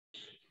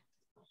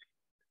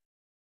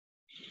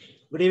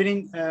Good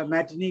evening.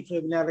 മാറ്റിനി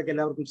വെബിനാറിലേക്ക്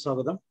എല്ലാവർക്കും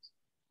സ്വാഗതം.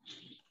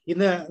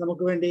 ഇന്ന്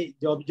നമുക്ക് വേണ്ടി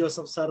ജോബി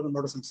ജോസഫ് സാർ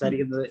നമ്മോട്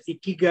സംസാരിക്കുന്നത്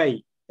ഇക്കിഗായി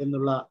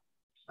എന്നുള്ള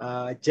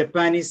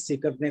ജപ്പാനീസ്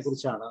സീക്രട്ടിനെ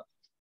കുറിച്ചാണ്.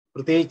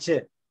 പ്രത്യേകിച്ച്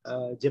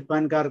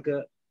ജപ്പാൻകാർക്ക്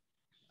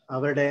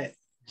അവരുടെ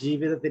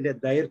ജീവിതത്തിന്റെ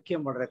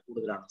ദൈർഘ്യം വളരെ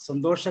കൂടുതലാണ്,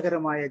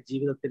 സന്തോഷകരമായ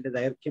ജീവിതത്തിന്റെ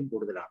ദൈർഘ്യം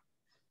കൂടുതലാണ്.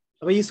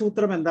 അപ്പൊ ഈ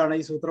സൂത്രം എന്താണ്,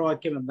 ഈ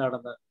സൂത്രവാക്യം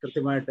എന്താണെന്ന്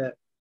കൃത്യമായിട്ട്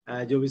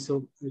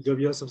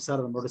ജോബി ജോസഫ് സാർ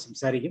നമ്മോട്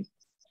സംസാരിക്കും.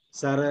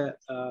 സാറ്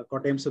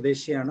കോട്ടയം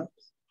സ്വദേശിയാണ്,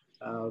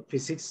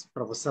 ഫിസിക്സ്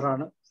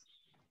പ്രൊഫസറാണ്.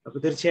 അപ്പൊ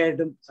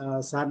തീർച്ചയായിട്ടും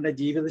സാറിന്റെ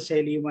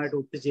ജീവിതശൈലിയുമായിട്ട്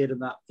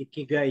ഒത്തുചേരുന്ന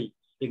ഇക്കിഗായി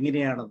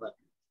എങ്ങനെയാണെന്ന്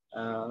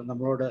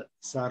നമ്മളോട്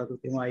സാർ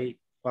കൃത്യമായി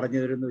പറഞ്ഞു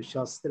തരുന്ന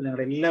വിശ്വാസത്തിൽ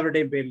ഞങ്ങളുടെ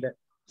എല്ലാവരുടെയും പേരിൽ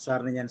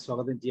സാറിനെ ഞാൻ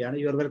സ്വാഗതം ചെയ്യാണ്.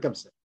 You are welcome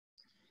sir.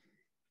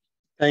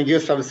 Thank you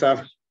Sabu sir.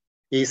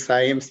 ഈ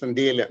സായം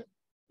സന്ധ്യയിൽ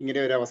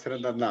ഇങ്ങനെ ഒരു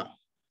അവസരം തന്ന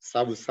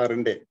സാബു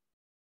സാറിന്റെ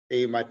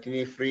ഈ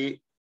മാറ്റിനി ഫ്രീ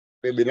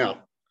വെബിനാർ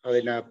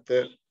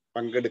അതിനകത്ത്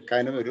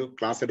പങ്കെടുക്കാനും ഒരു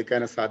ക്ലാസ്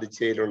എടുക്കാനും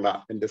സാധിച്ചതിലുള്ള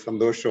എൻ്റെ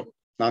സന്തോഷവും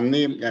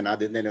നന്ദിയും ഞാൻ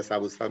ആദ്യം തന്നെ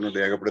സാബു സാറിനോട്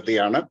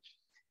രേഖപ്പെടുത്തുകയാണ്.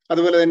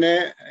 അതുപോലെ തന്നെ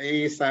ഈ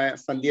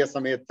സന്ധ്യാ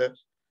സമയത്ത്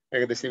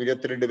ഏകദേശം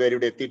 22 പേര്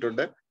ഇവിടെ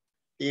എത്തിയിട്ടുണ്ട്.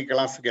 ഈ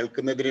ക്ലാസ്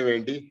കേൾക്കുന്നതിന്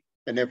വേണ്ടി,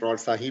 എന്നെ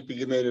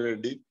പ്രോത്സാഹിപ്പിക്കുന്നതിന്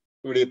വേണ്ടി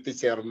ഇവിടെ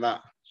എത്തിച്ചേർന്ന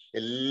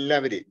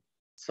എല്ലാവരെയും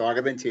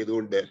സ്വാഗതം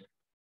ചെയ്തുകൊണ്ട്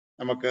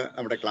നമുക്ക്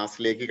നമ്മുടെ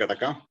ക്ലാസ്സിലേക്ക്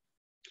കടക്കാം.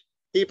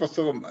 ഈ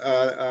പുസ്തകം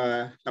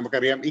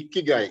നമുക്കറിയാം,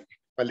 ഇക്കിഗായി,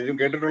 പലരും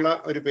കേട്ടിട്ടുള്ള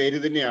ഒരു പേര്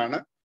തന്നെയാണ്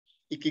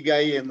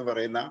ഇക്കിഗായി എന്ന്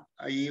പറയുന്ന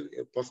ഈ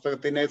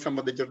പുസ്തകത്തിനെ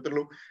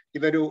സംബന്ധിച്ചിടത്തോളം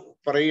ഇതൊരു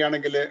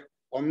പറയുകയാണെങ്കിൽ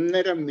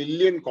 1.5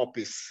 മില്യൺ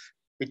കോപ്പീസ്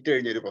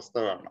വിറ്റുകഴിഞ്ഞൊരു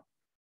പുസ്തകമാണ്.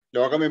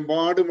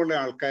 ലോകമെമ്പാടുമുള്ള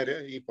ആൾക്കാർ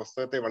ഈ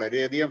പുസ്തകത്തെ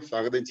വളരെയധികം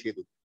സ്വാഗതം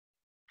ചെയ്തു.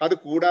 അത്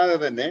കൂടാതെ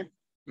തന്നെ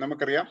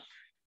നമുക്കറിയാം,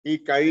 ഈ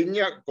കഴിഞ്ഞ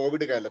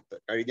കോവിഡ് കാലത്ത്,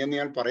 കഴിഞ്ഞെന്ന്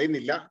ഞാൻ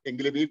പറയുന്നില്ല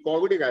എങ്കിലും ഈ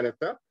കോവിഡ്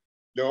കാലത്ത്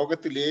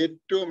ലോകത്തിൽ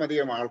ഏറ്റവും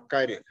അധികം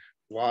ആൾക്കാർ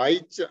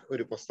വായിച്ച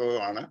ഒരു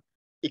പുസ്തകമാണ്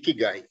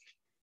ഇക്കിഗായി.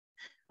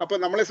 അപ്പൊ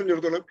നമ്മളെ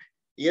സംബന്ധിച്ചിടത്തോളം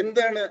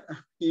എന്താണ്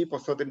ഈ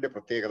പുസ്തകത്തിന്റെ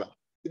പ്രത്യേകത?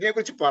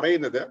 ഇതിനെക്കുറിച്ച്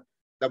പറയുന്നത്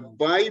the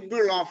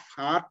Bible of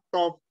heart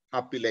of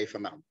happy life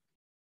എന്നാണ്.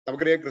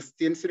 നമുക്കറിയാം,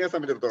 ക്രിസ്ത്യൻസിനെ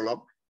സംബന്ധിച്ചിടത്തോളം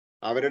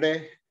അവരുടെ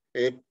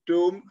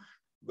ഏറ്റവും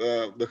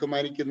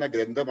ബഹുമാനിക്കുന്ന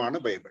ഗ്രന്ഥമാണ്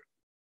ബൈബിൾ,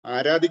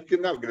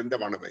 ആരാധിക്കുന്ന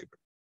ഗ്രന്ഥമാണ് ബൈബിൾ.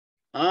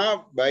 ആ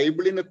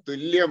ബൈബിളിന്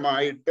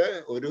തുല്യമായിട്ട്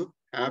ഒരു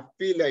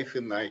ഹാപ്പി ലൈഫ്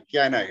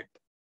നയിക്കാനായിട്ട്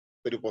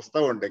ഒരു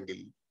പുസ്തകം ഉണ്ടെങ്കിൽ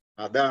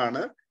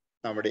അതാണ്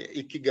നമ്മുടെ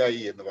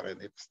ഇക്കിഗായി എന്ന്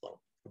പറയുന്ന ഈ പുസ്തകം,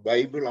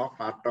 Bible of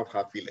heart of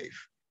happy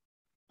life.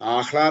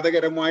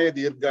 ആഹ്ലാദകരമായ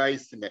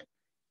ദീർഘായുസിന്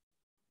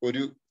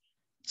ഒരു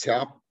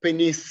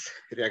ജാപ്പനീസ്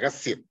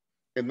രഹസ്യം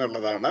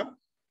എന്നുള്ളതാണ്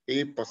ഈ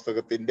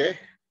പുസ്തകത്തിന്റെ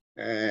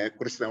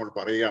കുറിച്ച് നമ്മൾ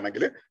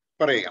പറയുകയാണെങ്കിൽ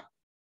പറയാം.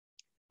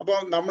 അപ്പോൾ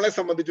നമ്മളെ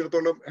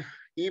സംബന്ധിച്ചിടത്തോളം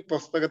ഈ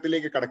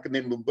പുസ്തകത്തിലേക്ക്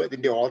കടക്കുന്നതിന് മുമ്പ്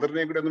ഇതിന്റെ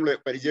ഓഥറിനെ കൂടെ നമ്മൾ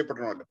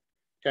പരിചയപ്പെടണമല്ലോ.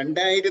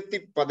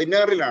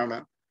 2016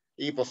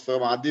 ഈ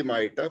പുസ്തകം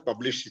ആദ്യമായിട്ട്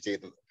പബ്ലിഷ്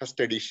ചെയ്തത്,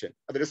 ഫസ്റ്റ് എഡിഷൻ.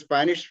 അതൊരു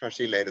സ്പാനിഷ്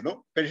ഭാഷയിലായിരുന്നു.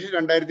 പക്ഷേ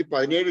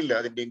 2017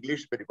 അതിന്റെ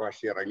ഇംഗ്ലീഷ് പരിഭാഷ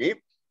ഇറങ്ങി.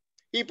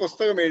 ഈ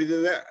പുസ്തകം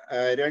എഴുതിയത്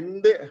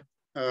 2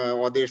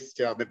 ഓതേഴ്സ്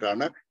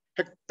ചേർന്നിട്ടാണ്,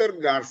 hectare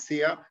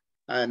Garcia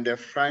and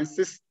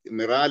Francis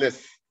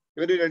Miralles.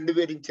 ഇവർ 2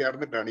 പേരും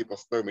ചേർന്നിട്ടാണ് ഈ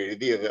പുസ്തകം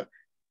എഴുതിയത്.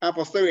 ആ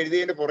പുസ്തകം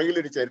എഴുതിയതിന്റെ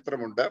പുറകിലൊരു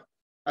ചരിത്രമുണ്ട്.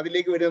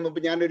 അതിലേക്ക് വരുന്ന മുമ്പ്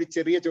ഞാനൊരു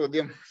ചെറിയ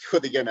ചോദ്യം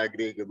ചോദിക്കാൻ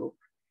ആഗ്രഹിക്കുന്നു.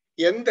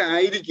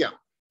 എന്തായിരിക്കാം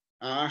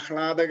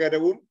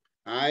ആഹ്ലാദകരവും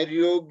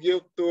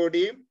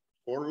ആരോഗ്യത്തോടെയും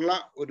ഉള്ള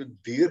ഒരു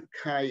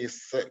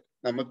ദീർഘായുസ്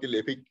നമുക്ക്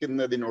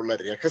ലഭിക്കുന്നതിനുള്ള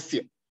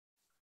രഹസ്യം?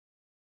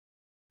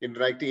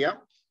 ഇന്ററാക്ട് ചെയ്യാം,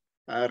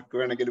 ആർക്ക്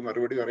വേണമെങ്കിലും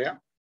മറുപടി പറയാം.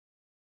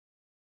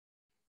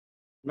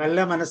 നല്ല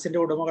മനസ്സിന്റെ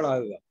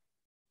ഉടമകളാകുക.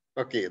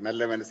 ഓക്കെ,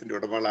 നല്ല മനസ്സിന്റെ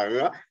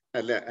ഉടമകളാകുക.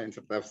 നല്ല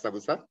ആൻസർ സാബു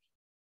സാർ.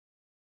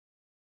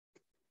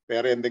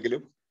 വേറെ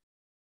എന്തെങ്കിലും?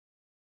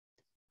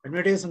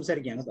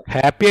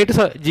 ഹാപ്പി ആയിട്ട്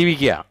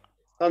ജീവിക്കുക,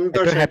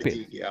 സന്തോഷമായിട്ട്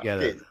ജീവിക്കുക,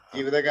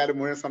 ജീവിതകാലം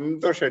മുഴുവൻ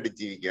സന്തോഷമായിട്ട്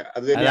ജീവിക്കുക.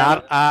 അത്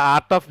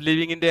ആർട്ട് ഓഫ്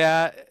ലിവിങ്ങിന്റെ ആ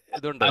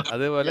ഇതുണ്ട്,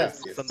 അതുപോലെ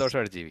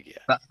സന്തോഷമായിട്ട്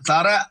ജീവിക്കുക.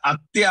 സാറേ,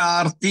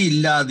 അത്യാർത്തി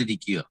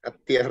ഇല്ലാതിരിക്കുക.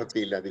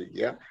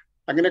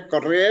 അങ്ങനെ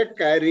കുറെ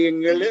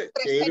കാര്യങ്ങള്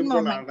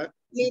ചേരുമ്പോഴാണ്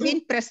live in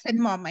present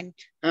moment.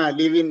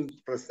 Live in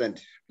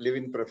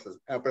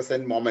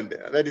present moment.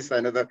 That is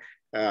another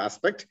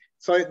aspect.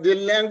 So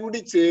ഇതെല്ലാം കൂടി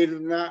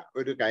ചേരുന്ന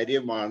ഒരു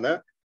കാര്യമാണ്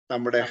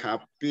നമ്മുടെ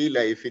ഹാപ്പി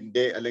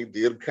ലൈഫിന്റെ അല്ലെങ്കിൽ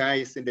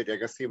ദീർഘായുസിന്റെ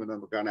രഹസ്യം എന്ന്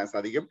നമുക്ക് കാണാൻ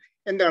സാധിക്കും.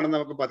 എന്താണെന്ന്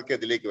നമുക്ക് പതുക്കെ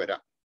അതിലേക്ക്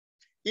വരാം.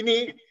 ഇനി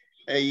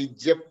ഈ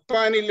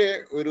ജപ്പാനിലെ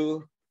ഒരു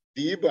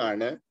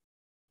ദ്വീപാണ്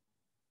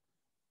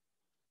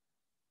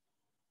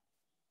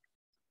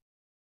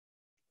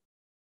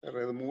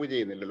മൂവ്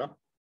ചെയ്യുന്നില്ലല്ലോ,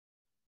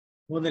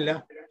 പോകുന്നില്ല,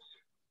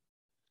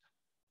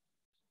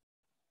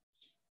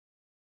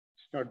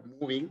 നോട്ട്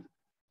മൂവിങ്.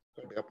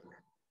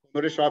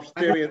 ഒരു ഷോപ്പ്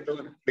സ്റ്റേ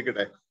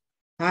എടുക്കട്ടെ.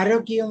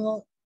 ആരോഗ്യ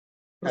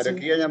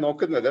ഞാൻ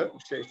നോക്കുന്നത്,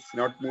 പക്ഷേ ഇറ്റ്സ്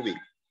നോട്ട്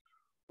മൂവിങ്.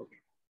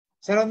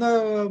 സാർ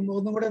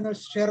ഒന്നും കൂടെ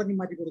ഷെയർ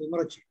മാറ്റി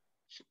കൊടുത്തു,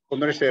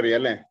 ഒന്നുകൂടെ ഷെയർ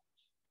ചെയ്യാം അല്ലേ?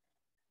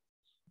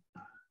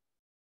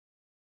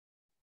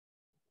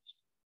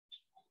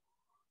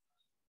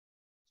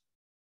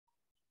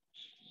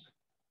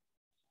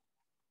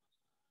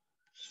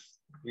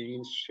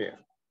 Screen share.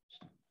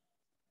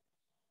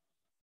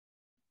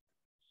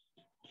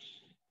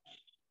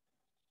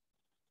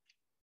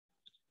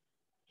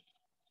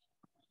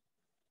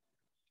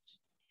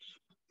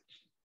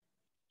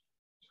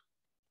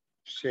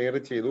 ഷെയർ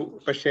ചെയ്തു.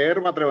 ഇപ്പൊ ഷെയർ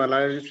മാത്രമല്ല,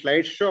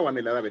 സ്ലൈഡ് ഷോ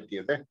വന്നില്ല, അതാ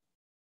പറ്റിയത്.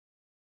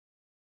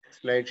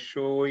 സ്ലൈഡ്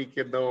ഷോയ്ക്ക്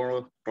എന്തോ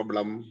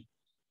പ്രോബ്ലം.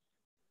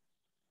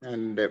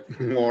 എൻ്റെ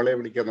മോളെ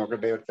വിളിക്കാൻ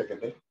നോക്കട്ടെ, ഒരു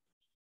സെക്കൻഡ്.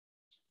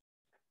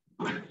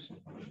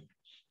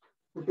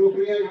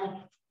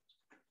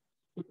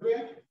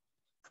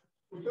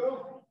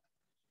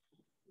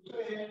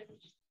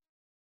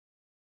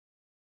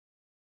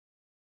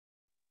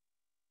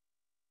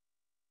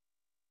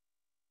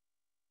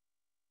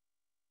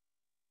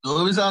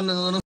 ജോബി സാറിന്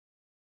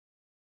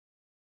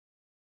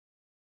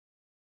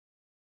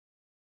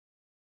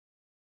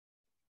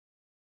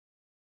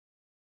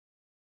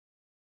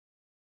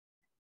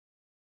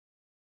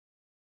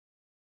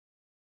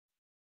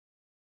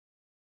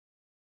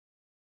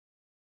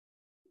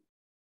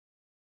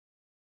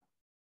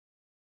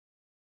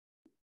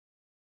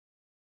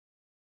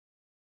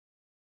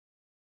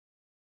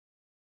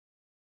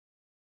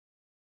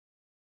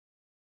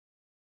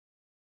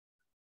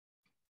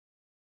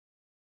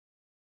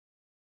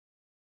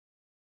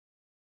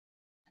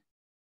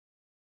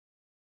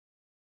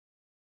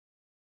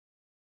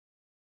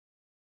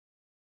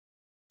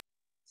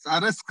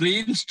സാറ്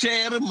സ്ക്രീൻ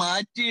ഷെയർ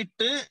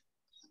മാറ്റിയിട്ട്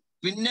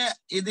പിന്നെ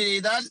ഇത്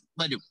ചെയ്താൽ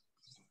വരും.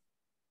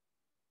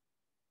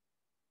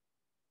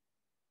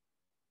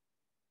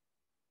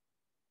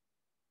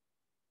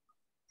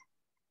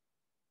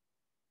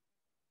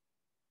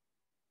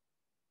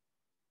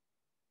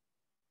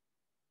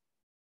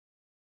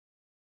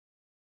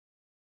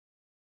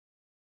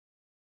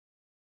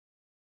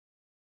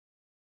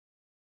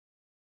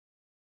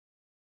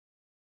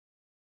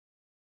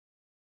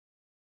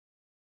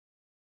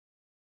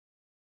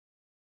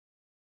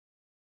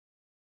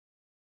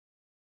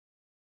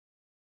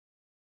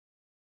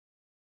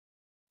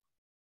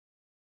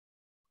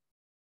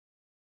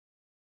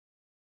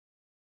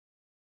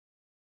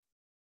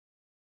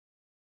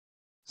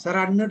 സാർ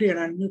അൺമ്യൂട്ട്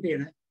ചെയ്യണം,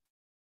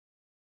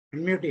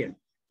 അൺമ്യൂട്ട് ചെയ്യണം.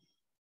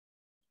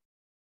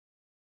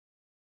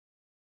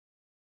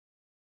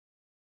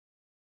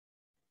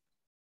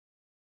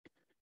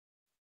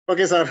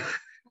 Okay sir.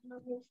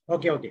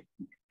 ഓക്കെ.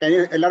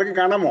 എല്ലാവർക്കും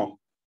കാണാമോ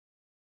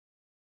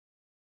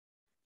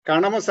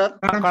സാർ?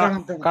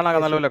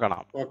 കാണാം, നല്ലപോലെ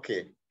കാണാം. ഓക്കെ.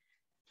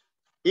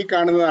 ഈ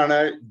കാണുന്നതാണ്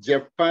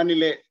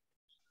ജപ്പാനിലെ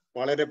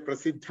വളരെ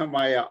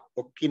പ്രസിദ്ധമായ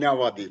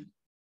ഒക്കിനാവ ദ്വീപ്.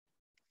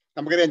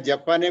 നമുക്കറിയാം,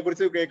 ജപ്പാനെ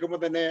കുറിച്ച്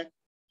കേൾക്കുമ്പോൾ തന്നെ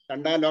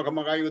 2ാം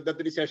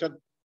ലോകമഹായുദ്ധത്തിന് ശേഷം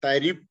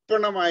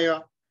തരിപ്പണമായ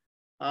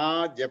ആ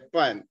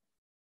ജപ്പാൻ,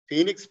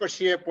 ഫീനിക്സ്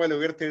പക്ഷിയെ പോലെ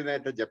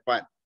ഉയർത്തെഴുന്നേറ്റ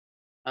ജപ്പാൻ,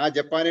 ആ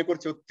ജപ്പാനെ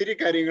കുറിച്ച് ഒത്തിരി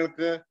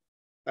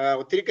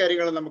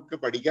കാര്യങ്ങൾ നമുക്ക്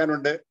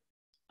പഠിക്കാനുണ്ട്.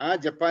 ആ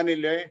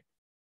ജപ്പാനിലെ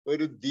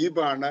ഒരു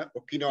ദ്വീപാണ്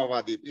ഒക്കിനാവ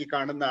ദ്വീപ്. ഈ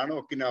കാണുന്നതാണ്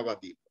ഒക്കിനാവ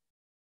ദ്വീപ്.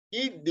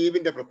 ഈ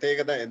ദ്വീപിന്റെ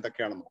പ്രത്യേകത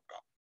എന്തൊക്കെയാണെന്ന്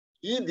നോക്കാം.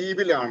 ഈ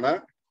ദ്വീപിലാണ്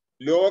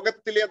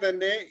ലോകത്തിലെ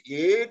തന്നെ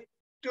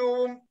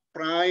ഏറ്റവും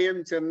പ്രായം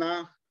ചെന്ന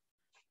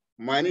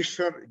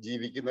മനുഷ്യർ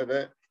ജീവിക്കുന്നത്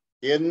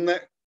എന്ന്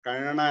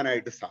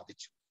കാണാനായിട്ട്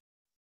സാധിച്ചു.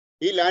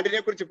 ഈ ലാൻഡിനെ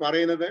കുറിച്ച്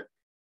പറയുന്നത്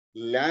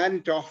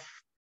ലാൻഡ് ഓഫ്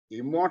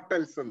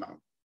ഇമ്മോർട്ടൽസ് എന്നാണ്.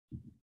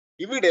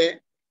 ഇവിടെ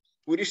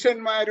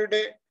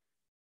പുരുഷന്മാരുടെ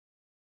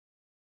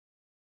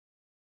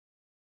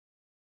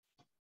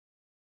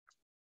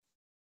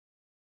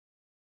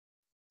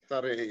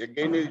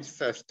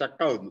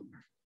സ്റ്റക്ക് ആവുന്നു.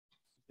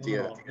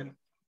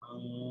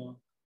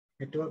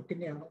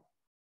 നെറ്റ്വർക്കിന്റെയാണോ?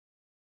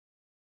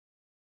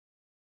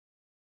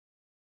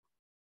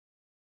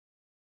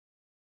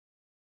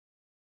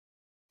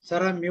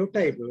 സാർ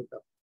മ്യൂട്ടായി പോയി കേട്ടോ.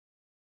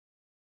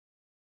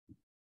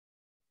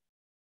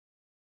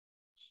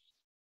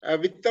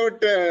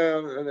 വിത്തൗട്ട്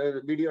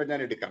വീഡിയോ ഞാൻ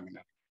എടുക്കാം.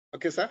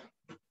 Okay sir.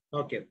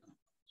 ഓക്കെ.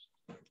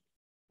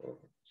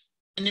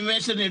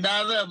 അനിമേഷൻ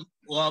ഇടാതെ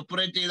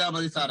ഓപ്പറേറ്റ് ചെയ്താൽ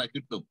മതി സാറേ,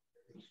 കിട്ടും.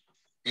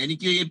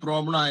 എനിക്ക് ഈ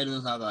പ്രോബ്ലം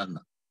ആയിരുന്നു സാധാരണ.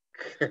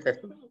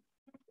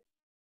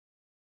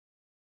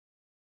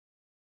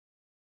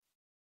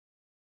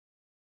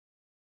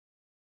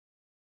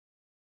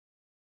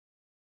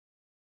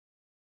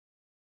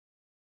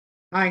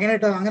 അങ്ങനെ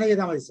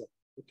ചെയ്താൽ മതി sir.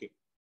 Okay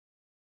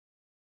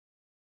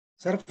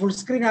sir, full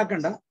screen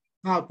ആക്കണ്ട.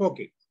 ഇപ്പൊ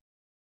ഓക്കെ,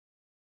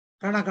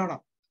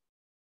 കാണാം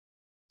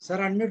സാർ.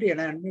 അൺമ്യൂട്ട്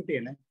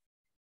ചെയ്യണേ.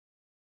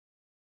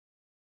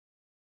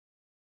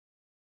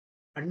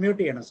 അൺമ്യൂട്ട്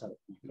ചെയ്യണം സാർ.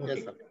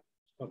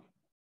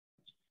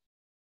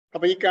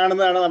 അപ്പൊ ഈ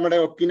കാണുന്നതാണ് നമ്മുടെ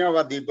ഒക്കിനാവ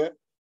ദ്വീപ്.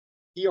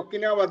 ഈ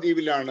ഒക്കിനാവ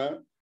ദ്വീപിലാണ്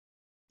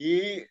ഈ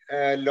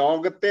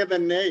ലോകത്തെ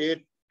തന്നെ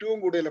ഏറ്റവും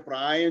കൂടുതൽ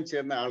പ്രായം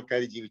ചെന്ന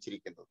ആൾക്കാർ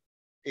ജീവിച്ചിരിക്കുന്നത്.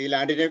 ഈ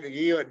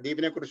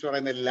ദ്വീപിനെ കുറിച്ച്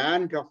പറയുന്നത്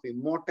ലാൻഡ് ഓഫ്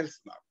ഇമ്മോർട്ടൽസ്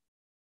എന്നാണ്.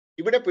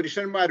 ഇവിടെ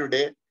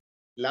പുരുഷന്മാരുടെ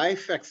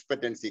ലൈഫ്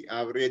എക്സ്പെക്റ്റൻസി,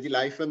 ആവറേജ്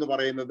ലൈഫ് എന്ന്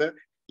പറയുന്നത്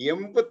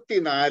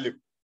 84.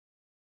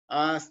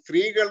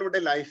 സ്ത്രീകളുടെ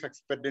ലൈഫ്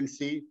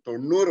എക്സ്പെക്റ്റൻസി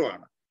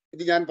 90.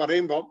 ഇത് ഞാൻ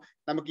പറയുമ്പോൾ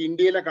നമുക്ക്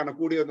ഇന്ത്യയിലെ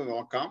കണക്കൂടി ഒന്ന്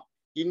നോക്കാം.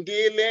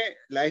 ഇന്ത്യയിലെ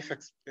ലൈഫ്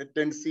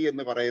എക്സ്പെക്റ്റൻസി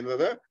എന്ന്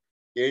പറയുന്നത്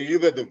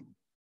 70.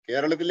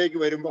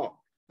 കേരളത്തിലേക്ക് വരുമ്പോൾ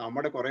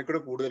നമ്മുടെ കുറെ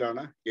കൂടെ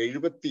കൂടുതലാണ്,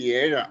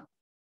 77.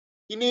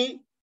 ഇനി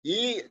ഈ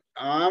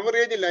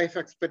ആവറേജ് ലൈഫ്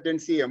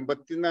എക്സ്പെക്റ്റൻസി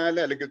 84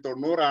 അല്ലെങ്കിൽ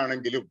 90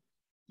 ആണെങ്കിലും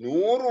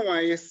 100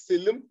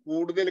 വയസ്സിലും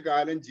കൂടുതൽ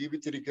കാലം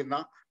ജീവിച്ചിരിക്കുന്ന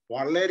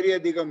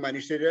വളരെയധികം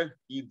മനുഷ്യര്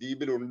ഈ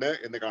ദ്വീപിലുണ്ട്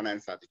എന്ന് കാണാൻ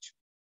സാധിച്ചു.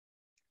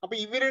 അപ്പൊ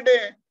ഇവരുടെ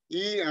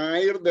ഈ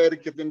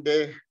ആയുർദൈർഘ്യത്തിന്റെ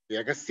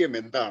രഹസ്യം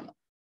എന്താണ്?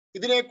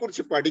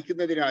 ഇതിനെക്കുറിച്ച്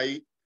പഠിക്കുന്നതിനായി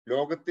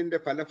ലോകത്തിന്റെ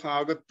പല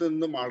ഭാഗത്തു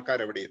നിന്നും ആൾക്കാർ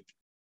അവിടെ എത്തി.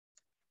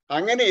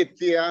 അങ്ങനെ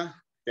എത്തിയ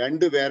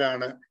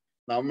രണ്ടുപേരാണ്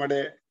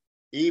നമ്മുടെ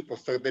ഈ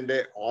പുസ്തകത്തിന്റെ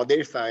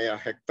ഓതേഴ്സായ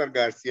ഹെക്ടർ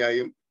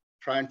ഗാർസിയയും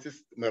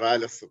ഫ്രാൻസിസ്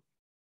മിറാലസും.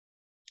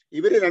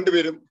 ഇവര്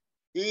രണ്ടുപേരും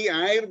ഈ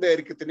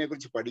ആയുർദൈർഘ്യത്തിനെ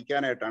കുറിച്ച്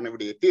പഠിക്കാനായിട്ടാണ്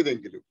ഇവിടെ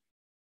എത്തിയതെങ്കിലും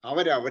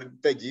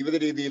അവരുടെ ജീവിത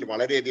രീതിയിൽ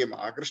വളരെയധികം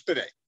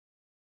ആകൃഷ്ടരായി.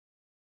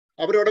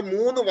 അവരവിടെ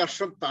 3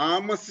 വർഷം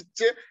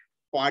താമസിച്ച്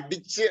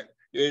പഠിച്ച്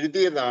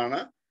എഴുതിയതാണ്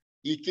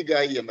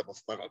ഇക്കിഗായി എന്ന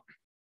പുസ്തകം.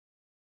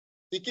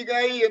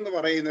 ഇക്കിഗായി എന്ന്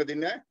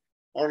പറയുന്നതിന്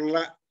ഉള്ള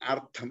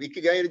അർത്ഥം,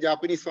 ഇക്കിഗായി ഒരു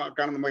ജാപ്പനീസ്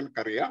വാക്കാണ്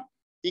നമ്മൾക്കറിയാം.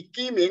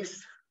 ഇക്കി means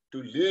to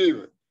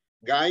leave,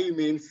 ഗായി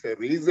means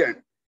reason.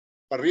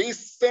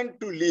 Reason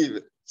to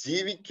leave,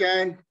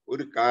 ജീവിക്കാൻ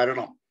ഒരു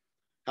കാരണം,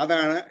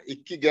 അതാണ്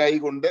ഇക്കിഗായി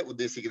കൊണ്ട്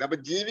ഉദ്ദേശിക്കുന്നത്.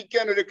 അപ്പൊ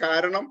ജീവിക്കാൻ ഒരു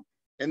കാരണം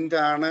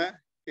എന്താണ്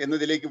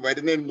എന്നതിലേക്ക്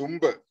വരുന്നതിന്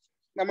മുമ്പ്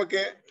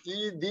നമുക്ക് ഈ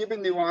ദ്വീപ്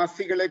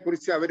നിവാസികളെ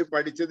കുറിച്ച് അവർ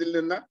പഠിച്ചതിൽ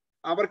നിന്ന്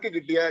അവർക്ക്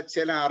കിട്ടിയ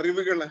ചില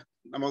അറിവുകൾ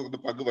നമുക്കൊന്ന്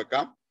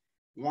പങ്കുവെക്കാം.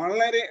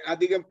 വളരെ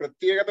അധികം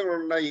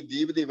പ്രത്യേകതകളുള്ള ഈ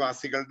ദ്വീപ്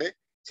നിവാസികളുടെ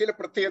ചില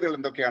പ്രത്യേകതകൾ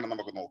എന്തൊക്കെയാണെന്ന്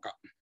നമുക്ക് നോക്കാം.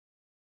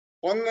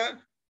 ഒന്ന്,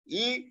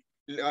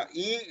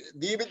 ഈ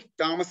ദ്വീപിൽ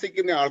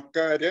താമസിക്കുന്ന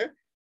ആൾക്കാര്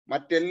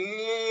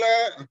മറ്റെല്ലാ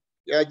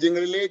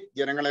രാജ്യങ്ങളിലെ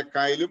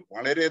ജനങ്ങളെക്കാളും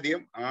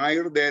വളരെയധികം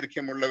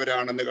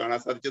ആയുർദൈർഘ്യമുള്ളവരാണെന്ന് കാണാൻ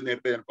സാധിച്ചു.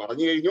 നേരത്തെ ഞാൻ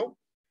പറഞ്ഞു കഴിഞ്ഞു.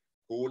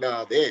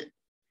 കൂടാതെ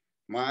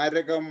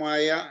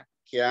മാരകമായ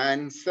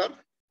ക്യാൻസർ,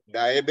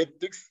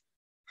 ഡയബറ്റിക്സ്,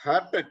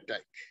 ഹാർട്ട്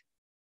അറ്റാക്ക്,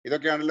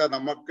 ഇതൊക്കെയാണല്ലോ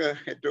നമുക്ക്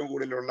ഏറ്റവും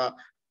കൂടുതലുള്ള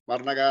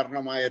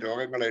മരണകാരണമായ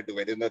രോഗങ്ങളായിട്ട്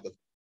വരുന്നത്.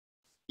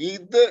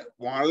 ഇത്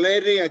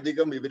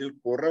വളരെയധികം ഇവരിൽ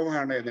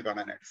കുറവാണ് എന്ന്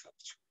കാണാനായിട്ട്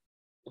സാധിച്ചു.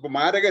 അപ്പൊ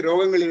മാരക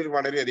രോഗങ്ങൾ ഇവർ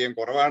വളരെയധികം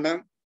കുറവാണ്.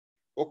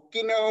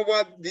 ഒക്കിനോവ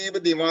ദ്വീപ്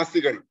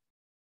നിവാസികൾ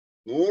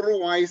 100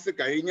 വയസ്സ്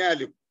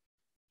കഴിഞ്ഞാലും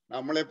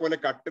നമ്മളെ പോലെ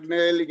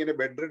കട്ടിലിൽ ഇങ്ങനെ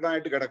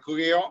ബെഡ്റിഡായിട്ട്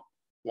കിടക്കുകയോ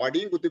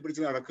വടിയും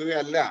കുത്തിപ്പിടിച്ച് നടക്കുകയോ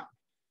അല്ല.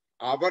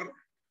 അവർ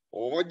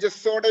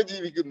ഓജസ്സോടെ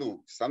ജീവിക്കുന്നു,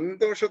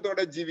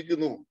 സന്തോഷത്തോടെ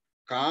ജീവിക്കുന്നു,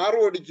 കാർ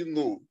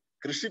ഓടിക്കുന്നു,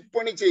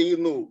 കൃഷിപ്പണി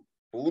ചെയ്യുന്നു,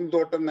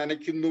 പൂന്തോട്ടം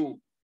നനയ്ക്കുന്നു,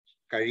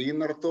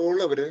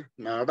 കഴിയുന്നിടത്തോളം അവര്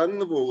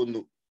നടന്നു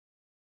പോകുന്നു.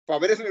 അപ്പൊ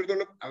അവരെ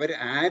സംബന്ധിച്ചിടത്തോളം അവർ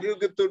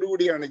ആരോഗ്യത്തോടു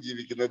കൂടിയാണ്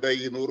ജീവിക്കുന്നത്.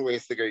 ഈ 100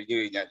 വയസ്സ് കഴിഞ്ഞു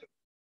കഴിഞ്ഞാൽ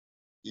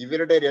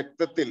ഇവരുടെ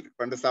രക്തത്തിൽ,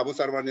 പണ്ട് സാബു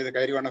സാർ പറഞ്ഞൊരു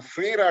കാര്യമാണ്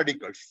ഫ്രീ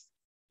റാഡിക്കൽസ്.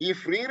 ഈ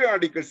ഫ്രീ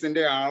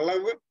റാഡിക്കൽസിന്റെ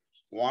അളവ്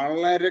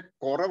വളരെ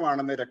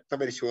കുറവാണെന്ന്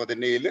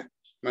രക്തപരിശോധനയിൽ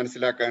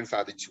മനസ്സിലാക്കാൻ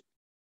സാധിച്ചു.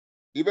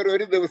 ഇവർ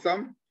ഒരു ദിവസം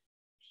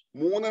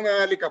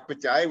 3-4 കപ്പ്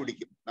ചായ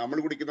കുടിക്കും. നമ്മൾ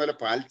കുടിക്കുന്ന പോലെ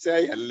പാൽ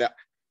ചായ അല്ല,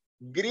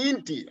 ഗ്രീൻ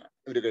ടീ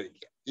ഇവർ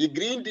കഴിക്കുക. ഈ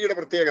ഗ്രീൻ ടീയുടെ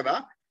പ്രത്യേകത,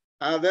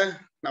 അത്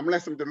നമ്മളെ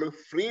സംബന്ധിച്ചുള്ള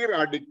ഫ്രീ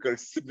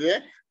റാഡിക്കൽസിന്റെ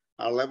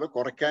അളവ്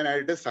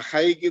കുറയ്ക്കാനായിട്ട്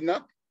സഹായിക്കുന്ന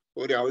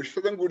ഒരു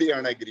ഔഷധം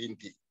കൂടിയാണ് ഗ്രീൻ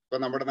ടീ. ഇപ്പൊ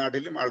നമ്മുടെ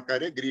നാട്ടിലും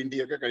ആൾക്കാർ ഗ്രീൻ ടീ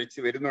ഒക്കെ കഴിച്ച്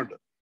വരുന്നുണ്ട്.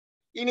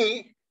 ഇനി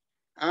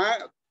ആ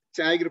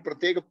ചായക്ക് ഒരു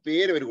പ്രത്യേക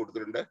പേര് അവർ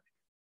കൊടുത്തിട്ടുണ്ട്,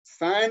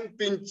 സാൻ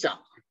പിൻച.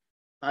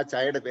 ആ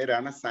ചായയുടെ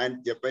പേരാണ്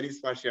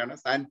ജപ്പാനീസ് ഭാഷയാണ്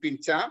സാൻ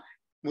പിൻച.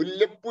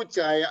 മുല്ലപ്പൂ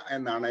ചായ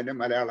എന്നാണ് അതിന്റെ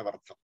മലയാള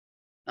അർത്ഥം.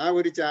 ആ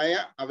ഒരു ചായ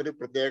അവര്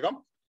പ്രത്യേകം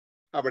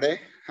അവിടെ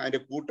അതിന്റെ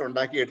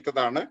കൂട്ടുണ്ടാക്കി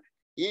എടുത്തതാണ്.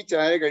 ഈ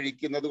ചായ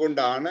കഴിക്കുന്നത്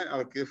കൊണ്ടാണ്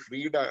അവർക്ക്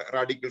ഫ്രീ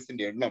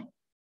റാഡിക്കൽസിന്റെ എണ്ണം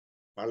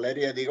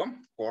വളരെയധികം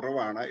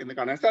കുറവാണ് എന്ന്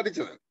കാണാൻ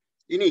സാധിച്ചത്.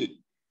 ഇനി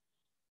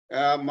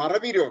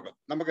മറവി രോഗം,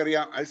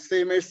 നമുക്കറിയാം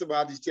അൾസൈമേഴ്സ്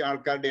ബാധിച്ച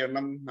ആൾക്കാരുടെ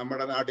എണ്ണം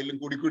നമ്മുടെ നാട്ടിലും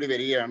കൂടി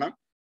വരികയാണ്.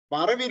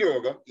 മറവി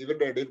രോഗം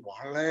ഇവരുടെ ഇടയിൽ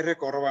വളരെ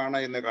കുറവാണ്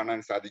എന്ന്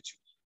കാണാൻ സാധിച്ചു.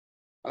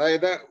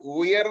 അതായത്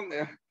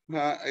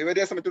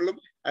ഇവരെ സംബന്ധിച്ചുള്ള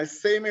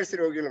അൾസൈമേഴ്സ്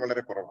രോഗികൾ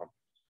വളരെ കുറവാണ്.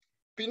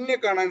 പിന്നെ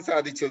കാണാൻ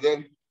സാധിച്ചത്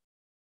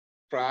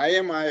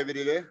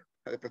പ്രായമായവരില്,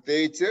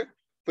 പ്രത്യേകിച്ച്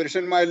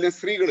പുരുഷന്മാരിലും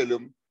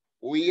സ്ത്രീകളിലും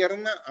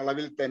ഉയർന്ന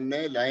അളവിൽ തന്നെ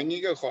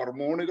ലൈംഗിക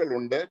ഹോർമോണുകൾ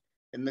ഉണ്ട്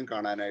എന്നും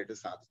കാണാനായിട്ട്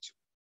സാധിച്ചു.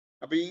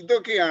 അപ്പൊ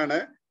ഇതൊക്കെയാണ്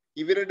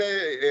ഇവരുടെ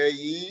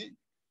ഈ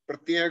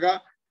പ്രത്യേക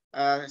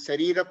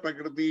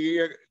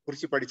ശരീരപ്രകൃതിയെ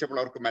കുറിച്ച് പഠിച്ചപ്പോൾ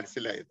അവർക്ക്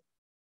മനസ്സിലായത്.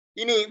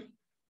 ഇനി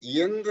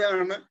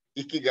എന്താണ്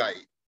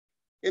ഇക്കിഗായി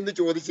എന്ന്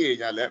ചോദിച്ചു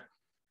കഴിഞ്ഞാല്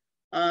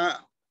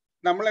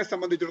നമ്മളെ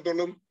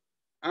സംബന്ധിച്ചിടത്തോളം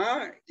ആ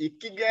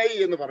ഇക്കിഗായി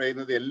എന്ന്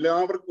പറയുന്നത്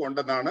എല്ലാവർക്കും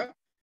ഉണ്ടെന്നാണ്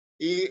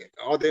ഈ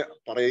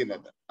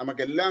പറയുന്നത്.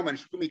 നമുക്ക് എല്ലാ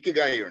മനുഷ്യർക്കും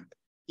ഇക്കിഗായി ഉണ്ട്.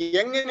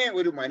 എങ്ങനെ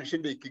ഒരു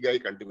മനുഷ്യന്റെ ഇക്കിഗായി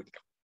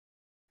കണ്ടുപിടിക്കാം?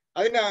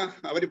 അതിനാ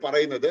അവർ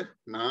പറയുന്നത്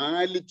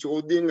 4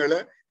 ചോദ്യങ്ങള്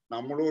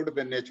നമ്മളോട്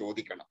തന്നെ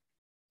ചോദിക്കണം.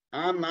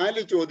 ആ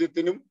 4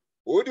 ചോദ്യത്തിനും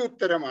ഒരു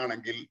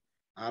ഉത്തരമാണെങ്കിൽ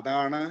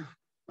അതാണ്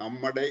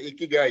നമ്മുടെ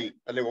ഇക്കിഗായി,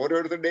 അല്ലെ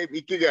ഓരോരുത്തരുടെയും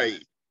ഇക്കിഗായി.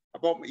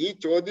 അപ്പം ഈ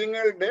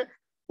ചോദ്യങ്ങളുടെ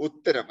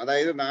ഉത്തരം,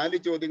 അതായത് 4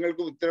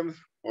 ചോദ്യങ്ങൾക്ക് ഉത്തരം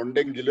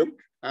ഉണ്ടെങ്കിലും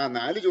ആ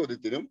 4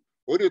 ചോദ്യത്തിനും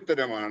ഒരു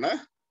ഉത്തരമാണ്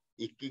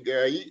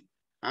ഇക്കിഗായി,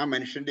 ആ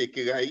മനുഷ്യന്റെ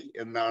ഇക്കിഗായി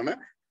എന്നാണ്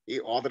ഈ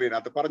ഓഥർ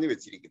ഇതിനകത്ത് പറഞ്ഞു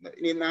വെച്ചിരിക്കുന്നത്.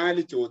 ഇനി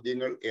 4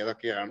 ചോദ്യങ്ങൾ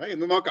ഏതൊക്കെയാണ്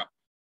എന്ന് നോക്കാം.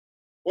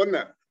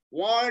 1,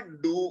 വാട്ട്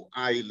ഡു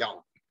ഐ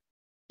ലവ്?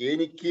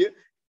 എനിക്ക്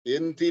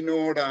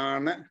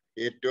എന്തിനോടാണ്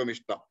ഏറ്റവും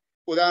ഇഷ്ടം?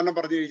 ഉദാഹരണം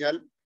പറഞ്ഞു കഴിഞ്ഞാൽ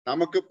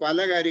നമുക്ക് പല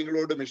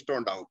കാര്യങ്ങളോടും ഇഷ്ടം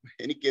ഉണ്ടാവും.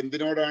 എനിക്ക്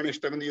എന്തിനോടാണ്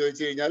ഇഷ്ടമെന്ന്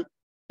ചോദിച്ചു കഴിഞ്ഞാൽ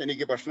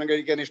എനിക്ക് ഭക്ഷണം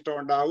കഴിക്കാൻ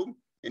ഇഷ്ടമുണ്ടാവും,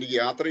 എനിക്ക്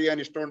യാത്ര ചെയ്യാൻ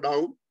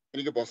ഇഷ്ടമുണ്ടാവും,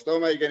 എനിക്ക്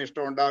പുസ്തകം വായിക്കാൻ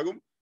ഇഷ്ടമുണ്ടാകും.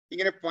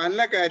 ഇങ്ങനെ പല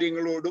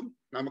കാര്യങ്ങളോടും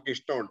നമുക്ക്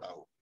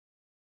ഇഷ്ടമുണ്ടാവും.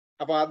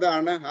 അപ്പൊ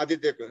അതാണ്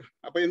ആദ്യത്തേക്ക്.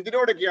 അപ്പൊ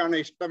എന്തിനോടൊക്കെയാണ്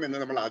ഇഷ്ടം എന്ന്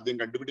നമ്മൾ ആദ്യം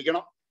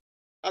കണ്ടുപിടിക്കണം.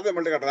 അത്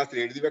നമ്മളുടെ കടലാസിൽ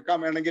എഴുതി വെക്കാൻ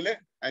വേണമെങ്കിൽ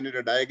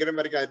അതിനൊരു ഡയഗ്രം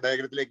വരയ്ക്കാം. ആ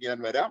ഡയഗ്രത്തിലേക്ക് ഞാൻ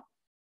വരാം.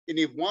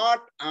 ഇനി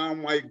what am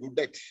I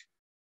good at?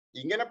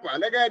 ഇങ്ങനെ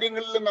പല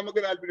കാര്യങ്ങളിലും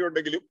നമുക്ക് താല്പര്യം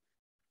ഉണ്ടെങ്കിലും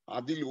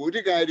അതിൽ ഒരു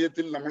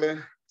കാര്യത്തിൽ നമ്മൾ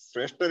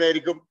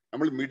ശ്രേഷ്ഠരായിരിക്കും,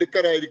 നമ്മൾ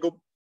മിടുക്കരായിരിക്കും,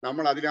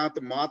 നമ്മൾ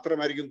അതിനകത്ത്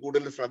മാത്രമായിരിക്കും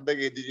കൂടുതൽ ശ്രദ്ധ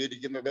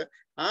കേന്ദ്രീകരിക്കുന്നത്.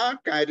 ആ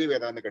കാര്യം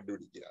ഏതാന്ന്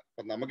കണ്ടുപിടിക്കുക.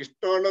 അപ്പൊ നമുക്ക്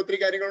ഇഷ്ടമുള്ള ഒത്തിരി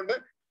കാര്യങ്ങളുണ്ട്.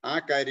 ആ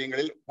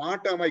കാര്യങ്ങളിൽ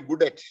what am I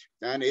good at?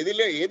 ഞാൻ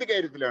ഏത്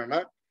കാര്യത്തിലാണ്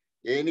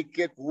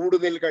എനിക്ക്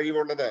കൂടുതൽ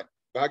കഴിവുള്ളത്,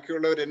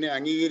 ബാക്കിയുള്ളവർ എന്നെ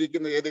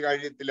അംഗീകരിക്കുന്ന ഏത്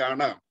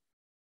കാര്യത്തിലാണ്?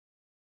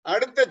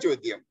 അടുത്ത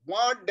ചോദ്യം,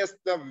 what does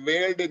the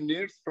world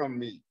needs from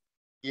me?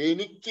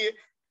 എനിക്ക്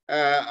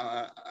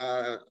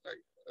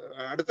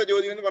അടുത്ത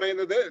ചോദ്യം എന്ന്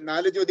പറയുന്നത്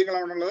 4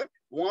 ചോദ്യങ്ങളാണുള്ളത്.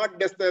 What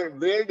does the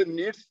world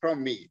needs from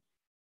me?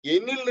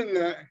 എന്നിൽ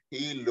നിന്ന്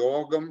ഈ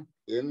ലോകം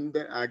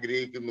എന്ത്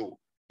ആഗ്രഹിക്കുന്നു?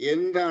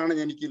 എന്താണ്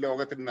എനിക്ക്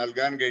ലോകത്തിന്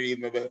നൽകാൻ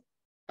കഴിയുന്നത്?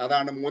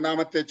 അതാണ്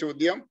 3ാമത്തെ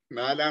ചോദ്യം.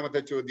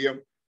 4ാമത്തെ ചോദ്യം,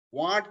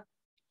 what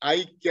I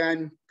can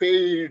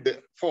paid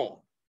for?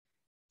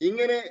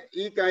 ഇങ്ങനെ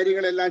ഈ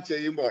കാര്യങ്ങളെല്ലാം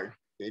ചെയ്യുമ്പോൾ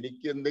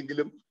എനിക്ക്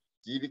എന്തെങ്കിലും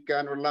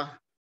ജീവിക്കാനുള്ള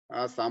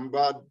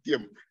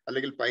സമ്പാദ്യം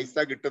അല്ലെങ്കിൽ പൈസ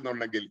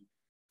കിട്ടുന്നുണ്ടെങ്കിൽ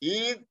ഈ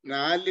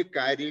 4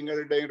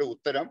 കാര്യങ്ങളുടെ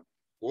ഉത്തരം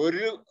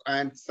ഒരു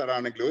ആൻസർ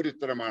ആണെങ്കിൽ, ഒരു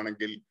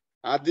ഉത്തരമാണെങ്കിൽ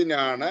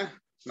അതിനാണ്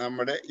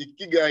നമ്മുടെ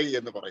ഇക്കിഗായി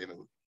എന്ന്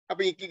പറയുന്നത്.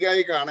 അപ്പൊ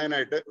ഇക്കിഗായി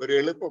കാണാനായിട്ട് ഒരു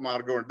എളുപ്പ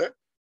മാർഗമുണ്ട്.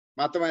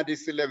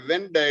 മാത്തമാറ്റിക്സിലെ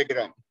വെൻ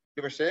ഡയഗ്രാം,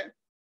 പക്ഷേ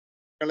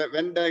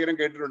വെൻ ഡയഗ്രാം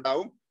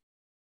കേട്ടിട്ടുണ്ടാവും.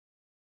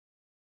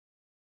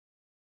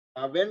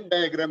 ആ വെൻ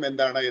ഡയഗ്രാം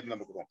എന്താണ് എന്ന്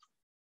നമുക്ക് നോക്കാം.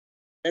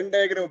 വെൻ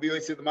ഡയഗ്രാം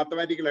ഉപയോഗിച്ച്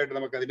മാത്തമാറ്റിക്കലായിട്ട്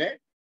നമുക്ക് അതിനെ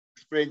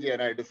എക്സ്പ്ലെയിൻ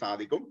ചെയ്യാനായിട്ട്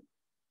സാധിക്കും.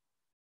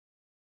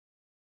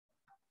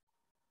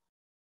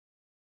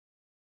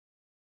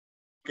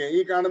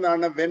 ഈ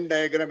കാണുന്നതാണ് വെൻ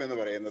ഡയഗ്രാം എന്ന്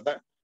പറയുന്നത്.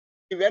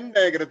 ഈ വെൻ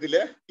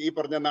ഡയഗ്രത്തില് ഈ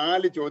പറഞ്ഞ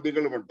 4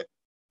 ചോദ്യങ്ങളുമുണ്ട്.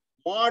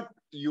 What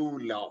you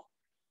love?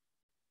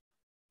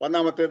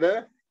 ഒന്നാമത്തേത്,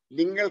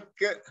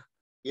 നിങ്ങൾക്ക്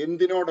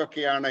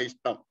എന്തിനോടൊക്കെയാണ്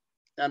ഇഷ്ടം?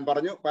 ഞാൻ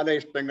പറഞ്ഞു പല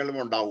ഇഷ്ടങ്ങളും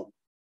ഉണ്ടാവും.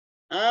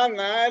 ആ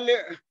 4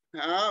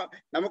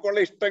 നമുക്കുള്ള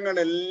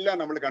ഇഷ്ടങ്ങളെല്ലാം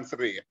നമ്മൾ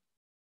കൺസിഡർ ചെയ്യുക.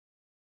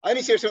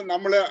 അതിനുശേഷം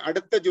നമ്മൾ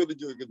അടുത്ത ചോദ്യം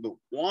ചോദിക്കുന്നു,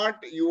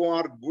 what you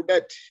are good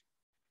at?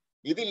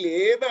 ഇതിൽ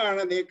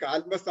ഏതാണ് നീക്ക്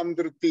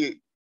ആത്മസംതൃപ്തി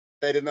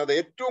തരുന്നത്?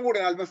 ഏറ്റവും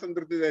കൂടുതൽ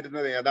ആത്മസംതൃപ്തി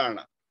തരുന്നത്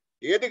ഏതാണ്?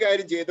 ഏത്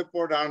കാര്യം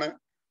ചെയ്തപ്പോഴാണ്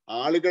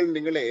ആളുകൾ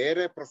നിങ്ങളെ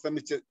ഏറെ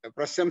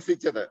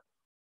പ്രശംസിച്ചത്?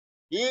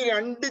 ഈ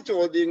 2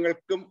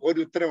 ചോദ്യങ്ങൾക്കും ഒരു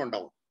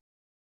ഉത്തരമുണ്ടാവും.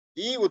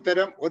 ഈ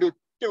ഉത്തരം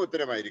ഒറ്റ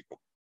ഉത്തരമായിരിക്കും.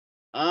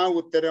 ആ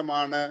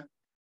ഉത്തരമാണ്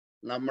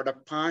നമ്മുടെ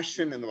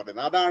പാഷൻ എന്ന്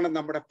പറയുന്നത്. അതാണ്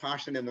നമ്മുടെ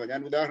പാഷൻ എന്ന് പറയുന്നത്.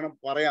 ഞാൻ ഉദാഹരണം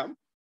പറയാം.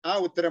 ആ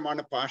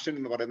ഉത്തരമാണ് പാഷൻ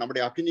എന്ന് പറയുന്നത്.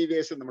 നമ്മുടെ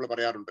അഭിനിവേശം നമ്മൾ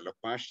പറയാറുണ്ടല്ലോ,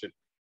 പാഷൻ.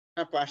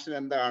 ആ പാഷൻ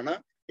എന്താണ്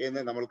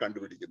എന്ന് നമ്മൾ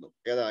കണ്ടുപിടിക്കുന്നു.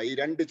 ഏതാ? ഈ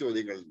 2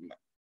 ചോദ്യങ്ങളിൽ നിന്ന്.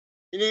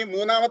 ഇനി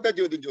 3ാമത്തെ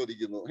ചോദ്യം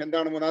ചോദിക്കുന്നു.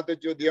 എന്താണ് 3ാമത്തെ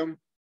ചോദ്യം?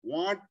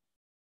 What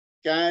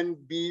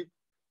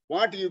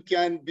you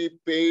can be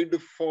paid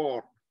for?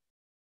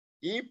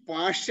 ഈ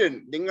പാഷൻ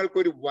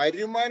നിങ്ങൾക്കൊരു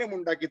വരുമാനം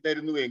ഉണ്ടാക്കി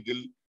തരുന്നുവെങ്കിൽ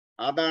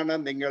അതാണ്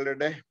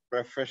നിങ്ങളുടെ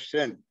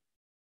പ്രൊഫഷൻ.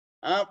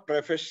 ആ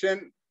പ്രൊഫഷൻ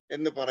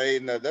എന്ന്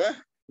പറയുന്നത്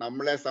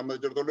നമ്മളെ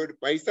സംബന്ധിച്ചിടത്തോളം ഒരു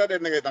പൈസ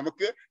തരുന്ന കാര്യം.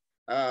 നമുക്ക്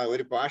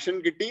ഒരു പാഷൻ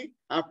കിട്ടി,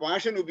 ആ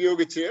പാഷൻ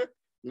ഉപയോഗിച്ച്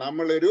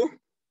നമ്മളൊരു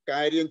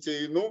കാര്യം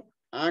ചെയ്യുന്നു,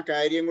 ആ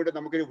കാര്യം കൊണ്ട്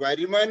നമുക്കൊരു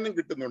വരുമാനം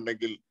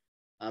കിട്ടുന്നുണ്ടെങ്കിൽ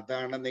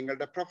അതാണ്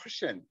നിങ്ങളുടെ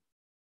പ്രൊഫഷൻ.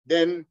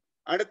 ദെൻ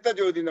അടുത്ത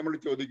ചോദ്യം നമ്മൾ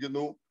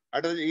ചോദിക്കുന്നു.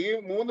 ഈ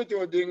 3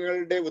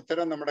 ചോദ്യങ്ങളുടെ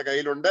ഉത്തരം നമ്മുടെ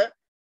കയ്യിലുണ്ട്.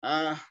 ആ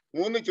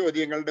 3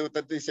 ചോദ്യങ്ങളുടെ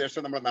ഉത്തരത്തിന്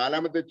ശേഷം നമ്മൾ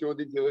 4ാമത്തെ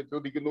ചോദ്യം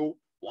ചോദിക്കുന്നു,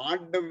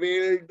 വാട്ട് ദ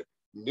വേൾഡ്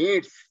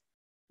നീഡ്സ്?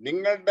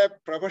 നിങ്ങളുടെ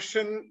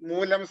പ്രൊഫഷൻ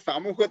മൂലം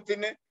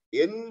സമൂഹത്തിന്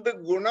എന്ത്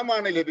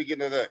ഗുണമാണ്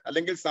ലഭിക്കുന്നത്,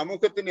 അല്ലെങ്കിൽ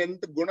സമൂഹത്തിന്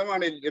എന്ത്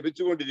ഗുണമാണ്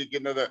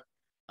ലഭിച്ചുകൊണ്ടിരിക്കുന്നത്?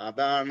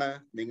 അതാണ്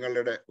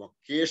നിങ്ങളുടെ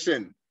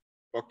vocation.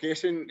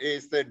 Vocation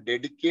is A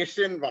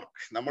dedication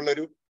work.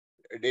 നമ്മളൊരു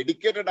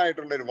ഡെഡിക്കേറ്റഡ്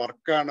ആയിട്ടുള്ള ഒരു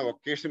വർക്കാണ്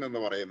വൊക്കേഷൻ എന്ന്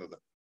പറയുന്നത്.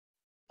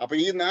 അപ്പൊ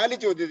ഈ 4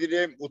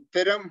 ചോദ്യത്തിന്റെ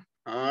ഉത്തരം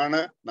ആണ്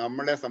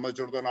നമ്മളെ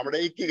സംബന്ധിച്ചിടത്തോളം നമ്മുടെ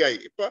ഇക്കിഗായി.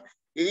 ഇപ്പൊ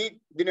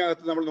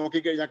ഇതിനകത്ത് നമ്മൾ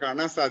നോക്കിക്കഴിഞ്ഞാൽ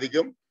കാണാൻ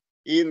സാധിക്കും,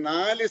 ഈ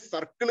 4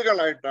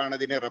 സർക്കിളുകളായിട്ടാണ്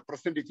ഇതിനെ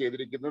റെപ്രസെന്റ്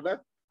ചെയ്തിരിക്കുന്നത്.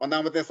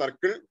 1ാമത്തെ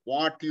circle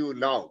what you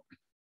love.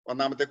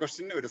 1ാമത്തെ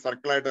question ഒരു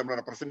സർക്കിളായിട്ട് നമ്മൾ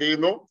റെപ്രസെന്റ്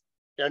ചെയ്യുന്നു.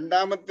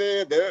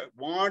 2ാമത്തേത്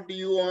what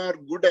you are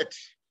good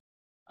at.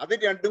 അത്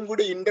രണ്ടും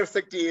കൂടി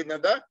ഇന്റർസെക്ട്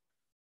ചെയ്യുന്നത്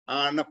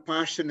ആണ്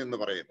പാഷൻ എന്ന്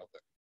പറയുന്നത്.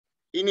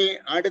 ഇനി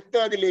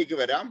അടുത്തതിലേക്ക്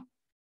വരാം.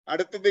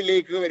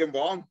 അടുത്തതിലേക്ക്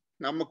വരുമ്പോൾ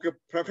നമുക്ക്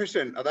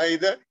പ്രൊഫഷൻ,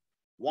 അതായത്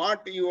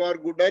what you are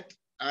good at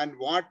and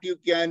what you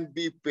can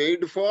be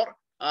paid for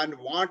and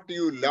what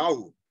you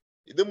love.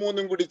 ഇത്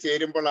 3ഉം കൂടി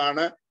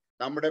ചേരുമ്പോഴാണ്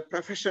നമ്മുടെ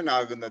പ്രൊഫഷൻ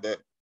ആകുന്നത്.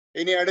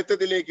 ഇനി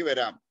അടുത്തതിലേക്ക്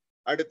വരാം.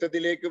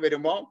 അടുത്തതിലേക്ക്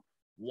വരുമ്പോൾ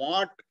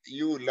what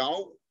you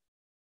love,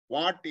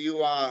 what you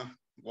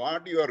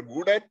are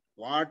good at,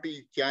 what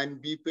you can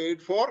be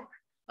paid for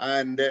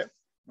and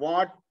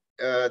what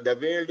the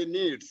world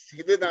needs.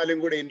 ഇത് 4ഉം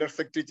കൂടെ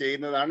ഇന്റർസെക്ട്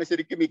ചെയ്യുന്നതാണ്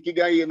ശരിക്കും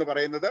ഇക്കിഗായി എന്ന്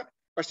പറയുന്നത്.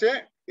 പക്ഷേ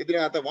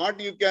ഇതിനകത്ത് what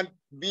you can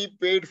be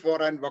paid for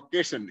and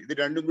vocation, ഇത്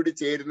 2ഉം കൂടി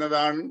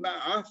ചേരുന്നതാണ്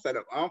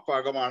ആ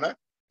ഭാഗമാണ്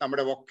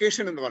നമ്മുടെ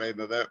വൊക്കേഷൻ എന്ന്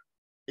പറയുന്നത്.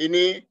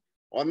 ഇനി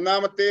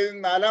 1ാമത്തെയും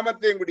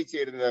 4ാമത്തെയും കൂടി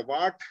ചേരുന്നത്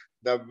what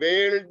the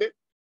world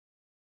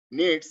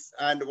needs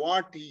and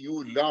what you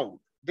love.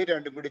 ഇത്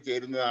രണ്ടും കൂടി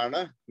ചേരുന്നതാണ്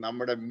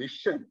നമ്മുടെ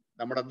മിഷൻ,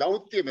 നമ്മുടെ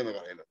ദൗത്യം എന്ന്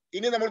പറയുന്നത്.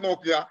 ഇനി നമ്മൾ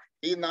നോക്കുക,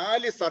 ഈ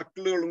 4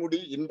 സർക്കിളുകളും കൂടി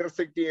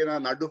ഇന്റർസെക്ട് ചെയ്യുന്ന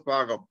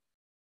നടുഭാഗം,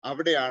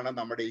 അവിടെയാണ്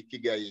നമ്മുടെ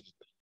ഇക്കിഗായി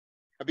ഇരിക്കുന്നത്.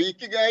 അപ്പൊ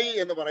ഇക്കിഗായി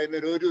എന്ന് പറയുന്ന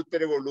ഒരു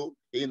ഉത്തരവേ ഉള്ളൂ,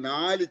 ഈ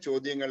 4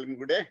 ചോദ്യങ്ങളും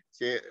കൂടെ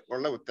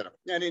ഉള്ള ഉത്തരം.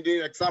 ഞാൻ ഇതിന്റെ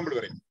എക്സാമ്പിൾ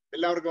പറയും.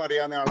 എല്ലാവർക്കും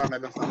അറിയാവുന്ന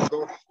ആളാണല്ലോ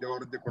സന്തോഷ്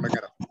ജോർജ്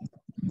കുളങ്ങര.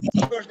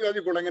 സന്തോഷ്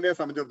ജോർജ് കുളങ്ങരയെ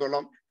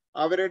സംബന്ധിച്ചിടത്തോളം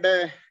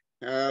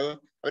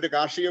അവര്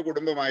കാർഷിക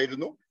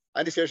കുടുംബമായിരുന്നു.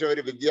 അതിനുശേഷം അവർ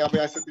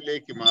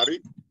വിദ്യാഭ്യാസത്തിലേക്ക് മാറി.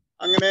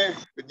 അങ്ങനെ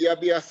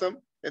വിദ്യാഭ്യാസം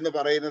എന്ന്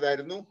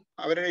പറയുന്നതായിരുന്നു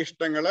അവരുടെ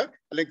ഇഷ്ടങ്ങള്,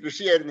 അല്ലെങ്കിൽ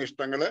കൃഷിയായിരുന്നു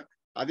ഇഷ്ടങ്ങള്.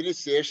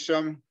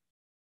 അതിനുശേഷം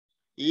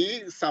ഈ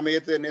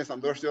സമയത്ത് തന്നെ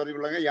സന്തോഷ് ജോർജ്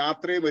കുളങ്ങര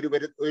യാത്രയും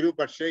ഒരു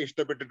പക്ഷേ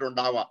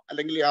ഇഷ്ടപ്പെട്ടിട്ടുണ്ടാവാം,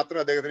 അല്ലെങ്കിൽ യാത്ര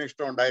അദ്ദേഹത്തിന്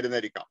ഇഷ്ടം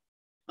ഉണ്ടായിരുന്നായിരിക്കാം.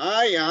 ആ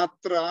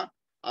യാത്ര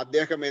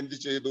അദ്ദേഹം എന്ത്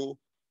ചെയ്തു?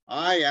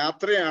 ആ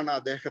യാത്രയാണ്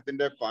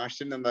അദ്ദേഹത്തിന്റെ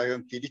പാഷൻ എന്ന്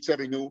അദ്ദേഹം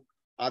തിരിച്ചറിഞ്ഞു.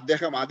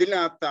 അദ്ദേഹം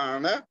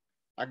അതിനകത്താണ്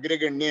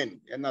അഗ്രഗണ്യൻ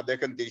എന്ന്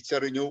അദ്ദേഹം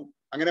തിരിച്ചറിഞ്ഞു.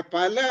 അങ്ങനെ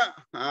പല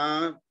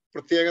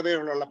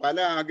പ്രത്യേകതകളുള്ള, പല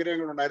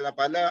ആഗ്രഹങ്ങളുണ്ടായിരുന്ന,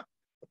 പല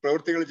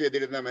പ്രവൃത്തികൾ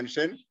ചെയ്തിരുന്ന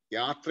മനുഷ്യൻ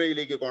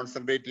യാത്രയിലേക്ക്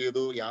കോൺസെൻട്രേറ്റ്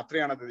ചെയ്തു.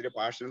 യാത്രയാണ് അതിന്റെ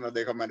പാഷൻ എന്ന്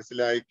അദ്ദേഹം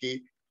മനസ്സിലാക്കി.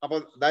 അപ്പൊ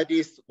that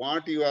is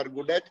what you are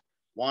good at,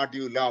 what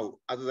you love.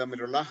 അത്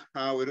തമ്മിലുള്ള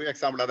ഒരു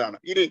എക്സാമ്പിൾ അതാണ്.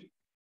 ഇനി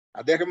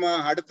അദ്ദേഹം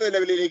അടുത്ത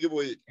ലെവലിലേക്ക്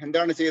പോയി.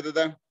 എന്താണ്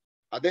ചെയ്തത്?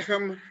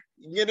 അദ്ദേഹം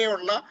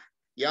ഇങ്ങനെയുള്ള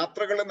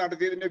യാത്രകൾ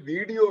നടത്തിയതിന്റെ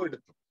വീഡിയോ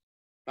എടുത്തു.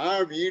 ആ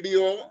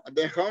വീഡിയോ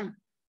അദ്ദേഹം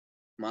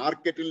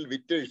മാർക്കറ്റിൽ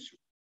വിറ്റഴിച്ചു.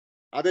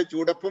 അത്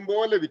ചൂടപ്പം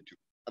പോലെ വിറ്റു.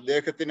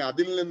 അദ്ദേഹത്തിന്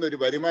അതിൽ നിന്നൊരു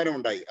വരുമാനം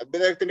ഉണ്ടായി.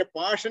 അദ്ദേഹത്തിന്റെ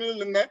പാഷനിൽ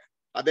നിന്ന്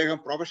അദ്ദേഹം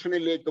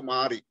പ്രൊഫഷനിലേക്ക്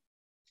മാറി.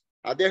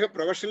 അദ്ദേഹം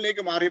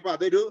പ്രൊഫഷനിലേക്ക് മാറിയപ്പോൾ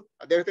അതൊരു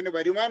അദ്ദേഹത്തിന്റെ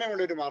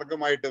വരുമാനമുള്ള ഒരു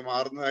മാർഗമായിട്ട്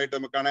മാറുന്നതായിട്ട്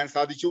നമുക്ക് കാണാൻ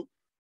സാധിച്ചു.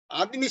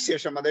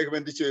 അതിനുശേഷം അദ്ദേഹം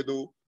എന്ത് ചെയ്തു?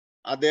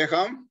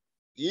 അദ്ദേഹം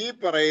ഈ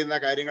പറയുന്ന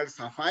കാര്യങ്ങൾ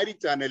സഫാരി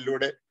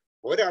ചാനലിലൂടെ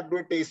ഒരു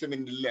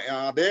അഡ്വർടൈസ്മെന്റ്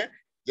ഇല്ലാതെ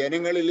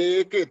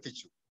ജനങ്ങളിലേക്ക്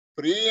എത്തിച്ചു.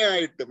 ഫ്രീ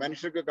ആയിട്ട്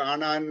മനുഷ്യർക്ക്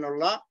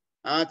കാണാനുള്ള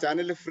ആ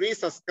ചാനൽ ഫ്രീ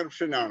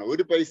സബ്സ്ക്രിപ്ഷൻ ആണ്.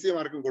 ഒരു പൈസയും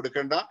ആർക്കും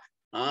കൊടുക്കേണ്ട,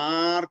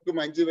 ആർക്കും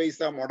 5 പൈസ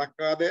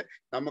മുടക്കാതെ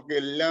നമുക്ക്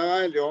എല്ലാ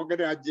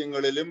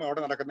ലോകരാജ്യങ്ങളിലും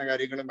അവിടെ നടക്കുന്ന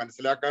കാര്യങ്ങളും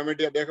മനസ്സിലാക്കാൻ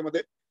വേണ്ടി അദ്ദേഹം അത്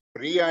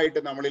ഫ്രീ ആയിട്ട്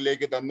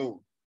നമ്മളിലേക്ക് തന്നു.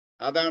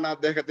 അതാണ്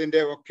അദ്ദേഹത്തിന്റെ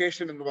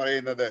വൊക്കേഷൻ എന്ന്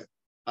പറയുന്നത്.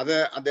 അത്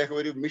അദ്ദേഹം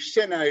ഒരു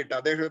മിഷനായിട്ട്,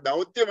 അദ്ദേഹം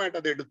ദൗത്യമായിട്ട്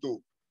അത് എടുത്തു.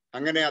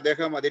 അങ്ങനെ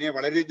അദ്ദേഹം അതിനെ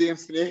വളരെയധികം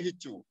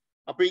സ്നേഹിച്ചു.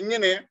 അപ്പൊ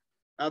ഇങ്ങനെ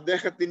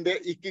അദ്ദേഹത്തിന്റെ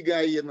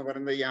ഇക്കിഗായി എന്ന്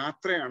പറയുന്ന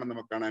യാത്രയാണ്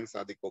നമുക്ക് കാണാൻ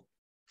സാധിക്കും.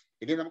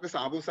 ഇനി നമുക്ക്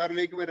സാബു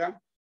സാറിലേക്ക് വരാം.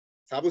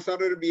 സാബു സാർ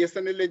ഒരു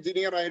BSNL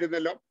എഞ്ചിനീയർ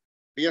ആയിരുന്നല്ലോ.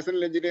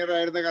 BSNL എഞ്ചിനീയർ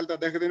ആയിരുന്ന കാലത്ത്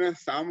അദ്ദേഹത്തിന്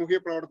സാമൂഹ്യ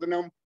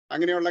പ്രവർത്തനവും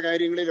അങ്ങനെയുള്ള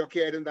കാര്യങ്ങളിലൊക്കെ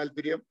ആയിരുന്നു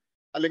താല്പര്യം.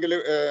 അല്ലെങ്കിൽ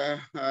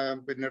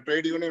പിന്നെ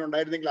ട്രേഡ് യൂണിയൻ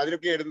ഉണ്ടായിരുന്നെങ്കിൽ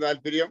അതിലൊക്കെ ആയിരുന്നു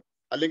താല്പര്യം.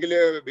 അല്ലെങ്കിൽ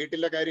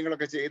വീട്ടിലെ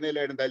കാര്യങ്ങളൊക്കെ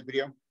ചെയ്യുന്നതിലായിരുന്നു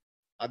താല്പര്യം.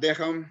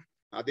 അദ്ദേഹം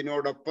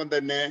അതിനോടൊപ്പം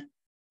തന്നെ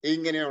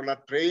ഇങ്ങനെയുള്ള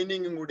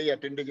ട്രെയിനിങ്ങും കൂടി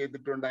അറ്റൻഡ്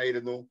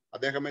ചെയ്തിട്ടുണ്ടായിരുന്നു.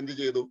 അദ്ദേഹം എന്ത്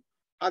ചെയ്തു?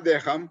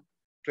 അദ്ദേഹം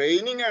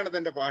ട്രെയിനിങ് ആണ്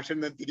തന്റെ പാഷൻ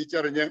എന്ന്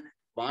തിരിച്ചറിഞ്ഞ്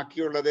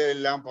ബാക്കിയുള്ളത്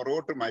എല്ലാം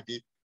പുറകോട്ട് മാറ്റി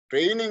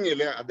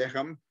ട്രെയിനിങ്ങില്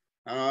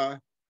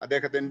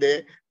അദ്ദേഹത്തിന്റെ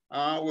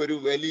ഒരു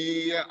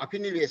വലിയ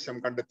അഭിനിവേശം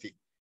കണ്ടെത്തി.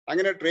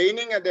 അങ്ങനെ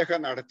ട്രെയിനിങ് അദ്ദേഹം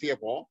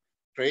നടത്തിയപ്പോ,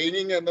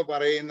 ട്രെയിനിങ് എന്ന്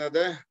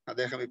പറയുന്നത്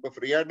അദ്ദേഹം ഇപ്പൊ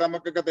ഫ്രീ ആയിട്ട്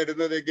നമുക്കൊക്കെ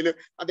തരുന്നതെങ്കിൽ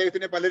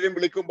അദ്ദേഹത്തിനെ പലരും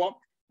വിളിക്കുമ്പോൾ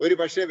ഒരു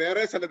പക്ഷേ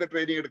വേറെ സ്ഥലത്ത്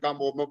ട്രെയിനിങ് എടുക്കാൻ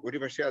പോകുമ്പോൾ ഒരു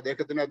പക്ഷേ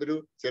അദ്ദേഹത്തിന് അതൊരു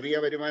ചെറിയ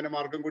വരുമാന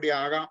മാർഗം കൂടി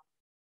ആകാം,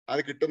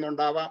 അത്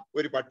കിട്ടുന്നുണ്ടാവാം.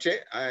 ഒരു പക്ഷേ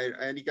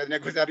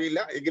എനിക്കതിനെക്കുറിച്ച് അറിയില്ല,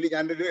 എങ്കിലും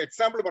ഞാനൊരു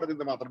എക്സാമ്പിൾ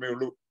പറഞ്ഞത് മാത്രമേ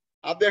ഉള്ളൂ.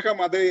 അദ്ദേഹം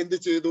അത് എന്ത്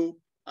ചെയ്തു?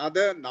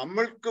 അത്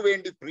നമ്മൾക്ക്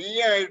വേണ്ടി ഫ്രീ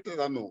ആയിട്ട്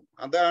തന്നു.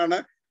 അതാണ്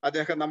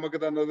അദ്ദേഹം നമുക്ക്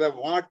തന്നത്.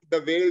 What the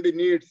world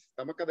needs.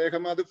 നമുക്ക്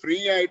അദ്ദേഹം അത് ഫ്രീ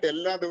ആയിട്ട്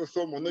എല്ലാ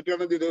ദിവസവും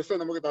 365 ദിവസവും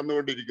നമുക്ക്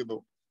തന്നുകൊണ്ടിരിക്കുന്നു.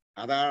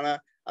 അതാണ്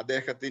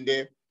അദ്ദേഹത്തിന്റെ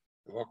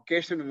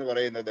വൊക്കേഷൻ എന്ന്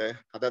പറയുന്നത്.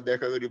 അത്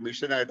അദ്ദേഹം ഒരു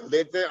മിഷനായിട്ട്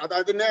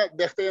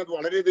അദ്ദേഹത്തെ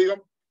വളരെയധികം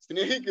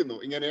സ്നേഹിക്കുന്നു.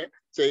 ഇങ്ങനെ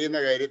ചെയ്യുന്ന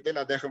കാര്യത്തിൽ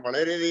അദ്ദേഹം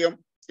വളരെയധികം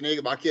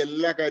ബാക്കി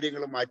എല്ലാ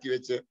കാര്യങ്ങളും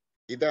മാറ്റിവെച്ച്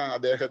ഇത്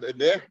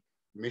അദ്ദേഹത്തിന്റെ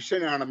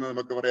മിഷനാണെന്ന്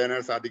നമുക്ക് പറയാൻ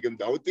സാധിക്കും,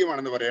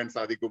 ദൗത്യമാണെന്ന് പറയാൻ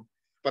സാധിക്കും.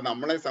 അപ്പൊ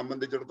നമ്മളെ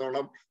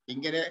സംബന്ധിച്ചിടത്തോളം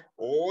ഇങ്ങനെ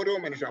ഓരോ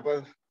മനുഷ്യൻ, അപ്പൊ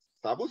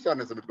സാബു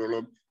സാറിനെ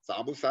സംബന്ധിച്ചിടത്തോളം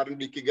സാബു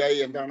സാറിന്റെ ഇക്കിഗായി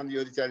എന്താണെന്ന്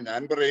ചോദിച്ചാൽ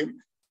ഞാൻ പറയും,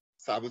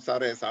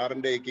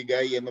 സാറിന്റെ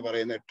ഇക്കിഗായി എന്ന്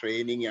പറയുന്ന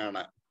ട്രെയിനിങ്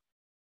ആണ്.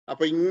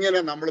 അപ്പൊ ഇങ്ങനെ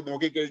നമ്മൾ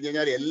നോക്കിക്കഴിഞ്ഞു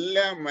കഴിഞ്ഞാൽ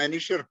എല്ലാ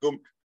മനുഷ്യർക്കും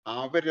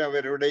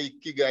അവരവരുടെ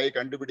ഇക്കിഗായി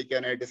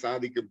കണ്ടുപിടിക്കാനായിട്ട്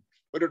സാധിക്കും.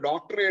 ഒരു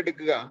ഡോക്ടറെ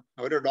എടുക്കുക,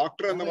 ഒരു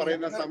ഡോക്ടർ എന്ന്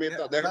പറയുന്ന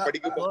സമയത്ത് അദ്ദേഹം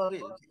പഠിക്കുമ്പോൾ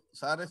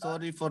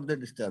sorry for the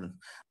disturbance.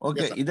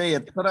 Okay, ഇത്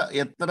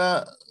എത്ര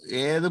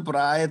ഏത്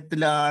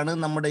പ്രായത്തിലാണ്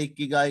നമ്മുടെ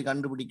ഇക്കിഗായി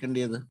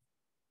കണ്ടുപിടിക്കേണ്ടത്?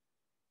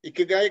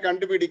 ഇക്കിഗായി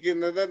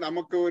കണ്ടുപിടിക്കുന്നത്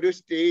നമുക്ക് ഒരു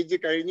സ്റ്റേജ്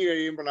കഴിഞ്ഞു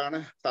കഴിയുമ്പോഴാണ്.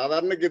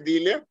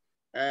 സാധാരണഗതിയിൽ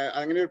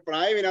അങ്ങനെ ഒരു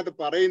പ്രായം ഇതിനകത്ത്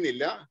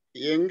പറയുന്നില്ല.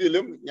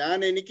 എങ്കിലും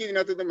എനിക്ക്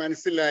ഇതിനകത്ത്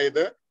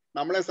മനസ്സിലായത്,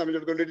 നമ്മളെ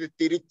സംബന്ധിച്ചിടത്തോളം ഒരു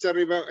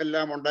തിരിച്ചറിവ്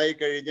എല്ലാം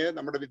ഉണ്ടായിക്കഴിഞ്ഞ്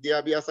നമ്മുടെ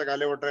വിദ്യാഭ്യാസ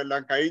കാലഘട്ടം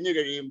എല്ലാം കഴിഞ്ഞു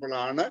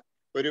കഴിയുമ്പോഴാണ്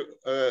ഒരു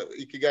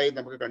ഇക്കിഗായി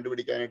നമുക്ക്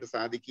കണ്ടുപിടിക്കാനായിട്ട്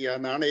സാധിക്കുക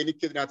എന്നാണ്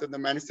എനിക്ക് ഇതിനകത്ത് നിന്ന്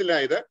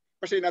മനസ്സിലായത്.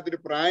 പക്ഷെ ഇതിനകത്തൊരു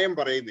പ്രായം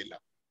പറയുന്നില്ല.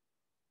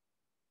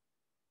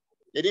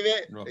 എനിവേ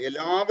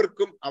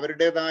എല്ലാവർക്കും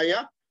അവരുടേതായ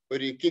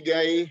ഒരു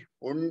ഇക്കിഗായി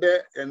ഉണ്ട്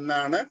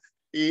എന്നാണ്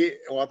ഈ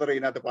ഓഥർ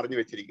ഇതിനകത്ത് പറഞ്ഞു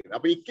വെച്ചിരിക്കുന്നത്.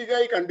 അപ്പൊ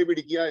ഇക്കിഗായി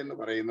കണ്ടുപിടിക്കുക എന്ന്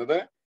പറയുന്നത്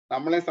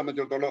നമ്മളെ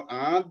സംബന്ധിച്ചിടത്തോളം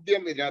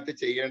ആദ്യം ഇതിനകത്ത്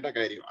ചെയ്യേണ്ട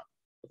കാര്യമാണ്.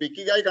 അപ്പൊ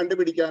ഇക്കിഗായി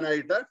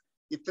കണ്ടുപിടിക്കാനായിട്ട്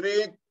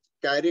ഇത്രയും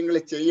കാര്യങ്ങൾ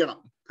ചെയ്യണം.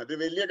 അത്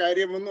വലിയ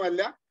കാര്യമൊന്നും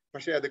അല്ല,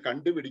 പക്ഷെ അത്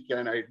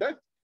കണ്ടുപിടിക്കാനായിട്ട്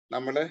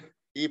നമ്മൾ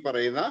ഈ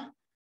പറയുന്ന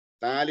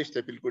 4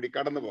 സ്റ്റെപ്പിൽ കൂടി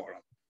കടന്നു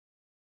പോകണം.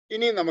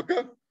 ഇനി നമുക്ക്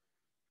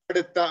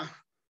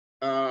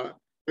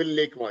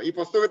അടുത്ത ിലേക്ക് പോകാം. ഈ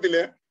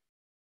പുസ്തകത്തില്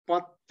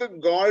 10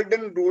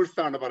 ഗോൾഡൻ റൂൾസ്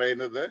ആണ്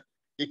പറയുന്നത്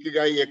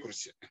ഇക്കിഗായിയെ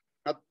കുറിച്ച്.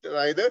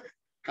 അതായത്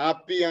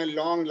ഹാപ്പി ആൻഡ്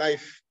ലോങ്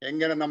ലൈഫ്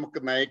എങ്ങനെ നമുക്ക്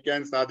നയിക്കാൻ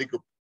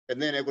സാധിക്കും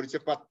എന്നതിനെ കുറിച്ച്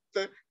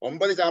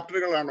 9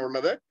 ചാപ്റ്ററുകളാണ്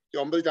ഉള്ളത്. ഈ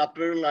 9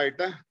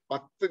 ചാപ്റ്ററുകളിലായിട്ട്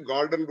 10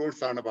 ഗോൾഡൻ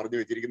റൂൾസ് ആണ് പറഞ്ഞു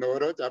വെച്ചിരിക്കുന്നത്.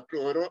 ഓരോ ചാപ്റ്റർ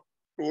ഓരോ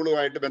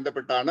റൂളുമായിട്ട്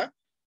ബന്ധപ്പെട്ടാണ്.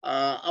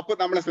 അപ്പൊ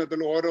നമ്മളെ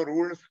സംബന്ധിച്ചുള്ള ഓരോ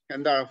റൂൾസ്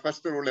എന്താണ്,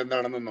 ഫസ്റ്റ് റൂൾ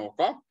എന്താണെന്ന്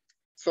നോക്കാം.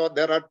 So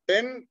there are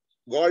 10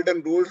 golden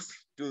rules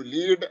to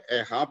lead a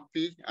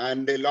happy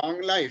and a long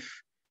life.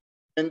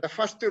 And the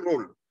first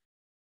rule,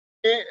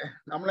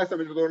 നമ്മളെ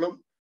സംബന്ധിച്ചിടത്തോളം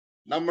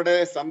നമ്മുടെ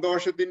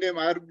സന്തോഷത്തിന്റെയും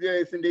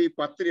ആരോഗ്യത്തിന്റെയും ഈ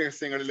 10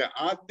 രഹസ്യങ്ങളിൽ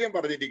ആദ്യം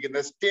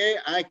പറഞ്ഞിരിക്കുന്നത് stay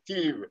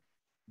active,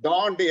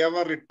 don't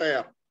ever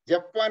retire.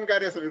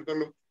 ജപ്പാൻകാരെ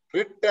സംബന്ധിച്ചിടത്തോളം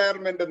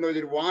റിട്ടയർമെന്റ്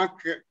എന്നൊരു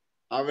വാക്ക്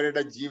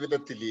അവരുടെ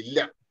ജീവിതത്തിൽ ഇല്ല.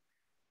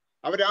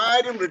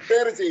 അവരാരും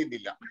റിട്ടയർ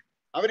ചെയ്യുന്നില്ല.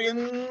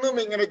 അവരെന്നും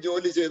ഇങ്ങനെ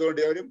ജോലി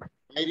ചെയ്തുകൊണ്ട്, അവരും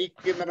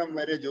മരിക്കുന്നിടം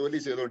വരെ ജോലി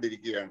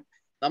ചെയ്തുകൊണ്ടിരിക്കുകയാണ്.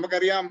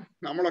 നമുക്കറിയാം,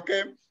 നമ്മളൊക്കെ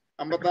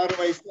 56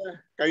 വയസ്സ്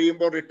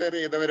കഴിയുമ്പോൾ റിട്ടയർ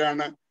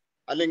ചെയ്തവരാണ്.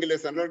 അല്ലെങ്കിൽ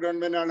സെൻട്രൽ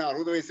ഗവൺമെന്റ് ആണ്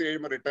 60 വയസ്സ്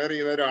കഴിയുമ്പോൾ റിട്ടയർ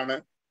ചെയ്തവരാണ്.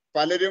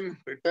 പലരും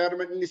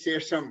റിട്ടയർമെന്റിന്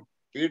ശേഷം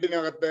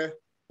വീടിനകത്ത്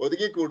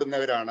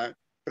ഒതുങ്ങിക്കൂടുന്നവരാണ്.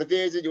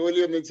 പ്രത്യേകിച്ച്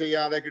ജോലിയൊന്നും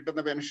ചെയ്യാതെ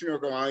കിട്ടുന്ന പെൻഷനും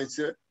ഒക്കെ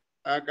വാങ്ങിച്ച്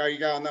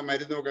കഴിക്കാവുന്ന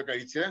മരുന്നൊക്കെ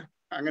കഴിച്ച്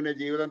അങ്ങനെ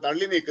ജീവിതം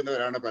തള്ളി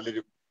നീക്കുന്നവരാണ്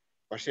പലരും.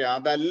 പക്ഷെ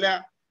അതല്ല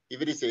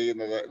ഇവര്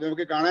ചെയ്യുന്നത്.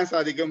 നമുക്ക് കാണാൻ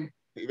സാധിക്കും,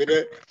 ഇവര്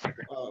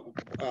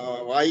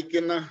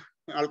വായിക്കുന്ന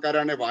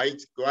ആൾക്കാരാണ്,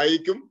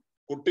 വായിക്കും,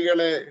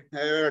 കുട്ടികളെ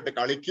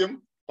കളിക്കും,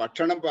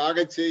 ഭക്ഷണം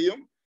പാകം ചെയ്യും,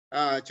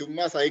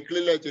 ചുമ്മാ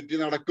സൈക്കിളിൽ ചുറ്റി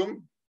നടക്കും,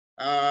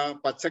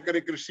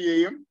 പച്ചക്കറി കൃഷി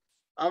ചെയ്യും.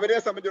 അവരെ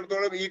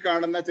സംബന്ധിച്ചിടത്തോളം ഈ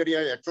കാണുന്ന ചെറിയ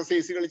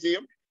എക്സസൈസുകൾ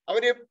ചെയ്യും.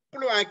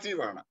 അവരെപ്പോഴും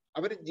ആക്റ്റീവാണ്.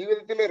 അവർ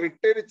ജീവിതത്തിൽ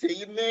റിട്ടയർ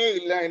ചെയ്യുന്നേ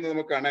ഇല്ല എന്ന്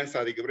നമുക്ക് കാണാൻ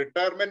സാധിക്കും.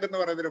 റിട്ടയർമെന്റ് എന്ന്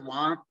പറയുന്നൊരു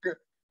വാക്ക്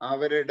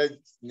അവരുടെ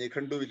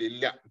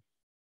നിഘണ്ടുവിലില്ല.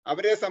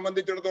 അവരെ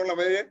സംബന്ധിച്ചിടത്തോളം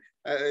അവര്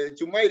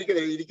ചുമ്മാ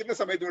ഇരിക്കുന്ന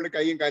സമയത്ത് കൊണ്ട്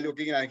കൈയും കാലും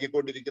ഒക്കെ ഇങ്ങനെ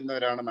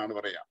ആക്കിക്കൊണ്ടിരിക്കുന്നവരാണെന്നാണ്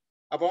പറയാം.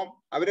 അപ്പം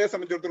അവരെ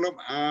സംബന്ധിച്ചിടത്തോളം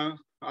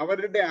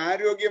അവരുടെ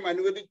ആരോഗ്യം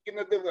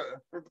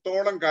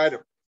അനുവദിക്കുന്നത്തോളം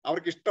കാലം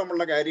അവർക്ക്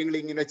ഇഷ്ടമുള്ള കാര്യങ്ങൾ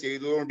ഇങ്ങനെ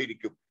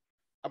ചെയ്തുകൊണ്ടിരിക്കും.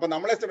 അപ്പൊ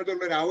നമ്മളെ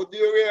സംബന്ധിച്ചിടത്തോളം ഒരു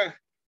ഔദ്യോഗിക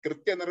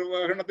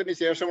കൃത്യനിർവഹണത്തിന്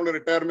ശേഷമുള്ള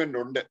റിട്ടയർമെന്റ്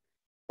ഉണ്ട്.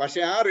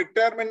 പക്ഷെ ആ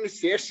റിട്ടയർമെന്റിന്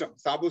ശേഷം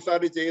സാബു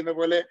സാർ ചെയ്യുന്ന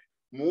പോലെ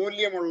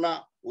മൂല്യമുള്ള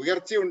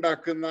ഉയർച്ച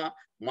ഉണ്ടാക്കുന്ന,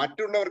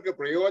 മറ്റുള്ളവർക്ക്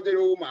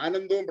പ്രയോജനവും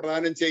ആനന്ദവും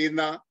പ്രദാനം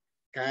ചെയ്യുന്ന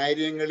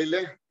കാര്യങ്ങളിൽ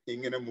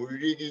ഇങ്ങനെ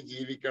മുഴുകി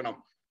ജീവിക്കണം.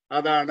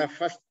 അതാണ്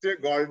first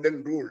golden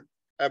rule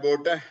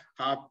about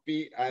happy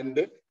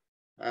and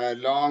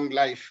long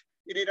life.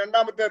 ഇനി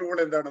രണ്ടാമത്തെ റൂൾ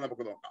എന്താണെന്ന്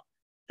നമുക്ക് നോക്കാം.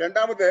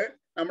 രണ്ടാമത്തെ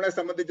നമ്മളെ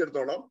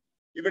സംബന്ധിച്ചിടത്തോളം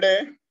ഇവിടെ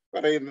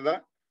പറയുന്നത്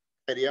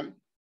കാര്യം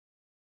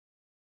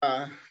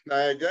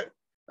അതായത്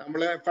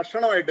നമ്മളെ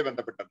ഭക്ഷണമായിട്ട്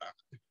ബന്ധപ്പെട്ടതാണ്.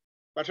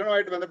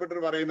 ഭക്ഷണമായിട്ട്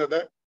ബന്ധപ്പെട്ട് പറയുന്നത്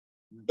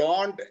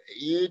ഡോണ്ട്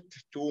ഈറ്റ്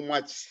ടു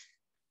മച്ച്.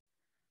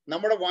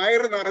 നമ്മുടെ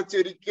വയറ്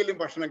നിറച്ചൊരിക്കലും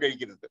ഭക്ഷണം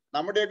കഴിക്കരുത്.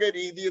 നമ്മുടെയൊക്കെ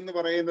രീതി എന്ന്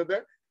പറയുന്നത്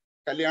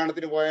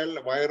കല്യാണത്തിന് പോയാൽ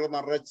വയറ്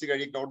നിറച്ച്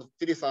കഴിക്കും. അവിടെ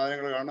ഒത്തിരി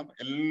സാധനങ്ങൾ കാണും,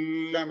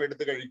 എല്ലാം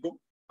എടുത്ത് കഴിക്കും.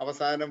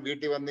 അവസാനം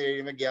വീട്ടിൽ വന്നു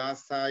കഴിയുമ്പോൾ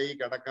ഗ്യാസായി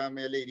കിടക്കാൻ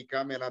മേലെ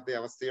ഇരിക്കാൻ മേലാത്ത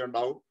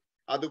അവസ്ഥയുണ്ടാവും.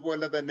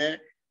 അതുപോലെ തന്നെ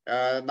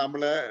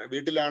നമ്മള്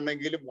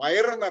വീട്ടിലാണെങ്കിലും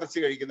വയറ് നിറച്ച്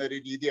കഴിക്കുന്ന ഒരു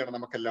രീതിയാണ്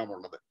നമുക്കെല്ലാം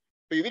ഉള്ളത്.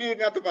 അപ്പൊ ഇവര്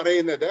ഇതിനകത്ത്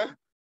പറയുന്നത്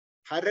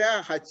ഹര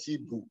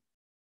ഹച്ചിബു,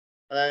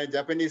 അതായത്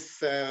ജാപ്പനീസ്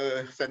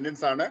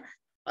സെന്റൻസ് ആണ്.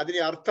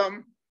 അതിന് അർത്ഥം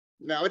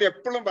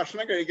അവരെപ്പോഴും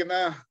ഭക്ഷണം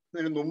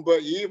കഴിക്കുന്നതിന് മുമ്പ്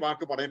ഈ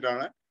വാക്ക്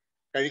പറഞ്ഞിട്ടാണ്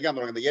കഴിക്കാൻ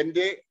തുടങ്ങുന്നത്.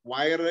 എൻ്റെ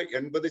വയറ്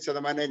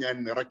 80% ഞാൻ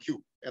നിറയ്ക്കൂ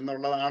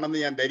എന്നുള്ളതാണെന്ന്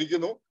ഞാൻ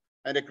ധരിക്കുന്നു.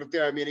 അതിന്റെ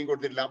കൃത്യമായ മീനിങ്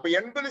കൊടുത്തിട്ടില്ല. അപ്പൊ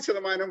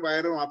 80%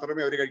 വയറ്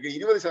മാത്രമേ അവർ കഴിക്കൂ.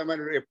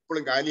 20%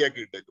 എപ്പോഴും കാലിയാക്കി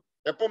ഇട്ടേക്കും.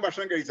 എപ്പം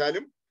ഭക്ഷണം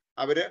കഴിച്ചാലും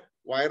അവര്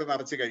വയറ്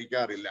നിറച്ച്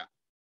കഴിക്കാറില്ല.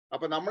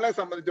 അപ്പൊ നമ്മളെ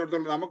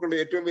സംബന്ധിച്ചിടത്തോളം നമുക്കുള്ള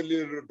ഏറ്റവും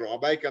വലിയൊരു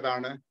ഡ്രോബാക്ക്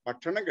അതാണ്.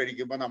 ഭക്ഷണം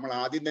കഴിക്കുമ്പോൾ നമ്മൾ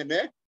ആദ്യം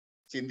തന്നെ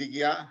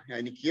ചിന്തിക്കുക,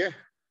 എനിക്ക്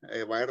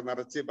വയറ്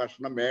നിറച്ച്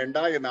ഭക്ഷണം വേണ്ട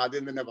എന്ന്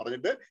ആദ്യം തന്നെ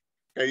പറഞ്ഞിട്ട്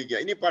കഴിക്കുക.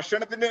 ഇനി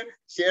ഭക്ഷണത്തിന്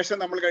ശേഷം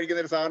നമ്മൾ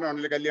കഴിക്കുന്ന ഒരു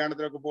സാധനമാണല്ലോ,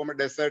 കല്യാണത്തിനൊക്കെ പോകുമ്പോൾ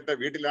ഡെസേർട്ട്,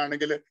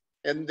 വീട്ടിലാണെങ്കിൽ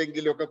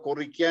എന്തെങ്കിലുമൊക്കെ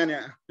കുറിക്കാൻ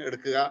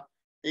എടുക്കുക,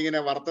 ഇങ്ങനെ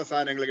വറുത്ത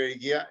സാധനങ്ങൾ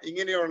കഴിക്കുക,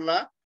 ഇങ്ങനെയുള്ള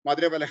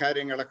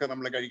മധുരപലഹാരങ്ങളൊക്കെ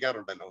നമ്മൾ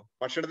കഴിക്കാറുണ്ടല്ലോ.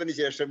 ഭക്ഷണത്തിന്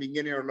ശേഷം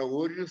ഇങ്ങനെയുള്ള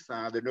ഒരു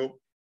സാധനവും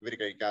ഇവർ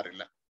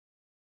കഴിക്കാറില്ല.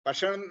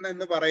 ഭക്ഷണം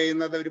എന്ന്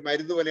പറയുന്നത് ഒരു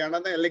മരുന്ന്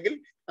പോലെയാണ്. അല്ലെങ്കിൽ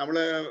നമ്മൾ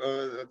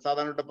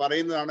സാധാരണ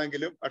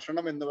പറയുന്നതാണെങ്കിലും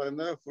ഭക്ഷണം എന്ന്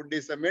പറയുന്നത് ഫുഡ്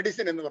ഈസ് എ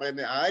മെഡിസിൻ എന്ന്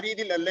പറയുന്നത് ആ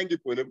രീതിയിൽ അല്ലെങ്കിൽ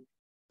പോലും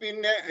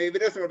പിന്നെ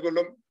ഇവരെ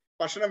സംബന്ധിച്ചിടത്തോളം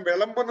ഭക്ഷണം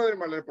വിളമ്പുന്നതിന്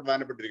വളരെ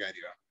പ്രധാനപ്പെട്ട ഒരു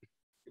കാര്യമാണ്.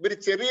 ഇവർ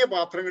ചെറിയ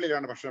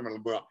പാത്രങ്ങളിലാണ് ഭക്ഷണം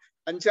വിളമ്പുക.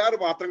 5-6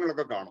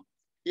 പാത്രങ്ങളൊക്കെ കാണും.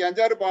 ഈ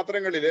 5-6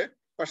 പാത്രങ്ങളില്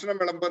ഭക്ഷണം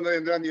വിളമ്പുന്നത്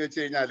എന്താന്ന് ചോദിച്ചു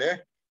കഴിഞ്ഞാല്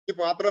ഈ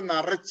പാത്രം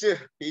നിറച്ച്,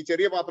 ഈ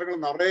ചെറിയ പാത്രങ്ങൾ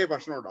നിറയെ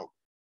ഭക്ഷണം ഉണ്ടാവും.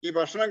 ഈ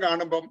ഭക്ഷണം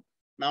കാണുമ്പം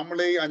നമ്മൾ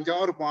ഈ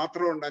 5-6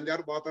 പാത്രമുണ്ട്,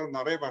 5-6 പാത്രം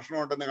നിറയെ ഭക്ഷണം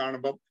ഉണ്ടെന്ന്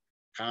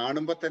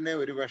കാണുമ്പോൾ തന്നെ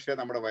ഒരു പക്ഷേ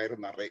നമ്മുടെ വയറ്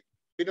നിറയും.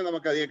 പിന്നെ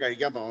നമുക്ക് അധികം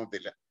കഴിക്കാൻ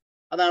തോന്നത്തില്ല.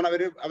 അതാണ്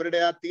അവരുടെ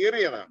ആ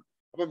തിയറി അതാണ്.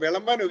 അപ്പൊ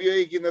വിളമ്പാൻ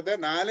ഉപയോഗിക്കുന്നത്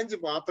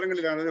 4-5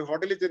 പാത്രങ്ങളിലാണ്. ഒരു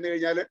ഹോട്ടലിൽ ചെന്ന്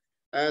കഴിഞ്ഞാൽ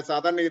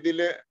സാധാരണ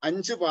രീതിയിൽ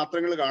 5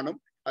 പാത്രങ്ങൾ കാണും.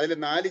 അതിൽ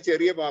 4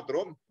 ചെറിയ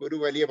പാത്രവും ഒരു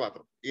വലിയ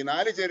പാത്രം. ഈ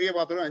 4 ചെറിയ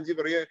പാത്രവും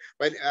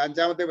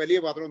 5 വലിയ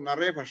പാത്രവും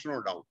നിറയെ ഭക്ഷണം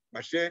ഉണ്ടാവും.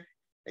 പക്ഷേ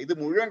ഇത്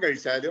മുഴുവൻ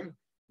കഴിച്ചാലും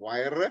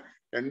വയറ്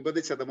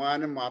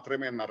 80%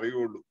 മാത്രമേ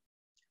നിറയുള്ളൂ.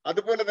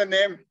 അതുപോലെ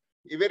തന്നെ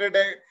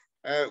ഇവരുടെ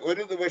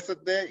ഒരു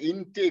ദിവസത്തെ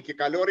ഇൻടേക്ക്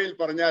കലോറിയിൽ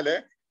പറഞ്ഞാല്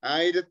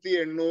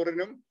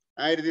 1800-നും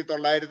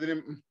 1900-നും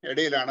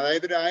ഇടയിലാണ്.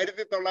 അതായത് ഒരു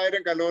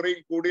 1900 കലോറി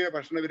കൂടിയ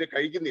ഭക്ഷണം ഇവര്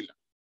കഴിക്കുന്നില്ല.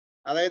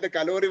 അതായത്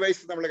കലോറി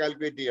വൈസ് നമ്മൾ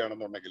കാൽക്കുലേറ്റ്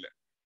ചെയ്യുകയാണെന്നുണ്ടെങ്കിൽ.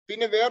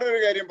 പിന്നെ വേറൊരു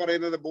കാര്യം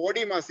പറയുന്നത്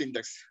ബോഡി മാസ്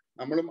ഇൻഡെക്സ്.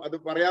 നമ്മളും അത്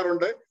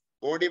പറയാറുണ്ട്.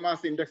 ബോഡി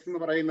മാസ് ഇൻഡെക്സ് എന്ന്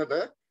പറയുന്നത്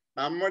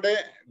നമ്മുടെ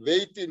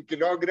വെയിറ്റ് ഇൻ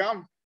കിലോഗ്രാം,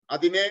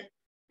 അതിനെ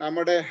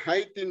നമ്മുടെ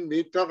ഹൈറ്റ് ഇൻ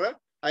മീറ്റർ,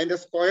 അതിന്റെ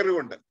സ്ക്വയർ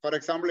കൊണ്ട്. ഫോർ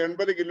എക്സാമ്പിൾ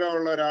 80 കിലോ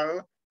ഉള്ള ഒരാൾ,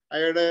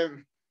 അയാളുടെ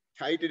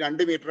ഹൈറ്റ്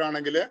 2 മീറ്റർ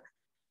ആണെങ്കിൽ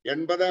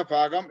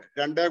 80/2 ×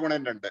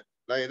 2,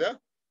 അതായത്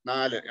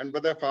 4.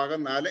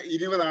 80/4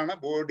 20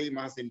 ബോഡി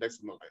മാസ് ഇൻഡെക്സ്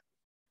എന്ന് പറയുന്നത്.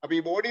 അപ്പൊ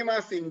ഈ ബോഡി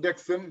മാസ്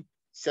ഇൻഡെക്സും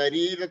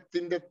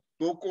ശരീരത്തിന്റെ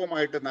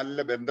തൂക്കവുമായിട്ട്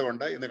നല്ല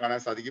ബന്ധമുണ്ട് എന്ന് കാണാൻ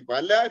സാധിക്കും.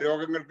 പല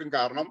രോഗങ്ങൾക്കും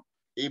കാരണം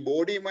ഈ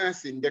ബോഡി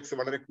മാസ് ഇൻഡെക്സ്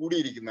വളരെ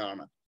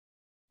കൂടിയിരിക്കുന്നതാണ്.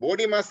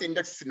 ബോഡി മാസ്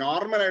ഇൻഡെക്സ്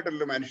നോർമൽ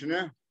ആയിട്ടുള്ള മനുഷ്യന്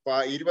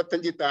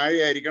 25 താഴെ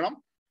ആയിരിക്കണം.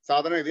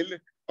 സാധാരണ ഇതിൽ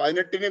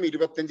 18-നും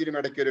 25-നും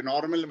ഇടയ്ക്ക് ഒരു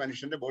നോർമൽ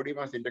മനുഷ്യന്റെ ബോഡി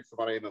മാസ് ഇൻഡെക്സ്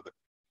പറയുന്നത്.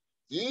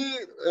 ഈ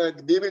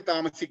ദ്വീപിൽ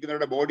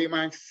താമസിക്കുന്നവരുടെ ബോഡി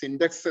മാസ്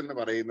ഇൻഡെക്സ് എന്ന്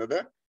പറയുന്നത്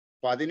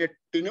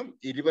 18-നും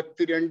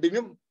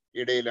 22-നും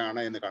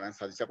ഇടയിലാണ് എന്ന് കാണാൻ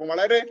സാധിച്ചു. അപ്പൊ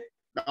വളരെ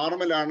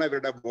നോർമലാണ്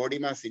ഇവരുടെ ബോഡി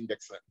മാസ്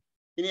ഇൻഡെക്സ്.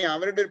 ഇനി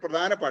അവരുടെ ഒരു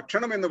പ്രധാന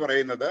ഭക്ഷണം എന്ന്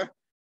പറയുന്നത്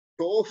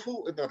ടോഫു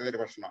എന്ന്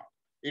പറയുന്നൊരു ഭക്ഷണമാണ്.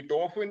 ഈ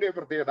ടോഫുവിന്റെ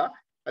പ്രത്യേകത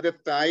അത്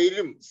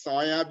തൈരും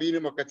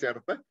സോയാബീനും ഒക്കെ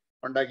ചേർത്ത്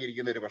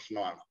ഉണ്ടാക്കിയിരിക്കുന്ന ഒരു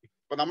ഭക്ഷണമാണ്.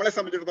 അപ്പൊ നമ്മളെ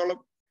സംബന്ധിച്ചിടത്തോളം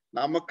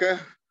നമുക്ക്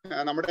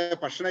നമ്മുടെ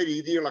ഭക്ഷണ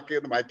രീതികളൊക്കെ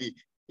ഒന്ന് മാറ്റി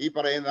ഈ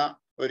പറയുന്ന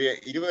ഒരു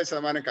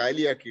 20%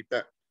 കാലിയാക്കിയിട്ട്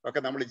ഒക്കെ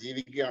നമ്മൾ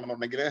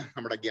ജീവിക്കുകയാണെന്നുണ്ടെങ്കിൽ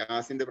നമ്മുടെ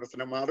ഗ്യാസിന്റെ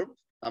പ്രശ്നം മാറും,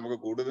 നമുക്ക്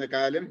കൂടുതൽ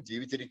കാലം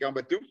ജീവിച്ചിരിക്കാൻ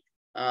പറ്റും.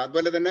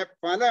 അതുപോലെ തന്നെ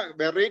പല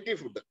വെറൈറ്റി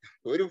ഫുഡ്,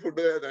 ഒരു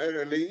ഫുഡ്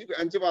ഈ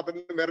 5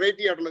 പാത്രത്തിൽ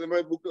വെറൈറ്റി ആയിട്ടുള്ള,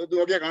 നമ്മൾ ബുക്ക്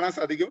നോക്കിയാൽ കാണാൻ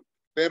സാധിക്കും,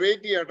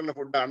 വെറൈറ്റി ആയിട്ടുള്ള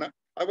ഫുഡാണ്.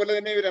 അതുപോലെ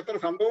തന്നെ ഇവർ എത്ര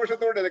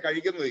സന്തോഷത്തോടെ അത്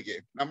കഴിക്കുന്നതൊക്കെ,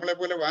 നമ്മളെ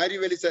പോലെ വാരി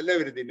വലിച്ചല്ല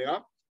ഇവർ തിന്നുക.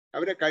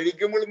 അവരെ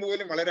കഴിക്കുമ്പോൾ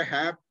പോലും വളരെ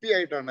ഹാപ്പി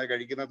ആയിട്ടാണ്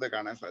കഴിക്കുന്നത്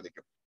കാണാൻ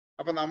സാധിക്കും.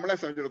 അപ്പൊ നമ്മളെ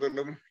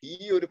സംബന്ധിച്ചിടത്തോളം ഈ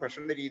ഒരു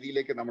ഭക്ഷണ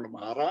രീതിയിലേക്ക് നമ്മൾ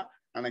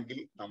മാറാണെങ്കിൽ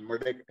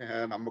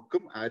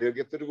നമുക്കും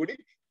ആരോഗ്യത്തോടു കൂടി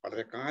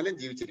വളരെ കാലം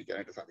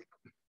ജീവിച്ചിരിക്കാനായിട്ട് സാധിക്കും.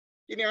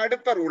 ഇനി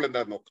അടുത്ത റൂൾ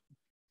എന്താന്ന് നോക്കാം.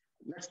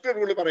 നെക്സ്റ്റ്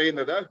റൂൾ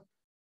പറയുന്നത്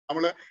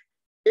നമ്മള്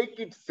ടേക്ക്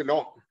ഇറ്റ് സ്ലോ,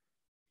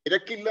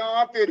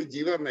 തിരക്കില്ലാത്ത ഒരു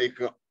ജീവിതം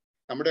നയിക്കുക.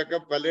 നമ്മുടെയൊക്കെ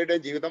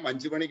പലരുടെയും ജീവിതം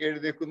 5 മണിക്ക്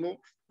എഴുന്നേൽക്കുന്നു,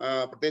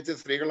 പ്രത്യേകിച്ച്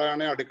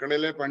സ്ത്രീകളാണ്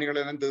അടുക്കളയിലെ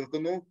പണികളെല്ലാം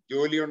തീർക്കുന്നു,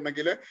 ജോലി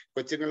ഉണ്ടെങ്കിൽ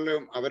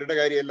കൊച്ചുങ്ങളിലും അവരുടെ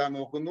കാര്യമെല്ലാം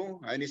നോക്കുന്നു,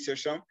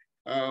 അതിനുശേഷം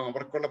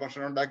അവർക്കുള്ള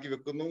ഭക്ഷണം ഉണ്ടാക്കി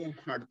വെക്കുന്നു,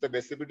 അടുത്ത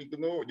ബസ്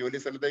പിടിക്കുന്നു, ജോലി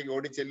സ്ഥലത്തേക്ക്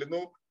ഓടി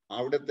ചെല്ലുന്നു,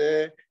 അവിടുത്തെ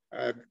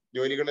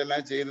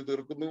ജോലികളെല്ലാം ചെയ്ത്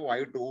തീർക്കുന്നു,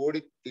 വൈകിട്ട് ഓടി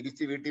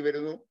തിരിച്ച് വീട്ടിൽ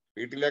വരുന്നു,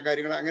 വീട്ടിലെ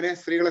കാര്യങ്ങൾ, അങ്ങനെ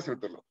സ്ത്രീകളെ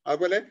സംബന്ധിച്ചുള്ളൂ.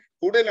 അതുപോലെ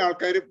കൂടുതൽ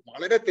ആൾക്കാർ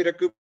വളരെ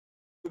തിരക്ക്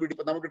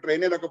പിടിപ്പം. നമുക്ക്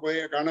ട്രെയിനിലൊക്കെ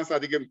പോയി കാണാൻ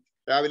സാധിക്കും,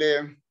 രാവിലെ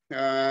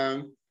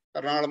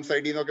എറണാകുളം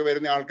സൈഡിൽ നിന്നൊക്കെ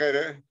വരുന്ന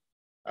ആൾക്കാര്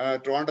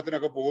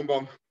ട്രിവാൻഡ്രത്തിനൊക്കെ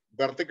പോകുമ്പം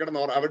ബർത്തിൽ കിടന്ന്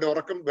അവരുടെ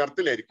ഉറക്കം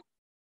ബർത്തിലായിരിക്കും.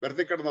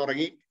 ബർത്തിൽ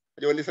കിടന്നുറങ്ങി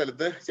ജോലി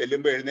സ്ഥലത്ത്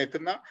ചെല്ലുമ്പോൾ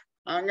എഴുന്നേൽക്കുന്ന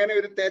അങ്ങനെ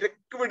ഒരു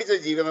തിരക്ക് പിടിച്ച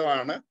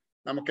ജീവിതമാണ്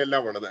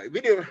നമുക്കെല്ലാം ഉള്ളത്.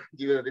 ഇവര്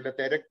ജീവിതത്തിന്റെ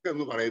തിരക്ക്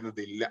എന്ന്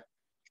പറയുന്നതില്ല,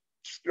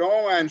 സ്ലോ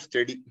ആൻഡ്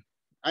സ്റ്റഡി.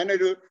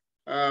 അതിനൊരു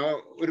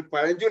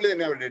പഴഞ്ചൊല്ലി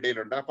തന്നെ അവരുടെ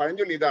ഇടയിലുണ്ട്. ആ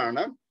പഴഞ്ചൊല്ലി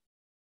ഇതാണ്,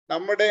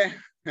 നമ്മുടെ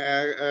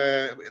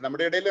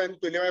ഇടയിൽ അതിന്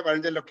തുല്യമായ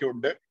പഴഞ്ചൊല്ലൊക്കെ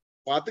ഉണ്ട്.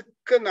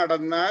 പതുക്കെ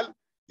നടന്നാൽ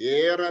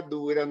ഏറെ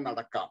ദൂരം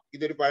നടക്കാം.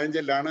 ഇതൊരു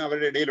പഴഞ്ചൊല്ലാണ്,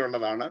 അവരുടെ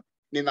ഇടയിലുള്ളതാണ്.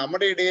 ഇനി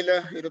നമ്മുടെ ഇടയിൽ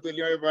ഒരു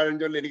തുല്യമായ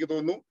പഴഞ്ചൊല്ല് എനിക്ക്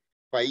തോന്നുന്നു,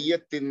 പയ്യെ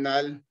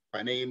തിന്നാൽ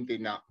പനയും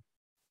തിന്നാം.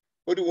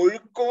 ഒരു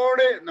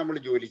ഒഴുക്കോടെ നമ്മൾ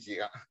ജോലി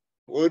ചെയ്യുക,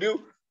 ഒരു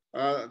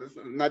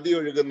നദി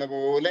ഒഴുകുന്ന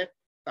പോലെ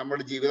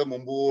നമ്മുടെ ജീവിതം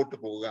മുമ്പോട്ട്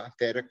പോവുക,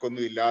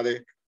 തിരക്കൊന്നും ഇല്ലാതെ.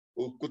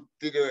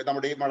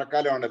 നമ്മുടെ ഈ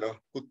മഴക്കാലമാണല്ലോ,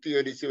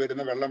 കുത്തിയൊലിച്ച്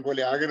വരുന്ന വെള്ളം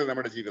പോലെ ആകരുത്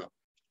നമ്മുടെ ജീവിതം.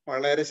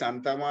 വളരെ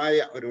ശാന്തമായ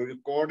ഒരു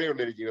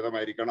ഒഴുക്കോടെയുള്ള ഒരു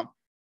ജീവിതമായിരിക്കണം.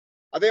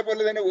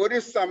 അതേപോലെ തന്നെ ഒരു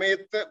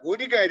സമയത്ത്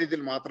ഒരു കാര്യത്തിൽ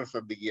മാത്രം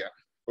ശ്രദ്ധിക്കുക.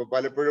 ഇപ്പൊ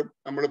പലപ്പോഴും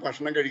നമ്മൾ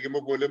ഭക്ഷണം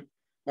കഴിക്കുമ്പോൾ പോലും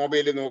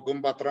മൊബൈൽ നോക്കും,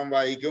 പത്രം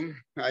വായിക്കും,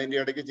 അതിന്റെ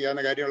ഇടയ്ക്ക്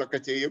ചെയ്യാവുന്ന കാര്യങ്ങളൊക്കെ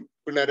ചെയ്യും,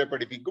 പിള്ളേരെ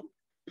പഠിപ്പിക്കും,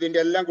 ഇതിന്റെ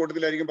എല്ലാം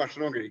കൂട്ടത്തിലായിരിക്കും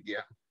ഭക്ഷണവും കഴിക്കുക.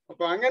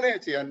 അപ്പൊ അങ്ങനെ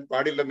ചെയ്യാൻ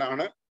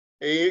പാടില്ലെന്നാണ്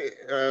ഈ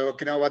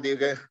ഒക്കിനാവ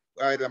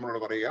ദ്വീപുകാർ നമ്മളോട്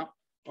പറയുക.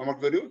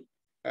 നമുക്കൊരു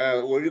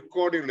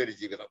ഒഴുക്കോടെയുള്ളൊരു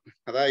ജീവിതം,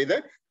 അതായത്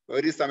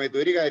ഒരു സമയത്ത്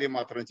ഒരു കാര്യം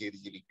മാത്രം ചെയ്ത്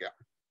ജീവിക്കുക,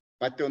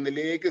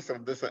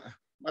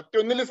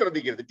 മറ്റൊന്നിലും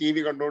ശ്രദ്ധിക്കരുത്. TV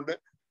കണ്ടുകൊണ്ട്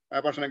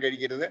ഭക്ഷണം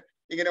കഴിക്കരുത്.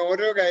 ഇങ്ങനെ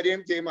ഓരോ കാര്യം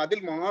ചെയ്യുമ്പോൾ അതിൽ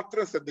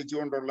മാത്രം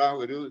ശ്രദ്ധിച്ചുകൊണ്ടുള്ള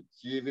ഒരു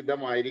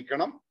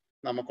ജീവിതമായിരിക്കണം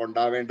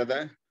നമുക്കുണ്ടാവേണ്ടത്.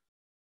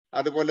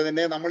 അതുപോലെ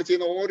തന്നെ നമ്മൾ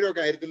ചെയ്യുന്ന ഓരോ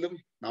കാര്യത്തിലും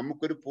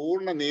നമുക്കൊരു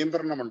പൂർണ്ണ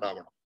നിയന്ത്രണം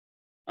ഉണ്ടാവണം.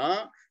 ആ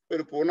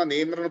ഒരു പൂർണ്ണ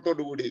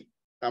നിയന്ത്രണത്തോടു കൂടി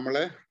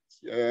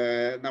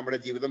നമ്മുടെ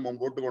ജീവിതം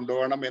മുമ്പോട്ട്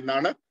കൊണ്ടുപോകണം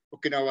എന്നാണ്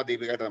ഒക്കിനാവ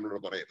ദ്വീപുകാർ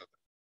നമ്മളോട് പറയുന്നത്.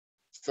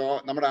 സോ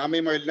നമ്മുടെ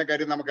ആമയും മയിലിന്റെ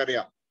കാര്യം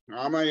നമുക്കറിയാം.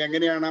 ആമ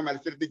എങ്ങനെയാണ് ആ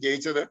മത്സരത്തിൽ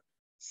ജയിച്ചത്?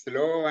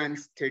 സ്ലോ ആൻഡ്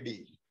സ്റ്റഡി,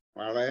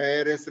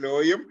 വളരെ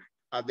സ്ലോയും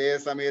അതേ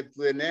സമയത്ത്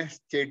തന്നെ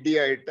സ്റ്റഡി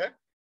ആയിട്ട്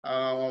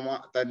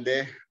തന്റെ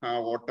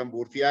ഓട്ടം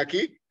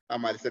പൂർത്തിയാക്കി ആ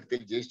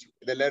മത്സരത്തിൽ ജയിച്ചു.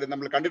 ഇതെല്ലാവരും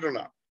നമ്മൾ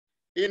കണ്ടിട്ടുള്ളതാണ്.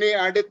 ഇനി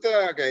അടുത്ത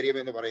കാര്യം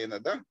എന്ന്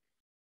പറയുന്നത്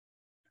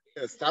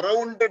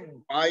surrounded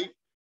by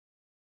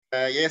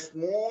A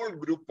small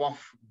group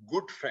of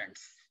good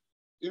friends.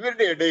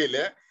 ഇവരുടെ ഇടയിൽ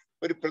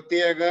ഒരു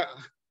പ്രത്യേക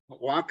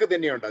വാക്ക്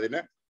തന്നെയുണ്ട് അതിന്,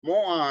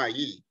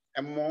 MOI,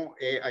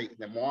 MOAI,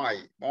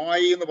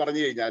 MOI എന്ന്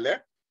പറഞ്ഞു കഴിഞ്ഞാല്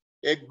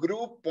A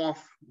group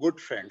of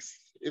good friends.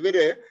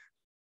 ഇവര്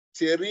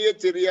ചെറിയ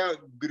ചെറിയ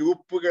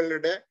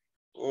ഗ്രൂപ്പുകളുടെ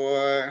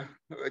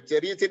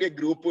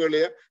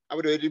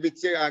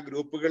അവരൊരുമിച്ച് ആ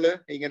ഗ്രൂപ്പുകൾ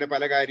ഇങ്ങനെ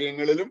പല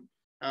കാര്യങ്ങളിലും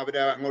അവര്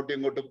അങ്ങോട്ടും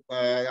ഇങ്ങോട്ടും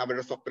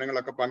അവരുടെ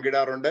സ്വപ്നങ്ങളൊക്കെ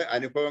പങ്കിടാറുണ്ട്,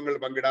 അനുഭവങ്ങൾ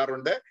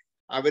പങ്കിടാറുണ്ട്,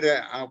 അവര്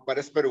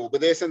പരസ്പരം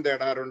ഉപദേശം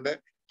തേടാറുണ്ട്,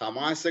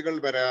 തമാശകൾ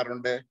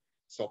പറയാറുണ്ട്,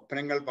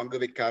 സ്വപ്നങ്ങൾ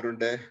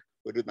പങ്കുവെക്കാറുണ്ട്.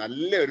 ഒരു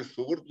നല്ല ഒരു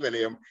സുഹൃത്ത്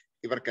വലയം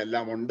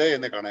ഇവർക്കെല്ലാം ഉണ്ട്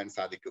എന്ന് കാണാൻ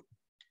സാധിക്കും.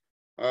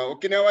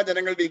 ഒക്കിനോവ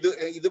ജനങ്ങളുടെ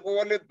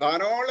ഇതുപോലെ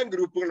ധാരാളം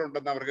ഗ്രൂപ്പുകൾ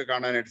ഉണ്ടെന്ന് അവർക്ക്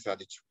കാണാനായിട്ട്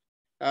സാധിച്ചു.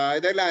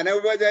 ഇതെല്ലാം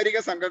അനൗപചാരിക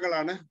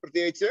സംഘങ്ങളാണ്.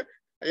 പ്രത്യേകിച്ച്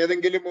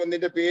ഏതെങ്കിലും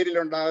ഒന്നിന്റെ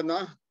പേരിലുണ്ടാകുന്ന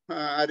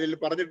ആരെങ്കിലും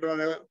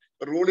പറഞ്ഞിട്ടുള്ള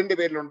റൂളിന്റെ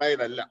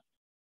പേരിലുണ്ടായതല്ല.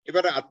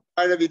 ഇവർ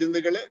അത്താഴ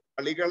വിരുന്നുകള്,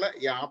 കളികള്,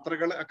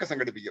 യാത്രകള് ഒക്കെ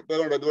സംഘടിപ്പിക്കും.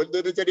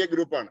 ഇതൊരു ചെറിയ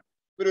ഗ്രൂപ്പാണ്.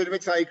 ഇവർ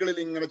ഒരുമിച്ച് സൈക്കിളിൽ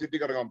ഇങ്ങനെ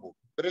ചുറ്റിക്കറങ്ങാൻ പോകും.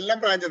 ഇവരെല്ലാം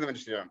പ്രായം ചെന്ന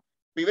മനുഷ്യരാണ്.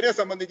 അപ്പൊ ഇവരെ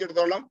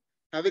സംബന്ധിച്ചിടത്തോളം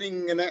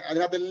അവരിങ്ങനെ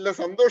അതിനകത്തെല്ലാം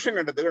സന്തോഷം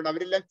കണ്ടെത്തുകൊണ്ട്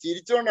അവരെല്ലാം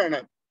ചിരിച്ചുകൊണ്ടാണ്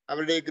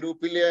അവരുടെ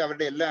ഗ്രൂപ്പിലെ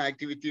അവരുടെ എല്ലാ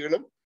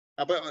ആക്ടിവിറ്റികളും.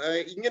 അപ്പൊ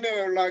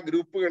ഇങ്ങനെയുള്ള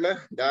ഗ്രൂപ്പുകള്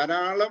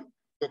ധാരാളം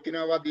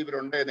ഒക്കിനോവ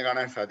ദ്വീപിലുണ്ട് എന്ന്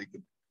കാണാൻ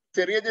സാധിക്കും.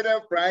 ചെറിയ ചെറിയ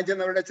പ്രായം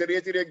ചെന്നവരുടെ ചെറിയ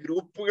ചെറിയ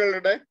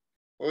ഗ്രൂപ്പുകളുടെ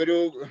ഒരു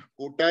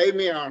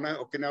കൂട്ടായ്മയാണ്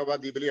ഒക്കിനോവ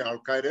ദ്വീപിലെ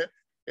ആൾക്കാര്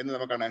എന്ന്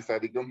നമുക്ക് കാണാൻ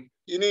സാധിക്കും.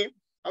 ഇനി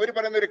അവർ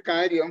പറയുന്ന ഒരു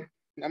കാര്യം,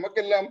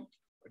 നമുക്കെല്ലാം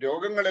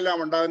രോഗങ്ങളെല്ലാം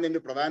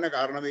ഉണ്ടാകുന്നതിന്റെ പ്രധാന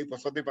കാരണം ഈ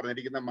പുസ്തകത്തിൽ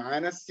പറഞ്ഞിരിക്കുന്ന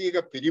മാനസിക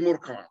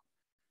പിരിമുറുക്കമാണ്.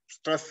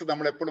 സ്ട്രെസ്,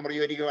 നമ്മൾ എപ്പോഴും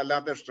പറയുമായിരിക്കും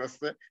അല്ലാത്ത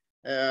സ്ട്രെസ്.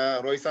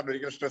 റോയ് സാർ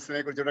ഒരിക്കൽ സ്ട്രെസ്സിനെ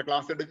കുറിച്ചുള്ള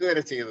ക്ലാസ് എടുക്കുക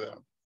വരെ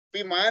ചെയ്തതാണ്. അപ്പൊ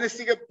ഈ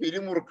മാനസിക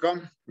പിരിമുറുക്കം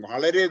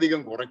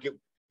വളരെയധികം കുറയ്ക്കും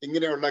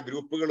ഇങ്ങനെയുള്ള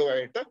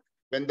ഗ്രൂപ്പുകളുമായിട്ട്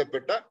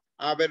ബന്ധപ്പെട്ട്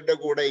അവരുടെ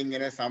കൂടെ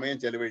ഇങ്ങനെ സമയം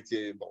ചെലവഴിച്ച്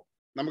കഴിയുമ്പോൾ.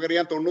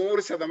 നമുക്കറിയാം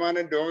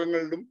 90%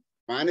 രോഗങ്ങളിലും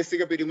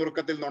മാനസിക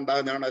പിരിമുറുക്കത്തിൽ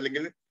നിന്നുണ്ടാകുന്നതാണ്,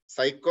 അല്ലെങ്കിൽ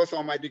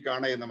സൈക്കോസോമാറ്റിക്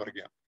ആണ് എന്ന്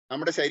പറയാം.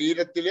 നമ്മുടെ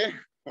ശരീരത്തിലെ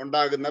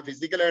ഉണ്ടാകുന്ന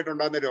ഫിസിക്കലായിട്ട്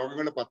ഉണ്ടാകുന്ന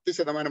രോഗങ്ങൾ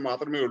 10%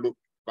 മാത്രമേ ഉള്ളൂ.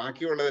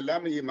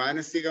 ബാക്കിയുള്ളതെല്ലാം ഈ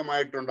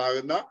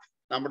മാനസികമായിട്ടുണ്ടാകുന്ന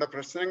നമ്മുടെ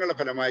പ്രശ്നങ്ങളുടെ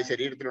ഫലമായി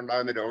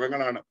ശരീരത്തിലുണ്ടാകുന്ന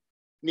രോഗങ്ങളാണ്.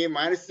 ഇനി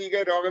മാനസിക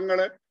രോഗങ്ങൾ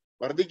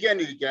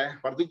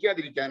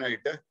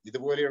വർദ്ധിക്കാതിരിക്കാനായിട്ട്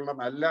ഇതുപോലെയുള്ള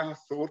നല്ല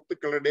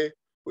സുഹൃത്തുക്കളുടെ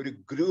ഒരു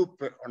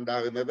ഗ്രൂപ്പ്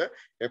ഉണ്ടാകുന്നത്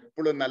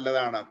എപ്പോഴും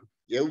നല്ലതാണ്.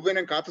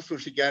 യൗവനം കാത്തു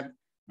സൂക്ഷിക്കാൻ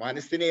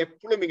മനസ്സിനെ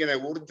എപ്പോഴും ഇങ്ങനെ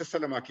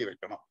ഊർജ്ജസ്വലമാക്കി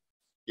വെക്കണം.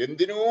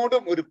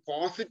 എന്തിനോടും ഒരു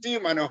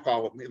പോസിറ്റീവ്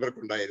മനോഭാവം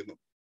ഇവർക്കുണ്ടായിരുന്നു.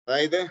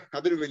 അതായത്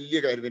അതൊരു വലിയ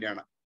കാര്യം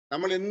തന്നെയാണ്.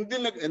 നമ്മൾ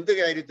എന്ത്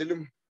കാര്യത്തിലും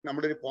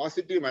നമ്മുടെ ഒരു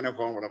പോസിറ്റീവ്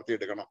മനോഭാവം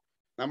വളർത്തിയെടുക്കണം.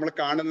 നമ്മൾ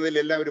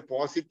കാണുന്നതിലെല്ലാം ഒരു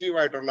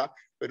പോസിറ്റീവായിട്ടുള്ള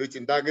ഒരു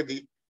ചിന്താഗതി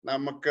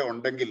നമുക്ക്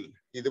ഉണ്ടെങ്കിൽ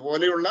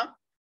ഇതുപോലെയുള്ള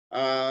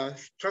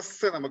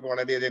സ്ട്രെസ് നമുക്ക്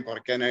വളരെയധികം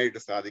കുറയ്ക്കാനായിട്ട്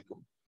സാധിക്കും.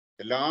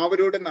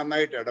 എല്ലാവരോടും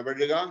നന്നായിട്ട്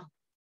ഇടപഴകുക.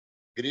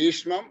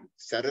 ഗ്രീഷ്മം,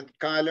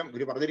 ശരത്കാലം,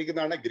 ഇവർ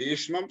പറഞ്ഞിരിക്കുന്നതാണ്,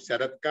 ഗ്രീഷ്മം,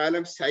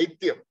 ശരത്കാലം,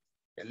 ശൈത്യം,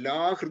 എല്ലാ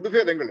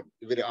ഋതുഭേദങ്ങളും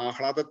ഇവർ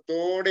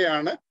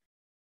ആഹ്ലാദത്തോടെയാണ്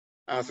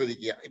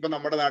ആസ്വദിക്കുക. ഇപ്പൊ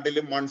നമ്മുടെ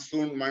നാട്ടിലും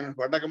മൺസൂൺ,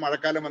 പണ്ടൊക്കെ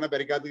മഴക്കാലം വന്ന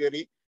പെരക്കാത്ത്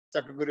കയറി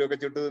ചക്കക്കുരു ഒക്കെ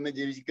ചുട്ടു നിന്ന്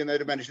ജീവിക്കുന്ന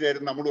ഒരു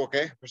മനുഷ്യരായിരുന്നു നമ്മളും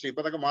ഒക്കെ. പക്ഷെ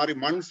ഇപ്പൊ അതൊക്കെ മാറി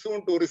മൺസൂൺ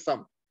ടൂറിസം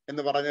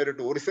എന്ന് പറഞ്ഞ ഒരു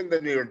ടൂറിസം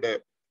തന്നെയുണ്ട്.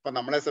 അപ്പൊ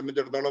നമ്മളെ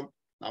സംബന്ധിച്ചിടത്തോളം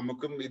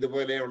നമുക്കും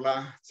ഇതുപോലെയുള്ള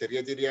ചെറിയ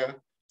ചെറിയ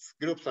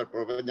ഗ്രൂപ്പ്സ്,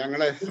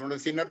 ഞങ്ങളെ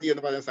സിനർജി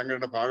എന്ന് പറയുന്ന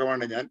സംഘടനയുടെ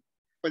ഭാഗമാണ് ഞാൻ.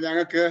 അപ്പൊ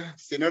ഞങ്ങൾക്ക്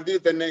സിനർജി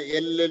തന്നെ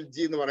LLG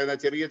എന്ന് പറയുന്ന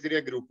ചെറിയ ചെറിയ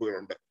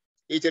ഗ്രൂപ്പുകളുണ്ട്.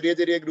 ഈ ചെറിയ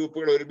ചെറിയ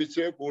ഗ്രൂപ്പുകൾ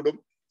ഒരുമിച്ച് കൂടും.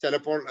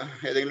 ചിലപ്പോൾ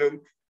ഏതെങ്കിലും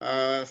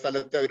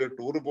സ്ഥലത്ത് അവർ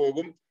ടൂർ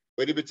പോകും,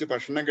 ഒരുമിച്ച്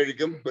ഭക്ഷണം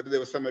കഴിക്കും, ഒരു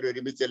ദിവസം അവർ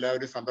ഒരുമിച്ച്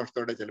എല്ലാവരും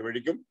സന്തോഷത്തോടെ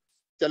ചെലവഴിക്കും.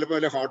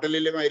 ചിലപ്പോൾ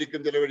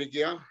ഹോട്ടലിലുമായിരിക്കും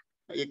ചെലവഴിക്കുക.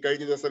 ഈ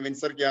കഴിഞ്ഞ ദിവസം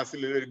വിൻസർ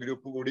ക്യാസിൽ ഒരു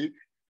ഗ്രൂപ്പ് കൂടി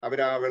അവർ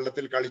ആ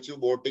വെള്ളത്തിൽ കളിച്ചു,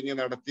 ബോട്ടിങ്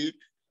നടത്തി,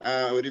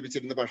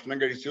 ഒരുമിച്ചിരുന്ന് ഭക്ഷണം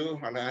കഴിച്ചു.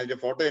 അതിന്റെ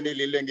ഫോട്ടോ എൻ്റെ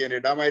ഇല്ലെങ്കിൽ ഞാൻ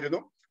ഇടാമായിരുന്നു.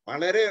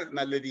 വളരെ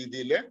നല്ല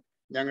രീതിയിൽ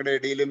ഞങ്ങളുടെ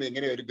ഇടയിലും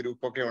ഇങ്ങനെ ഒരു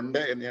ഗ്രൂപ്പൊക്കെ ഉണ്ട്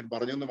എന്ന് ഞാൻ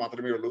പറഞ്ഞു എന്ന്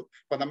മാത്രമേ ഉള്ളൂ.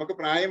 അപ്പൊ നമുക്ക്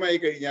പ്രായമായി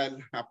കഴിഞ്ഞാൽ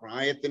ആ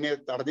പ്രായത്തിനെ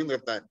തടഞ്ഞു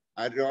നിർത്താൻ,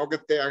 ആ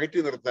രോഗത്തെ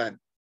അകറ്റി നിർത്താൻ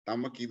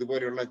നമുക്ക്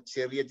ഇതുപോലെയുള്ള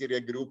ചെറിയ ചെറിയ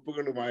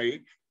ഗ്രൂപ്പുകളുമായി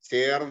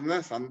ചേർന്ന്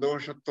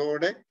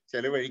സന്തോഷത്തോടെ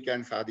ചെലവഴിക്കാൻ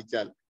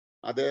സാധിച്ചാൽ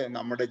അത്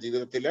നമ്മുടെ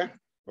ജീവിതത്തില്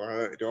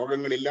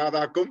രോഗങ്ങൾ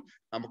ഇല്ലാതാക്കും,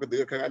 നമുക്ക്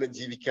ദീർഘകാലം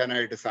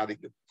ജീവിക്കാനായിട്ട്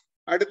സാധിക്കും.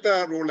 അടുത്ത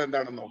റൂൾ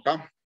എന്താണെന്ന് നോക്കാം.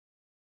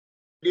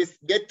 Please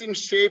get in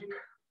shape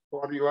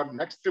for your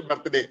next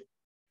birthday.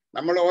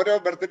 നമ്മൾ ഓരോ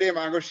ബർത്ത്ഡേയും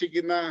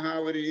ആഘോഷിക്കുന്ന ആ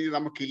ഒരു രീതി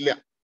നമുക്കില്ല.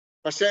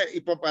 പക്ഷെ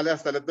ഇപ്പൊ പല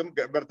സ്ഥലത്തും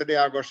ബർത്ത്ഡേ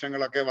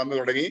ആഘോഷങ്ങളൊക്കെ വന്നു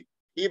തുടങ്ങി.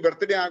 ഈ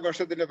ബർത്ത്ഡേ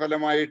ആഘോഷത്തിന്റെ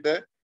ഫലമായിട്ട്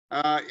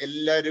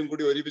എല്ലാവരും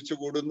കൂടി ഒരുമിച്ച്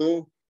കൂടുന്നു.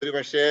 ഒരു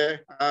പക്ഷേ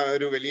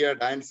ഒരു വലിയ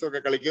ഡാൻസും ഒക്കെ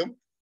കളിക്കും.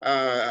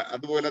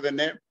 അതുപോലെ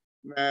തന്നെ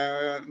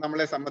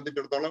നമ്മളെ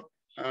സംബന്ധിച്ചിടത്തോളം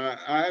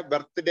ആ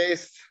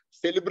ബർത്ത്ഡേസ്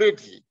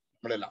സെലിബ്രേറ്റ് ചെയ്യും.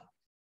 നമ്മളെല്ലാം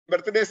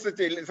ബർത്ത്ഡേസ്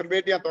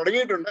സെലിബ്രേറ്റ് ചെയ്യാൻ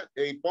തുടങ്ങിയിട്ടുണ്ട്,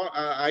 ഇപ്പോ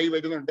ആയി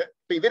വരുന്നുണ്ട്.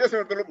 അപ്പൊ ഇവരെ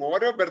സംബന്ധിച്ചിടത്തോളം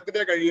ഓരോ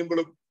ബർത്ത്ഡേ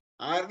കഴിയുമ്പോഴും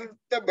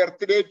അടുത്ത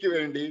ബർത്ത്ഡേക്ക്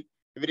വേണ്ടി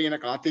ഇവരിങ്ങനെ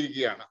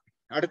കാത്തിരിക്കുകയാണ്.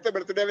 അടുത്ത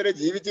ബർത്ത്ഡേ വരെ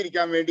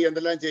ജീവിച്ചിരിക്കാൻ വേണ്ടി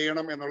എന്തെല്ലാം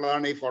ചെയ്യണം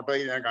എന്നുള്ളതാണ് ഈ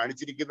ഫോട്ടോയിൽ ഞാൻ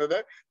കാണിച്ചിരിക്കുന്നത്.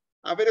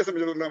 അവരെ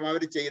സംബന്ധിച്ചിടത്തോളം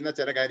അവർ ചെയ്യുന്ന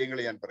ചില കാര്യങ്ങൾ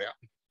ഞാൻ പറയാം.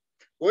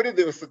 ഒരു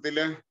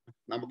ദിവസത്തില്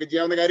നമുക്ക്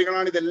ചെയ്യാവുന്ന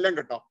കാര്യങ്ങളാണ് ഇതെല്ലാം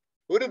കേട്ടോ.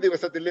 ഒരു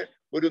ദിവസത്തില്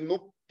ഒരു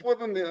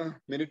 30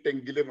 മിനിറ്റ്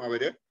എങ്കിലും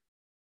അവര്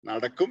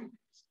നടക്കും,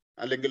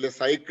 അല്ലെങ്കിൽ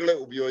സൈക്കിള്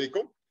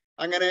ഉപയോഗിക്കും,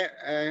 അങ്ങനെ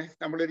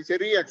നമ്മളൊരു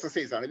ചെറിയ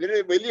എക്സസൈസ് ആണ്. ഇവര്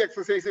വലിയ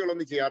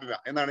എക്സസൈസുകളൊന്നും ചെയ്യാറില്ല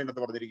എന്നാണ്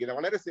ഇതിനകത്ത് പറഞ്ഞിരിക്കുന്നത്.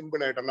 വളരെ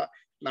സിമ്പിൾ ആയിട്ടുള്ള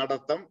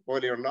നടത്തം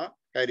പോലെയുള്ള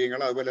കാര്യങ്ങൾ,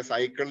 അതുപോലെ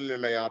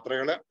സൈക്കിളിലുള്ള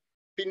യാത്രകള്.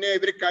 പിന്നെ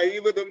ഇവർ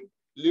കഴിവതും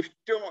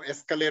ലിഫ്റ്റോ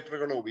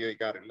എസ്കലേറ്ററുകളോ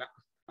ഉപയോഗിക്കാറില്ല.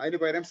 അതിന്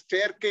പകരം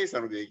സ്റ്റെയർ കേസ്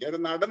ആണ് ഉപയോഗിക്കുക. അത്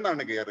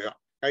നടന്നാണ് കയറുക.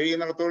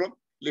 കഴിയുന്നിടത്തോളം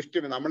ലിഫ്റ്റ്,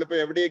 നമ്മളിപ്പോ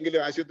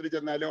എവിടെയെങ്കിലും ആശുപത്രി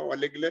ചെന്നാലോ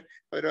അല്ലെങ്കിൽ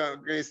ഒരു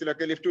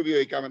കേസിലൊക്കെ ലിഫ്റ്റ്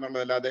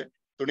ഉപയോഗിക്കാമെന്നുള്ളതല്ലാതെ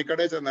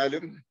തുണിക്കടയിൽ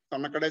ചെന്നാലും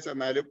സ്വർണ്ണക്കടയിൽ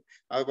ചെന്നാലും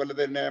അതുപോലെ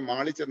തന്നെ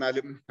മാളിൽ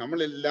ചെന്നാലും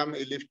നമ്മളെല്ലാം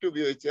ഈ ലിഫ്റ്റ്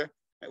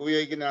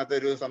ഉപയോഗിക്കുന്നതിനകത്ത്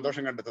ഒരു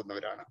സന്തോഷം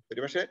കണ്ടെത്തുന്നവരാണ്.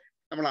 ഒരുപക്ഷെ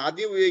നമ്മൾ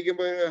ആദ്യം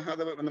ഉപയോഗിക്കുമ്പോൾ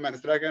അത് ഒന്ന്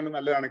മനസ്സിലാക്കാൻ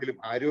നല്ലതാണെങ്കിലും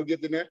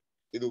ആരോഗ്യത്തിന്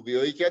ഇത്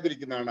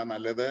ഉപയോഗിക്കാതിരിക്കുന്നതാണ്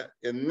നല്ലത്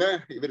എന്ന്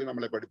ഇവർ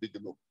നമ്മളെ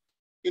പഠിപ്പിക്കുന്നു.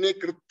 ഇനി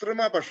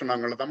കൃത്രിമ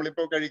ഭക്ഷണങ്ങൾ,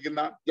 നമ്മളിപ്പോൾ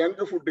കഴിക്കുന്ന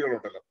ജങ്ക്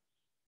ഫുഡുകളുണ്ടല്ലോ,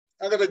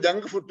 അങ്ങനത്തെ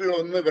ജങ്ക്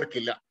ഫുഡുകളൊന്നും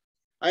ഇവർക്കില്ല.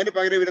 അതിന്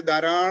പകരം ഇവർ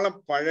ധാരാളം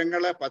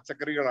പഴങ്ങള്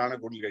പച്ചക്കറികളാണ്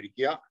കൂടുതൽ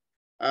കഴിക്കുക.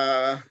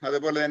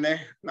 അതുപോലെ തന്നെ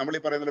നമ്മൾ ഈ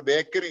പറയുന്ന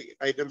ബേക്കറി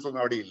ഐറ്റംസ്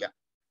ഒന്നും അവിടെ ഇല്ല.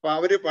 അപ്പൊ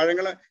അവര്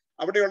പഴങ്ങള്,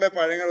 അവിടെയുള്ള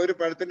പഴങ്ങൾ, ഒരു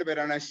പഴത്തിന്റെ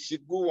പേരാണ്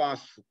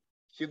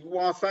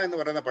ഷിഗുവാസ എന്ന്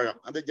പറയുന്ന പഴം.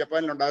 അത്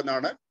ജപ്പാനിൽ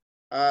ഉണ്ടാകുന്നതാണ്.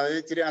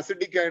 ഇച്ചിരി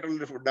അസിഡിക്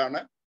ആയിട്ടുള്ളൊരു ഫുഡാണ്,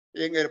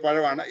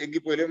 പഴമാണ്.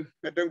 എങ്കിൽ പോലും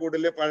ഏറ്റവും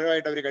കൂടുതൽ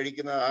പഴമായിട്ട് അവർ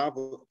കഴിക്കുന്നത് ആ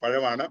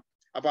പഴമാണ്.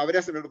 അപ്പൊ അവരെ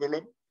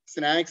സംബന്ധിച്ചിടത്തോളം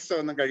സ്നാക്സ്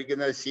ഒന്നും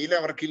കഴിക്കുന്ന ശീലം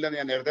അവർക്കില്ലെന്ന്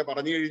ഞാൻ നേരത്തെ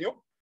പറഞ്ഞു കഴിഞ്ഞു.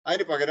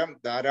 അതിന് പകരം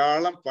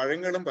ധാരാളം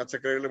പഴങ്ങളും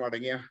പച്ചക്കറികളും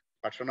അടങ്ങിയ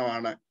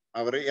ഭക്ഷണമാണ്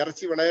അവർ.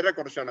 ഇറച്ചി വളരെ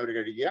കുറച്ചാണ് അവർ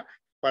കഴിക്കുക.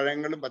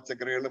 പഴങ്ങളും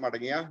പച്ചക്കറികളും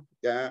അടങ്ങിയ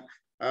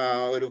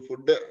ഒരു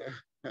ഫുഡ്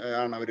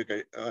ആണ് അവർ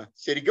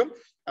ശരിക്കും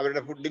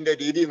അവരുടെ ഫുഡിന്റെ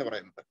രീതി എന്ന്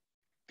പറയുന്നത്.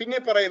 പിന്നെ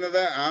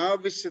പറയുന്നത്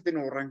ആവശ്യത്തിന്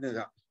ഉറങ്ങുക.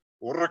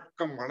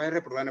 ഉറക്കം വളരെ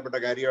പ്രധാനപ്പെട്ട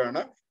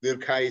കാര്യമാണ്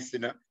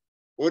ദീർഘായുസ്സിന്.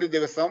 ഒരു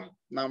ദിവസം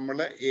നമ്മൾ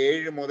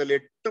 7 മുതൽ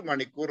 8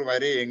 മണിക്കൂർ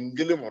വരെ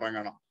എങ്കിലും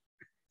ഉറങ്ങണം.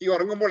 ഈ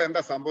ഉറങ്ങുമ്പോൾ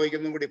എന്താ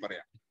സംഭവിക്കുന്നതും കൂടി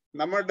പറയാം.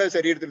 നമ്മുടെ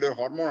ശരീരത്തിൽ ഒരു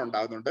ഹോർമോൺ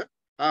ഉണ്ടാകുന്നുണ്ട്.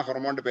 ആ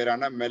ഹോർമോണിന്റെ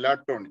പേരാണ്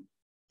മെലാറ്റോണിൻ.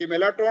 ഈ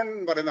മെലാറ്റോണിൻ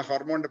എന്ന് പറയുന്ന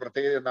ഹോർമോണിന്റെ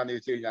പ്രത്യേകത എന്താണെന്ന്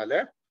ചോദിച്ചു കഴിഞ്ഞാല്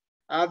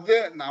അത്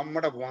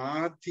നമ്മുടെ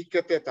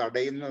വാർദ്ധക്യത്തെ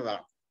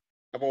തടയുന്നതാണ്.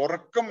 അപ്പൊ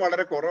ഉറക്കം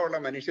വളരെ കുറവുള്ള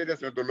മനുഷ്യരെ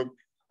സംബന്ധിച്ചുള്ളൂ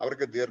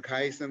അവർക്ക്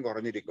ദീർഘായുസ്സും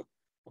കുറഞ്ഞിരിക്കും.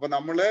 അപ്പൊ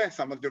നമ്മളെ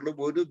സംബന്ധിച്ചുള്ള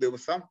ഒരു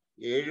ദിവസം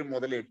 7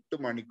 മുതൽ 8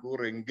 മണിക്കൂർ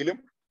എങ്കിലും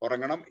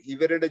ഉറങ്ങണം.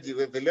 ഇവരുടെ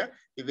ജീവിതത്തില്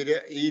ഇവര്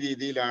ഈ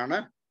രീതിയിലാണ്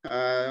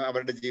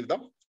അവരുടെ ജീവിതം.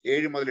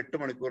 7 മുതൽ 8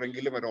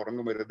 മണിക്കൂറെങ്കിലും അവർ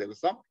ഉറങ്ങും ഒരു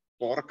ദിവസം.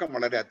 ഉറക്കം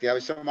വളരെ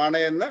അത്യാവശ്യമാണ്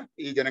എന്ന്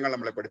ഈ ജനങ്ങൾ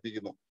നമ്മളെ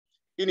പഠിപ്പിക്കുന്നു.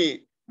 ഇനി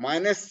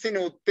മനസ്സിന്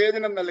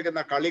ഉത്തേജനം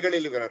നൽകുന്ന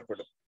കളികളിൽ ഇവർ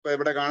ഏർപ്പെടും. ഇപ്പൊ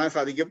ഇവിടെ കാണാൻ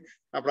സാധിക്കും,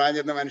 ആ പ്രായം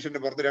ചെന്ന മനുഷ്യന്റെ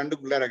പുറത്ത് 2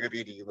 പിള്ളേരൊക്കെ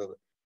ഇരിക്കുന്നത്.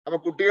 അപ്പൊ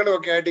കുട്ടികളും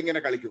ഒക്കെ ആയിട്ട് ഇങ്ങനെ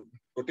കളിക്കും.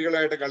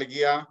 കുട്ടികളുമായിട്ട്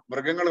കളിക്കുക,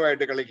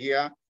 മൃഗങ്ങളുമായിട്ട് കളിക്കുക,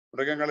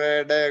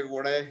 മൃഗങ്ങളുടെ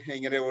കൂടെ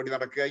ഇങ്ങനെ ഓടി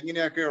നടക്കുക,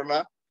 ഇങ്ങനെയൊക്കെയുള്ള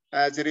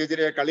ചെറിയ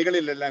ചെറിയ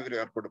കളികളിലെല്ലാം ഇവർ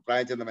ഏർപ്പെടും,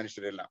 പ്രായം ചെന്ന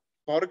മനുഷ്യരെല്ലാം.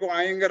 അപ്പൊ അവർക്ക്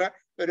ഭയങ്കര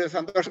ഒരു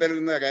സന്തോഷം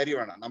നൽകുന്ന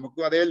കാര്യമാണ്.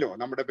 നമുക്കും അതേല്ലോ,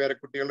 നമ്മുടെ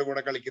പേരക്കുട്ടികളുടെ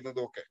കൂടെ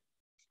കളിക്കുന്നതും ഒക്കെ.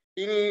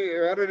 ഇനി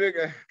വേറൊരു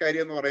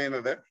കാര്യം എന്ന്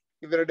പറയുന്നത്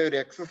ഇവരുടെ ഒരു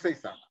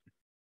എക്സസൈസ് ആണ്.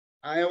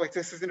 ആ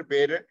എക്സസൈസിന്റെ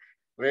പേര്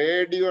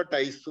റേഡിയോ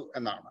ടൈസു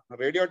എന്നാണ്.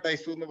 റേഡിയോ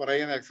ടൈസു എന്ന്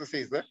പറയുന്ന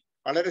എക്സസൈസ്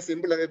വളരെ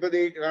സിമ്പിൾ. ഇപ്പൊ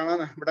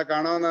ഇവിടെ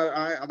കാണാവുന്ന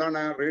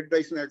അതാണ് റേഡിയോ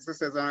ടൈസു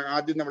എക്സസൈസ് ആണ്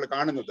ആദ്യം നമ്മൾ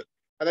കാണുന്നത്.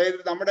 അതായത്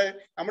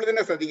നമ്മൾ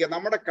തന്നെ ശ്രദ്ധിക്കുക,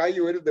 നമ്മുടെ കൈ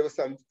ഒരു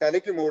ദിവസം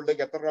തലയ്ക്ക്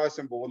മുകളിലേക്ക് എത്ര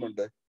പ്രാവശ്യം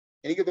പോകുന്നുണ്ട്?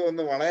 എനിക്ക്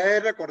തോന്നുന്നു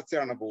വളരെ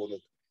കുറച്ചാണ്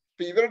പോകുന്നത്.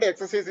 അപ്പൊ ഇവരുടെ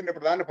എക്സസൈസിന്റെ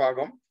പ്രധാന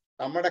ഭാഗം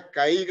നമ്മുടെ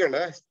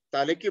കൈകള്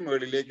തലയ്ക്ക്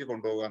മുകളിലേക്ക്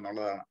കൊണ്ടുപോകുക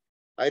എന്നുള്ളതാണ്.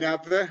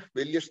 അതിനകത്ത്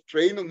വലിയ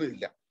സ്ട്രെയിൻ ഒന്നും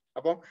ഇല്ല.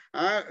 അപ്പം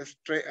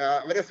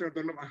അവരെ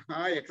സംബന്ധിച്ചിടത്തോളം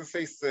ആ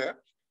എക്സസൈസ്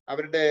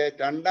അവരുടെ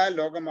 2ാം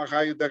ലോക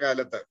മഹായുദ്ധ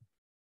കാലത്ത്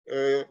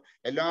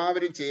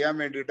എല്ലാവരും ചെയ്യാൻ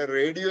വേണ്ടിയിട്ട്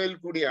റേഡിയോയിൽ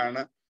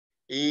കൂടിയാണ്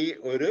ഈ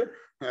ഒരു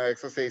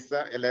എക്സസൈസ്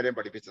എല്ലാവരെയും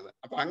പഠിപ്പിച്ചത്.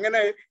 അപ്പൊ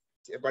അങ്ങനെ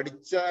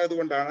പഠിച്ചത്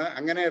കൊണ്ടാണ്,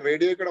 അങ്ങനെ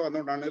റേഡിയോയിൽ കൂടെ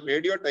വന്നുകൊണ്ടാണ്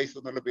റേഡിയോ ടൈസ്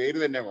എന്നുള്ള പേര്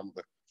തന്നെ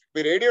വന്നത്.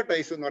 ഇപ്പൊ റേഡിയോ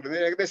ടൈസ് എന്ന്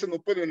പറയുന്നത് ഏകദേശം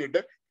 30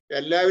 മിനിറ്റ്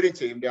എല്ലാവരും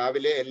ചെയ്യും.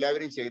 രാവിലെ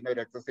എല്ലാവരും ചെയ്യുന്ന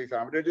ഒരു എക്സസൈസ്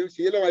അവരുടെ ഒരു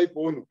ശീലമായി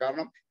പോകുന്നു.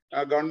 കാരണം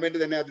ഗവൺമെന്റ്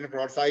തന്നെ അതിനെ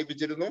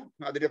പ്രോത്സാഹിപ്പിച്ചിരുന്നു.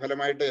 അതിന്റെ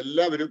ഫലമായിട്ട്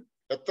എല്ലാവരും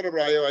എത്ര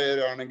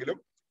പ്രായമായവരാണെങ്കിലും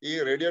ഈ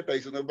റേഡിയോ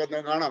ടൈസ് ഇപ്പൊ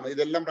കാണാം,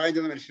 ഇതെല്ലാം പ്രായം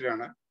ചെന്ന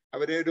മനുഷ്യരാണ്.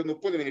 അവര് ഒരു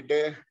 30 മിനിറ്റ്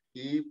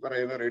ഈ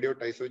പറയുന്ന റേഡിയോ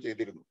ടൈസ്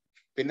ചെയ്തിരുന്നു.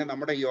 പിന്നെ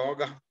നമ്മുടെ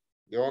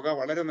യോഗ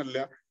വളരെ നല്ല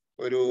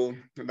ഒരു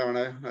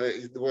എന്താണ്,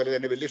 ഇതുപോലെ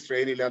തന്നെ വലിയ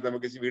സ്ട്രെയിൻ ഇല്ലാതെ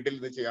നമുക്ക് വീട്ടിൽ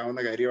നിന്ന്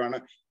ചെയ്യാവുന്ന കാര്യമാണ്.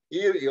 ഈ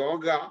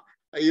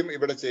യോഗയും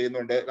ഇവിടെ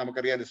ചെയ്യുന്നുണ്ട്.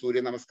 നമുക്കറിയാം,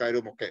 സൂര്യ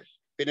നമസ്കാരവും ഒക്കെ.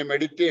 പിന്നെ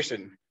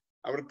മെഡിറ്റേഷൻ,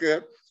 അവർക്ക്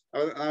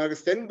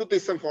സെൻ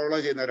ബുദ്ധിസം ഫോളോ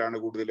ചെയ്യുന്നവരാണ്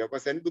കൂടുതലും. അപ്പൊ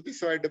സെൻ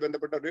ബുദ്ധിസമായിട്ട്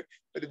ബന്ധപ്പെട്ട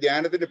ഒരു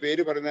ധ്യാനത്തിന്റെ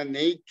പേര് പറയുന്നത്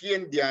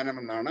നെയ്ക്കിയൻ ധ്യാനം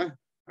എന്നാണ്.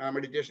 ആ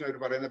മെഡിറ്റേഷൻ അവർ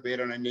പറയുന്ന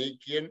പേരാണ്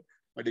നെയ്ക്കിയൻ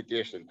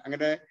മെഡിറ്റേഷൻ.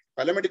 അങ്ങനെ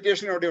പല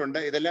മെഡിറ്റേഷനും അവിടെ ഉണ്ട്.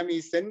 ഇതെല്ലാം ഈ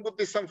സെൻ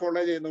ബുദ്ധിസം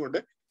ഫോളോ ചെയ്യുന്നതുകൊണ്ട്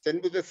സെൻ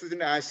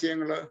ബുദ്ധിസത്തിന്റെ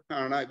ആശയങ്ങൾ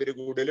ആണ് ഇവർ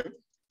കൂടുതലും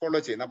ഫോളോ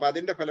ചെയ്യുന്നത്. അപ്പൊ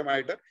അതിന്റെ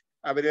ഫലമായിട്ട്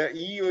അവര്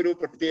ഈ ഒരു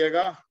പ്രത്യേക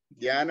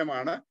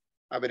ധ്യാനമാണ്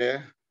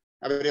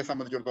അവരെ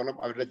സംബന്ധിച്ചിടത്തോളം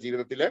അവരുടെ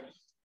ജീവിതത്തില്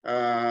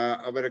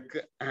അവർക്ക്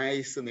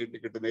ആയുസ്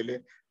നീട്ടിക്കിട്ടുന്നതിൽ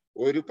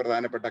ഒരു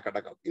പ്രധാനപ്പെട്ട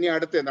ഘടകം. ഇനി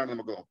അടുത്ത് എന്താണ്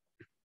നമുക്ക് നോക്കാം.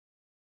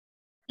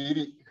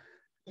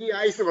 ഈ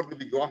ആയുസ്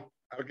വർദ്ധിപ്പിക്കുക.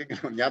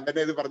 ആർക്കെങ്കിലും, ഞാൻ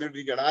തന്നെ ഇത്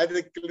പറഞ്ഞുകൊണ്ടിരിക്കുകയാണ്,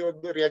 ആരെങ്കിലും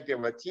ഒന്ന് റിയാക്ട്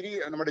ചെയ്യാൻ. ചിരി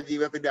നമ്മുടെ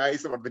ജീവിതത്തിന്റെ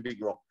ആയുസ്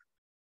വർദ്ധിപ്പിക്കുമോ?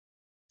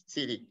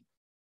 ചിരി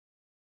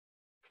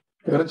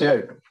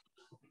തീർച്ചയായിട്ടും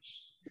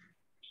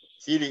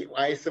ചിരി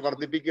ആയുസ്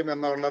വർദ്ധിപ്പിക്കും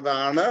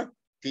എന്നുള്ളതാണ്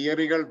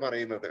തിയറികൾ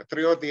പറയുന്നത്.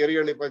 എത്രയോ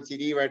തിയറികൾ ഇപ്പൊ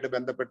ചിരിയുമായിട്ട്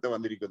ബന്ധപ്പെട്ട്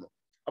വന്നിരിക്കുന്നു.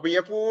 അപ്പൊ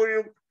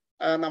എപ്പോഴും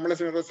നമ്മളെ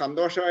സംബന്ധിച്ച്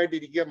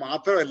സന്തോഷമായിട്ടിരിക്കുക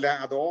മാത്രമല്ല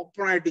അത്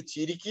ഓപ്പണായിട്ട്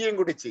ചിരിക്കുകയും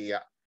കൂടി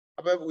ചെയ്യുക.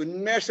 അപ്പൊ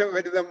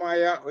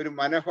ഉന്മേഷഭരിതമായ ഒരു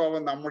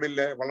മനോഭാവം നമ്മളിൽ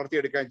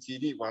വളർത്തിയെടുക്കാൻ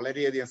ചിരി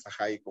വളരെയധികം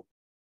സഹായിക്കും.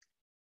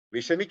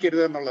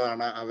 വിഷമിക്കരുത്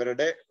എന്നുള്ളതാണ്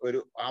അവരുടെ ഒരു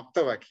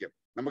ആപ്തവാക്യം.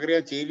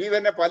 നമുക്കറിയാം ചിരി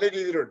തന്നെ പല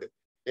രീതിയിലുണ്ട്.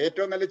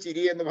 ഏറ്റവും നല്ല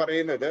ചിരി എന്ന്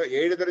പറയുന്നത്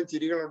 7 തരം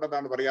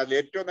ചിരികളുണ്ടെന്നാണ് പറയുക. അതിൽ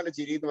ഏറ്റവും നല്ല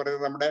ചിരി എന്ന്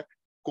പറയുന്നത് നമ്മുടെ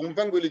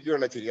കുംഭം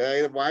കുലുക്കിയുള്ള ചിരി,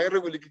 അതായത് വയറ്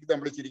കുലുക്കി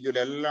നമ്മൾ ചിരിക്കില്ല,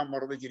 എല്ലാം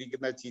മറന്ന്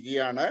ചിരിക്കുന്ന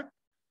ചിരിയാണ്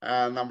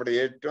നമ്മുടെ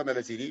ഏറ്റവും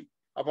നല്ല ചിരി.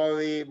 അപ്പൊ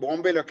ഈ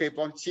ബോംബെയിലൊക്കെ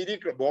ഇപ്പം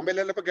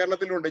ബോംബെയിലല്ല ഇപ്പൊ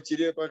കേരളത്തിലുണ്ട്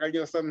ചിരി. ഇപ്പൊ കഴിഞ്ഞ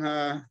ദിവസം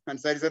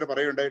അൻസാരി സാർ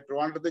പറയുണ്ടായി,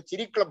 ട്രിവാൻഡ്രത്ത്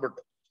ചിരി ക്ലബ്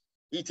ഉണ്ട്.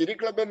 ഈ ചിരി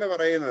ക്ലബ് എന്ന്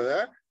പറയുന്നത്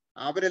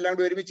അവരെല്ലാം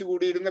കൂടി ഒരുമിച്ച്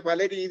കൂടിയിരുന്ന് പല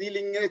രീതിയിൽ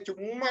ഇങ്ങനെ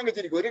ചുമ്മാ അങ്ങ്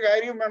ചിരിക്കും, ഒരു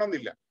കാര്യവും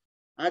വേണമെന്നില്ല.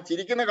 ആ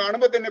ചിരിക്കുന്ന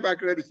കാണുമ്പോൾ തന്നെ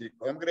ബാക്കിയുള്ളവർ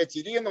ചിരിക്കും. നമുക്കറിയാം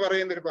ചിരി എന്ന്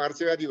പറയുന്ന ഒരു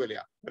പകർച്ചവ്യാധി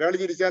പോലെയാ. ഒരാൾ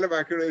ചിരിച്ചാലും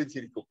ബാക്കിയുള്ളവർ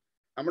ചിരിക്കും.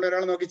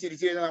 നമ്മളൊരാൾ നോക്കി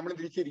ചിരിച്ചു കഴിഞ്ഞാൽ നമ്മൾ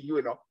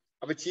തിരിച്ചിരിക്കുമല്ലോ.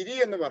 അപ്പൊ ചിരി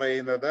എന്ന്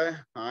പറയുന്നത്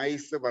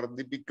ആയുസ്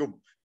വർദ്ധിപ്പിക്കും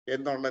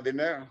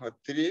എന്നുള്ളതിന്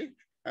ഒത്തിരി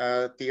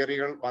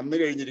തിയറികൾ വന്നു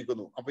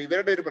കഴിഞ്ഞിരിക്കുന്നു. അപ്പൊ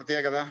ഇവരുടെ ഒരു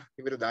പ്രത്യേകത,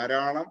 ഇവർ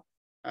ധാരാളം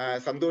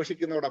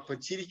സന്തോഷിക്കുന്നതോടൊപ്പം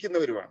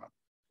ചിരിക്കുന്നവരുമാണ്.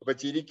 അപ്പൊ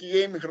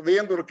ചിരിക്കുകയും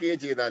ഹൃദയം തുറക്കുകയും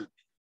ചെയ്താൽ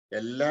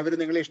എല്ലാവരും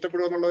നിങ്ങളെ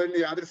ഇഷ്ടപ്പെടുമെന്നുള്ളതിന്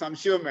യാതൊരു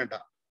സംശയവും വേണ്ട.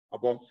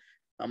 അപ്പം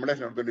നമ്മളെ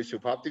സംബന്ധിച്ച്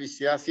ശുഭാപ്തി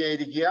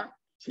വിശ്വാസിയായിരിക്കുക,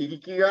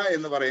 ചിരിക്കുക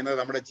എന്ന് പറയുന്നത്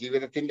നമ്മുടെ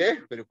ജീവിതത്തിന്റെ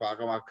ഒരു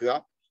ഭാഗമാക്കുക.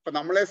 അപ്പൊ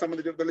നമ്മളെ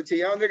സംബന്ധിച്ചിടത്തോളം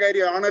ചെയ്യാവുന്ന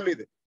കാര്യമാണല്ലോ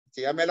ഇത്.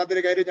 ചെയ്യാൻ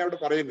മേലാത്തൊരു കാര്യം ഞാൻ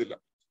ഇവിടെ പറയുന്നില്ല.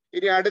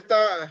 ഇനി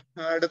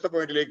അടുത്ത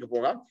പോയിന്റിലേക്ക്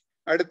പോകാം.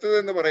 അടുത്തത്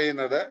എന്ന്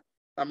പറയുന്നത്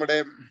നമ്മുടെ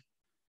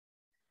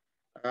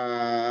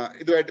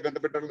ഇതുമായിട്ട്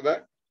ബന്ധപ്പെട്ടുള്ളത്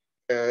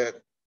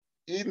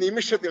ഈ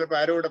നിമിഷത്തിൽ ഇപ്പൊ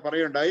ആരോട്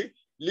പറയുണ്ടായി,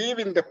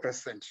 leave in the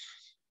present.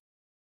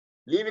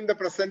 Leave in the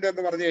present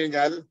എന്ന് പറഞ്ഞു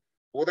കഴിഞ്ഞാൽ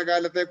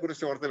ഭൂതകാലത്തെ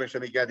കുറിച്ച് ഓർത്ത്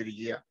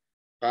വിഷമിക്കാതിരിക്കുക,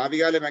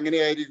 ഭാവികാലം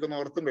എങ്ങനെയായിരിക്കും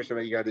ഓർത്തും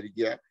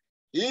വിഷമിക്കാതിരിക്കുക.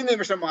 ഈ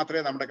നിമിഷം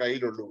മാത്രമേ നമ്മുടെ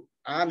കയ്യിലുള്ളൂ.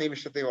 ആ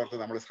നിമിഷത്തെ ഓർത്ത്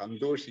നമ്മൾ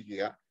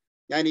സന്തോഷിക്കുക.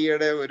 ഞാൻ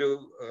ഈയിടെ ഒരു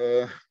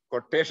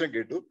കൊട്ടേഷൻ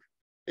കേട്ടു,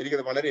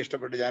 എനിക്കത് വളരെ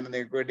ഇഷ്ടപ്പെട്ടു. ഞാൻ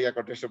നിങ്ങൾക്ക് വേണ്ടി ആ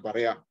കൊട്ടേഷൻ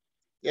പറയാം.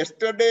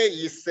 Yesterday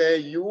is A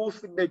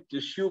used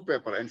tissue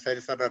paper.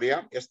 Ansari sir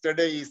അറിയാം.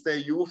 Yesterday is A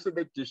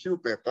used tissue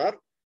paper,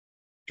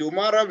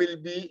 tomorrow will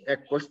be A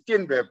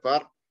question paper,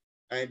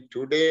 and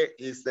today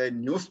is A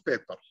news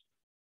paper.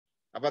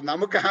 അപ്പൊ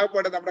നമുക്ക്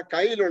ആകപ്പാടെ നമ്മുടെ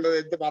കയ്യിലുള്ളത്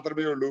എന്ത്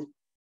മാത്രമേ ഉള്ളൂ?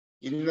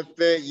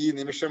 ഇന്നത്തെ ഈ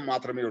നിമിഷം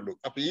മാത്രമേ ഉള്ളൂ.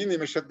 അപ്പൊ ഈ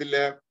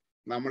നിമിഷത്തില്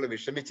നമ്മൾ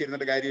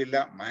വിഷമിച്ചിരുന്നിട്ട് കാര്യമില്ല,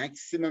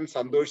 മാക്സിമം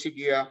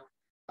സന്തോഷിക്കുക.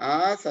 ആ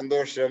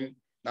സന്തോഷം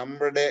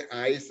നമ്മുടെ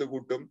ആയുസ്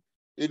കൂട്ടും.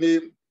 ഇനി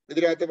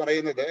ഇതിനകത്ത്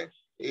പറയുന്നത്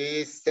ഈ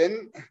സെൻ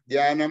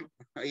ധ്യാനം,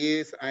 ഈ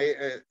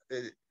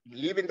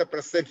ലീവ് ഇൻ ദ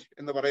പ്രസന്റ്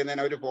എന്ന്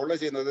പറയുന്നതിന് അവർ ഫോളോ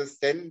ചെയ്യുന്നത്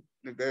സെൻ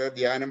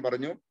ധ്യാനം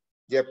പറഞ്ഞു.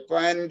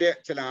 ജപ്പാന്റെ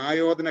ചില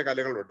ആയോധന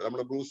കലകളുണ്ട്,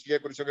 നമ്മൾ ബ്രൂസ്ലിയെ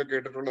കുറിച്ചൊക്കെ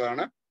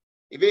കേട്ടിട്ടുള്ളതാണ്.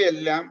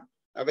 ഇവയെല്ലാം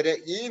അവരെ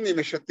ഈ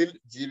നിമിഷത്തിൽ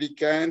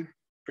ജീവിക്കാൻ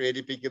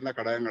പ്രേരിപ്പിക്കുന്ന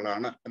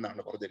ഘടകങ്ങളാണ്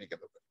എന്നാണ്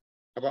പറഞ്ഞിരിക്കുന്നത്.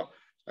 അപ്പൊ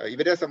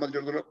ഇവരെ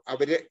സംബന്ധിച്ചിടത്തോളം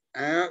അവര്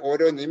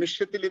ഓരോ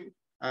നിമിഷത്തിലും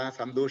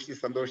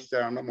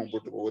സന്തോഷിച്ചാണ്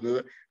മുമ്പോട്ട് പോകുന്നത്.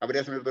 അവരെ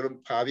സംബന്ധിച്ചിടത്തോളം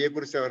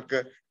ഭാവിയെക്കുറിച്ച് അവർക്ക്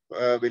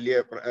വലിയ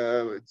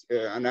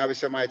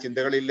അനാവശ്യമായ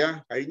ചിന്തകളില്ല,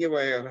 കഴിഞ്ഞു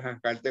പോയ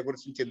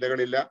കാലത്തെക്കുറിച്ചും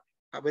ചിന്തകളില്ല.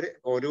 അവര്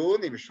ഓരോ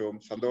നിമിഷവും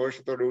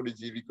സന്തോഷത്തോടുകൂടി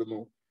ജീവിക്കുന്നു.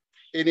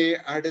 ഇനി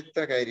അടുത്ത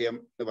കാര്യം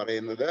എന്ന്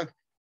പറയുന്നത്,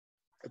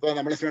 ഇപ്പൊ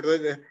നമ്മളെ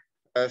സംബന്ധിച്ച്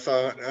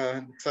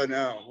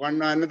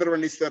another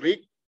one is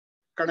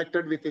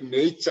reconnected with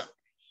nature.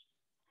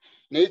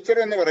 Nature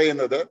എന്ന്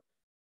പറയുന്നത്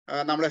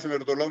നമ്മളെ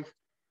സംബന്ധിച്ചിടത്തോളം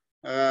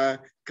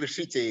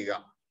കൃഷി ചെയ്യുക,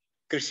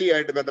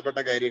 കൃഷിയായിട്ട് ബന്ധപ്പെട്ട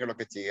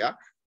കാര്യങ്ങളൊക്കെ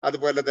ചെയ്യുക,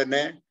 അതുപോലെ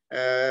തന്നെ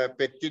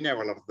പെറ്റിനെ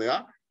വളർത്തുക,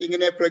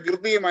 ഇങ്ങനെ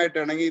പ്രകൃതിയുമായിട്ട്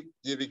ഇണങ്ങി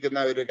ജീവിക്കുന്ന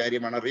ഒരു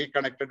കാര്യമാണ്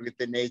റീകണക്റ്റഡ്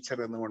വിത്ത് നേച്ചർ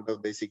എന്നുകൊണ്ട്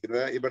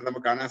ഉദ്ദേശിക്കുന്നത്. ഇവിടെ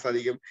നമുക്ക് കാണാൻ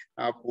സാധിക്കും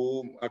ആ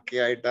പൂവും ഒക്കെ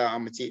ആയിട്ട്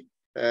അമ്മച്ചി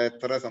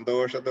എത്ര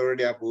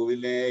സന്തോഷത്തോടെ ആ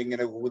പൂവിനെ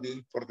ഇങ്ങനെ ഊതി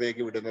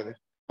പുറത്തേക്ക് വിടുന്നത്.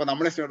 അപ്പൊ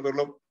നമ്മളെ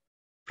സംബന്ധിച്ചിടത്തോളം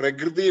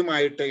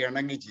പ്രകൃതിയുമായിട്ട്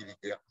ഇണങ്ങി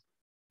ജീവിക്കുക,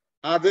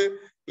 അത്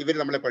ഇവർ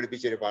നമ്മളെ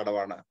പഠിപ്പിച്ചൊരു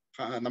പാഠമാണ്.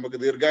 നമുക്ക്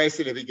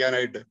ദീർഘായുസ്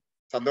ലഭിക്കാനായിട്ട്,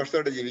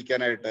 സന്തോഷത്തോടെ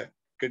ജീവിക്കാനായിട്ട്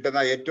കിട്ടുന്ന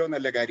ഏറ്റവും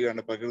നല്ല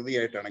കാര്യമാണ്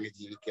പ്രകൃതിയായിട്ട് ഇണങ്ങി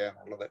ജീവിക്കുക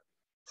എന്നുള്ളത്.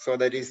 So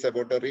that is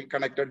about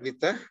റീകണക്റ്റഡ്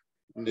with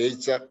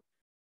nature.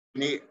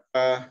 ഇനി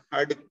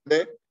അടുത്തത്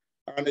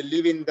ആണ്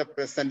ലിവ് ഇൻ ദ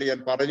പ്രസന്റ്. ഞാൻ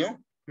പറഞ്ഞു,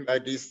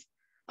 ദാറ്റ് ഈസ്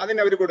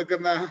അതിന് അവർ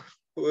കൊടുക്കുന്ന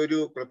ഒരു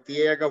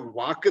പ്രത്യേക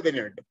വാക്ക്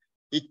തന്നെയുണ്ട്,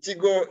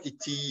 ഇച്ചിഗോ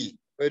ഇച്ചി.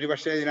 ഒരു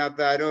പക്ഷേ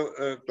ഇതിനകത്ത് ആരോ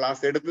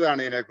ക്ലാസ്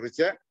എടുത്തതാണ് ഇതിനെ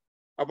കുറിച്ച്.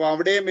 അപ്പൊ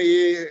അവിടെയും ഈ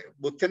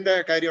ബുദ്ധന്റെ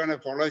കാര്യമാണ്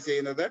ഫോളോ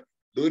ചെയ്യുന്നത്.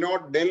 Do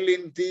not del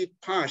in the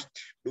past,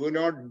 do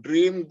not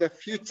dream the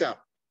future,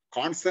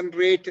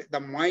 concentrate the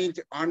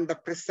mind on the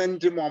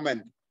present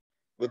moment.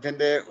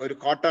 ബുദ്ധന്റെ ഒരു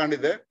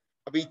കോട്ടാണിത്.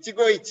 അപ്പൊ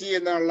ഇച്ചിഗോ ഇച്ചി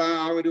എന്നുള്ള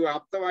ആ ഒരു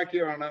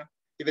ആപ്തവാക്യമാണ്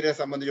ഇവരെ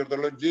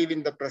സംബന്ധിച്ചിടത്തോളം ലീവ്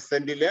ഇൻ ദ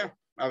പ്രസന്റില്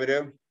അവര്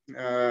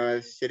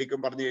ശരിക്കും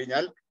പറഞ്ഞു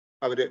കഴിഞ്ഞാൽ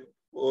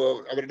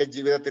അവരുടെ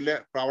ജീവിതത്തിൽ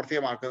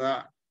പ്രാവർത്തികമാക്കുന്ന,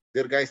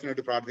 ദീർഘായുസിന്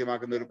വേണ്ടി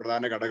പ്രാവർത്തികമാക്കുന്ന ഒരു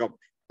പ്രധാന ഘടകം.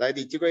 അതായത്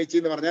ഇച്ചിഗോ ഇച്ചി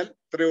എന്ന് പറഞ്ഞാൽ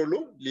ഇത്രയേ ഉള്ളൂ,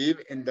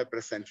 ലീവ് ഇൻ ദ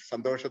പ്രസന്റ്.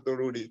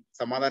 സന്തോഷത്തോടുകൂടി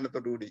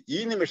സമാധാനത്തോടുകൂടി ഈ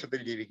നിമിഷത്തിൽ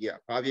ജീവിക്കുക.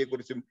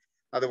 ഭാവിയെക്കുറിച്ചും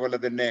അതുപോലെ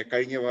തന്നെ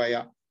കഴിഞ്ഞുപോയ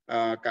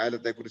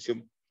കാലത്തെക്കുറിച്ചും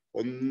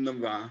ഒന്നും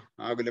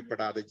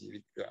ആകുലപ്പെടാതെ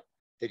ജീവിക്കുക.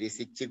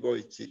 ഇച്ചിഗോ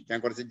ഇച്ചി. ഞാൻ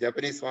കുറച്ച്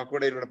ജാപ്പനീസ്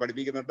വാക്കുകൂടെ ഇവിടെ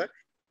പഠിപ്പിക്കുന്നുണ്ട്,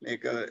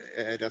 നിങ്ങൾക്ക്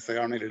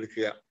രസകാണയിൽ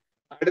എടുക്കുക.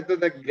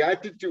 അടുത്തത്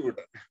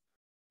ഗ്രാറ്റിറ്റ്യൂഡ്.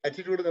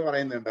 ഗ്രാറ്റിറ്റ്യൂഡ് എന്ന്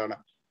പറയുന്നത് എന്താണ്?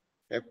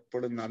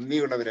 എപ്പോഴും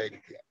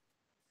നന്ദിയുള്ളവരായിരിക്കുക,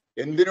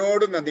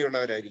 എന്തിനോടും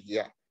നന്ദിയുള്ളവരായിരിക്കുക.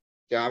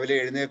 രാവിലെ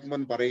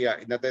എഴുന്നേൽക്കുമ്പോൾ പറയുക,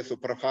 ഇന്നത്തെ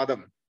സുപ്രഭാതം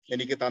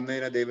എനിക്ക്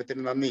തന്നതിന്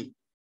ദൈവത്തിന് നന്ദി.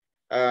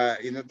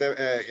 ഇന്നത്തെ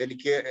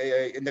എനിക്ക്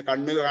എന്റെ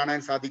കണ്ണ് കാണാൻ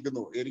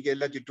സാധിക്കുന്നു, എനിക്ക്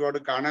എല്ലാ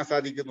ചുറ്റുപാടും കാണാൻ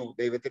സാധിക്കുന്നു,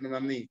 ദൈവത്തിന്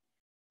നന്ദി.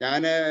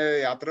 ഞാൻ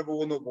യാത്ര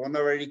പോകുന്ന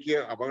വഴിക്ക്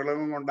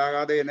അപകടങ്ങൾ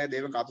ഉണ്ടാകാതെ എന്നെ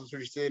ദൈവം കാത്തു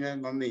സൂക്ഷിച്ചതിന്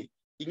നന്ദി.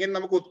 ഇങ്ങനെ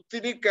നമുക്ക്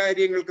ഒത്തിരി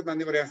കാര്യങ്ങൾക്ക്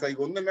നന്ദി പറയാൻ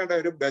സാധിക്കും. ഒന്നും വേണ്ട,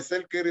 ഒരു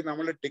ബസ്സിൽ കയറി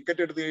നമ്മൾ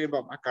ടിക്കറ്റ് എടുത്തു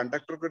കഴിയുമ്പോൾ ആ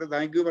കണ്ടക്ടർക്ക് ഒരു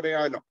താങ്ക് യു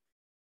പറയാമല്ലോ.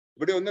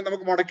 ഇവിടെ ഒന്നും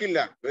നമുക്ക് മുടക്കില്ല.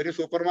 ഒരു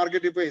സൂപ്പർ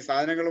മാർക്കറ്റിൽ പോയി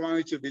സാധനങ്ങൾ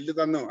വാങ്ങിച്ചു, ബില്ല്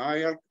തന്നു,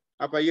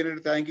 ആ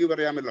പയ്യനൊരു താങ്ക് യു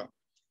പറയാമല്ലോ.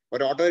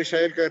 ഒരു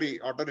ഓട്ടോറിക്ഷയിൽ കയറി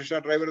ഓട്ടോറിക്ഷ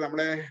ഡ്രൈവർ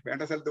നമ്മളെ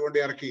വേണ്ട സ്ഥലത്ത് കൊണ്ട്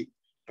ഇറക്കി,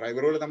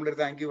 ഡ്രൈവറോട് നമ്മളൊരു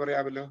താങ്ക് യു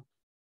പറയാമല്ലോ.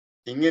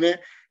 ഇങ്ങനെ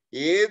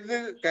ഏത്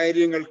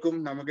കാര്യങ്ങൾക്കും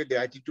നമുക്ക്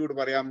ഗ്രാറ്റിറ്റ്യൂഡ്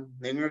പറയാം.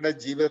 നിങ്ങളുടെ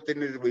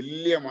ജീവിതത്തിന് ഒരു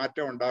വലിയ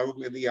മാറ്റം ഉണ്ടാകും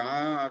എന്ന് ആ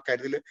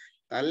കാര്യത്തിൽ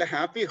നല്ല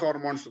ഹാപ്പി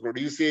ഹോർമോൺസ്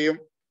പ്രൊഡ്യൂസ് ചെയ്യും.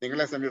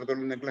 നിങ്ങളെ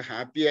സംബന്ധിച്ചിടത്തോളം നിങ്ങൾ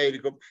ഹാപ്പി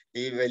ആയിരിക്കും.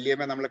 ഈ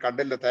വല്യമ്മ നമ്മൾ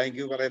കണ്ടല്ലോ, താങ്ക്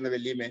യു പറയുന്ന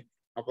വല്യമ്മ.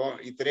 അപ്പോൾ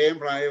ഇത്രയും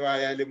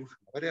പ്രായമായാലും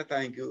അവരെ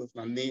താങ്ക് യു,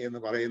 നന്ദി എന്ന്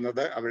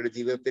പറയുന്നത് അവരുടെ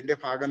ജീവിതത്തിന്റെ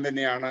ഭാഗം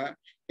തന്നെയാണ്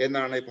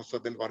എന്നാണ് ഈ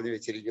പുസ്തകത്തിൽ പറഞ്ഞു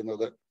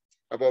വെച്ചിരിക്കുന്നത്.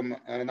 അപ്പം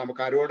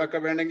നമുക്ക് ആരോടൊക്കെ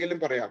വേണമെങ്കിലും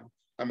പറയാം.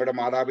 നമ്മുടെ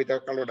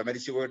മാതാപിതാക്കളോട്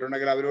മരിച്ചു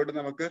പോയിട്ടുണ്ടെങ്കിൽ അവരോട്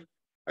നമുക്ക്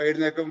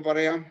എഴുന്നേക്കും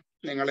പറയാം,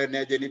 നിങ്ങൾ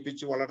എന്നെ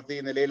ജനിപ്പിച്ചു വളർത്തി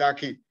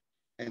നിലയിലാക്കി.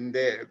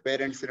 എൻ്റെ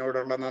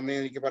പേരൻസിനോടുള്ള നന്ദി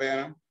എനിക്ക്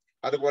പറയാം.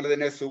 അതുപോലെ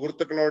തന്നെ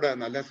സുഹൃത്തുക്കളോട്,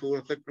 നല്ല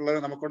സുഹൃത്തുക്കൾ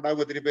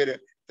നമുക്കുണ്ടാകും ഒത്തിരി പേര്.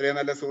 ഇത്രയും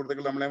നല്ല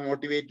സുഹൃത്തുക്കൾ നമ്മളെ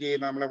മോട്ടിവേറ്റ്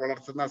ചെയ്യുന്ന, നമ്മളെ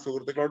വളർത്തുന്ന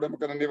സുഹൃത്തുക്കളോട്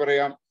നമുക്ക് നന്ദി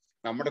പറയാം.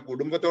 നമ്മുടെ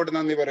കുടുംബത്തോട്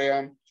നന്ദി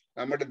പറയാം.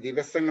 നമ്മുടെ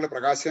ദിവസങ്ങൾ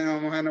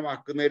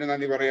പ്രകാശമാനമാക്കുന്നതിന്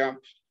നന്ദി പറയാം.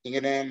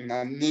 ഇങ്ങനെ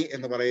നന്ദി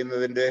എന്ന്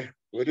പറയുന്നതിന്റെ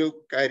ഒരു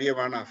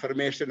കാര്യമാണ്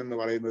അഫർമേഷൻ എന്ന്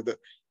പറയുന്നത്.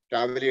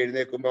 രാവിലെ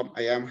എഴുന്നേൽക്കുമ്പം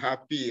I am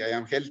happy, I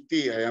am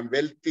healthy, I am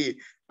wealthy,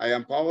 I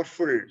am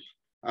powerful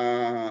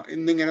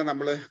എന്നിങ്ങനെ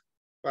നമ്മൾ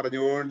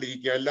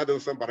പറഞ്ഞുകൊണ്ടിരിക്കുക. എല്ലാ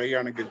ദിവസവും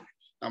പറയുകയാണെങ്കിൽ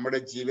നമ്മുടെ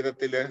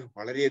ജീവിതത്തിൽ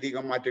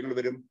വളരെയധികം മാറ്റങ്ങൾ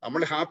വരും.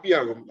 നമ്മൾ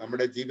ഹാപ്പിയാകും,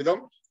 നമ്മുടെ ജീവിതം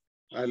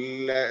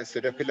നല്ല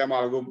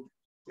സുരഭിലമാകും.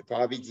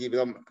 ഭാവി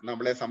ജീവിതം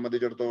നമ്മളെ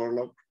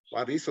സംബന്ധിച്ചിടത്തോളം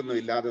വറീസ് ഒന്നും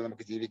ഇല്ലാതെ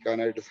നമുക്ക്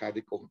ജീവിക്കാനായിട്ട്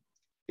സാധിക്കും.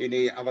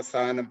 ഇനി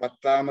അവസാനം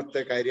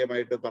 10ാമത്തെ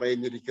കാര്യമായിട്ട്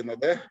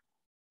പറഞ്ഞിരിക്കുന്നത്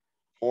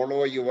ഫോളോ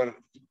യുവർ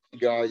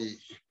ഇക്കിഗായി.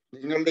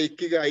 നിങ്ങളുടെ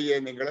ഇക്കിഗായിയെ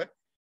നിങ്ങൾ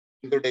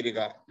പിന്തുടരുക.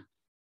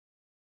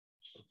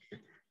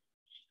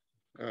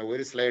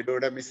 ഒരു സ്ലൈഡ്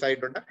കൂടെ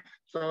മിസ്സായിട്ടുണ്ട്.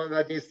 So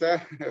that is the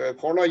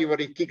follow your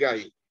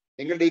ikigai.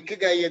 നിങ്ങളുടെ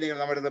ഇക്കിഗായിയെ നിങ്ങൾ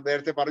നമ്മുടെ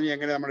നേരത്തെ പറഞ്ഞു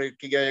എങ്ങനെ നമ്മുടെ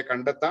ഇക്കിഗായിയെ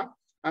കണ്ടെത്താം.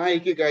 ആ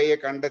ഇക്കിഗായിയെ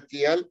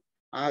കണ്ടെത്തിയാൽ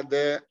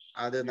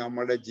അത്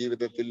നമ്മുടെ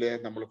ജീവിതത്തിൽ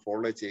നമ്മൾ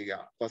ഫോളോ ചെയ്യുക.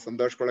 അപ്പൊ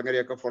സന്തോഷ്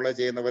കുളങ്ങരയൊക്കെ ഫോളോ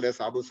ചെയ്യുന്ന പോലെ,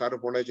 സാബു സാറ്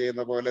ഫോളോ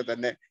ചെയ്യുന്ന പോലെ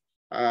തന്നെ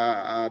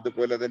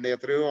അതുപോലെ തന്നെ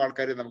എത്രയോ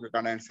ആൾക്കാരെ നമുക്ക്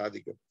കാണാൻ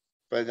സാധിക്കും.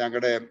 ഇപ്പൊ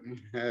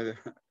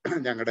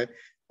ഞങ്ങളുടെ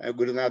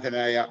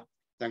ഗുരുനാഥനായ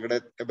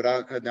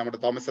നമ്മുടെ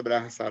തോമസ്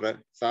എബ്രാഹിം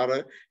സാറ്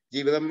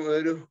ജീവിതം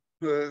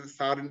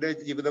സാറിന്റെ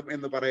ജീവിതം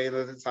എന്ന്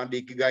പറയുന്നത്, സാറിന്റെ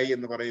ഇക്കിഗായി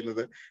എന്ന്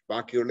പറയുന്നത്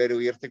ബാക്കിയുള്ളവരെ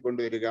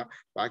ഉയർത്തിക്കൊണ്ടുവരിക,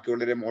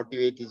 ബാക്കിയുള്ളവരെ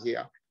മോട്ടിവേറ്റ്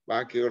ചെയ്യുക,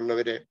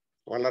 ബാക്കിയുള്ളവരെ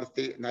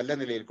വളർത്തി നല്ല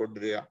നിലയിൽ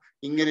കൊണ്ടുവരിക.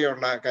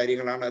 ഇങ്ങനെയുള്ള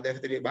കാര്യങ്ങളാണ്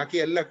അദ്ദേഹത്തിന്. ബാക്കി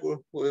എല്ലാ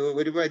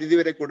ഒരു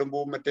പരിധിവരെ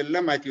കുടുംബവും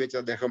മറ്റെല്ലാം മാറ്റിവെച്ച്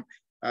അദ്ദേഹം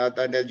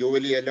തന്റെ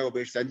ജോലിയെല്ലാം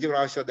ഉപേക്ഷിച്ച് 5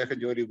 പ്രാവശ്യം അദ്ദേഹം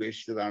ജോലി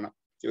ഉപേക്ഷിച്ചതാണ്.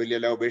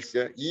 ജോലിയെല്ലാം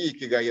ഉപേക്ഷിച്ച് ഈ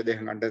ഇക്കിഗായി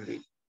അദ്ദേഹം കണ്ടെത്തി.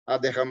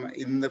 അദ്ദേഹം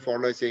ഇന്ന്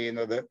ഫോളോ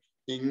ചെയ്യുന്നത്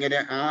ഇങ്ങനെ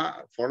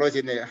ഫോളോ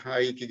ചെയ്യുന്ന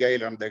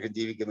ഇക്കിഗായിലാണ് അദ്ദേഹം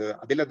ജീവിക്കുന്നത്.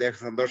 അതിൽ അദ്ദേഹം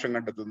സന്തോഷം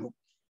കണ്ടെത്തുന്നു.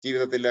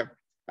 ജീവിതത്തിൽ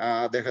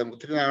അദ്ദേഹം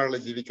ഒത്തിരി നാളുകൾ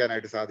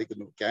ജീവിക്കാനായിട്ട്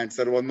സാധിക്കുന്നു.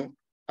 ക്യാൻസർ വന്നു,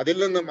 അതിൽ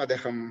നിന്നും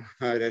അദ്ദേഹം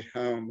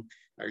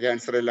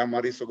ക്യാൻസർ എല്ലാം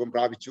മാറി സുഖം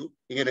പ്രാപിച്ചു.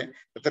 ഇങ്ങനെ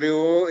എത്രയോ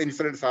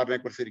ഇൻസിഡൻസ് സാറിനെ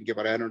കുറിച്ച് എനിക്ക്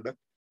പറയാനുണ്ട്.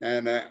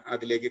 ഞാൻ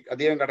അതിലേക്ക്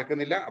അധികം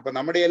കടക്കുന്നില്ല. അപ്പൊ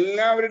നമ്മുടെ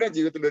എല്ലാവരുടെയും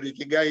ജീവിതത്തിൽ ഒരു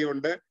ഇക്കിഗായി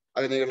ഉണ്ട്.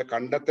 അത് നിങ്ങൾ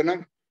കണ്ടെത്തണം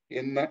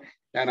എന്ന്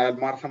ഞാൻ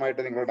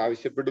ആത്മാർത്ഥമായിട്ട് നിങ്ങളോട്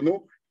ആവശ്യപ്പെടുന്നു.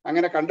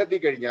 അങ്ങനെ കണ്ടെത്തി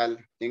കഴിഞ്ഞാൽ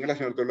നിങ്ങളെ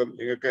സംബന്ധിച്ചിടത്തോളം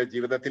നിങ്ങൾക്ക്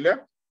ജീവിതത്തിൽ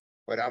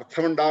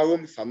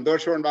ഒരർത്ഥമുണ്ടാകും,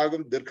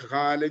 സന്തോഷമുണ്ടാകും,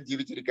 ദീർഘകാലം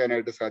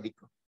ജീവിച്ചിരിക്കാനായിട്ട്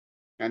സാധിക്കും.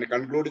 ഞാൻ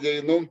കൺക്ലൂഡ്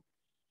ചെയ്യുന്നു,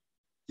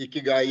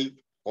 ഇക്കിഗായി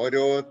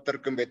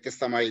ഓരോരുത്തർക്കും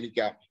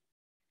വ്യത്യസ്തമായിരിക്കാം.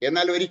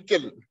 എന്നാൽ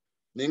ഒരിക്കൽ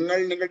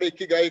നിങ്ങളുടെ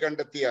ഇക്കിഗായി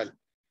കണ്ടെത്തിയാൽ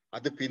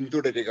അത്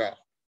പിന്തുടരുക,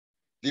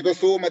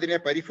 ദിവസവും അതിനെ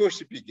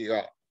പരിപോഷിപ്പിക്കുക.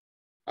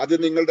 അത്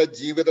നിങ്ങളുടെ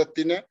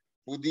ജീവിതത്തിന്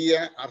പുതിയ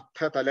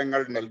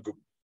അർത്ഥതലങ്ങൾ നൽകും.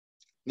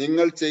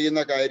 നിങ്ങൾ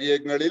ചെയ്യുന്ന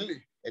കാര്യങ്ങളിൽ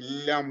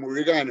എല്ലാം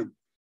മുഴുകാനും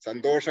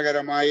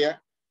സന്തോഷകരമായ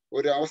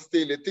ഒരു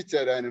അവസ്ഥയിൽ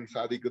എത്തിച്ചേരാനും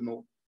സാധിക്കുന്നു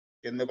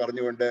എന്ന്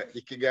പറഞ്ഞുകൊണ്ട്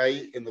ഇക്കിഗായി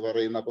എന്ന്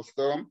പറയുന്ന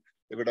പുസ്തകം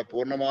ഇവിടെ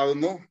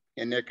പൂർണ്ണമാകുന്നു.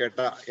 എന്നെ കേട്ട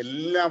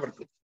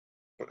എല്ലാവർക്കും,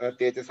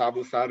 പ്രത്യേകിച്ച്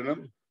സാബു സാറിനും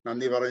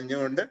നന്ദി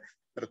പറഞ്ഞുകൊണ്ട്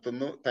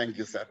നിർത്തുന്നു. Thank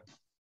you sir.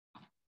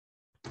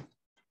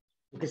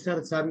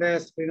 സാറിന്റെ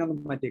സ്ക്രീൻ ഒന്ന്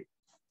മാറ്റി.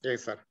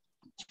 Sir,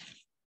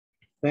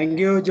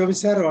 thank you Joby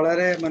sir.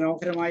 വളരെ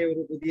മനോഹരമായ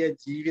ഒരു പുതിയ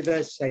ജീവിത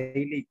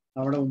ശൈലി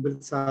നമ്മുടെ മുമ്പിൽ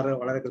സാറ്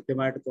വളരെ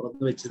കൃത്യമായിട്ട്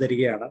തുറന്നു വെച്ച്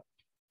തരികയാണ്.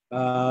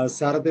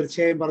 സാറ്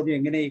തീർച്ചയായും പറഞ്ഞു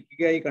എങ്ങനെ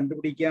ഇക്കിഗായി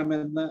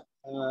കണ്ടുപിടിക്കാമെന്ന്.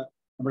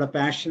 നമ്മുടെ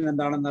പാഷൻ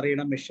എന്താണെന്ന്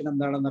അറിയണം, മിഷൻ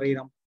എന്താണെന്ന്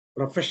അറിയണം,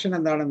 പ്രൊഫഷൻ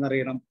എന്താണെന്ന്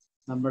അറിയണം,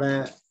 നമ്മുടെ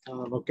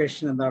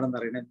വൊക്കേഷൻ എന്താണെന്ന്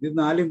അറിയണം. ഇത്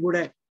നാലും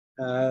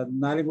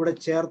കൂടെ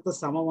ചേർത്ത്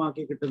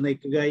സമമാക്കി കിട്ടുന്ന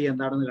ഇക്കിഗായി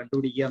എന്താണെന്ന്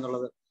കണ്ടുപിടിക്കുക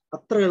എന്നുള്ളത്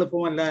അത്ര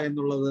എളുപ്പമല്ല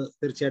എന്നുള്ളത്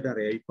തീർച്ചയായിട്ടും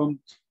അറിയാം. ഇപ്പം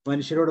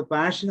മനുഷ്യരോട്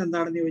പാഷൻ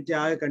എന്താണെന്ന് ചോദിച്ചാൽ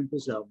ആകെ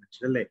കൺഫ്യൂസ് ആവും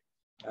മനുഷ്യരല്ലേ.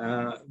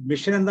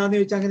 മിഷൻ എന്താണെന്ന്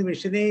ചോദിച്ചാൽ അങ്ങനെ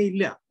മിഷനേ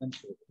ഇല്ല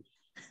മനുഷ്യർ.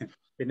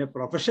 പിന്നെ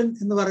പ്രൊഫഷൻ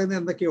എന്ന് പറയുന്നത്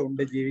എന്തൊക്കെയോ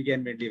ഉണ്ട് ജീവിക്കാൻ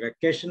വേണ്ടി.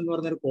 വെക്കേഷൻ എന്ന്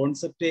പറഞ്ഞൊരു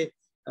കോൺസെപ്റ്റ്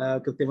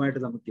കൃത്യമായിട്ട്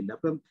നമുക്കില്ല.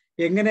 അപ്പം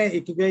എങ്ങനെ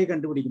ഇക്കിഗായി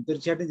കണ്ടുപിടിക്കും?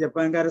 തീർച്ചയായിട്ടും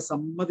ജപ്പാൻകാരെ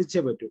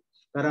സമ്മതിച്ചേ പറ്റൂ.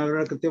 കാരണം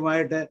അവരുടെ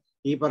കൃത്യമായിട്ട്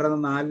ഈ പറയുന്ന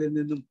 4-ൽ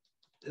നിന്നും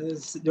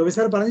ജോബി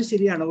സാർ പറഞ്ഞത്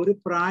ശരിയാണ്. ഒരു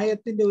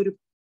പ്രായത്തിന്റെ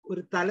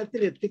ഒരു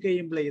തലത്തിൽ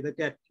എത്തിക്കഴിയുമ്പോഴേ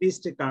ഇതൊക്കെ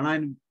അറ്റ്ലീസ്റ്റ്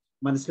കാണാനും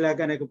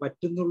മനസ്സിലാക്കാനൊക്കെ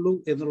പറ്റുന്നുള്ളൂ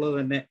എന്നുള്ളത്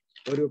തന്നെ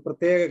ഒരു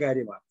പ്രത്യേക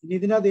കാര്യമാണ്. ഇനി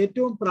ഇതിനകത്ത്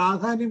ഏറ്റവും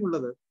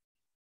പ്രാധാന്യമുള്ളത്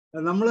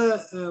നമ്മൾ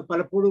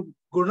പലപ്പോഴും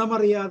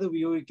ഗുണമറിയാതെ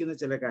ഉപയോഗിക്കുന്ന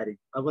ചില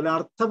കാര്യങ്ങൾ, അതുപോലെ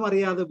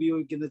അർത്ഥമറിയാതെ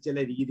ഉപയോഗിക്കുന്ന ചില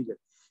രീതികൾ,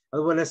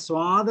 അതുപോലെ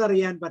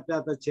സ്വാദറിയാൻ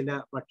പറ്റാത്ത ചില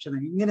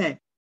ഭക്ഷണം, ഇങ്ങനെ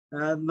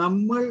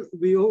നമ്മൾ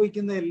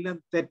ഉപയോഗിക്കുന്ന എല്ലാം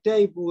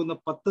തെറ്റായി പോകുന്ന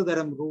 10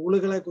 തരം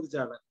റൂളുകളെ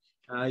കുറിച്ചാണ്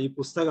ഈ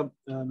പുസ്തകം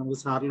നമുക്ക്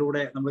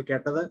സാറിലൂടെ നമ്മൾ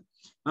കേട്ടത്.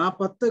 ആ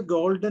 10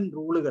 ഗോൾഡൻ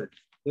റൂളുകൾ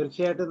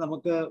തീർച്ചയായിട്ടും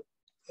നമുക്ക്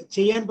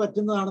ചെയ്യാൻ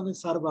പറ്റുന്നതാണെന്ന്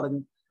സാർ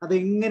പറഞ്ഞു.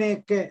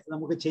 അതെങ്ങനെയൊക്കെ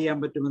നമുക്ക് ചെയ്യാൻ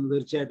പറ്റുമെന്ന്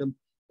തീർച്ചയായിട്ടും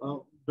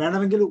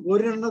വേണമെങ്കിൽ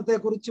ഒരെണ്ണത്തെ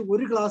കുറിച്ച്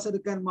ഒരു ക്ലാസ്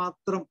എടുക്കാൻ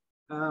മാത്രം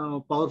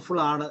പവർഫുൾ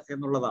ആണ്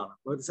എന്നുള്ളതാണ്.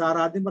 സാർ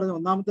ആദ്യം പറഞ്ഞ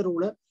ഒന്നാമത്തെ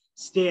റൂള്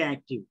സ്റ്റേ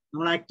ആക്റ്റീവ്.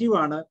 നമ്മൾ ആക്റ്റീവ്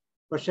ആണ്,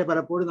 പക്ഷെ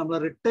പലപ്പോഴും നമ്മൾ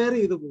റിട്ടയർ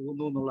ചെയ്ത്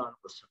പോകുന്നു എന്നുള്ളതാണ്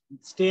പ്രശ്നം.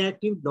 Stay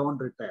active,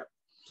 don't retire.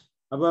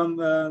 അപ്പം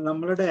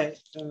നമ്മളുടെ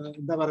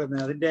എന്താ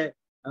പറയുന്നത്, അതിന്റെ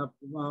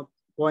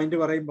പോയിന്റ്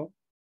പറയുമ്പോൾ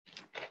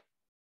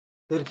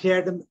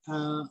തീർച്ചയായിട്ടും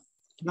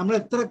നമ്മൾ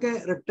എത്രയൊക്കെ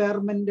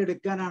റിട്ടയർമെന്റ്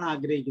എടുക്കാനാണ്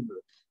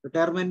ആഗ്രഹിക്കുന്നത്,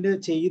 റിട്ടയർമെന്റ്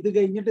ചെയ്ത്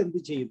കഴിഞ്ഞിട്ട് എന്ത്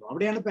ചെയ്യുന്നു,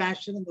 അവിടെയാണ്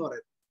പാഷൻ എന്ന്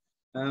പറയുന്നത്.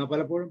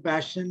 പലപ്പോഴും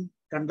പാഷൻ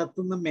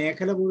കണ്ടെത്തുന്ന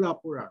മേഖല പോലും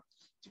അപ്പോഴാണ്.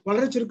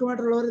 വളരെ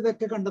ചുരുക്കമായിട്ടുള്ളവർ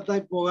ഇതൊക്കെ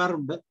കണ്ടെത്താൻ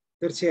പോകാറുണ്ട്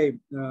തീർച്ചയായും.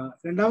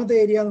 രണ്ടാമത്തെ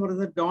ഏരിയ എന്ന്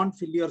പറയുന്നത് ഡോണ്ട്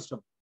ഫിൽ യുവർ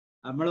സ്റ്റൊമക്ക്.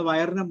 നമ്മൾ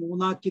വയറിനെ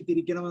 3ആക്കി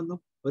തിരിക്കണമെന്നും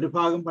ഒരു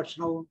ഭാഗം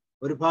ഭക്ഷണവും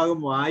ഒരു ഭാഗം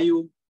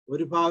വായുവും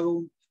ഒരു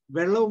ഭാഗവും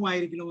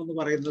വെള്ളവുമായിരിക്കണമെന്ന്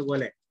പറയുന്നത്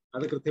പോലെ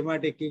അത്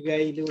കൃത്യമായിട്ട്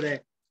ഇക്കിഗായിലൂടെ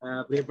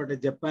പ്രിയപ്പെട്ട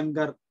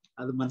ജപ്പാൻകാർ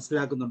അത്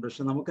മനസ്സിലാക്കുന്നുണ്ട്.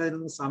 പക്ഷെ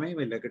നമുക്കതിനൊന്നും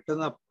സമയമില്ല.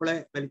 കിട്ടുന്ന അപ്പളെ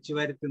വലിച്ചു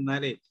വാരി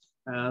തിന്നാലേ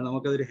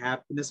നമുക്കതൊരു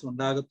ഹാപ്പിനെസ്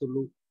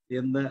ഉണ്ടാകത്തുള്ളൂ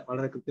എന്ന്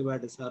വളരെ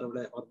കൃത്യമായിട്ട് സാർ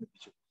ഇവിടെ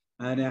ഓർമ്മിപ്പിച്ചു.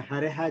 അതിന്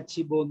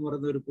ഹരഹാച്ചിബോ എന്ന്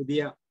പറയുന്ന ഒരു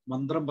പുതിയ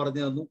മന്ത്രം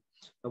പറഞ്ഞു തന്നു.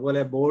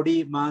 അതുപോലെ ബോഡി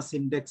മാസ്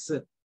ഇൻഡെക്സ്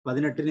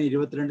 18-നും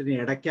 22-നും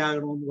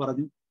ഇടയ്ക്കാകണമെന്ന്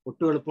പറഞ്ഞു.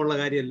 ഒട്ടും എളുപ്പമുള്ള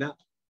കാര്യമല്ല.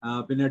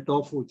 പിന്നെ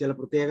ടോഫു, ചില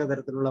പ്രത്യേക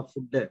തരത്തിലുള്ള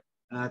ഫുഡ്,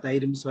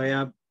 തൈരും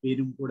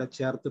സോയാബീനും കൂടെ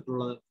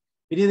ചേർത്തിട്ടുള്ളത്.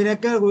 പിന്നെ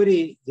ഇതിനൊക്കെ ഒരു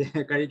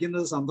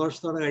കഴിക്കുന്നത്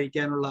സന്തോഷത്തോടെ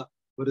കഴിക്കാനുള്ള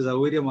ഒരു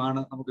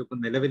സൗകര്യമാണ് നമുക്കിപ്പോൾ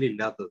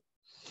നിലവിലില്ലാത്തത്.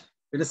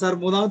 പിന്നെ സാർ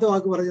മൂന്നാമത്തെ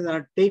വാക്ക്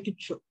പറഞ്ഞതാണ് ടേക്ക്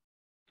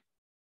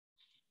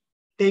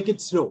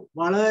ഇറ്റ് സ്ലോ.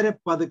 വളരെ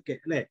പതുക്കെ,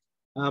 അല്ലെ,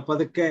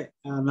 പതുക്കെ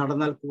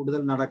നടന്നാൽ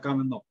കൂടുതൽ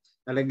നടക്കാമെന്നോ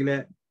അല്ലെങ്കിൽ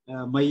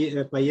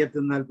പയ്യെ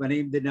തിന്നാൽ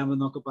പനയും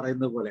തിന്നാമെന്നോ ഒക്കെ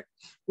പറയുന്നത് പോലെ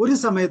ഒരു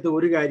സമയത്ത്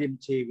ഒരു കാര്യം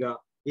ചെയ്യുക,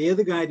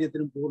 ഏത്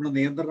കാര്യത്തിനും പൂർണ്ണ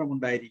നിയന്ത്രണം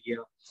ഉണ്ടായിരിക്കുക.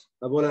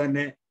 അതുപോലെ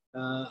തന്നെ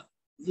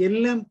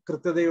എല്ലാം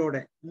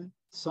കൃത്യതയോടെ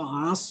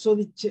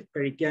ആസ്വദിച്ച്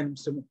കഴിക്കാനും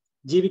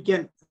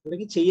ജീവിക്കാൻ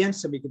അല്ലെങ്കിൽ ചെയ്യാൻ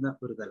ശ്രമിക്കുന്ന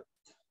ഒരു തലം.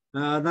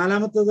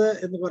 നാലാമത്തത്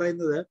എന്ന്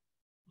പറയുന്നത്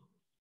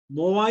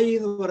മൊവായി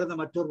എന്ന് പറയുന്ന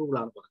മറ്റൊരു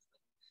റൂളാണ് പറഞ്ഞത്.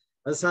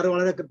 അത് സാറ്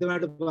വളരെ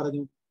കൃത്യമായിട്ട്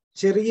പറഞ്ഞു.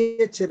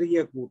 ചെറിയ ചെറിയ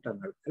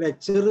കൂട്ടങ്ങൾ, അല്ലെ,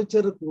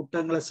 ചെറു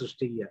കൂട്ടങ്ങളെ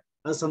സൃഷ്ടിക്കുക.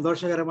 അത്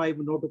സന്തോഷകരമായി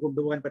മുന്നോട്ട്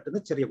കൊണ്ടുപോകാൻ പറ്റുന്ന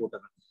ചെറിയ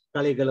കൂട്ടങ്ങൾ,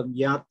 കളികളും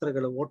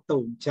യാത്രകളും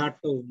ഓട്ടവും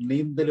ചാട്ടവും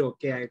നീന്തലും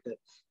ഒക്കെ ആയിട്ട്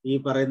ഈ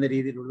പറയുന്ന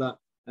രീതിയിലുള്ള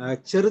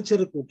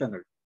ചെറു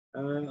കൂട്ടങ്ങൾ.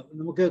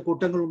 നമുക്ക്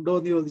കൂട്ടങ്ങൾ ഉണ്ടോ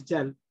എന്ന്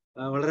ചോദിച്ചാൽ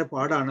വളരെ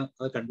പാടാണ്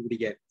അത്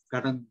കണ്ടുപിടിക്കാൻ.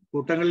 കാരണം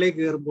കൂട്ടങ്ങളിലേക്ക്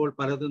കയറുമ്പോൾ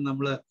പലതും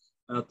നമ്മൾ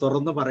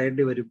തുറന്നു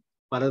പറയേണ്ടി വരും,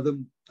 പലതും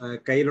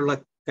കയ്യിലുള്ള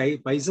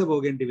പൈസ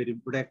പോകേണ്ടി വരും.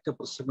 ഇവിടെയൊക്കെ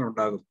പ്രശ്നങ്ങൾ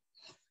ഉണ്ടാകും.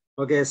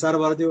 ഓക്കെ, സാർ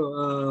പറഞ്ഞു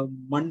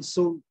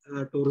മൺസൂൺ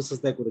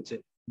ടൂറിസത്തെ കുറിച്ച്.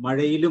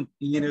 മഴയിലും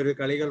ഇങ്ങനെ ഒരു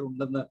കളികൾ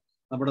ഉണ്ടെന്ന്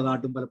നമ്മുടെ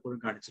നാട്ടും പലപ്പോഴും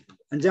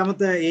കാണിച്ചിട്ടുണ്ട്.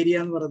 അഞ്ചാമത്തെ ഏരിയ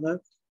എന്ന് പറയുന്നത്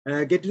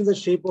get in the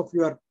shape of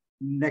your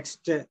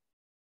next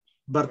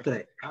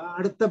birthday.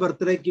 അടുത്ത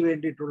ബർത്ത്ഡേക്ക്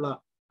വേണ്ടിയിട്ടുള്ള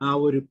ആ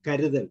ഒരു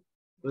കരുതൽ,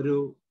 ഒരു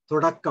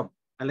തുടക്കം,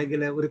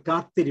 അല്ലെങ്കിൽ ഒരു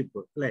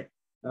കാത്തിരിപ്പ്, അല്ലെ.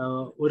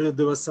 ഒരു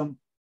ദിവസം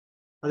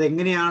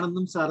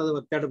അതെങ്ങനെയാണെന്നും സാർ അത്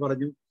വ്യക്തമായിട്ട്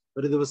പറഞ്ഞു.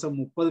 ഒരു ദിവസം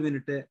 30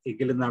 മിനിറ്റ്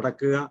എങ്കിലും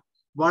നടക്കുക,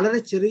 വളരെ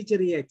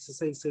ചെറിയ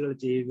എക്സസൈസുകൾ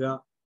ചെയ്യുക,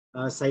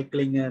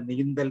 സൈക്ലിങ്,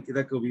 നീന്തൽ,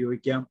 ഇതൊക്കെ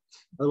ഉപയോഗിക്കാം.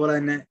 അതുപോലെ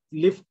തന്നെ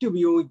ലിഫ്റ്റ്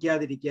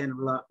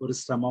ഉപയോഗിക്കാതിരിക്കാനുള്ള ഒരു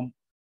ശ്രമം,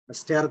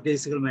 സ്റ്റെയർ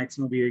കേസുകൾ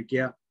മാക്സിമം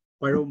ഉപയോഗിക്കുക,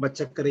 പഴവും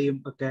പച്ചക്കറിയും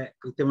ഒക്കെ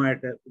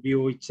കൃത്യമായിട്ട്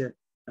ഉപയോഗിച്ച്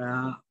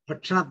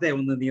ഭക്ഷണത്തെ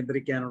ഒന്ന്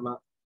നിയന്ത്രിക്കാനുള്ള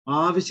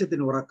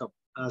ആവശ്യത്തിന് ഉറക്കം.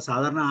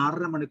 സാധാരണ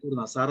 6.5 മണിക്കൂർ,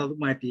 സാർ അത്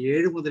മാറ്റി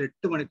 7 മുതൽ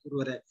 8 മണിക്കൂർ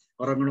വരെ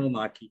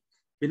ഉറങ്ങണമെന്നാക്കി.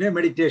 പിന്നെ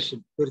മെഡിറ്റേഷൻ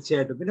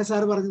തീർച്ചയായിട്ടും. പിന്നെ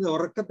സാർ പറഞ്ഞത്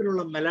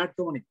ഉറക്കത്തിലുള്ള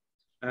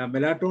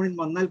മെലാറ്റോണിൻ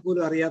വന്നാൽ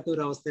പോലും അറിയാത്ത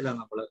ഒരു അവസ്ഥയിലാണ്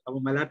നമ്മൾ. അപ്പൊ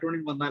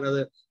മെലാറ്റോണിൻ വന്നാൽ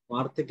അത്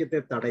വാർദ്ധക്യത്തെ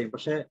തടയും.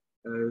 പക്ഷെ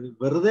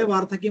വെറുതെ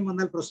വാർദ്ധക്യം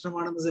വന്നാൽ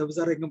പ്രശ്നമാണെന്ന് സെബ്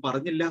സാർ എങ്ങും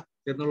പറഞ്ഞില്ല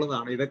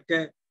എന്നുള്ളതാണ്. ഇതൊക്കെ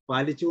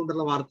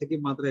പാലിച്ചുകൊണ്ടുള്ള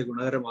വാർദ്ധക്യം മാത്രമേ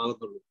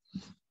ഗുണകരമാകുന്നുള്ളൂ.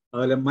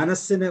 അതുപോലെ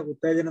മനസ്സിന്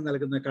ഉത്തേജനം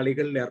നൽകുന്ന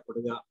കളികളിൽ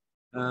ഏർപ്പെടുക,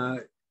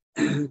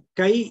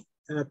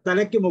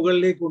 തലയ്ക്ക്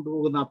മുകളിലേക്ക്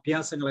കൊണ്ടുപോകുന്ന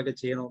അഭ്യാസങ്ങളൊക്കെ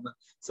ചെയ്യണമെന്ന്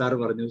സാറ്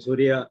പറഞ്ഞു.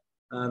 സൂര്യ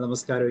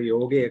നമസ്കാരവും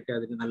യോഗയൊക്കെ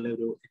അതിന്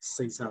നല്ലൊരു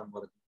എക്സസൈസ് ആണെന്ന്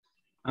പറഞ്ഞു.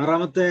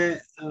 ആറാമത്തെ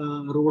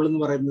റൂൾ എന്ന്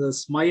പറയുന്നത്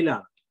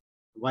സ്മൈലാണ്.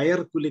 വയർ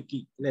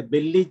കുലുക്കി, അല്ലെ,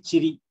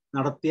 ബെല്ലിച്ചിരി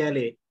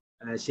നടത്തിയാലേ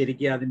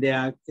ശരിക്കും അതിന്റെ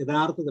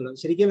യഥാർത്ഥത്തിൽ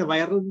ശരിക്കും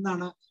വയറിൽ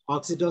നിന്നാണ്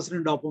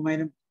ഓക്സിറ്റോസിനും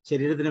ഡോപ്പമൈനും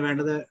ശരീരത്തിന്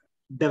വേണ്ടത്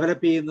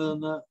ഡെവലപ്പ്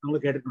ചെയ്യുന്നതെന്ന് നമ്മൾ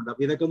കേട്ടിട്ടുണ്ട്.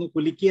 അപ്പൊ ഇതൊക്കെ ഒന്ന്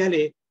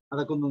കുലുക്കിയാലേ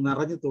അതൊക്കെ ഒന്ന്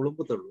നിറഞ്ഞു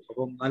തുളുമ്പത്തുള്ളൂ.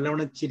 അപ്പം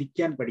നല്ലവണ്ണം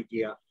ചിരിക്കാൻ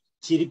പഠിക്കുക,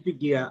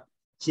 ചിരിപ്പിക്കുക,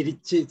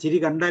 ചിരി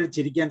കണ്ടാൽ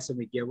ചിരിക്കാൻ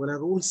ശ്രമിക്കുക. അതുപോലെ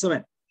റൂൾ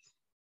 7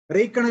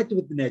 റീകണക്ട്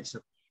വിത്ത്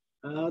നേച്ചർ.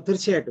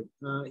 തീർച്ചയായിട്ടും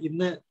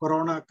ഇന്ന്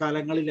കൊറോണ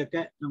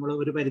കാലങ്ങളിലൊക്കെ നമ്മൾ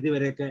ഒരു പരിധി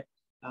വരെയൊക്കെ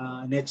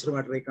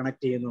നേച്ചറുമായിട്ട്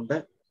റീകണക്ട് ചെയ്യുന്നുണ്ട്.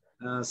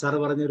 സാറ്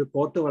പറഞ്ഞൊരു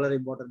കോട്ട് വളരെ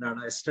ഇമ്പോർട്ടൻ്റ്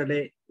ആണ്. എസ്റ്റർഡേ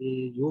ഈ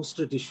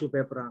യൂസ്ഡ് ടിഷ്യൂ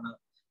പേപ്പറാണ്.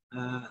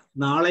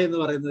 നാളെ എന്ന്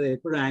പറയുന്നത്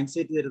എപ്പോഴും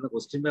ആങ്സൈറ്റി തരുന്ന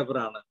ക്വസ്റ്റ്യൻ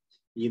പേപ്പറാണ്.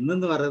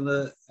 ഇന്നെന്ന്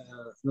പറയുന്നത്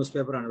ന്യൂസ്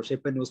പേപ്പറാണ്. പക്ഷെ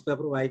ഇപ്പൊ ന്യൂസ്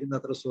പേപ്പർ വായിക്കുന്നത്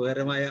അത്ര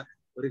സുഖകരമായ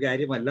ഒരു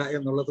കാര്യമല്ല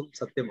എന്നുള്ളതും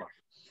സത്യമാണ്.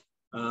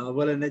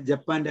 അതുപോലെ തന്നെ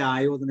ജപ്പാന്റെ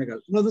ആയോധനകൾ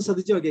നിങ്ങളൊന്ന്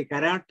ശ്രദ്ധിച്ചു നോക്കിയേ.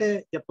 കരാട്ടെ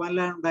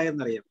ജപ്പാനിലാണ്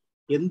ഉണ്ടായെന്നറിയാം.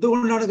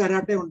 എന്തുകൊണ്ടാണ്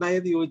കരാട്ടെ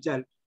ഉണ്ടായെന്ന്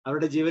ചോദിച്ചാൽ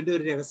അവരുടെ ജീവന്റെ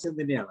ഒരു രഹസ്യം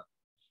തന്നെയാണ്.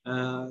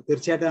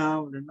 തീർച്ചയായിട്ടും ആ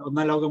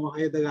ഒന്നാം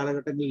ലോകമഹായുദ്ധ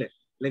കാലഘട്ടങ്ങളിൽ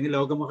അല്ലെങ്കിൽ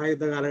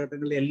ലോകമഹായുദ്ധ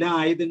കാലഘട്ടങ്ങളിൽ എല്ലാ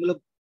ആയുധങ്ങളും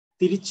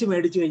തിരിച്ചു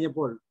മേടിച്ചു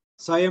കഴിഞ്ഞപ്പോൾ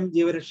സ്വയം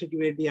ജീവരക്ഷയ്ക്ക്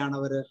വേണ്ടിയാണ്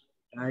അവർ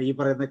ഈ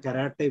പറയുന്ന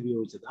കരാട്ടെ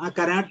ഉപയോഗിച്ചത്. ആ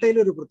കരാട്ടയിൽ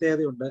ഒരു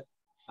പ്രത്യേകതയുണ്ട്.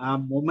 ആ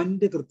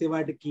മൊമെന്റ്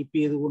കൃത്യമായിട്ട് കീപ്പ്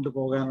ചെയ്തുകൊണ്ട്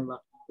പോകാനുള്ള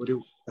ഒരു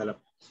തലം.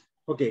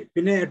 ഓക്കെ,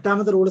 പിന്നെ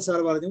 8ാമത്തെ റൂള് സാർ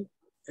പറഞ്ഞു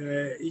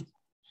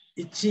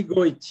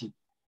ഇച്ചിഗോ ഇച്ചി.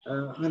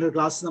 അങ്ങനെ ഒരു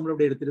ക്ലാസ്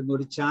നമ്മളിവിടെ എടുത്തിരുന്നു.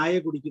 ഒരു ചായ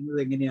കുടിക്കുന്നത്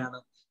എങ്ങനെയാണ്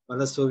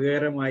വളരെ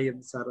സുഖകരമായി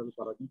എന്ന് സാർ അത്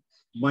പറഞ്ഞു.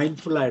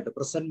 മൈൻഡ്ഫുൾ ആയിട്ട്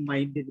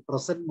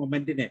പ്രസന്റ്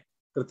മൊമെന്റിനെ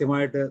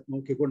കൃത്യമായിട്ട്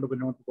നോക്കിക്കൊണ്ട്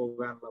മുന്നോട്ട്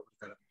പോകാനുള്ള ഒരു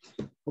തലം.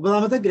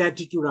 9ാമത്തെ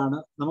ഗ്രാറ്റിറ്റ്യൂഡാണ്.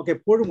 നമുക്ക്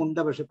എപ്പോഴും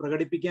ഉണ്ട്, പക്ഷെ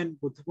പ്രകടിപ്പിക്കാൻ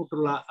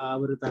ബുദ്ധിമുട്ടുള്ള ആ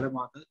ഒരു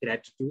തലമാണ്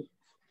ഗ്രാറ്റിറ്റ്യൂഡ്.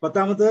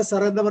 10ാമത്തത്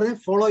സാർ എന്താ പറഞ്ഞ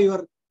ഫോളോ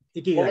യുവർ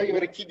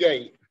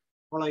ഇക്കിഗായി.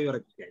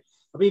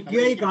 അപ്പൊ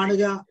ഇക്കിഗായി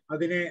കാണുക,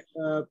 അതിനെ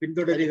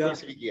പിന്തുടരുക.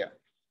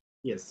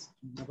 യെസ്.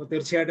 അപ്പൊ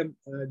തീർച്ചയായിട്ടും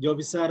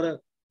ജോബി സാറ്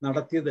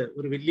നടത്തിയത്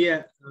ഒരു വലിയ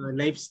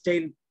ലൈഫ്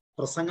സ്റ്റൈൽ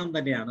പ്രസംഗം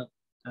തന്നെയാണ്.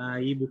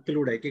 ഈ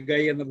ബുക്കിലൂടെ,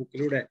 ഇക്കിഗായി എന്ന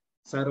ബുക്കിലൂടെ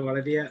സാർ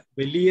വളരെ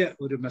വലിയ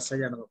ഒരു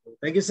മെസ്സേജാണ് നോക്കുന്നത്.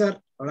 താങ്ക് യു സാർ,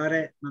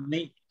 വളരെ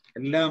നന്ദി.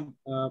 എല്ലാം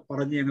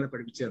പറഞ്ഞ് ഞങ്ങളെ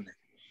പഠിപ്പിച്ചു തന്നെ.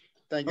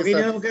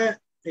 നമുക്ക്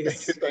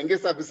താങ്ക് യു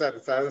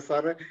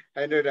സാറ്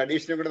അതിന്റെ ഒരു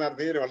അഡീഷനും കൂടെ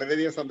നടത്തിയതിൽ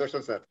വളരെയധികം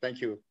സന്തോഷം സാർ.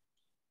 Thank you.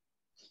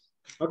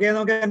 ഓക്കെ,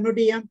 നമുക്ക്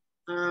അൺമ്യൂട്ട് ചെയ്യാം.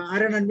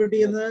 ആരാണ് അൺമ്യൂട്ട്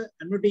ചെയ്യുന്നത്?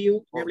 അൺമ്യൂട്ട് ചെയ്യൂ,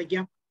 ഞാൻ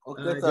വിളിക്കാം.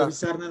 ജോബി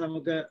സാറിനെ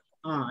നമുക്ക്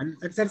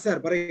അൻസാർ സാർ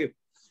പറയൂ.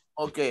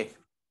 Okay,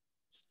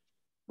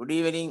 good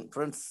evening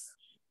friends.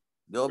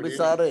 Joby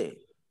sir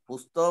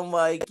പുസ്തകം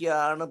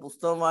വായിക്കുകയാണ്,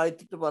 പുസ്തകം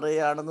വായിച്ചിട്ട്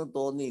പറയുകയാണെന്ന്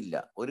തോന്നിയില്ല.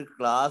 ഒരു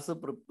ക്ലാസ്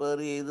പ്രിപ്പയർ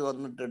ചെയ്ത്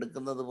വന്നിട്ട്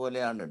എടുക്കുന്നത്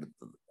പോലെയാണ്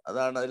എടുത്തത്.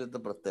 അതാണ് അതിലത്തെ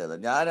പ്രത്യേകത.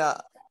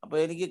 അപ്പൊ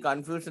എനിക്ക്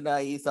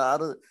കൺഫ്യൂഷനായി. ഈ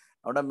സാറ്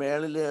അവിടെ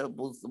മേളില്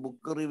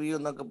ബുക്ക് റിവ്യൂ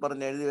എന്നൊക്കെ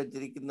പറഞ്ഞ് എഴുതി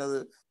വെച്ചിരിക്കുന്നത്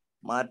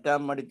മാറ്റാൻ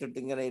മടിച്ചിട്ട്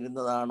ഇങ്ങനെ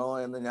ഇരുന്നതാണോ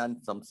എന്ന് ഞാൻ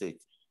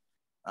സംശയിച്ചു.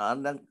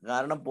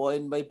 കാരണം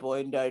പോയിന്റ് ബൈ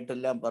പോയിന്റ്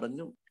ആയിട്ടെല്ലാം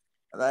പറഞ്ഞു.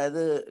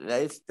 അതായത്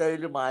ലൈഫ്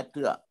സ്റ്റൈല്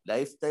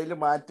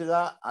മാറ്റുക,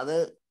 അത്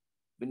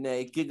പിന്നെ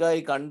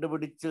ഇക്കിഗായി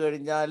കണ്ടുപിടിച്ചു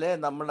കഴിഞ്ഞാൽ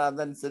നമ്മൾ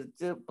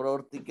അതനുസരിച്ച്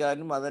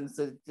പ്രവർത്തിക്കാനും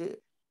അതനുസരിച്ച്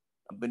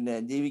പിന്നെ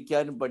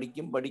ജീവിക്കാനും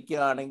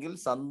പഠിക്കുകയാണെങ്കിൽ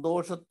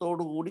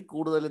സന്തോഷത്തോടു കൂടി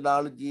കൂടുതൽ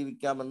നാൾ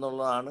ജീവിക്കാം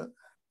എന്നുള്ളതാണ്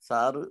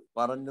സാറ്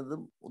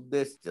പറഞ്ഞതും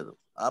ഉദ്ദേശിച്ചതും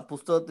ആ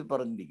പുസ്തകത്തിൽ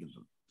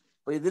പറഞ്ഞിരിക്കുന്നത്.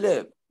 അപ്പൊ ഇതില്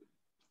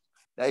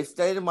ലൈഫ്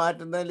സ്റ്റൈൽ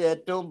മാറ്റുന്നതിൽ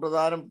ഏറ്റവും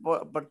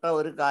പ്രധാനപ്പെട്ട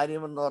ഒരു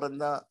കാര്യം എന്ന്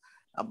പറയുന്ന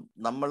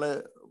നമ്മള്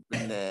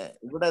പിന്നെ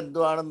ഇവിടെ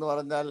എന്തുവാണെന്ന്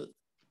പറഞ്ഞാൽ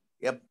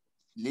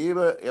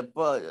ലീവ്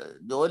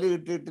ജോലി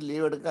കിട്ടിയിട്ട്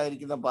ലീവ്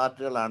എടുക്കാതിരിക്കുന്ന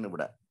പാർട്ടികളാണ്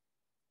ഇവിടെ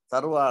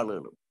സർവ്വ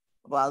ആളുകളും.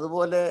 അപ്പൊ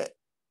അതുപോലെ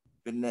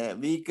പിന്നെ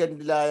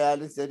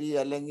വീക്കെൻഡിലായാലും ശരി,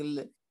 അല്ലെങ്കിൽ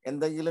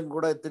എന്തെങ്കിലും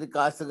കൂടെ ഇത്തിരി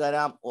കാശ്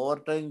തരാം, ഓവർ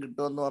ടൈം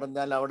കിട്ടുമെന്ന്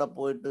പറഞ്ഞാൽ അവിടെ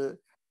പോയിട്ട്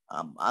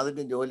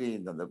അതിന് ജോലി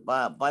ചെയ്യുന്നത്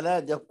പല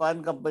ജപ്പാൻ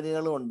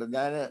കമ്പനികളും ഉണ്ട്.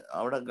 ഞാൻ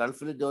അവിടെ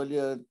ഗൾഫിൽ ജോലി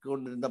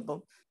ചെയ്തുകൊണ്ടിരുന്നപ്പം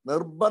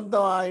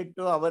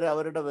നിർബന്ധമായിട്ടും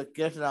അവരുടെ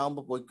വെക്കേഷൻ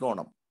ആകുമ്പോൾ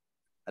പൊയ്ക്കോണം.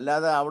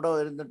 അല്ലാതെ അവിടെ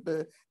വരുന്നിട്ട്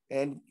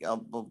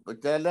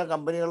ചില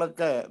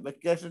കമ്പനികളൊക്കെ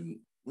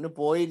വെക്കേഷന്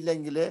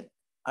പോയില്ലെങ്കിൽ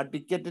ആ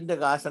ടിക്കറ്റിന്റെ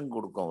കാശം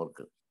കൊടുക്കും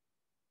അവർക്ക്,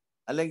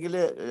 അല്ലെങ്കിൽ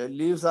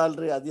ലീവ്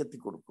സാലറി അധികത്തിൽ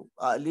കൊടുക്കും,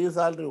 ലീവ്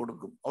സാലറി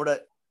കൊടുക്കും അവിടെ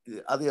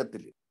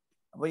അധികത്തിൽ.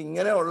 അപ്പൊ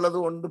ഇങ്ങനെ ഉള്ളത്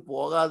കൊണ്ട്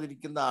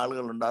പോകാതിരിക്കുന്ന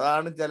ആളുകളുണ്ട്.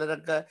 അതാണ്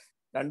ചിലരൊക്കെ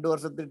 2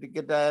 വർഷത്തിൽ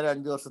ടിക്കറ്റ് ആയാലും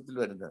 5 വർഷത്തിൽ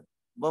വരുന്നത്.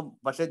 അപ്പം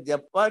പക്ഷെ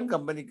ജപ്പാൻ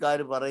കമ്പനിക്കാർ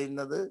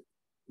പറയുന്നത്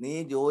നീ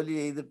ജോലി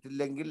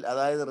ചെയ്തിട്ടില്ലെങ്കിൽ,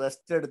 അതായത്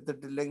റെസ്റ്റ്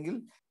എടുത്തിട്ടില്ലെങ്കിൽ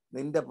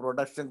നിന്റെ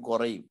പ്രൊഡക്ഷൻ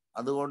കുറയും.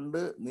 അതുകൊണ്ട്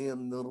നീ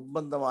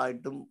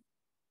നിർബന്ധമായിട്ടും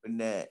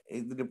പിന്നെ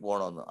ഇതിന്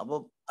പോകണമെന്ന്. അപ്പൊ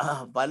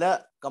പല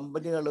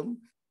കമ്പനികളും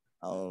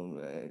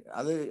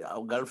അത്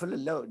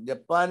ഗൾഫിലല്ല,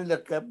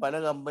 ജപ്പാനിലൊക്കെ പല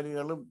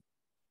കമ്പനികളും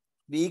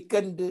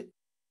വീക്കെൻഡിൽ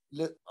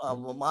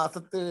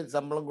മാസത്തിൽ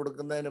ശമ്പളം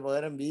കൊടുക്കുന്നതിന്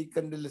പകരം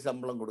വീക്കെൻഡിൽ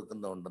ശമ്പളം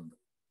കൊടുക്കുന്നുണ്ടെന്ന്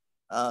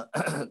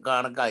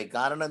കണക്കായി.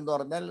 കാരണം എന്ന്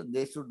പറഞ്ഞാൽ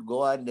they should go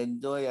and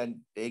enjoy and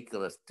take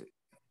rest.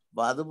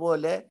 അപ്പൊ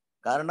അതുപോലെ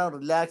കാരണം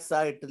റിലാക്സ്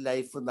ആയിട്ട്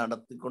ലൈഫ്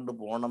നടത്തിക്കൊണ്ട്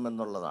പോകണം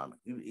എന്നുള്ളതാണ്.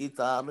 ഈ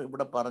സാറ്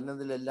ഇവിടെ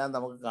പറഞ്ഞതിലെല്ലാം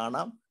നമുക്ക്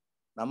കാണാം.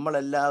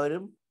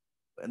 നമ്മളെല്ലാവരും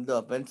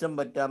പെൻഷൻ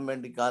പറ്റാൻ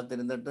വേണ്ടി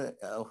കാത്തിരുന്നിട്ട്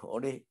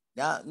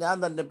ഞാൻ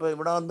തന്നെ ഇപ്പൊ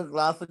ഇവിടെ വന്ന്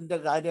ക്ലാസിന്റെ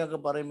കാര്യമൊക്കെ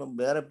പറയുമ്പോൾ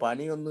വേറെ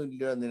പണിയൊന്നും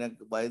ഇല്ല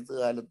നിനക്ക്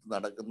വയസ്സുകാലത്ത്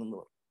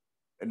നടക്കുന്നെന്ന്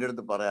എൻ്റെ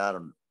അടുത്ത്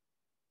പറയാറുണ്ട്.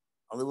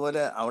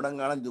 അതുപോലെ അവിടെ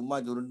കാണാൻ ചുമ്മാ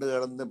ചുരുണ്ട്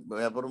കിടന്ന്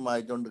പേപ്പറും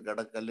വായിച്ചുകൊണ്ട്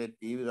കിടക്കല്ലേ,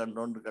 TV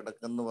കണ്ടുകൊണ്ട്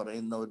കിടക്കെന്ന്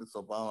പറയുന്ന ഒരു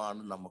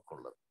സ്വഭാവമാണ്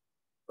നമുക്കുള്ളത്.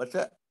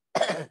 പക്ഷെ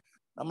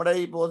നമ്മുടെ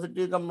ഈ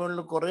പോസിറ്റീവ്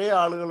കമ്മ്യൂണിൽ കുറേ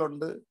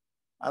ആളുകളുണ്ട്,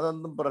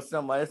 അതൊന്നും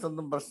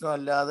വയസ്സൊന്നും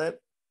പ്രശ്നമല്ലാതെ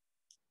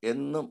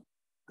എന്നും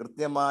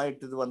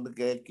കൃത്യമായിട്ട് ഇത് വന്ന്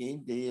കേൾക്കുകയും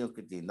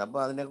ചെയ്യുകയൊക്കെ ചെയ്യുന്നു. അപ്പൊ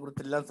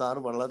അതിനെക്കുറിച്ചെല്ലാം സാറ്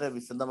വളരെ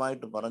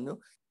വിശദമായിട്ട് പറഞ്ഞു.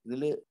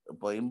 ഇതിൽ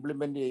ഇപ്പോൾ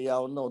ഇംപ്ലിമെന്റ്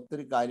ചെയ്യാവുന്ന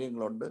ഒത്തിരി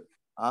കാര്യങ്ങളുണ്ട്.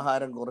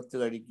 ആഹാരം കുറച്ച്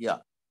കഴിക്കുക,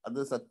 അത്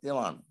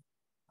സത്യമാണ്.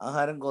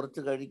 ആഹാരം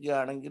കുറച്ച്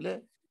കഴിക്കുകയാണെങ്കിൽ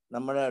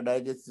നമ്മുടെ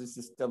ഡൈജസ്റ്റീവ്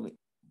സിസ്റ്റം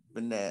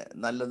പിന്നെ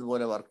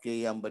നല്ലതുപോലെ വർക്ക്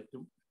ചെയ്യാൻ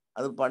പറ്റും.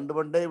 അത്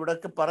പണ്ടേ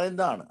ഇവിടെയൊക്കെ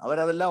പറയുന്നതാണ്.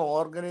 അവരതെല്ലാം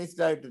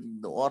ഓർഗനൈസ്ഡ്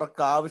ആയിട്ടുണ്ട്.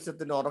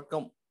 ആവശ്യത്തിന്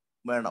ഉറക്കം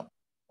വേണം.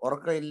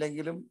 ഉറക്കം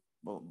ഇല്ലെങ്കിലും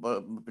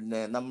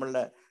പിന്നെ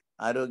നമ്മളുടെ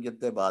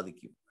ആരോഗ്യത്തെ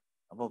ബാധിക്കും.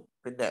 അപ്പോൾ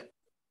പിന്നെ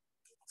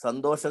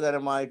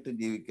സന്തോഷകരമായിട്ട്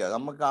ജീവിക്കുക.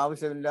 നമുക്ക്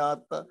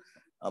ആവശ്യമില്ലാത്ത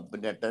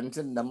പിന്നെ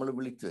ടെൻഷൻ നമ്മൾ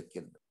വിളിച്ചു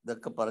വെക്കരുത്.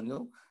 ഇതൊക്കെ പറഞ്ഞു.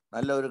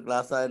 നല്ലൊരു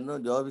ക്ലാസ് ആയിരുന്നു.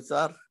 Joby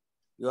sir,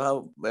 you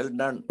have well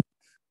done.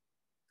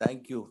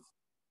 Thank you.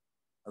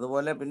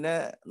 അതുപോലെ പിന്നെ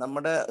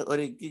നമ്മുടെ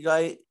ഒരു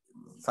ഇക്കിഗായി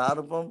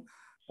സാറിപ്പം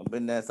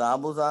പിന്നെ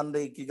സാബു സാറിന്റെ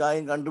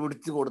ഇക്കിഗായും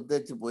കണ്ടുപിടിച്ച്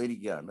കൊടുത്തേച്ച്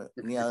പോയിരിക്കുകയാണ്.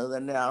 ഇനി അത്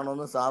തന്നെ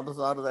ആണോന്ന് സാബു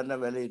സാർ തന്നെ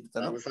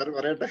വിലയിരുത്തണം.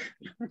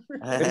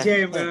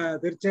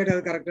 തീർച്ചയായിട്ടും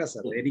അത് കറക്റ്റാ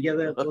സാർ.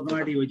 എനിക്കത്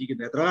പൂർണ്ണമായിട്ട്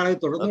യോജിക്കുന്നു. എത്ര നാളെ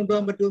തുടർന്നു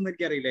കൊണ്ടുപോകാൻ പറ്റുമെന്ന്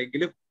എനിക്കറിയില്ല,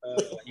 എങ്കിലും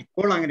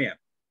ഇപ്പോൾ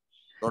അങ്ങനെയാണ്.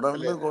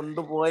 തുടർന്ന്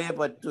കൊണ്ടുപോയേ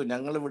പറ്റൂ.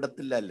 ഞങ്ങൾ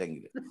വിടത്തില്ല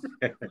അല്ലെങ്കിൽ.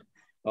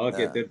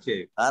 ഓക്കെ,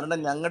 തീർച്ചയായും. കാരണം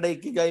ഞങ്ങളുടെ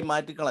ikigai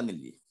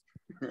മാറ്റിക്കളഞ്ഞില്ലേ.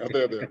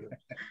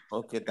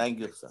 Okay,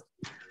 thank you sir.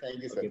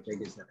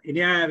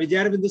 ഇനി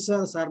വിചാരബിന്ദു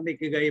സാറിന്റെ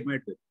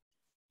ഇക്കിഗായുമായിട്ട്.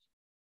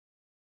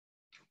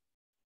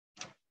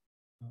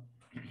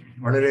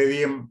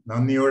 വളരെയധികം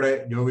നന്ദിയോടെ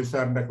ജോബി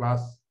സാറിന്റെ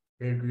ക്ലാസ്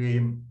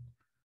കേൾക്കുകയും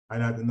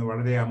അതിനകത്ത് നിന്ന്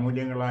വളരെ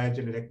അമൂല്യങ്ങളായ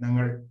ചില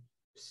രത്നങ്ങൾ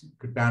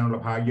കിട്ടാനുള്ള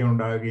ഭാഗ്യം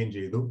ഉണ്ടാവുകയും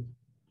ചെയ്തു.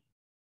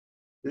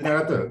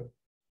 ഇതിനകത്ത്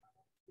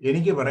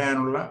എനിക്ക്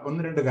പറയാനുള്ള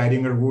 1-2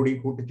 കാര്യങ്ങൾ കൂടി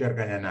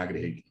കൂട്ടിച്ചേർക്കാൻ ഞാൻ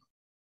ആഗ്രഹിക്കുന്നു.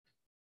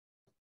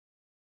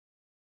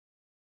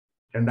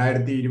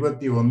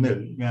 2021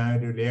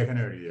 ഞാനൊരു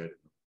ലേഖനം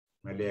എഴുതിയായിരുന്നു.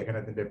 ആ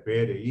ലേഖനത്തിന്റെ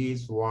പേര്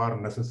is war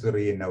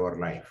necessary in our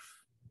life.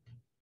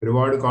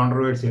 ഒരുപാട്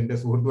കോൺട്രവേഴ്സി എൻ്റെ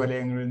സുഹൃത്ത്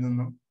വലയങ്ങളിൽ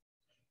നിന്നും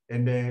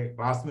എൻ്റെ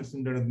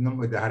ക്ലാസ്മേറ്റ്സിൻ്റെ അടുത്ത് നിന്നും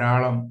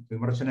ധാരാളം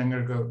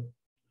വിമർശനങ്ങൾക്ക്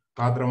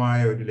പാത്രമായ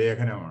ഒരു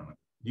ലേഖനമാണ്.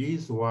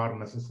 Is war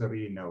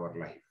necessary in our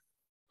life.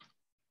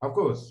 Of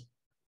course,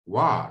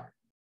 war,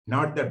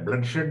 not the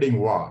blood-shedding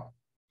war,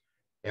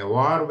 a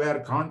war where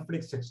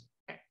conflicts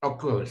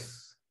occurs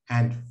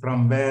and from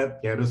where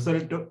a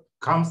result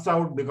comes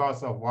out because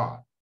of war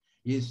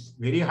is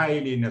very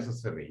highly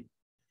necessary.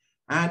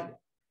 And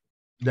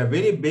the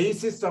very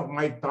basis of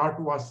my thought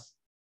was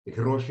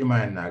Hiroshima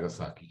and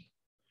Nagasaki.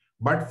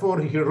 But for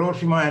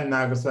Hiroshima and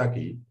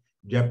Nagasaki,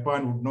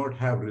 Japan would not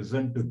have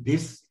risen to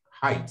these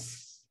heights.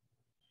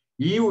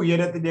 ഈ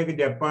ഉയരത്തിലേക്ക്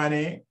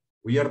ജപ്പാനെ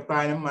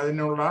ഉയർത്താനും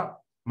അതിനുള്ള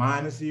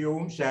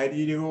മാനസികവും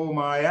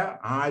ശാരീരികവുമായ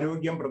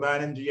ആരോഗ്യം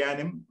പ്രദാനം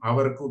ചെയ്യാനും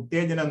അവർക്ക്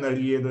ഉത്തേജനം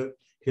നൽകിയത്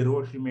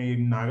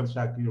ഹിരോഷിമയും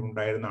നാഗസാക്കിയും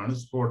ഉണ്ടായിരുന്ന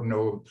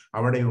അണുസ്ഫോടനവും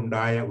അവിടെ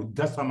ഉണ്ടായ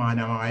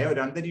യുദ്ധസമാനമായ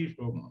ഒരു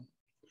അന്തരീക്ഷവുമാണ്.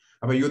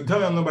 അപ്പൊ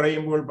യുദ്ധം എന്ന്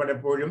പറയുമ്പോൾ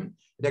പലപ്പോഴും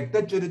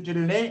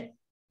രക്തച്ചൊരിച്ചിലിനെ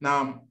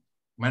നാം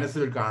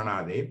മനസ്സിൽ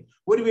കാണാതെ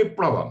ഒരു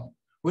വിപ്ലവം,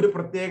 ഒരു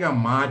പ്രത്യേക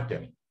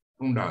മാറ്റം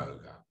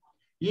ഉണ്ടാകുക.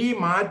 ഈ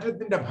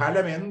മാറ്റത്തിന്റെ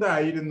ഫലം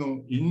എന്തായിരുന്നു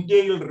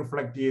ഇന്ത്യയിൽ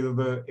റിഫ്ലക്ട്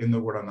ചെയ്തത്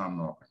എന്നുകൂടെ നാം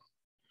നോക്കണം.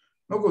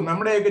 നോക്കൂ,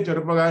 നമ്മുടെയൊക്കെ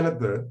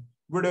ചെറുപ്പകാലത്ത്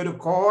ഇവിടെ ഒരു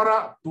കോറ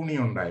തുണി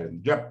ഉണ്ടായിരുന്നു.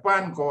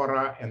 ജപ്പാൻ കോറ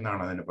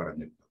എന്നാണ് അതിന്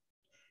പറഞ്ഞിരുന്നത്.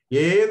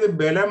 ഏത്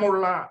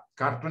ബലമുള്ള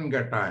കർട്ടൻ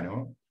കെട്ടാനോ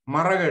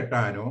മറ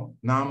കെട്ടാനോ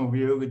നാം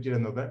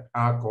ഉപയോഗിച്ചിരുന്നത്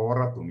ആ കോറ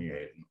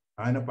തുണിയായിരുന്നു.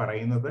 അതിന്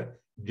പറയുന്നത്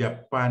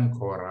ജപ്പാൻ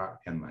കോറ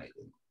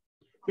എന്നായിരുന്നു.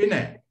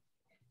 പിന്നെ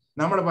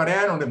നമ്മൾ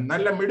പറയാനുണ്ട്,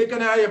 നല്ല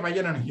മിടുക്കനായ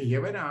പയ്യനാണെങ്കിൽ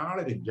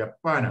ഇവനാളൊരു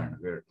ജപ്പാനാണ്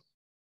കേട്ടോ.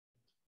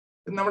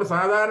 നമ്മൾ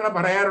സാധാരണ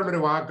പറയാറുള്ളൊരു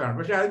വാക്കാണ്.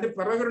 പക്ഷെ അതിന്റെ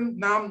പിറകിൽ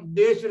നാം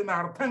ഉദ്ദേശിച്ചിരുന്ന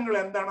അർത്ഥങ്ങൾ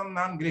എന്താണെന്ന്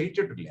നാം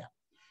ഗ്രഹിച്ചിട്ടില്ല.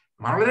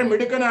 വളരെ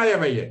മിടുക്കനായ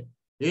പയ്യൻ,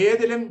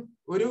 ഏതിലും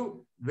ഒരു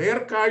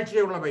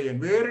വേർക്കാഴ്ചയുള്ള പയ്യൻ,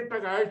 വേറിട്ട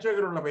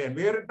കാഴ്ചകളുള്ള പയ്യൻ,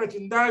 വേറിട്ട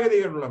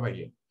ചിന്താഗതികളുള്ള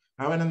പയ്യൻ,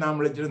 അവനെ നാം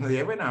വിളിച്ചിരുന്നത്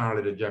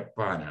ഇവനാളൊരു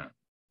ജപ്പാനാണ്.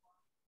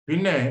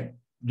 പിന്നെ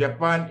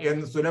ജപ്പാൻ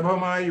എന്ന്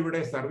സുലഭമായി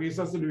ഇവിടെ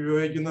സർവീസസിൽ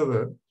ഉപയോഗിക്കുന്നത്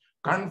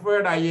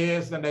കൺഫേർഡ്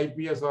IAS ആൻഡ്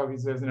IPS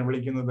ഓഫീസേഴ്സിനെ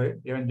വിളിക്കുന്നത്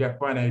ഇവൻ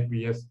ജപ്പാൻ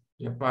IPS,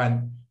 ജപ്പാൻ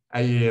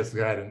IAS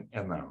കാരൻ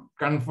എന്നാണ്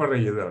കൺഫർ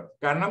ചെയ്തത്.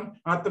 കാരണം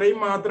അത്രയും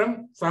മാത്രം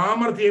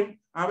സാമർഥ്യം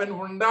അവൻ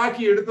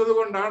ഉണ്ടാക്കിയെടുത്തത്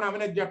കൊണ്ടാണ്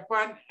അവനെ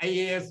ജപ്പാൻ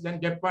IAS,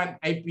 ജപ്പാൻ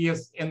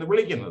IPS എന്ന്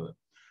വിളിക്കുന്നത്.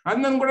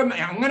 അന്നും കൂടെ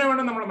അങ്ങനെ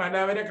വേണം നമ്മൾ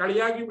അവനെ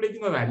കളിയാക്കി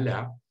വിളിക്കുന്നതല്ല.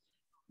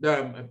 The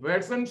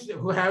persons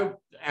who have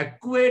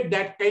acquired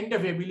that kind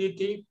of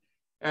ability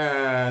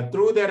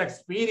through their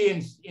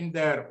experience in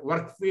their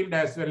work field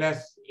as well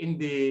as in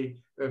the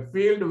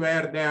field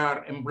where they are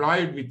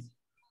employed with,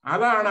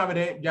 അതാണ്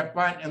അവരെ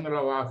ജപ്പാൻ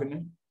എന്നുള്ള വാക്കിന്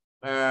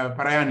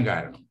പറയാൻ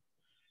കാരണം.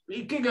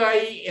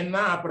 ഇക്കിഗായി എന്ന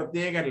ആ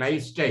പ്രത്യേക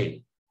ലൈഫ് സ്റ്റൈൽ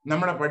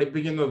നമ്മളെ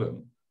പഠിപ്പിക്കുന്നത്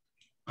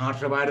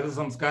ആർഷഭാരത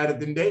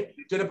സംസ്കാരത്തിന്റെ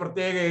ചില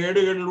പ്രത്യേക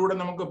ഏടുകളിലൂടെ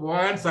നമുക്ക്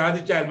പോകാൻ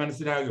സാധിച്ചാൽ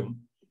മനസ്സിലാകും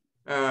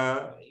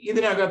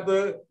ഇതിനകത്ത്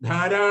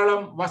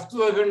ധാരാളം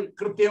വസ്തുതകൾ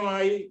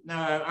കൃത്യമായി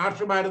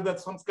ആർഷഭാരത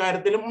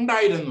സംസ്കാരത്തിലും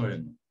ഉണ്ടായിരുന്നു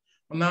എന്ന്.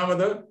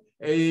 ഒന്നാമത്,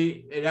 ഈ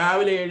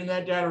രാവിലെ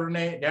എഴുന്നേറ്റാൽ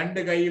ഉടനെ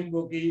 2 കൈയും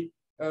പൊക്കി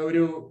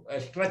ഒരു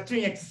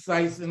സ്ട്രെച്ചിങ്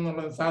എക്സസൈസ്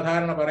എന്നുള്ളത്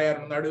സാധാരണ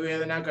പറയാറുണ്ട്.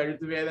 നടുവേദന,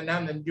 കഴുത്തുവേദന,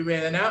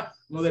 നെഞ്ചുവേദന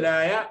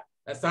മുതലായ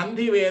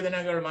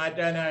സന്ധിവേദനകൾ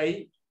മാറ്റാനായി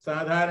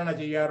സാധാരണ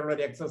ചെയ്യാറുള്ള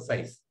ഒരു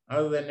എക്സസൈസ്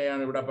അത്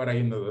തന്നെയാണ് ഇവിടെ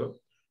പറയുന്നത്.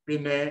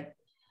 പിന്നെ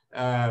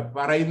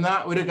പറയുന്ന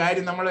ഒരു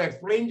കാര്യം നമ്മൾ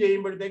എക്സ്പ്ലെയിൻ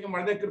ചെയ്യുമ്പോഴത്തേക്കും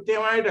വളരെ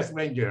കൃത്യമായിട്ട്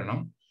എക്സ്പ്ലെയിൻ ചെയ്യണം.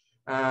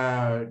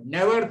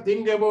 Never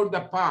think about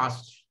the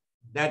past,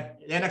 that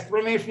an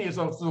explanation is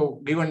also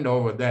given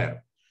over there.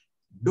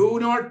 Do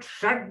not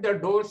shut the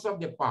doors of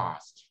the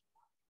past.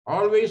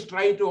 Always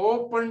try to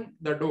open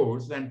the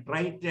doors and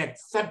try to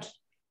accept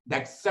the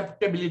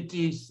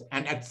acceptabilities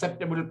and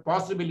acceptable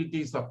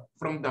possibilities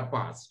from the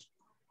past.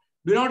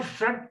 Do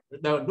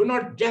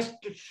not just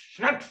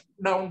shut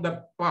down the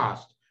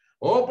past.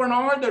 Open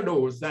all the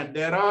doors, and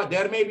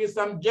there may be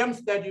some gems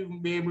that you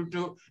will be able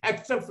to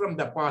accept from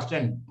the past,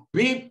 and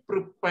be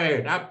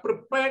prepared. A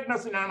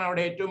preparedness in our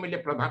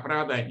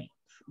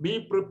be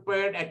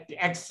prepared to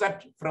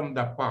accept from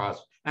the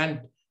past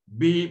and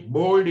be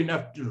bold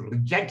enough to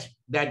reject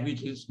that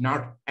which is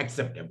not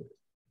acceptable.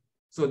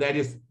 So that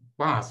is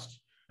past.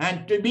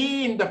 And to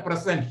be in the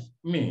present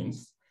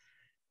means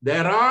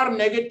there are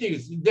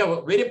negatives.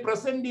 The very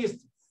present is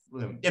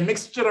a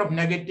mixture of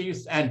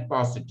negatives and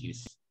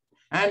positives.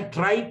 And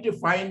try to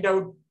find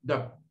out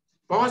the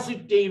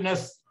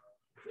positiveness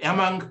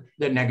among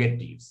the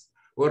negatives.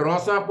 Or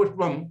Rosa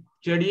Pushpam,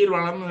 Chedil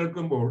Valam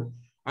Nilkumbol,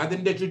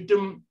 Adinde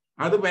Chitum,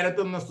 Adu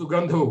Paratana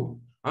Sugandhu,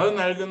 Adu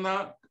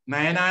Nalgana,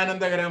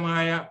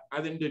 Nayananandagamaya,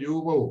 Adinde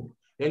Rubo,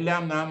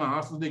 Elam Nama,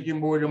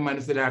 Asudikimbol,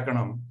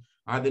 Mansilakanam,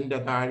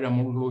 Adinda Taya,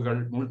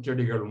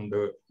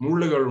 Mulchedigalunda,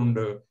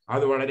 Mulagalunda,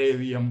 Adu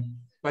Valadium,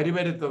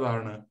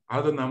 Pariveritadana,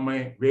 Adu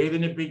Name,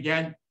 Vedini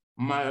began.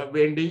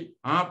 Vendi,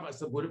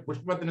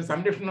 Pushpathina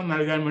സംരക്ഷണം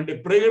നൽകാൻ വേണ്ടി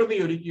പ്രകൃതി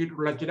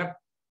ഒരുക്കിയിട്ടുള്ള ചില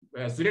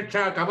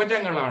സുരക്ഷാ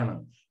കവചങ്ങളാണ്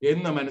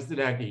എന്ന്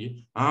മനസ്സിലാക്കി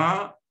ആ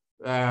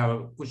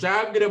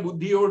കുശാഗ്ര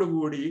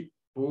ബുദ്ധിയോടുകൂടി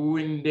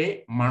പൂവിന്റെ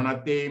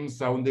മണത്തെയും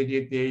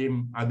സൗന്ദര്യത്തെയും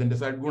അതിന്റെ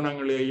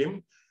സദ്ഗുണങ്ങളെയും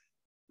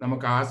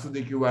നമുക്ക്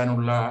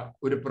ആസ്വദിക്കുവാനുള്ള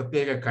ഒരു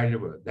പ്രത്യേക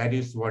കഴിവ്. That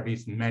is what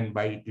is മെന്റ്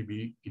by two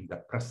be in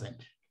the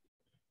present.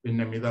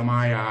 പിന്നെ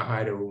മിതമായ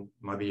ആഹാരവും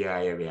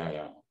മതിയായ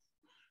വ്യായാമം.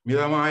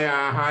 മിതമായ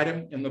ആഹാരം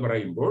എന്ന്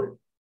പറയുമ്പോൾ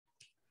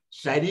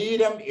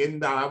ശരീരം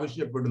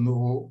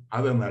എന്താവശ്യപ്പെടുന്നുവോ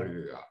അത്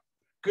നൽകുക.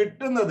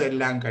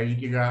 കിട്ടുന്നതെല്ലാം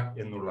കഴിക്കുക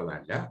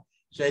എന്നുള്ളതല്ല.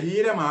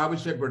 ശരീരം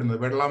ആവശ്യപ്പെടുന്നത്,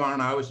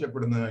 വെള്ളമാണ്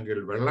ആവശ്യപ്പെടുന്നതെങ്കിൽ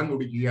വെള്ളം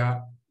കുടിക്കുക,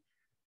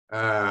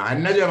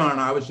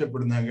 അന്നജമാണ്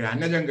ആവശ്യപ്പെടുന്നതെങ്കിൽ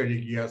അന്നജം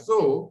കഴിക്കുക. So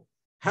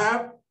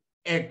have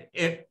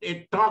A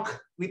talk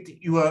with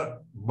your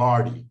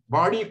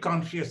body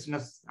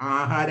consciousness.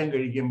 ആഹാരം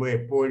കഴിക്കുമ്പോൾ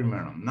എപ്പോഴും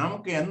വേണം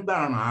നമുക്ക്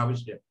എന്താണ്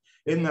ആവശ്യം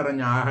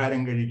എന്നറിഞ്ഞ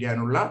ആഹാരം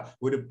കഴിക്കാനുള്ള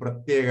ഒരു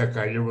പ്രത്യേക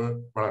കഴിവ്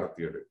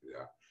വളർത്തിയെടുക്കുക.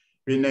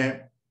 പിന്നെ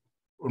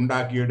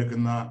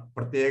ഉണ്ടാക്കിയെടുക്കുന്ന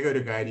പ്രത്യേക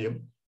ഒരു കാര്യം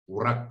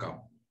ഉറക്കം.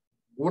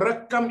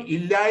 ഉറക്കം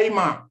ഇല്ലായ്മ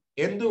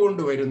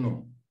എന്തുകൊണ്ട് വരുന്നു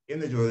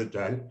എന്ന്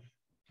ചോദിച്ചാൽ,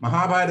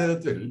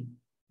 മഹാഭാരതത്തിൽ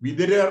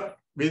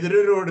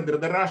വിതുരരോട്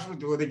ധൃതരാഷ്ട്രർ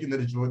ചോദിക്കുന്ന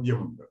ഒരു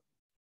ചോദ്യമുണ്ട്.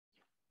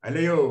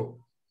 അല്ലയോ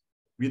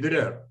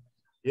വിതുരർ,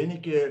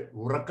 എനിക്ക്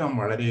ഉറക്കം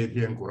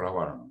വളരെയധികം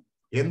കുറവാണ്,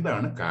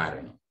 എന്താണ്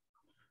കാരണം?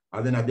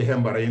 അതിന്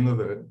അദ്ദേഹം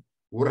പറയുന്നത്,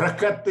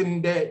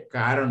 ഉറക്കത്തിന്റെ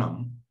കാരണം,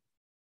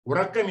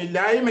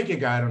 ഉറക്കമില്ലായ്മയ്ക്ക്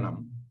കാരണം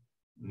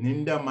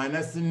നിന്റെ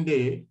മനസ്സിന്റെ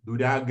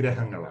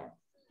ദുരാഗ്രഹങ്ങളാണ്.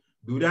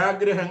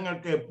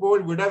 ദുരാഗ്രഹങ്ങൾക്ക് എപ്പോൾ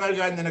വിട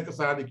നൽകാൻ നിനക്ക്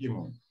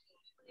സാധിക്കുമോ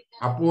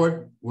അപ്പോൾ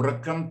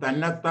ഉറക്കം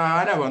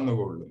തന്നെത്താനെ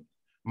വന്നുകൊള്ളും.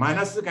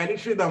 മനസ്സ്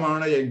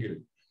കലുഷിതമാണ് എങ്കിൽ,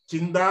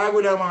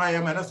 ചിന്താകുലമായ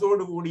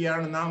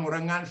മനസ്സോടുകൂടിയാണ് നാം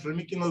ഉറങ്ങാൻ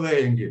ശ്രമിക്കുന്നത്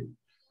എങ്കിൽ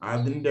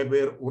അതിൻ്റെ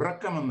പേർ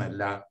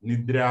ഉറക്കമെന്നല്ല,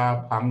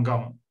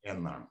 നിദ്രാഭംഗം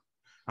എന്നാണ്.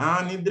 ആ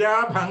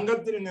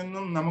നിദ്രാഭംഗത്തിൽ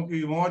നിന്നും നമുക്ക്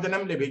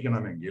വിമോചനം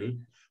ലഭിക്കണമെങ്കിൽ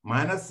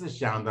മനസ്സ്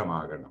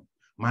ശാന്തമാകണം.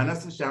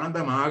 മനസ്സ്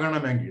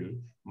ശാന്തമാകണമെങ്കിൽ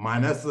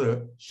മനസ്സ്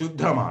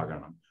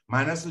ശുദ്ധമാകണം.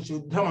 മനസ്സ്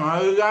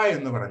ശുദ്ധമാകുക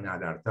എന്ന്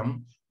പറഞ്ഞാൽ അർത്ഥം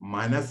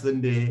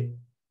മനസ്സിന്റെ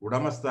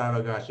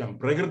ഉടമസ്ഥാവകാശം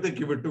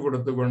പ്രകൃതിക്ക്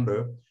വിട്ടുകൊടുത്തുകൊണ്ട്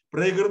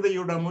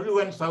പ്രകൃതിയുടെ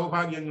മുഴുവൻ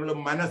സൗഭാഗ്യങ്ങളും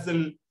മനസ്സിൽ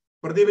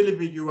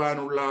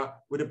പ്രതിഫലിപ്പിക്കുവാനുള്ള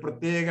ഒരു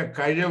പ്രത്യേക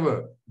കഴിവ്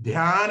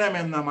ധ്യാനം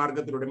എന്ന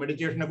മാർഗത്തിലൂടെ,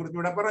 മെഡിറ്റേഷനെ കുറിച്ച്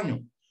ഇവിടെ പറഞ്ഞു,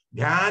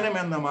 ധ്യാനം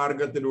എന്ന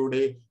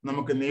മാർഗത്തിലൂടെ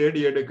നമുക്ക്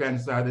നേടിയെടുക്കാൻ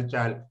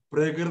സാധിച്ചാൽ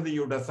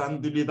പ്രകൃതിയുടെ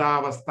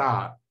സന്തുലിതാവസ്ഥ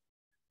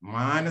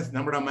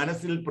നമ്മുടെ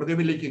മനസ്സിൽ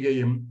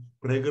പ്രതിഫലിക്കുകയും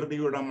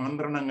പ്രകൃതിയുടെ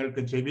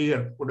മന്ത്രണങ്ങൾക്ക് ചെവി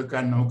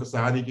കൊടുക്കാൻ നമുക്ക്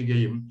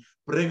സാധിക്കുകയും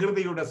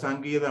പ്രകൃതിയുടെ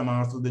സംഗീതം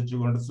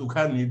ആസ്വദിച്ചുകൊണ്ട്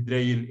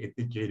സുഖനിദ്രയിൽ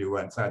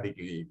എത്തിച്ചേരുവാൻ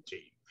സാധിക്കുകയും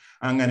ചെയ്യും.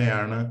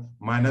 അങ്ങനെയാണ്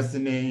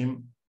മനസ്സിനെയും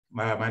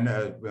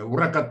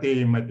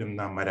ഉറക്കത്തെയും മറ്റും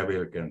നാം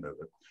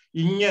വരവേൽക്കേണ്ടത്.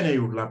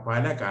 ഇങ്ങനെയുള്ള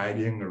പല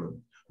കാര്യങ്ങളും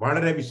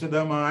വളരെ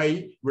വിശദമായി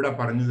ഇവിടെ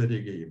പറഞ്ഞു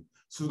തരികയും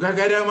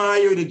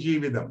സുഖകരമായ ഒരു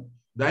ജീവിതം,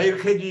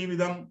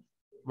 ദൈർഘ്യജീവിതം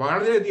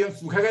വളരെയധികം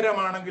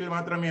സുഖകരമാണെങ്കിൽ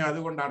മാത്രമേ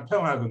അതുകൊണ്ട്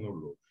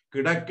അർത്ഥമാകുന്നുള്ളൂ.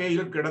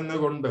 കിടക്കയിൽ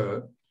കിടന്നുകൊണ്ട്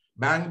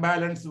ബാങ്ക്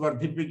ബാലൻസ്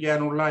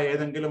വർദ്ധിപ്പിക്കാനുള്ള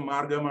ഏതെങ്കിലും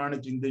മാർഗമാണ്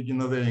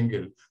ചിന്തിക്കുന്നത്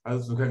എങ്കിൽ അത്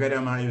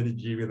സുഖകരമായ ഒരു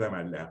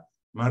ജീവിതമല്ല.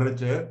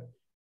 മറിച്ച്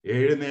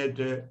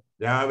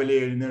രാവിലെ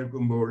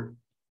എഴുന്നേൽക്കുമ്പോൾ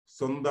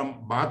സ്വന്തം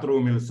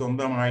ബാത്റൂമിൽ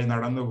സ്വന്തമായി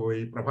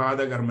നടന്നുപോയി പ്രഭാത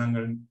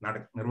കർമ്മങ്ങൾ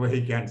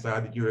നിർവഹിക്കാൻ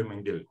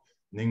സാധിക്കുമെങ്കിൽ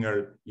നിങ്ങൾ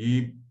ഈ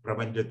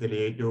പ്രപഞ്ചത്തിലെ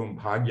ഏറ്റവും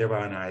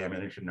ഭാഗ്യവാനായ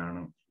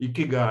മനുഷ്യനാണ്.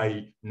 ഇക്കിഗായി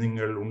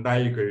നിങ്ങൾ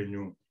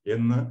ഉണ്ടായിക്കഴിഞ്ഞു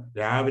എന്ന്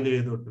രാവിലെ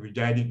തൊട്ട്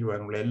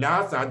വിചാരിക്കുവാനുള്ള എല്ലാ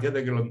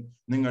സാധ്യതകളും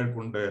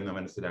നിങ്ങൾക്കുണ്ട് എന്ന്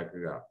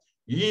മനസ്സിലാക്കുക.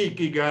 ഈ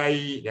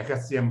ഇക്കിഗായി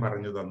രഹസ്യം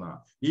പറഞ്ഞു തന്ന,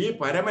 ഈ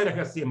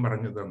പരമരഹസ്യം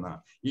പറഞ്ഞു തന്ന,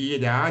 ഈ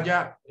രാജ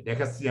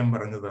രഹസ്യം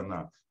പറഞ്ഞു തന്ന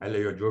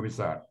അല്ലയോ ജോബി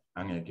സാർ,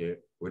 അങ്ങേക്ക്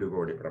 1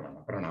 കോടി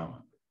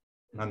പ്രണാമം.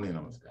 നന്ദി,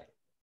 നമസ്കാരം.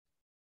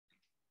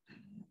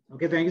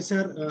 Okay, thank you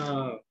sir.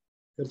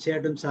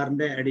 തീർച്ചയായിട്ടും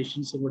സാറിന്റെ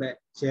അഡീഷൻസും കൂടെ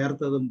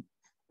ചേർത്തതും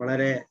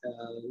വളരെ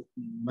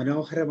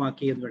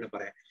മനോഹരമാക്കി എന്ന് വേണം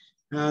പറയാൻ.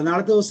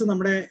 നാളത്തെ ദിവസം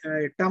നമ്മുടെ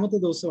 8ാമത്തെ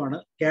ദിവസമാണ്.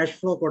 ക്യാഷ്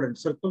ഫ്ലോ കോഡൻ,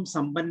 സ്വല്പം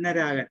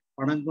സമ്പന്നരാകാൻ,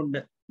 പണം കൊണ്ട്,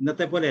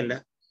 ഇന്നത്തെ പോലെയല്ല,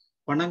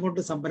 പണം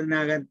കൊണ്ട്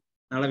സമ്പന്നനാകാൻ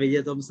നാളെ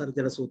വിജയ തോമസ് സാർ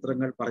ചില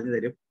സൂത്രങ്ങൾ പറഞ്ഞു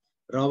തരും.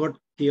 റോബർട്ട്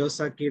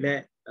കിയോസാക്കിയുടെ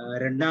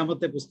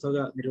 2ാമത്തെ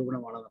പുസ്തക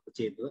നിരൂപണമാണ് നമ്മൾ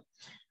ചെയ്യുന്നത്.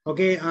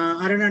 ഓക്കെ,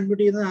 ആരാണ്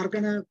അൺമ്യൂട്ട് ചെയ്യുന്നത്?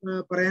 ആർക്കാണ്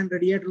പറയാൻ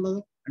റെഡി ആയിട്ടുള്ളത്?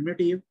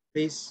 അൺമ്യൂട്ട് ചെയ്യും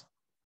please.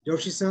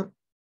 Joshi sir.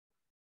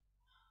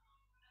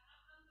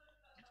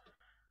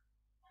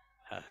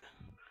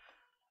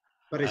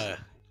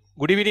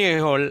 Good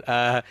evening all.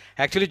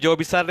 Actually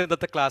Joby സാറിൻ്റെ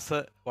ഇന്നത്തെ ക്ലാസ്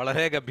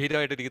വളരെ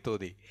ഗംഭീരമായിട്ട് എനിക്ക്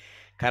തോന്നി.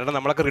 കാരണം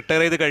നമ്മളൊക്കെ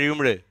റിട്ടയർ ചെയ്ത്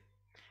കഴിയുമ്പോൾ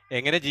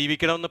എങ്ങനെ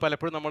ജീവിക്കണമെന്ന്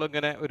പലപ്പോഴും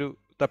നമ്മളിങ്ങനെ ഒരു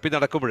തപ്പി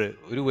നടക്കുമ്പോൾ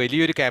ഒരു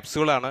വലിയൊരു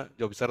ക്യാപ്സ്യൂളാണ്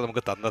ജോബി സാർ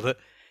നമുക്ക് തന്നത്.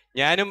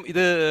 ഞാനും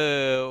ഇത്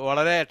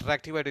വളരെ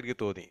അട്രാക്റ്റീവായിട്ട് എനിക്ക്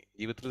തോന്നി.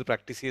 ജീവിതത്തിൽ ഇത്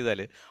പ്രാക്ടീസ്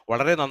ചെയ്താൽ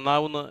വളരെ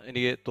നന്നാവുമെന്ന്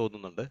എനിക്ക്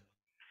തോന്നുന്നുണ്ട്.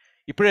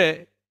 ഇപ്പോഴേ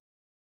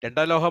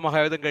 2ാം ലോക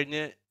മഹായുദ്ധം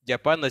കഴിഞ്ഞ്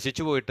ജപ്പാൻ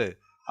നശിച്ചു പോയിട്ട്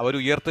അവർ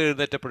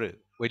ഉയർത്തെഴുന്നേറ്റപ്പോൾ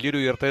വലിയൊരു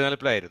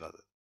ഉയർത്തെഴുന്നേൽപ്പിലായിരുന്നു അത്.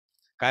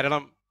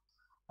 കാരണം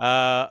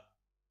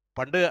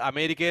പണ്ട്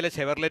അമേരിക്കയിലെ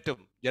ഷെവർലെറ്റും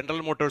ജനറൽ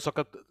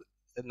മോട്ടോഴ്സൊക്കെ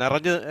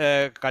നിറഞ്ഞ്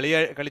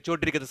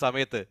കളിച്ചുകൊണ്ടിരിക്കുന്ന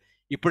സമയത്ത്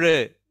ഇപ്പോഴ്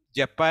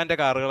ജപ്പാൻ്റെ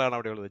കാറുകളാണ്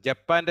അവിടെ ഉള്ളത്,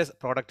 ജപ്പാൻ്റെ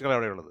പ്രോഡക്റ്റുകൾ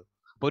അവിടെ ഉള്ളത്.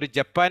 അപ്പോൾ ഒരു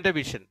ജപ്പാൻ്റെ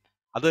വിഷൻ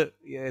അത്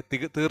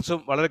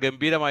തീർച്ചയായും വളരെ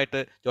ഗംഭീരമായിട്ട്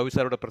ജോബി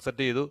സാർ ഇവിടെ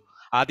പ്രസൻറ്റ് ചെയ്തു.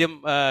 ആദ്യം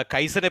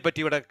കൈസനെ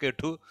പറ്റി ഇവിടെ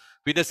കേട്ടു,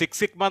 പിന്നെ 6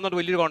 സിഗ്മ എന്നൊരു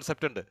വലിയൊരു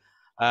കോൺസെപ്റ്റ് ഉണ്ട്,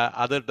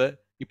 അതുണ്ട്.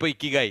 ഇപ്പോൾ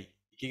ഇക്കിഗായി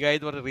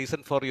എന്ന് പറഞ്ഞ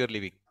റീസൺ ഫോർ യുവർ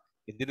ലിവിങ്,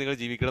 എന്തിന് നിങ്ങൾ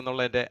ജീവിക്കണം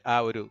എന്നുള്ളതിൻ്റെ ആ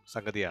ഒരു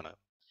സംഗതിയാണ്.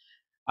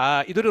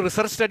 ഇതൊരു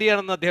റിസർച്ച്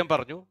സ്റ്റഡിയാണെന്ന് അദ്ദേഹം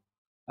പറഞ്ഞു.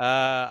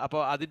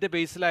 അപ്പോൾ അതിൻ്റെ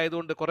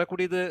ബേസിലായതുകൊണ്ട് കുറെ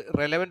കൂടി ഇത്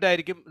റെലവൻ്റ്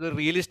ആയിരിക്കും, ഇത്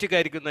റിയലിസ്റ്റിക്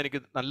ആയിരിക്കും എന്ന് എനിക്ക്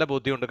നല്ല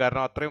ബോധ്യമുണ്ട്.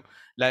 കാരണം അത്രയും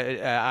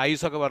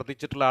ആയുസൊക്കെ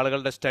വർദ്ധിച്ചിട്ടുള്ള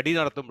ആളുകളുടെ സ്റ്റഡി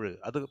നടത്തുമ്പോൾ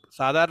അത്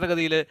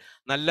സാധാരണഗതിയിൽ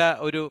നല്ല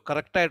ഒരു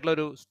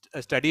കറക്റ്റായിട്ടുള്ളൊരു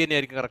സ്റ്റഡി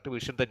തന്നെയായിരിക്കും, കറക്റ്റ്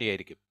വിഷൻ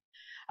തന്നെയായിരിക്കും.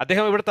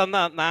 അദ്ദേഹം ഇവിടെ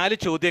തന്ന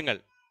 4 ചോദ്യങ്ങൾ: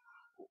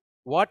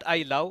 what I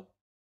love,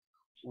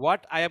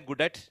 what I am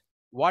good at,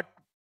 what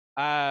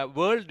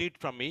world need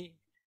from me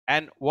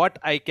and what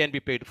I can be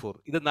paid for.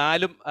 ഇത്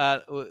 4ഉം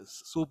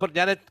സൂപ്പർ.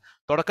 ഞാൻ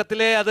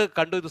തുടക്കത്തിലേ അത്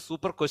കണ്ടു, ഇത്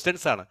സൂപ്പർ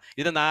ക്വസ്റ്റ്യൻസ് ആണ്.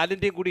 ഇതിന്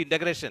 4ൻ്റെയും കൂടി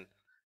ഇൻ്റഗ്രേഷൻ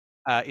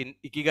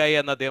ഇക്കിഗായി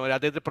എന്ന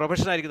അദ്ദേഹത്തിൻ്റെ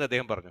പ്രൊഫഷൻ ആയിരിക്കും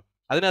അദ്ദേഹം പറഞ്ഞു.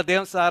 അതിന്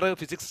അദ്ദേഹം സാറ്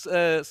ഫിസിക്സ്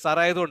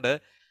സാറായതുകൊണ്ട്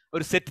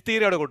ഒരു സെറ്റ്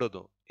തിയറി അവിടെ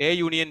കൊണ്ടുവന്നു. A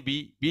union B,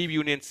 B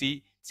union C,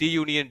 C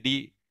union D,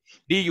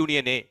 D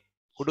union A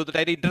കൊണ്ടുവന്നിട്ട്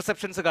അതിൻ്റെ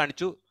ഇന്റർസെപ്ഷൻസ്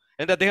കാണിച്ചു.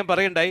 എന്നിട്ട് അദ്ദേഹം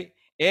പറയുണ്ടായി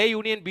A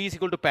union B is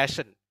equal to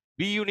passion,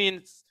 B union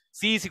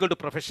C is equal to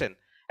profession,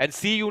 and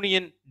C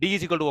union D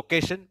is equal to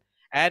vocation,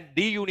 and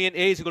D union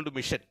A is equal to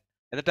mission.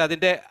 എന്നിട്ട്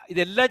അതിൻ്റെ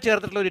ഇതെല്ലാം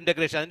ചേർത്തിട്ടുള്ള ഒരു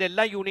integration, അതിൻ്റെ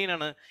എല്ലാ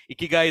യൂണിയനാണ്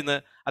ikigai എന്ന്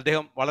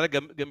അദ്ദേഹം വളരെ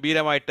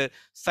ഗംഭീരമായിട്ട്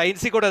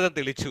സയൻസിൽ കൂടെ അദ്ദേഹം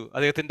തെളിച്ചു.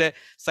 അദ്ദേഹത്തിൻ്റെ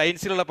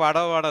സയൻസിലുള്ള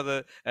പാഠമാണത്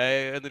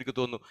എന്നെനിക്ക്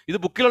തോന്നുന്നു. ഇത്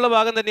ബുക്കിലുള്ള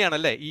ഭാഗം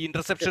തന്നെയാണല്ലേ ഈ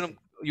ഇന്റർസെപ്ഷനും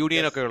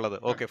യൂണിയനൊക്കെ ഉള്ളത്?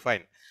 Okay,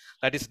 fine,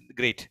 that is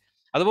great.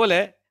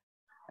 അതുപോലെ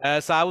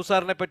സാബു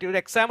സാറിനെ പറ്റി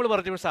ഒരു എക്സാമ്പിൾ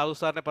പറഞ്ഞപ്പോൾ സാബു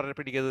സാറിനെ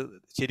പറഞ്ഞപ്പോൾ എനിക്കത്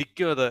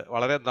ശരിക്കും അത്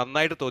വളരെ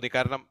നന്നായിട്ട് തോന്നി.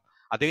 കാരണം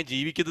അദ്ദേഹം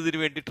ജീവിക്കുന്നതിന്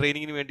വേണ്ടി,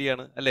 ട്രെയിനിങ്ങിന്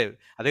വേണ്ടിയാണ് അല്ലേ,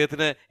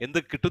 അദ്ദേഹത്തിന് എന്ത്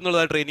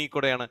കിട്ടുന്നുള്ളത് ട്രെയിനിങ്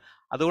കൂടെയാണ്.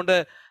 അതുകൊണ്ട്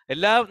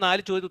എല്ലാ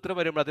 4 ചോദ്യ ഉത്തരം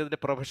വരുമ്പോൾ അദ്ദേഹത്തിൻ്റെ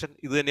പ്രൊഫഷൻ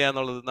ഇത്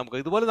തന്നെയാണെന്നുള്ളത് നമുക്ക്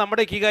ഇതുപോലെ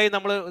നമ്മുടെ ഇക്കിഗായി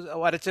നമ്മൾ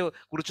വരച്ച്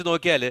കുറിച്ച്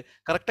നോക്കിയാൽ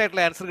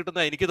കറക്റ്റായിട്ടുള്ള ആൻസർ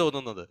കിട്ടുന്നതാണ് എനിക്ക്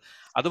തോന്നുന്നത്.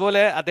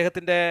 അതുപോലെ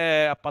അദ്ദേഹത്തിൻ്റെ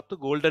 10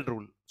 ഗോൾഡൻ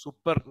റൂൾ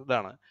സൂപ്പർ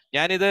ഇതാണ്.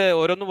 ഞാനിത്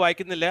ഓരോന്നും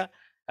വായിക്കുന്നില്ല.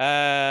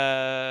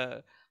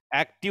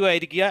 ആക്റ്റീവ്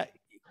ആയിരിക്കുക,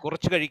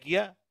 കുറച്ച്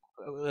കഴിക്കുക,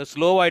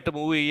 സ്ലോ ആയിട്ട്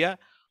മൂവ് ചെയ്യുക,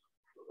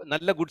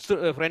 നല്ല ഗുഡ്സ്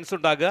ഫ്രണ്ട്സ്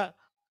ഉണ്ടാകുക,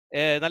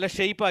 നല്ല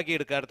ഷേപ്പ് ആക്കി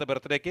എടുക്കുക അടുത്ത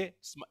ബർത്ത്ഡേക്ക്,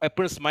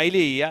 എപ്പോഴും സ്മൈൽ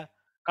ചെയ്യുക,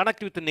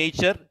 connect with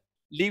nature,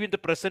 leave in the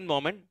present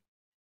moment,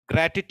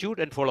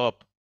 gratitude and follow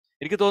up.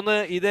 എനിക്ക്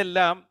തോന്നുന്നു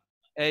ഇതെല്ലാം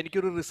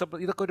എനിക്കൊരു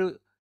ഇതൊക്കെ ഒരു,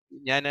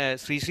 ഞാൻ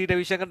ശ്രീ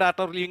രവിശങ്കറിന്റെ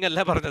ആർട്ട് ഓഫ് ലിവിങ്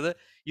അല്ല പറഞ്ഞത്,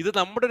 ഇത്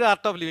നമ്മുടെ ഒരു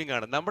ആർട്ട് ഓഫ് ലിവിങ്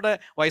ആണ്. നമ്മുടെ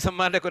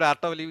വയസ്സന്മാരുടെ ഒക്കെ ഒരു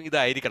ആർട്ട് ഓഫ് ലിവിങ്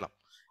ഇതായിരിക്കണം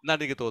എന്നാണ്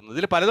എനിക്ക് തോന്നുന്നത്.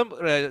 ഇതിൽ പലതും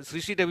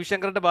ശ്രീ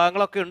രവിശങ്കറിന്റെ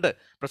ഭാഗങ്ങളൊക്കെ ഉണ്ട്,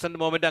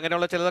 പ്രസന്റ് മൊമെന്റ്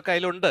അങ്ങനെയുള്ള ചിലതൊക്കെ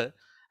അതിലുണ്ട്.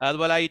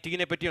 അതുപോലെ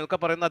ഐറ്റിങ്ങിനെ പറ്റി ഒക്കെ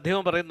പറയുന്ന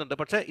അദ്ദേഹം പറയുന്നുണ്ട്.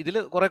 പക്ഷെ ഇതിൽ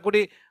കുറെ കൂടി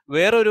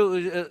വേറൊരു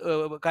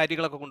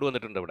കാര്യങ്ങളൊക്കെ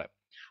കൊണ്ടുവന്നിട്ടുണ്ട് ഇവിടെ.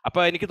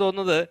 അപ്പോൾ എനിക്ക്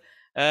തോന്നുന്നത്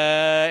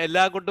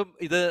എല്ലാം കൊണ്ടും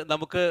ഇത്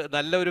നമുക്ക്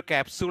നല്ലൊരു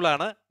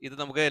ക്യാപ്സ്യൂളാണ്. ഇത്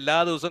നമുക്ക് എല്ലാ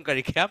ദിവസവും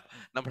കഴിക്കാം,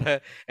 നമ്മുടെ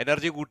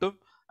എനർജി കൂട്ടും,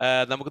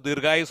 നമുക്ക്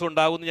ദീർഘായുസം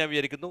ഉണ്ടാകുമെന്ന് ഞാൻ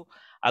വിചാരിക്കുന്നു.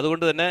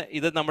 അതുകൊണ്ട് തന്നെ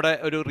ഇത് നമ്മുടെ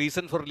ഒരു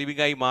റീസൺ ഫോർ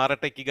ലിവിംഗ് ആയി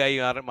മാറട്ടെ, ഇക്കിഗായി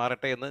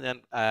മാറട്ടെ എന്ന് ഞാൻ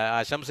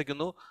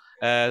ആശംസിക്കുന്നു.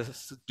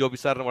 ജോബി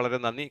സാറിന് വളരെ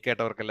നന്ദി,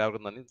 കേട്ടവർക്ക്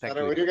എല്ലാവർക്കും നന്ദി.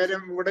 ഒരു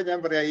കാര്യം കൂടെ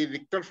ഞാൻ പറയാം, ഈ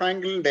വിക്ടർ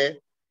ഫ്രാങ്കിളിന്റെ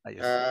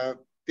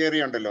തിയറി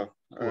ഉണ്ടല്ലോ,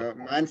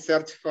 മാൻ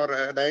സെർച്ച് ഫോർ,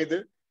 അതായത്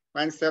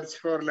മാൻ സെർച്ച്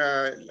ഫോർ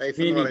ലൈഫ്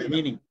എന്ന്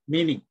പറയുന്ന,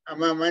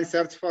 മാൻ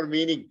സെർച്ച് ഫോർ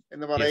മീനിങ്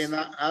എന്ന് പറയുന്ന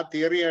ആ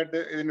തിയറിയായിട്ട്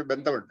ഇതിന്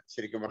ബന്ധമുണ്ട്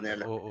ശരിക്കും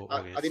പറഞ്ഞാൽ.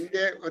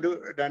 അതിന്റെ ഒരു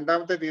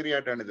 2ാമത്തെ തിയറി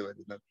ആയിട്ടാണ് ഇത്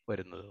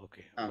വരുന്നത്.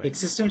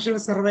 എക്സിസ്റ്റൻഷ്യൽ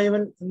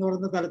സർവൈവൽ എന്ന്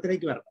പറയുന്ന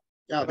തലത്തിലേക്ക് വരണം.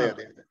 അതെ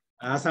അതെ അതെ,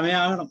 ആ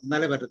സമയമാകണം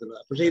എന്നാലേ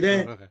പറ്റത്തുള്ളൂ. പക്ഷെ ഇത്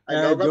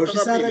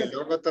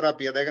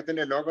ലോഗോതെറാപ്പി,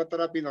 അദ്ദേഹത്തിന്റെ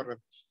ലോഗോതെറാപ്പി എന്ന്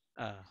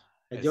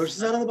പറയുന്നത് ജോഷി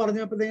സാർ അത്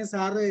പറഞ്ഞപ്പോഴത്തേക്കും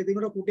സാറ് ഇതും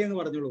കൂടെ കൂട്ടിയെന്ന്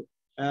പറഞ്ഞോളൂ.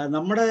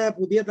 നമ്മുടെ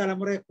പുതിയ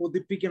തലമുറയെ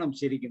കൊതിപ്പിക്കണം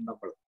ശരിക്കും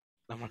നമ്മൾ.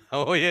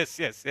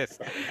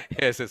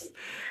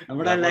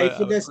 നമ്മുടെ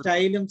ലൈഫിന്റെ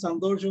സ്റ്റൈലും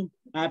സന്തോഷവും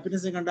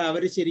ഹാപ്പിനെസ്സും കണ്ട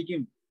അവര്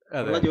ശരിക്കും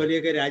ഉള്ള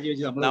ജോലിയൊക്കെ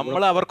രാജിവെച്ച്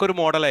നമ്മൾ അവർക്കൊരു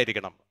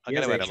മോഡലായിരിക്കണം.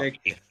 അങ്ങനെ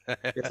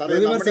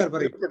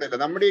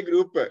നമ്മുടെ ഈ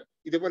ഗ്രൂപ്പ്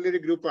ഇതുപോലെ ഒരു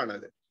ഗ്രൂപ്പാണ്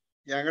അത്.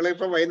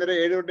 ഞങ്ങളിപ്പോ വൈകുന്നേരം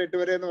 7 തൊട്ട് 8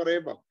 വരെ എന്ന്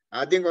പറയുമ്പോ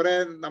ആദ്യം കുറെ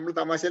നമ്മൾ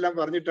തമാശയെല്ലാം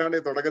പറഞ്ഞിട്ടാണ്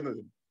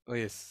തുടങ്ങുന്നത്.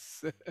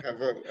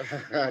 അപ്പൊ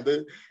അത്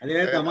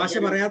തമാശ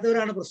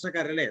പറയാത്തവരാണ്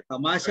പ്രശ്നക്കാരല്ലേ?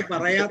 തമാശ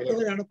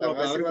പറയാത്തവരാണ്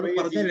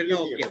പറഞ്ഞല്ലോ.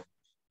 ഓക്കെ,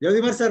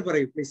 ജ്യോതികുമാർ സാർ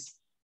പറയൂ പ്ലീസ്.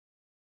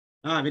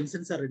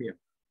 വിൻസെന്റ് സാർ റെഡിയാണ്.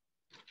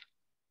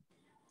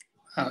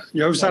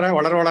 ജോബി സാറേ,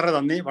 വളരെ വളരെ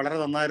നന്ദി. വളരെ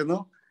നന്നായിരുന്നു.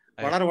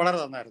 വളരെ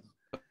നന്നായിരുന്നു.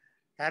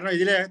 കാരണം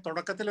ഇതിലെ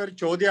തുടക്കത്തിൽ ഒരു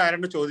ചോദ്യം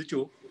ആരാണ്ട് ചോദിച്ചു,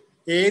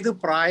 ഏത്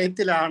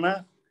പ്രായത്തിലാണ്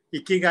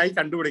ഇക്കിഗായി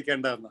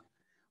കണ്ടുപിടിക്കേണ്ടതെന്ന്.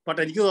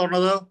 ബട്ട് എനിക്ക്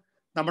തോന്നുന്നത്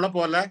നമ്മളെ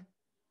പോലെ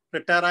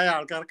റിട്ടയറായ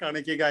ആൾക്കാർക്കാണ്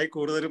ഇക്കിഗായി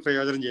കൂടുതൽ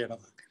പ്രയോജനം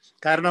ചെയ്യണത്.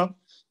 കാരണം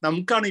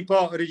നമുക്കാണ്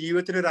ഇപ്പോൾ ഒരു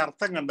ജീവിതത്തിന് ഒരു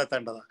അർത്ഥം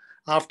കണ്ടെത്തേണ്ടത്.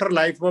 ആഫ്റ്റർ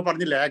ലൈഫ് ഇപ്പോൾ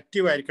പറഞ്ഞില്ല,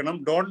 ആക്റ്റീവ് ആയിരിക്കണം,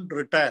 ഡോണ്ട്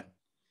റിട്ടയർ.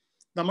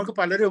 നമുക്ക്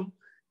പലരും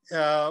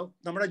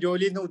നമ്മുടെ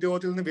ജോലിയിൽ നിന്ന്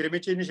ഉദ്യോഗത്തിൽ നിന്ന്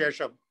വിരമിച്ചതിന്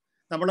ശേഷം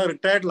നമ്മുടെ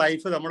റിട്ടയർഡ്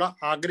ലൈഫ് നമ്മൾ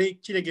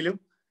ആഗ്രഹിച്ചില്ലെങ്കിലും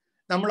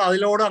നമ്മൾ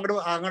അതിലോട്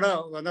അങ്ങോട്ട്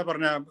എന്താ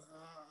പറഞ്ഞ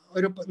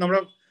ഒരു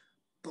നമ്മുടെ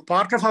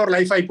പാർട്ട് ഓഫ് അവർ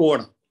ലൈഫായി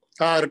പോവാണ്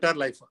ആ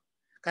റിട്ടയർഡ് ലൈഫ്.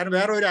 കാരണം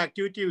വേറെ ഒരു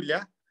ആക്ടിവിറ്റിയും ഇല്ല.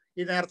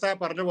 ഈ നേരത്തെ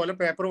പറഞ്ഞ പോലെ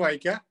പേപ്പർ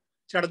വായിക്കുക,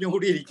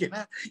 ചടഞ്ഞുകൂടി ഇരിക്കുക,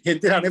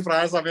 എന്തിനാണ് ഈ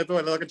പ്രായ സമയത്ത്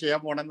വല്ലതൊക്കെ ചെയ്യാൻ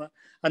പോകണമെന്ന്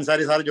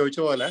അൻസാരി സാർ ചോദിച്ച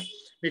പോലെ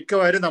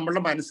മിക്കവാറും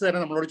നമ്മളുടെ മനസ്സ് തന്നെ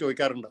നമ്മളോട്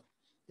ചോദിക്കാറുണ്ട്,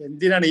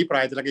 എന്തിനാണ് ഈ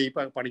പ്രായത്തിലൊക്കെ ഈ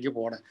പണിക്ക്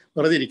പോകണേ,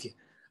 വെറുതെ ഇരിക്കുക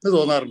എന്ന്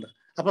തോന്നാറുണ്ട്.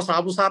 അപ്പോൾ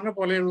സാബു സാറിനെ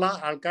പോലെയുള്ള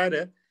ആൾക്കാർ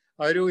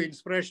ഒരു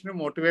ഇൻസ്പിറേഷനും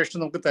മോട്ടിവേഷനും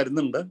നമുക്ക്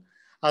തരുന്നുണ്ട്.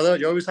 അത്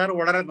ജോബി സാർ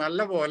വളരെ നല്ല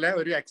പോലെ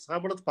ഒരു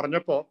എക്സാമ്പിൾ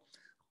പറഞ്ഞപ്പോൾ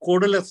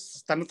കൂടുതൽ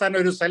തന്നെ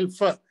ഒരു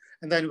സെൽഫ്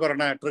എന്താ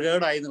പറയുക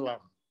ട്രിഗേർഡ് ആയി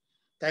എന്നുള്ളതാണ്.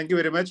 Thank you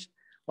very much.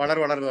 വളരെ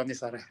നന്ദി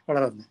സാറേ,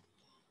 വളരെ നന്ദി.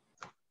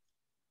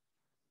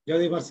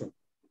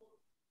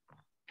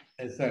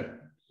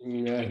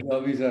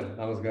 ജോബി സാർ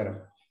നമസ്കാരം.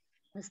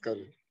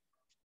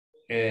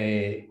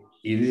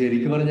 ഇത്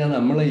ശരിക്കും പറഞ്ഞാൽ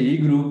നമ്മളെ ഈ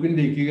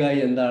ഗ്രൂപ്പിന്റെ ഇക്കിഗായി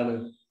എന്താണ്?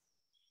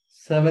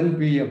 7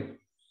 PM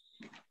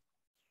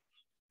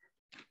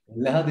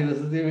എല്ലാ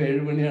ദിവസത്തെയും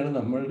 7 മണിയാണ്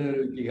നമ്മളുടെ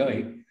ഒരു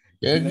ഇക്കിഗായി.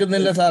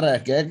 കേൾക്കുന്നില്ല സാറേ,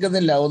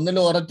 കേൾക്കുന്നില്ല.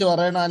 ഒന്നിലും ഉറച്ചു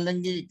പറയണം,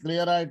 അല്ലെങ്കിൽ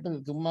ക്ലിയർ ആയിട്ട്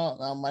ചുമ്മാ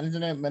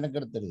മനുഷ്യനെ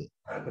മെനക്കെടുത്തരുത്.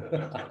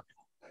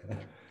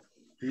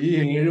 ഈ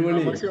 7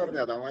 മണി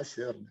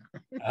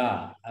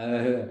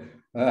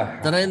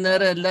ഇത്രയും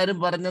നേരം എല്ലാരും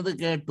പറഞ്ഞത്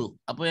കേട്ടു.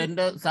 അപ്പൊ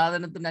എന്റെ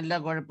സാധനത്തിന് എല്ലാ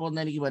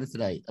കുഴപ്പമൊന്നും എനിക്ക്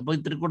മനസ്സിലായി. അപ്പൊ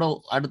ഇത്തിരി കൂടെ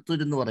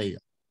അടുത്തിരുന്ന് പറയുക.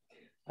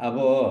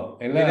 അപ്പോ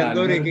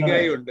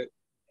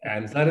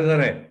അൻസാരി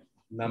സാറേ,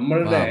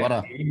 നമ്മളുടെ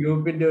ഈ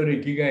ഗ്രൂപ്പിന്റെ ഒരു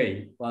ഇക്കിഗായി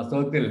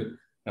വാസ്തവത്തിൽ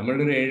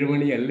നമ്മളുടെ ഒരു 7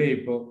 മണിയല്ലേ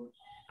ഇപ്പോ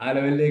ആ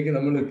ലെവലിലേക്ക്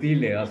നമ്മൾ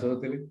എത്തിയില്ലേ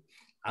വാസ്തവത്തിൽ?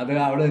 അത്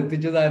അവിടെ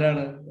എത്തിച്ചത്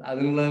ആരാണ്?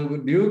 അതിനുള്ള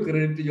ഡ്യൂ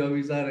ക്രെഡിറ്റ്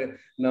ജോബി സാറ്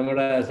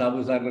നമ്മുടെ സാബു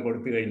സാറിന്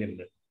കൊടുത്തു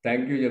കഴിഞ്ഞിട്ടുണ്ട്.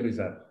 Thank you Joby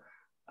sir.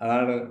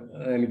 അതാണ്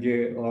എനിക്ക്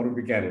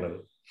ഓർമ്മിപ്പിക്കാനുള്ളത്.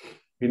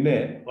 പിന്നെ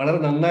വളരെ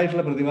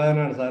നന്നായിട്ടുള്ള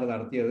പ്രതിപാദനമാണ് സാർ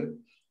നടത്തിയത്.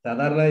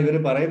 സാധാരണ ഇവർ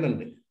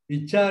പറയുന്നുണ്ട്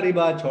ഇച്ഛാറിബ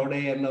ചോടെ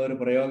എന്ന ഒരു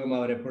പ്രയോഗം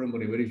അവരെപ്പോഴും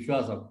പറയും, ഒരു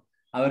വിശ്വാസം.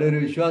 അവരൊരു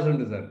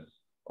വിശ്വാസമുണ്ട് സാർ,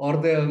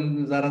 ഓർത്ത്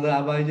സാർ അത് ആ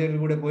വായിച്ചതിൽ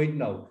കൂടെ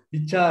പോയിട്ടുണ്ടാവും.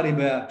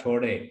 ഇച്ഛാറിബ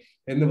ചോടെ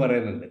എന്ന്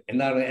പറയുന്നുണ്ട്.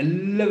 എന്താണ്?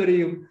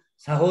 എല്ലാവരെയും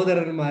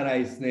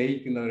സഹോദരന്മാരായി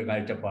സ്നേഹിക്കുന്ന ഒരു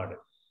കാഴ്ചപ്പാട്.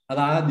 അത്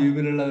ആ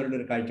ദ്വീപിലുള്ളവരുടെ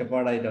ഒരു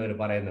കാഴ്ചപ്പാടായിട്ട് അവർ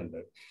പറയുന്നുണ്ട്.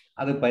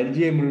 അത്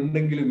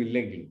പരിചയമുണ്ടെങ്കിലും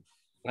ഇല്ലെങ്കിലും.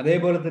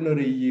 അതേപോലെ തന്നെ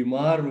ഒരു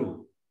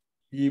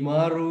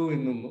ഇമാറു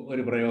എന്നും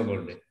ഒരു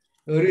പ്രയോഗമുണ്ട്.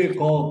 ഒരു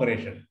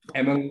കോഓപ്പറേഷൻ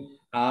എമംഗ്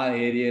ആ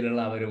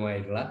ഏരിയയിലുള്ള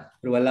അവരുമായിട്ടുള്ള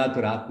ഒരു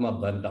വല്ലാത്തൊരു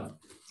ആത്മബന്ധം,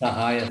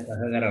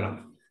 സഹകരണം.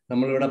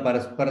 നമ്മളിവിടെ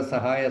പരസ്പര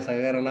സഹായ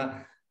സഹകരണ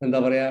എന്താ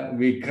പറയാ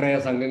വിക്രയ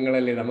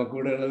സംഘങ്ങളല്ലേ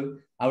നമുക്കിവിടെ ഉള്ളത്.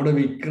 അവിടെ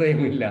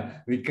വിക്രയമില്ല,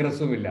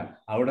 വിക്രസുമില്ല.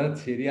 അവിടെ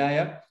ശരിയായ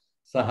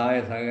സഹായ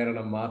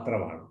സഹകരണം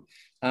മാത്രമാണ്.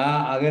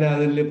 അങ്ങനെ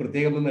അതിൽ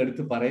പ്രത്യേകം ഒന്ന്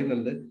എടുത്ത്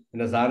പറയുന്നുണ്ട്.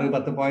 പിന്നെ സാറ്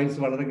 10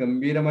 പോയിന്റ്സ് വളരെ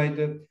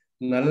ഗംഭീരമായിട്ട്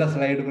നല്ല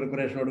സ്ലൈഡ്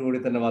പ്രിപ്പറേഷനോട് കൂടി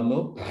തന്നെ വന്നു.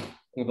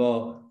 അപ്പോൾ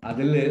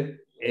അതിൽ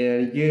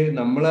എനിക്ക്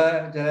നമ്മളെ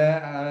ചില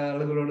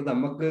ആളുകളോട്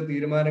നമുക്ക്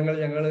തീരുമാനങ്ങൾ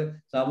ഞങ്ങൾ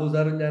സാബു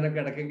സാറും ഞാനൊക്കെ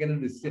ഇടയ്ക്കെങ്കിലും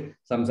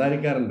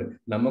സംസാരിക്കാറുണ്ട്.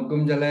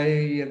 നമുക്കും ചില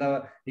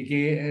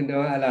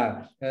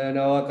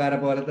നോവക്കാരെ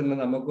പോലെ തന്നെ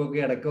നമുക്കൊക്കെ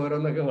ഇടയ്ക്ക്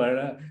ഓരോന്നൊക്കെ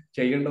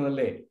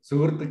ചെയ്യേണ്ടതല്ലേ?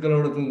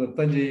 സുഹൃത്തുക്കളോടൊത്ത്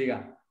നൃത്തം ചെയ്യുക,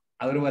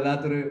 അതൊരു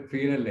വല്ലാത്തൊരു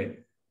ഫീലല്ലേ?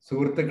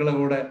 സുഹൃത്തുക്കളെ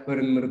കൂടെ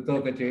ഒരു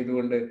നൃത്തമൊക്കെ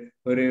ചെയ്തുകൊണ്ട്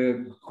ഒരു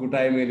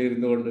കൂട്ടായ്മയിൽ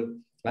ഇരുന്നുകൊണ്ട്.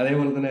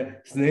 അതേപോലെ തന്നെ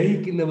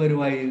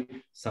സ്നേഹിക്കുന്നവരുമായി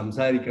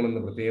സംസാരിക്കണം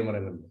എന്ന് പ്രത്യേകം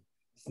പറയുന്നുണ്ട്.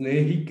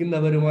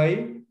 സ്നേഹിക്കുന്നവരുമായി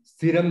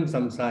സ്ഥിരം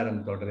സംസാരം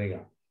തുടരുക,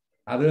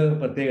 അത്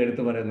പ്രത്യേകം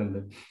എടുത്തു പറയുന്നുണ്ട്.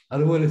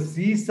 അതുപോലെ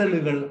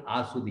സീസണുകൾ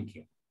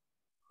ആസ്വദിക്കുക.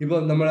 ഇപ്പൊ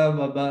നമ്മളെ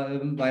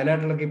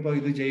വയനാട്ടിലൊക്കെ ഇപ്പൊ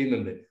ഇത്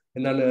ചെയ്യുന്നുണ്ട്.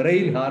 എന്താണ്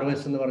റെയിൻ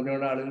ഹാർവെസ്റ്റ് എന്ന്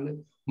പറഞ്ഞുകൊണ്ട് ആളുകൾ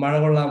മഴ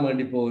കൊള്ളാൻ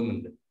വേണ്ടി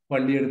പോകുന്നുണ്ട്.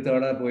 വണ്ടിയെടുത്ത്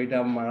അവിടെ പോയിട്ട്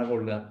ആ മഴ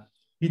കൊള്ളുക.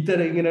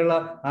 ഇങ്ങനെയുള്ള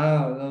ആ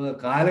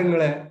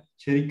കാലങ്ങളെ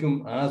ശരിക്കും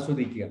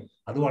ആസ്വദിക്കുക.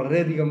 അത്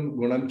വളരെയധികം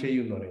ഗുണം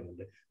ചെയ്യും എന്ന്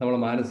പറയുന്നുണ്ട് നമ്മളെ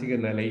മാനസിക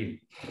നിലയിൽ.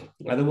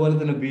 അതുപോലെ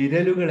തന്നെ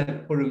വിരലുകൾ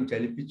എപ്പോഴും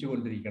ചലിപ്പിച്ചു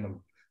കൊണ്ടിരിക്കണം.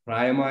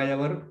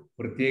 പ്രായമായവർ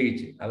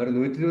പ്രത്യേകിച്ച്, അവർ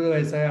 120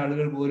 വയസ്സായ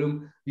ആളുകൾ പോലും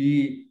ഈ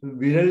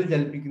വിരൽ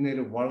ചലിപ്പിക്കുന്നതിൽ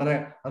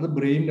അത്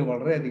ബ്രെയിനിനെ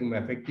വളരെയധികം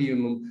എഫക്റ്റ്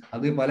ചെയ്യുന്നു.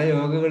 അത് പല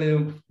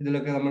യോഗകളിലും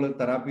ഇതിലൊക്കെ നമ്മൾ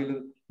തെറാപ്പിയിൽ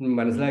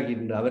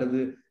മനസ്സിലാക്കിയിട്ടുണ്ട്.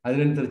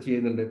 അതിനനുസരിച്ച്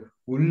ചെയ്യുന്നുണ്ട്.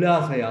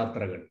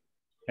 ഉല്ലാസയാത്രകൾ,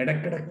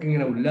 ഇടക്കിടക്ക്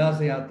ഇങ്ങനെ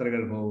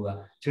ഉല്ലാസയാത്രകൾ പോവുക.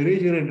 ചെറിയ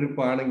ചെറിയ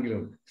ട്രിപ്പ്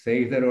ആണെങ്കിലും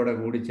സ്നേഹിതരോടെ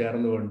കൂടി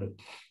ചേർന്നുകൊണ്ട്.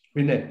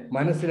 പിന്നെ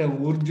മനസ്സിനെ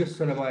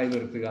ഊർജ്ജസ്വലമായി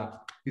നിർത്തുക.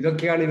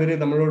 ഇതൊക്കെയാണ് ഇവര്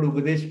നമ്മളോട്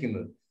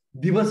ഉപദേശിക്കുന്നത്.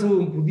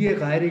 ദിവസവും പുതിയ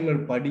കാര്യങ്ങൾ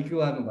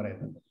പഠിക്കുക എന്ന്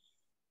പറയുന്നത്,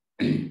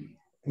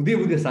 പുതിയ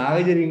പുതിയ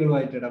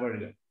സാഹചര്യങ്ങളുമായിട്ട്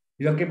ഇടപഴകുക.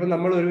 ഇതൊക്കെ ഇപ്പൊ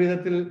നമ്മൾ ഒരു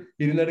വിധത്തിൽ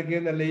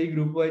ഇരുന്നെടുക്കുകയെന്നല്ല, ഈ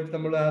ഗ്രൂപ്പുമായിട്ട്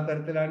നമ്മൾ ആ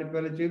തരത്തിലാണ് ഇപ്പൊ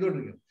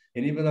ചെയ്തുകൊണ്ടിരിക്കുന്നത്.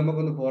 ഇനിയിപ്പോ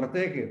നമുക്കൊന്ന്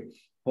പുറത്തേക്ക്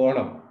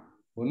പോകണം,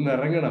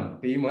 ഒന്നിറങ്ങണം,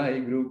 ടീമായി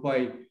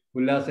ഗ്രൂപ്പായി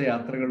ഉല്ലാസ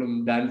യാത്രകളും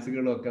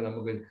ഡാൻസുകളും ഒക്കെ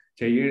നമുക്ക്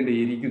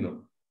ചെയ്യേണ്ടിയിരിക്കുന്നു.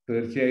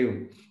 തീർച്ചയായും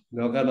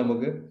നോക്കാം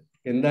നമുക്ക്.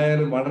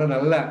 എന്തായാലും വളരെ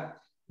നല്ല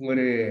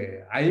ഒരു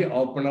ഐ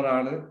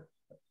ഓപ്പണറാണ്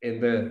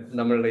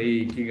നമ്മളുടെ ഈ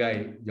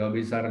ഇക്കിഗായ്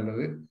ജോബി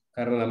സാറിൻ്റെത്.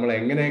 കാരണം നമ്മൾ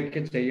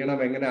എങ്ങനെയൊക്കെ ചെയ്യണം,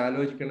 എങ്ങനെ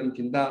ആലോചിക്കണം,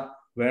 ചിന്ത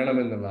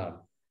വേണമെന്നുള്ളതാണ്.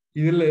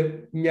 ഇതിൽ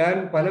ഞാൻ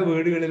പല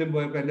വീടുകളിലും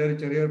പോയപ്പോൾ എൻ്റെ ഒരു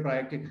ചെറിയൊരു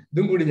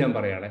ഇതും കൂടി ഞാൻ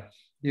പറയുകയാണെ,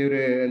 ഈ ഒരു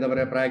എന്താ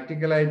പറയുക,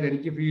 പ്രാക്ടിക്കലായിട്ട്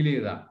എനിക്ക് ഫീൽ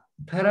ചെയ്ത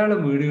ധാരാളം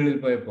വീടുകളിൽ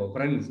പോയപ്പോൾ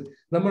ഫ്രണ്ട്സ്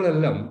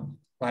നമ്മളെല്ലാം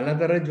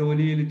പലതരം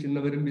ജോലിയിൽ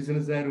ചെന്നവരും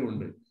ബിസിനസ്സുകാരും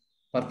ഉണ്ട്.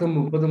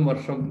 10-30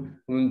 വർഷം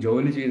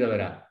ജോലി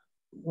ചെയ്തവരാ.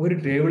 ഒരു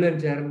ടേബിൾ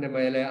ആൻഡ് ചെയറിന്റെ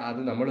മേലെ അത്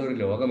നമ്മളൊരു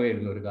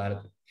ലോകമായിരുന്നു ഒരു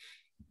കാലത്ത്.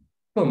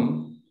 ഇപ്പം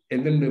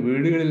എന്തുണ്ട്,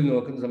 വീടുകളിൽ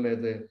നോക്കുന്ന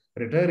സമയത്ത്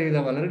റിട്ടയർ ചെയ്ത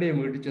പലരുടെയും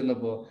വീട്ടിൽ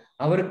ചെന്നപ്പോൾ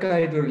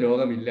അവർക്കായിട്ടൊരു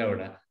ലോകമില്ല.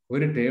 അവിടെ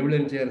ഒരു ടേബിൾ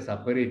ആൻഡ് ചെയർ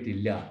സെപ്പറേറ്റ്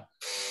ഇല്ല.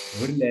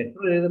 ഒരു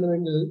ലെറ്റർ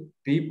എഴുതണമെങ്കിൽ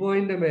ടീ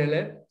പോയിന്റ്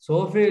മേലെ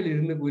സോഫയിൽ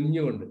ഇരുന്ന്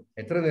കുഞ്ഞുകൊണ്ട്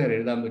എത്ര നേരം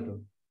എഴുതാൻ പറ്റും?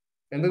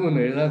 എന്തെങ്കിലും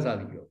ഒന്ന് എഴുതാൻ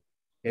സാധിക്കുമോ?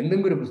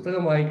 എന്തെങ്കിലും ഒരു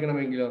പുസ്തകം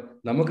വായിക്കണമെങ്കിലോ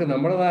നമുക്ക്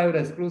നമ്മുടേതായ ഒരു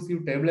എക്സ്ക്ലൂസീവ്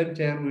ടേബിൾ ആൻഡ്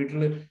ചെയർ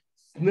വീട്ടിൽ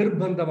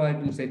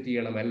നിർബന്ധമായിട്ടും സെറ്റ്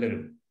ചെയ്യണം.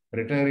 എല്ലാവരും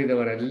റിട്ടയർ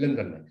ചെയ്തവരെല്ലാം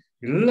തന്നെ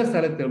ഉള്ള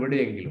സ്ഥലത്ത്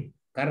എവിടെയെങ്കിലും.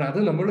 കാരണം അത്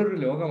നമ്മളൊരു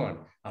ലോകമാണ്.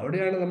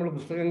 അവിടെയാണ് നമ്മൾ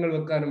പുസ്തകങ്ങൾ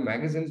വെക്കാനും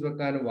മാഗസിൻസ്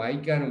വെക്കാനും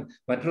വായിക്കാനും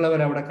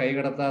മറ്റുള്ളവർ അവിടെ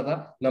കൈകടത്താത്ത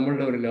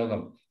നമ്മളുടെ ഒരു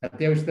ലോകം.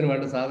 അത്യാവശ്യത്തിന്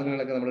വേണ്ട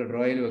സാധനങ്ങളൊക്കെ നമ്മൾ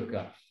ഡ്രോയിൽ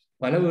വെക്കുക.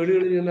 പല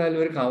വീടുകളിൽ ചെന്നാൽ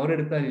ഒരു കവർ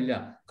എടുത്താലില്ല,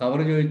 കവർ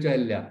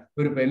ചോദിച്ചാലില്ല,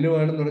 ഒരു പെണ്ണ്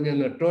വേണമെന്ന് പറഞ്ഞാൽ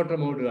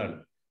നെട്ടോട്ടം ഓടുകയാണ്,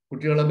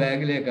 കുട്ടികളുടെ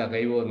ബാഗിലേക്കാണ്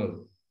കൈ പോകുന്നത്.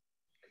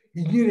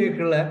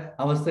 ഇങ്ങനെയൊക്കെയുള്ള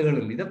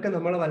അവസ്ഥകളും ഇതൊക്കെ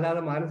നമ്മളെ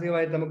വല്ലാതെ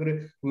മാനസികമായിട്ട് നമുക്കൊരു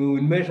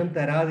ഉന്മേഷം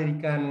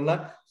തരാതിരിക്കാനുള്ള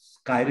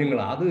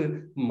കാര്യങ്ങളാണ്. അത്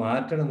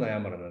മാറ്റണം എന്നാണ്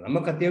ഞാൻ പറഞ്ഞത്.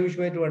 നമുക്ക്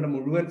അത്യാവശ്യമായിട്ട് വേണ്ട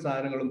മുഴുവൻ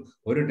സാധനങ്ങളും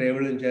ഒരു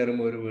ടേബിളും ചെയറും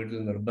ഒരു വീട്ടിൽ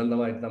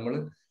നിർബന്ധമായിട്ട് നമ്മൾ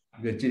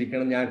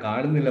വെച്ചിരിക്കണം. ഞാൻ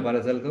കാണുന്നില്ല പല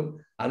സ്ഥലത്തും.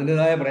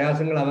 അതിൻ്റെതായ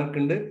പ്രയാസങ്ങൾ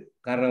അവർക്കുണ്ട്.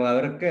 കാരണം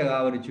അവരൊക്കെ ആ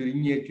ഒരു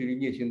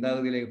ചുരുങ്ങിയ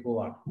ചിന്താഗതിയിലേക്ക്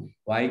പോവാണ്.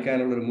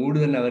 വായിക്കാനുള്ള ഒരു മൂഡ്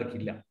തന്നെ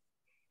അവർക്കില്ല.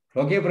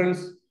 Okay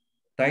friends,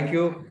 thank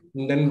you.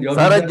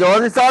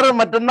 Joby sir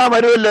മറ്റന്നാ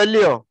വരുമല്ലോ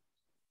അല്ലയോ?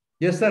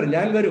 യെസ് സർ,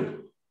 ഞാൻ വരും.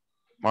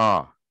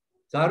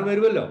 സാർ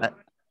വരുമല്ലോ?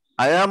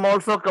 I am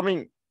also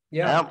coming.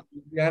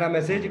 ഞാൻ ആ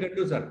മെസ്സേജ്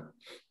കണ്ടു സർ.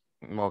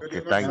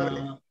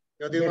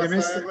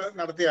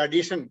 നടത്തിയ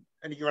അഡീഷൻ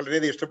എനിക്ക്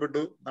വളരെയധികം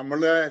ഇഷ്ടപ്പെട്ടു.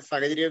 നമ്മളുടെ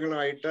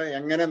സാഹചര്യങ്ങളുമായിട്ട്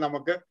എങ്ങനെ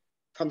നമുക്ക്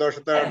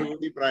സന്തോഷത്തോടു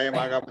കൂടി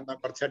പ്രായമാകാമെന്ന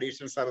കുറച്ച്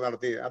അഡീഷൻസ് സാർ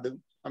നടത്തി. അതും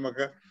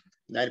നമുക്ക്,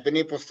 ഞാനിപ്പം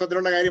ഈ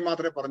പുസ്തകത്തിലുള്ള കാര്യം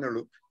മാത്രമേ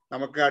പറഞ്ഞുള്ളൂ,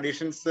 നമുക്ക്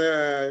അഡീഷൻസ്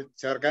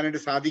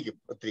ചേർക്കാനായിട്ട് സാധിക്കും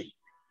ഒത്തിരി.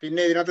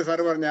 പിന്നെ ഇതിനകത്ത്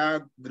സാറ് പറഞ്ഞ ആ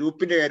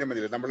ഗ്രൂപ്പിന്റെ കാര്യം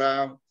മതിയല്ലോ, നമ്മൾ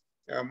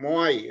ആ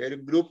മോയി ഒരു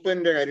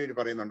ഗ്രൂപ്പിന്റെ കാര്യം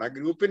പറയുന്നുണ്ട്. ആ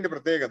ഗ്രൂപ്പിന്റെ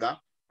പ്രത്യേകത,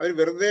 അവർ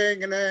വെറുതെ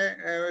ഇങ്ങനെ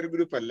ഒരു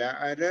ഗ്രൂപ്പ് അല്ല,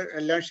 അവര്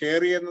എല്ലാം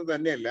ഷെയർ ചെയ്യുന്നത്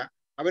തന്നെയല്ല,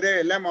 അവര്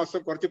എല്ലാ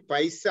മാസവും കുറച്ച്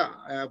പൈസ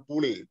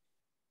പൂൾ ചെയ്യും.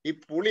 ഈ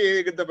പൂൾ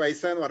ചെയ്ത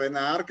പൈസ എന്ന്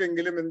പറയുന്നത്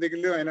ആർക്കെങ്കിലും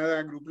എന്തെങ്കിലും അതിനകത്ത്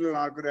ആ ഗ്രൂപ്പിലുള്ള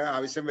ആൾക്കൊരു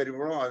ആവശ്യം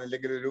വരുമ്പോഴോ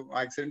അല്ലെങ്കിൽ ഒരു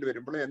ആക്സിഡന്റ്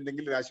വരുമ്പോഴോ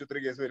എന്തെങ്കിലും ഒരു ആശുപത്രി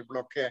കേസ്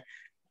വരുമ്പോഴോ ഒക്കെ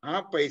ആ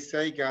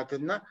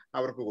പൈസയ്ക്കകത്തുനിന്ന്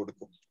അവർക്ക്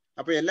കൊടുക്കും.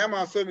 അപ്പൊ എല്ലാ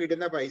മാസവും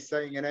ഇടുന്ന പൈസ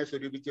ഇങ്ങനെ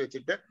സ്വരൂപിച്ച്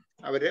വെച്ചിട്ട്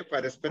അവര്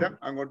പരസ്പരം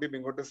അങ്ങോട്ടും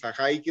ഇങ്ങോട്ടും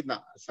സഹായിക്കുന്ന,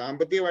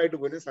 സാമ്പത്തികമായിട്ട്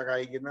പോലും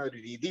സഹായിക്കുന്ന ഒരു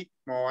രീതി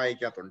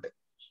മോവായിക്കകത്തുണ്ട്.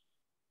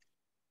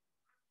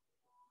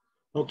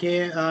 ഓക്കെ,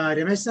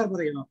 രമേശ് സാർ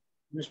പറയുന്നു.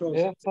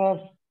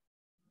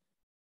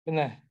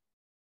 പിന്നെ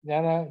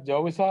ഞാൻ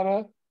ജോബി സാറ്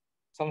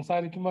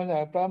സംസാരിക്കുമ്പോൾ ഞാൻ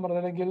അഭിപ്രായം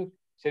പറഞ്ഞില്ലെങ്കിൽ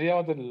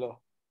ശരിയാവത്തില്ലല്ലോ.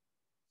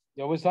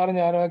 ജോബി സാറ്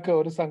ഞാനൊക്കെ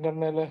ഒരു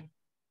സംഘടനയില്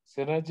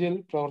സിനർജിയിൽ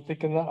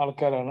പ്രവർത്തിക്കുന്ന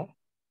ആൾക്കാരാണ്.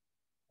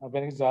 അപ്പൊ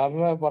എനിക്ക്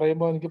സാറിന്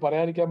പറയുമ്പോൾ എനിക്ക്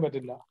പറയാതിരിക്കാൻ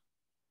പറ്റില്ല.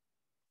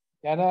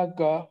 ഞാൻ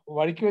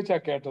വഴിക്ക് വെച്ചാ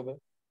കേട്ടത്,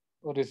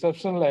 ഒരു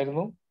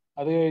റിസപ്ഷനിലായിരുന്നു.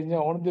 അത് കഴിഞ്ഞ്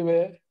ഓൺ ദി വേ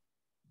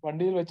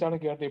വണ്ടിയിൽ വെച്ചാണ്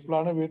കേട്ടത്.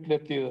 ഇപ്പോഴാണ്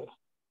വീട്ടിലെത്തിയത്.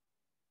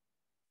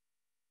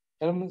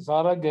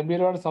 സാറ്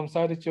ഗംഭീരമായിട്ട്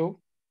സംസാരിച്ചു.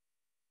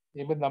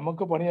 ഇപ്പൊ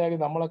നമുക്ക് പണിയായി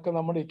നമ്മളൊക്കെ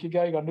നമ്മുടെ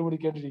ഇക്കിഗായി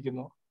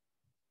കണ്ടുപിടിക്കേണ്ടിയിരിക്കുന്നു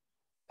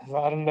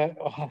സാറിന്റെ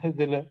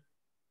ഇതില്.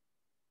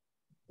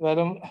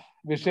 ഏതായാലും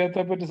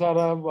വിഷയത്തെ പറ്റി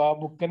സാറ്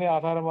ബുക്കിനെ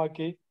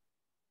ആധാരമാക്കി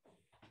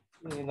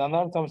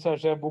നന്നായിട്ട്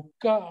സംസാരിച്ച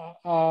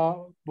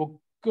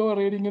ബുക്ക്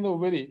റീഡിങ്ങിന്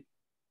ഉപരി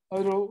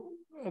അതൊരു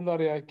എന്താ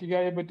പറയാ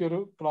ഇക്കിഗായെ പറ്റി ഒരു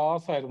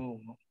ക്ലാസ് ആയിരുന്നു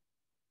തോന്നുന്നു.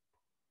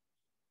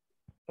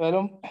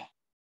 ഏതായാലും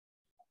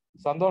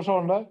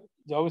സന്തോഷമുണ്ട്.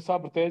 ജോബി സാർ,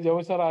 പ്രത്യേകിച്ച്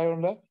ജോബി സാർ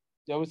ആയതുകൊണ്ട്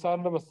ജോബി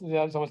സാറിന്റെ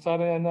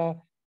സംസാരം ഞാൻ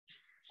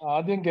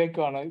ആദ്യം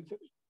കേൾക്കുകയാണ്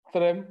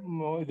ഇത്രയും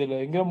ഇതില്.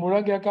 എങ്കിലും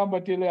മുഴുവൻ കേൾക്കാൻ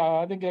പറ്റിയില്ല,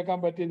 ആദ്യം കേൾക്കാൻ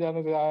പറ്റിയില്ല.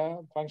 ഞാനൊരു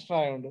ഫംഗ്ഷൻ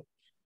ആയതുകൊണ്ട്,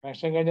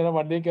 ഫംഗ്ഷൻ കഴിഞ്ഞാൽ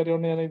വണ്ടിയിൽ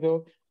കയറിയോണ്ട് ഞാൻ ഇത്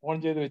ഓൺ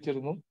ചെയ്ത്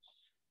വെച്ചിരുന്നു.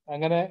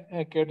 അങ്ങനെ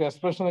കേട്ടു.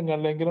 എക്സ്പ്രഷനും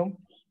കണ്ടില്ലെങ്കിലും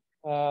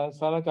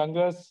സാറെ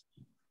കൺഗ്രാറ്റ്സ്.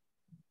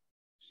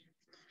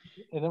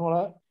 എന്നെ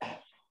മോളെ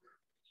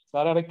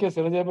സാർ ഇടയ്ക്ക്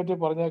സിനർജിയെ പറ്റി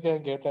പറഞ്ഞൊക്കെ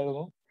ഞാൻ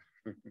കേട്ടായിരുന്നു.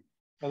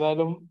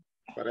 ഏതായാലും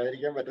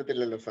പറയാതിരിക്കാൻ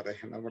പറ്റത്തില്ലല്ലോ സാറേ,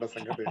 നമ്മുടെ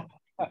സംഘത്തിൽ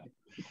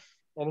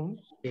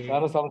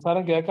സാറ്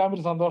സംസാരം കേൾക്കാൻ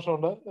പറ്റി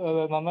സന്തോഷമുണ്ട്.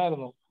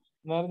 നന്നായിരുന്നു.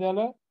 എന്ന്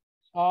പറഞ്ഞാല്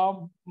ആ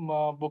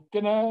ബുക്ക്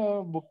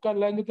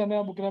അല്ലെങ്കിൽ തന്നെ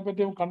ആ ബുക്കിനെ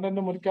പറ്റി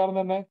കണ്ടന്റ് മുറിക്കാറ്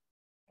തന്നെ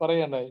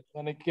പറയണ്ടായി.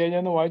 ഞാൻ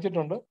ഇക്കഴിഞ്ഞൊന്ന്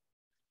വായിച്ചിട്ടുണ്ട്.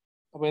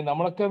 അപ്പൊ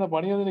നമ്മളൊക്കെ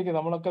പണി വന്നിരിക്കും,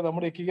 നമ്മളൊക്കെ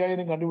നമ്മുടെ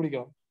ഇക്കിഗായിനും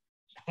കണ്ടുപിടിക്കണം.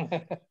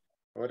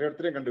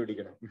 ഓരോരുത്തരെയും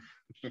കണ്ടുപിടിക്കണം.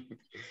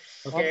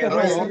 ഓക്കെ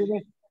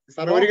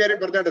സാർ ഒരു കാര്യം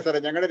പറഞ്ഞോട്ടെ സാറേ,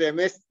 ഞങ്ങളുടെ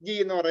രമേശ് ജി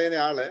എന്ന് പറയുന്ന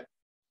ആള്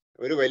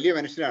ഒരു വലിയ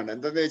മനുഷ്യനാണ്.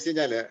 എന്താന്ന് വെച്ച്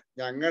കഴിഞ്ഞാല്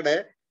ഞങ്ങളുടെ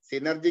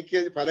സിനർജിക്ക്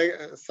പല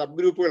സബ്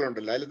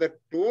ഗ്രൂപ്പുകളുണ്ടല്ലോ, അതിലത്തെ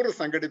ടൂർ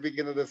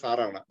സംഘടിപ്പിക്കുന്നത്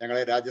സാറാണ്.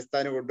 ഞങ്ങളെ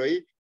രാജസ്ഥാന് കൊണ്ടുപോയി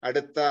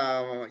അടുത്ത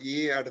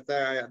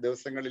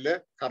ദിവസങ്ങളില്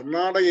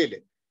കർണാടകയില്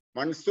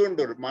മൺസൂൺ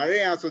ടൂർ, മഴ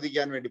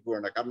ആസ്വദിക്കാൻ വേണ്ടി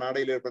പോവാണ്.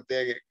 കർണാടകയിൽ ഒരു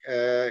പ്രത്യേക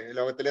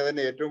ലോകത്തിലെ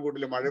തന്നെ ഏറ്റവും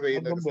കൂടുതൽ മഴ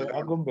പെയ്യുന്ന ഒരു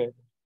സ്ഥലമാണ്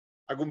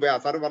അഗുംബെ.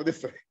 സാറ് പറഞ്ഞു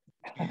സാർ,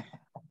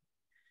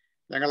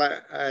 ഞങ്ങള്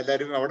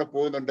എല്ലാവരും അവിടെ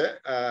പോകുന്നുണ്ട്.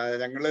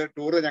 ഞങ്ങള്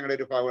ടൂറ് ഞങ്ങളുടെ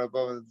ഒരു ഭാഗം.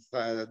 ഇപ്പൊ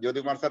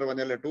ജ്യോതികുമാർ സാർ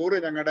പറഞ്ഞല്ലോ, ടൂറ്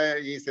ഞങ്ങളുടെ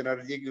ഈ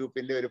സിനർജി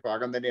ഗ്രൂപ്പിന്റെ ഒരു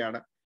ഭാഗം തന്നെയാണ്.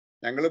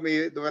 ഞങ്ങളും ഈ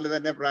ഇതുപോലെ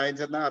തന്നെ പ്രായം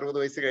ചെന്ന 60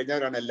 വയസ്സ്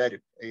കഴിഞ്ഞവരാണ്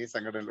എല്ലാവരും, ഈ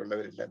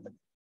സംഘടനയിലുള്ളവരെല്ലാം തന്നെ.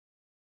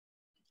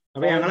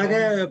 അപ്പൊ ഞങ്ങളൊക്കെ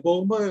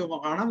പോകുമ്പോ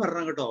കാണാൻ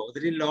വരണം കേട്ടോ,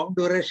 ഒത്തിരി ലോങ്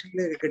ഡ്യൂറേഷനിൽ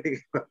കെട്ടി.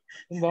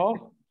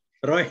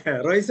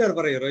 റോയ് സാർ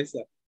പറയൂ. റോയ്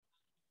സാർ.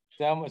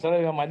 സാറേ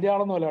ഞാൻ വലിയ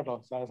ആളൊന്നും അല്ല കേട്ടോ,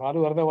 സാറ്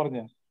വെറുതെ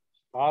പറഞ്ഞ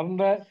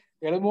സാറിന്റെ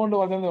എളിമ കൊണ്ട്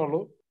പറഞ്ഞതേ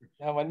ഉള്ളൂ.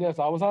 ഞാൻ വലിയ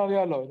സാബുസാർ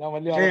അറിയാമല്ലോ, ഞാൻ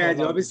വലിയ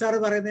ജോബി സാർ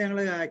പറയുന്നത് ഞങ്ങൾ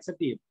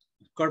അക്സെപ്റ്റ് ചെയ്യും,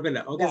 കുഴപ്പമില്ല.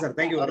 Okay sir,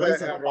 thank you.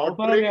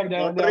 Rotary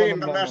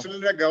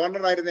ഇന്റർനാഷണലിന്റെ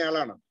governor ആയിരുന്ന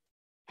ആളാണ്.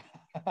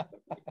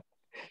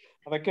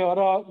 അതൊക്കെ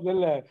ഓരോ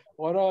ഇതല്ലേ,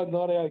 ഓരോ എന്താ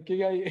പറയാ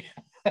ikigai.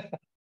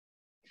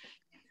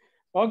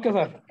 Okay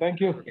sir,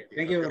 thank you.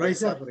 Roy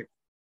sir.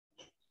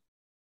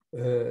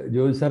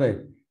 Joby സാറേ,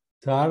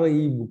 സാറ്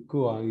ഈ ബുക്ക്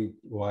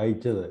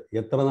വായിച്ചത്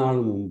എത്ര നാൾ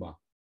മുമ്പാ?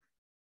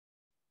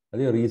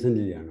 അത്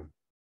റീസെന്റ് ആണോ?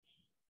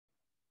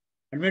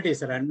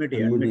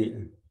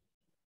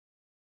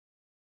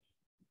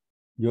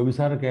 ജോബി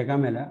സാറ് കേൾക്കാൻ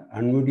മേല,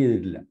 അൺമ്യൂട്ട്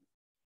ചെയ്തിട്ടില്ല.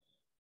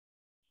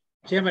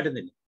 ചെയ്യാൻ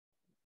പറ്റുന്നില്ല.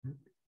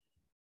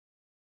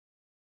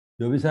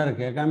 ജോബി സാറ്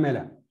കേൾക്കാൻ മേല.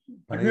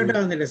 അൺമ്യൂട്ട്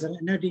ആവുന്നില്ല സാർ,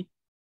 എന്നാ പറ്റി?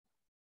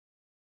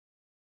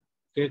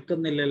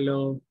 കേൾക്കുന്നില്ലല്ലോ.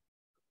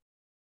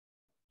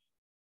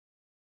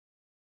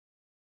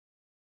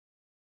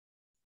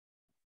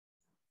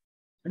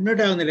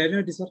 അൺമ്യൂട്ട് ആവുന്നില്ല, എന്നാ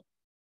പറ്റി സാർ?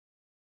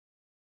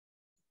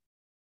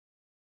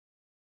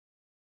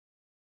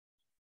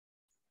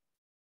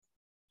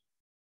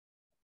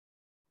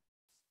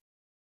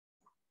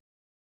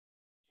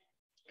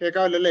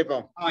 കേൾക്കാമല്ലോ ഇപ്പൊ?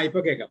 ഇപ്പൊ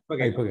കേൾക്കാം.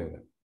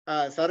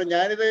 സാറ്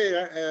ഞാനിത്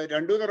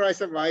 2-3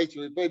 പ്രാവശ്യം വായിച്ചു.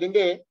 ഇപ്പൊ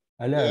ഇതിന്റെ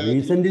അല്ല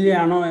റീസെന്റ്ലി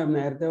ആണോ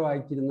നേരത്തെ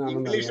വായിച്ചിരുന്നാണോ?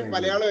 ഇംഗ്ലീഷും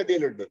മലയാളം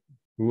എന്തെങ്കിലുണ്ട്?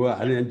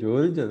 അത് ഞാൻ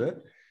ചോദിച്ചത്.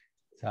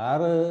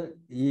 സാറ്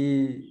ഈ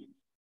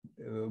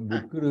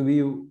ബുക്ക്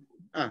റിവ്യൂ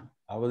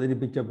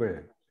അവതരിപ്പിച്ചപ്പോഴേ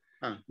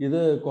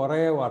ഇത്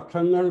കുറെ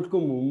വർഷങ്ങൾക്ക്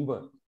മുമ്പ്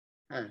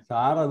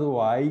സാർ അത്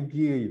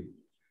വായിക്കുകയും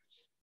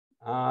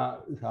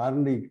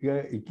സാറിന്റെ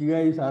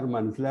ഇക്കിഗായി സാർ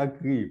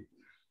മനസ്സിലാക്കുകയും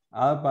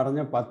ആ പറഞ്ഞ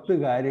 10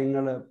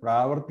 കാര്യങ്ങൾ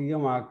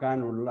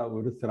പ്രാവർത്തികമാക്കാനുള്ള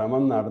ഒരു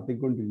ശ്രമം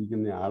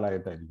നടത്തിക്കൊണ്ടിരിക്കുന്ന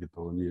ആളായിട്ടാണ് എനിക്ക്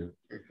തോന്നിയത്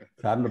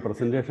സാറിന്റെ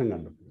പ്രസന്റേഷൻ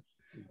കണ്ടപ്പോൾ.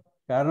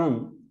 കാരണം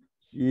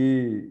ഈ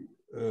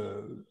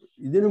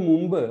ഇതിനു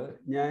മുമ്പ്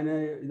ഞാൻ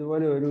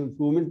ഇതുപോലെ ഒരു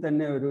സൂമിൽ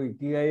തന്നെ ഒരു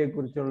ഇക്കിഗായിയെ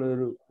കുറിച്ചുള്ള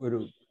ഒരു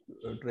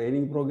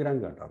ട്രെയിനിങ് പ്രോഗ്രാം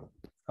കേട്ടായിരുന്നു.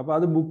 അപ്പോൾ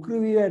അത് ബുക്ക്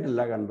റിവ്യൂ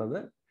ആയിട്ടല്ല കണ്ടത്,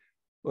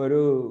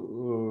 ഒരു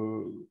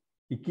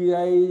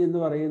ഇക്കിഗായി എന്ന്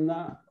പറയുന്ന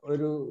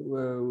ഒരു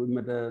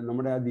മറ്റേ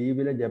നമ്മുടെ ആ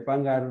ദ്വീപിലെ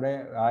ജപ്പാൻകാരുടെ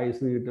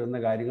ആയുസ് കിട്ടുന്ന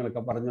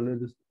കാര്യങ്ങളൊക്കെ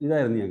പറഞ്ഞുള്ളൊരു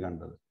ഇതായിരുന്നു ഞാൻ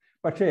കണ്ടത്.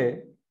 പക്ഷേ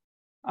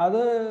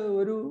അത്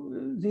ഒരു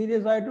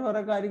സീരിയസ് ആയിട്ട്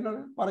വേറെ കാര്യങ്ങൾ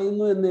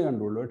പറയുന്നു എന്നേ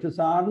കണ്ടുള്ളൂ. പക്ഷെ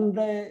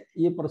സാറിൻ്റെ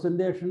ഈ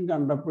പ്രസൻറ്റേഷൻ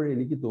കണ്ടപ്പോൾ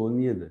എനിക്ക്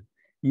തോന്നിയത്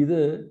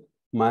ഇത്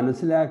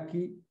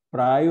മനസ്സിലാക്കി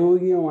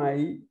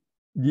പ്രായോഗികമായി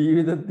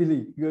ജീവിതത്തിൽ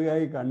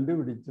ഇക്കിഗായി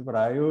കണ്ടുപിടിച്ച്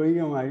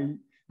പ്രായോഗികമായി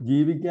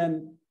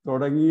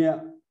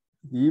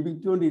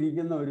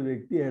ജീവിച്ചുകൊണ്ടിരിക്കുന്ന ഒരു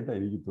വ്യക്തിയായിട്ടാണ്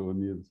എനിക്ക്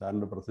തോന്നിയത്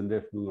സാറിൻ്റെ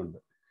പ്രസൻറ്റേഷൻ കൊണ്ട്.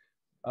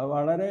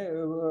 വളരെ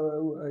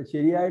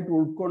ശരിയായിട്ട്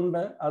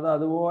ഉൾക്കൊണ്ട് അത്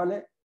അതുപോലെ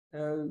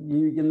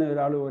ജീവിക്കുന്ന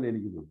ഒരാൾ പോലെ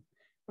എനിക്ക് തോന്നി.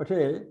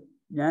 പക്ഷേ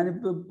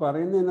ഞാനിപ്പോൾ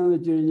പറയുന്നത് എന്താണെന്ന്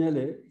വെച്ച് കഴിഞ്ഞാൽ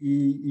ഈ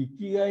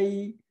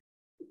ഇക്കിഗായി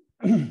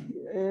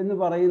എന്ന്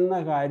പറയുന്ന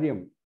കാര്യം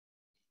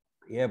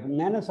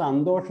എങ്ങനെ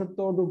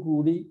സന്തോഷത്തോടു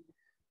കൂടി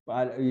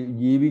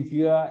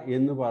ജീവിക്കുക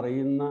എന്ന്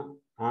പറയുന്ന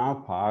ആ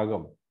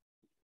ഭാഗം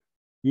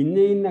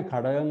ഇന്ന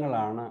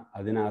ഘടകങ്ങളാണ്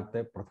അതിനകത്തെ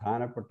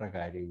പ്രധാനപ്പെട്ട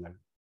കാര്യങ്ങൾ.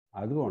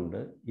 അതുകൊണ്ട്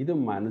ഇത്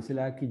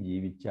മനസ്സിലാക്കി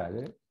ജീവിച്ചാൽ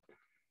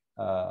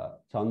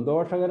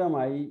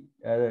സന്തോഷകരമായി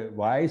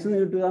വയസ്സ്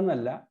നീട്ടുക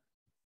എന്നല്ല,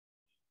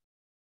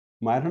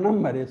 മരണം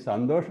വരെ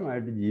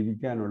സന്തോഷമായിട്ട്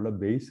ജീവിക്കാനുള്ള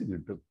ബേസ്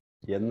കിട്ടും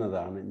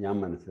എന്നതാണ് ഞാൻ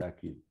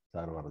മനസ്സിലാക്കിയത്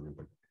സാർ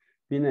പറഞ്ഞപ്പോൾ.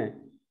 പിന്നെ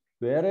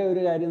വേറെ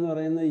ഒരു കാര്യം എന്ന്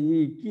പറയുന്നത് ഈ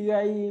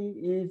ഇക്കിഗായിയും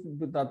ഈ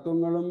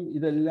തത്വങ്ങളും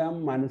ഇതെല്ലാം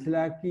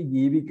മനസ്സിലാക്കി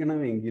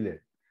ജീവിക്കണമെങ്കിൽ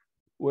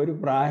ഒരു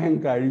പ്രായം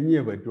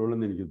കഴിഞ്ഞേ പറ്റുള്ളൂ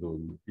എന്ന് എനിക്ക്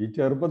തോന്നുന്നു. ഈ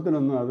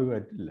ചെറുപ്പത്തിനൊന്നും അത്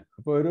പറ്റില്ല.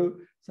 അപ്പോൾ ഒരു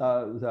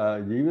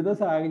ജീവിത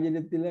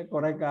സാഹചര്യത്തിലെ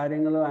കുറേ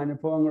കാര്യങ്ങളും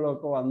അനുഭവങ്ങളും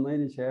ഒക്കെ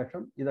വന്നതിന്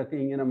ശേഷം ഇതൊക്കെ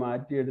ഇങ്ങനെ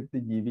മാറ്റിയെടുത്ത്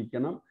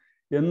ജീവിക്കണം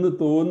എന്ന്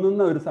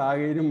തോന്നുന്ന ഒരു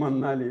സാഹചര്യം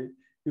വന്നാൽ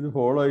ഇത്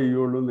ഫോളോ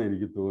ചെയ്യുള്ളൂ എന്ന്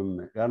എനിക്ക്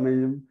തോന്നുന്നത്. കാരണം ഈ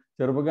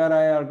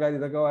ചെറുപ്പക്കാരായ ആൾക്കാർ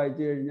ഇതൊക്കെ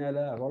വായിച്ചു കഴിഞ്ഞാൽ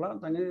കൊള്ളാം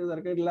സംഗതി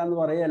തിരക്കില്ല എന്ന്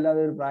പറയുകയല്ലാതെ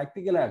ഒരു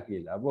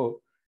പ്രാക്ടിക്കലാക്കിയില്ല. അപ്പോൾ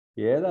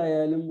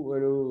ഏതായാലും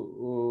ഒരു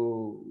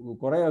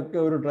കുറേയൊക്കെ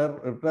ഒരു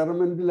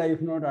റിട്ടയർമെൻറ്റ്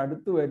ലൈഫിനോട്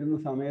അടുത്ത് വരുന്ന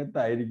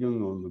സമയത്തായിരിക്കും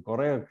എന്ന് തോന്നുന്നു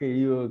കുറേയൊക്കെ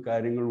ഈ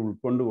കാര്യങ്ങൾ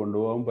ഉൾക്കൊണ്ട്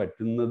കൊണ്ടുപോകാൻ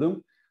പറ്റുന്നതും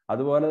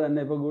അതുപോലെ തന്നെ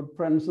ഇപ്പോൾ ഗുഡ്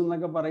ഫ്രണ്ട്സ്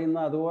എന്നൊക്കെ പറയുന്ന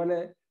അതുപോലെ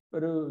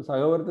ഒരു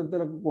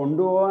സഹവർത്തിത്വത്തിലൊക്കെ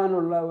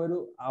കൊണ്ടുപോകാനുള്ള ഒരു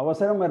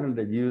അവസരം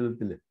വരണ്ടേ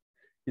ജീവിതത്തിൽ.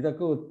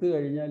 ഇതൊക്കെ ഒത്തു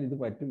കഴിഞ്ഞാൽ ഇത്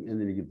പറ്റും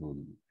എന്നെനിക്ക്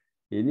തോന്നുന്നു.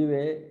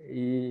 എനിവേ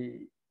ഈ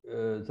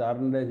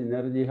സാറിൻ്റെ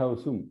സിനർജി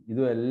ഹൗസും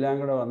ഇതും എല്ലാം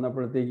കൂടെ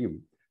വന്നപ്പോഴത്തേക്കും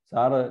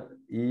സാറ്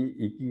ഈ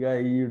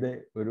ഇക്കിഗായിയുടെ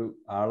ഒരു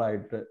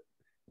ആളായിട്ട്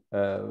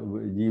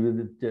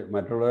ജീവിച്ച്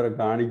മറ്റുള്ളവരെ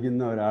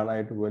കാണിക്കുന്ന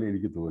ഒരാളായിട്ട് പോലെ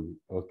എനിക്ക് തോന്നി.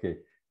 ഓക്കെ.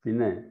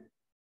 പിന്നെ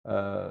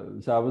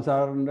ഷാബു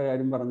സാറിൻ്റെ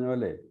കാര്യം പറഞ്ഞ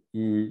പോലെ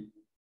ഈ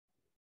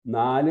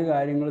 4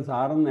 കാര്യങ്ങൾ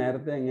സാറും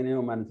നേരത്തെ എങ്ങനെയോ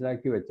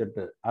മനസ്സിലാക്കി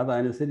വെച്ചിട്ട്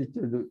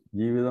അതനുസരിച്ചൊരു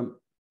ജീവിതം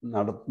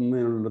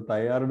നടത്തുന്നതിനുള്ള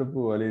തയ്യാറെടുപ്പ്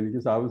പോലെ എനിക്ക്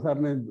ഷാബു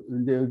സാറിനെ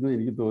ചെയ്തു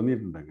എനിക്ക്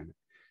തോന്നിയിട്ടുണ്ട് അങ്ങനെ.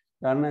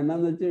 കാരണം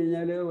എന്നാന്ന് വെച്ച്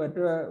കഴിഞ്ഞാൽ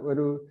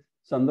ഒരു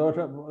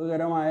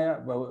സന്തോഷകരമായ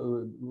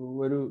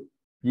ഒരു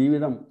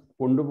ജീവിതം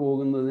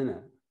കൊണ്ടുപോകുന്നതിന്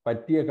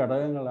പറ്റിയ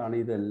ഘടകങ്ങളാണ്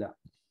ഇതെല്ലാം.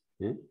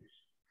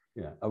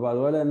 അപ്പോൾ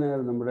അതുപോലെ തന്നെ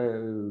നമ്മുടെ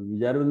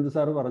വിചാരബിന്ദു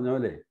സാറ് പറഞ്ഞ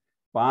പോലെ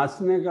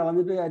പാസ്റ്റിനെ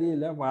കളഞ്ഞിട്ട്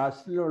കാര്യമില്ല,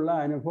 പാസ്റ്റിലുള്ള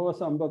അനുഭവ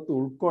സമ്പത്ത്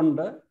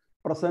ഉൾക്കൊണ്ട്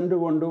പ്രസൻറ്റ്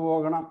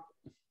കൊണ്ടുപോകണം.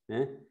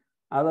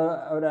 അത്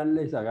ഒരു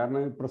അനലൈസാണ്.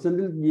 കാരണം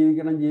പ്രസൻറ്റിൽ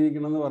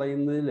ജീവിക്കണം എന്ന്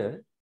പറയുന്നതിൽ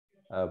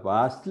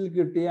പാസ്റ്റിൽ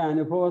കിട്ടിയ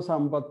അനുഭവ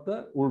സമ്പത്ത്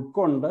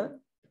ഉൾക്കൊണ്ട്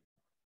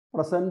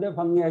പ്രസൻറ്റ്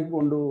ഭംഗിയാക്കി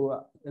കൊണ്ടുപോവുക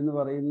എന്ന്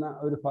പറയുന്ന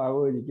ഒരു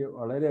ഭാഗം എനിക്ക്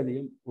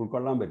വളരെയധികം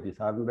ഉൾക്കൊള്ളാൻ പറ്റി.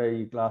 സാറിൻ്റെ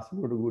ഈ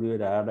ക്ലാസ്സിനോട് കൂടി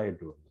ഒരു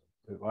ആഡായിട്ട് വന്നു.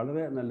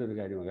 വളരെ നല്ലൊരു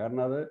കാര്യമാണ്.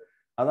 കാരണം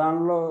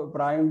അതാണല്ലോ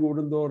പ്രായം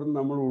കൂടുന്തോറും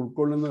നമ്മൾ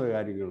ഉൾക്കൊള്ളുന്ന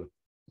കാര്യങ്ങൾ.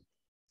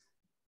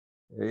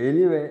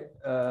 എനിവേ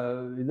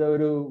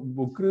ഇതൊരു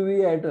ബുക്ക് റിവ്യൂ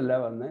ആയിട്ടല്ല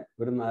വന്നേ,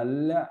 ഒരു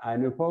നല്ല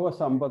അനുഭവ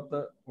സമ്പത്ത്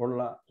ഉള്ള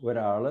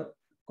ഒരാൾ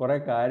കുറേ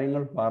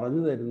കാര്യങ്ങൾ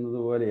പറഞ്ഞു തരുന്നത്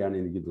പോലെയാണ്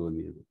എനിക്ക്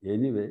തോന്നിയത്.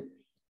 എനിവേ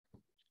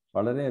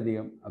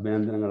വളരെയധികം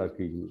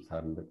അഭിനന്ദനങ്ങളൊക്കെ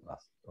സാറിൻ്റെ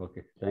class. Okay,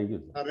 thank you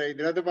sir.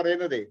 ഇതിനകത്ത്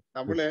പറയുന്നതേ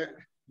നമ്മള്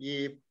ഈ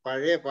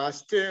പഴയ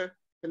പാസ്റ്റ്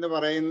എന്ന്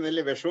പറയുന്നതിൽ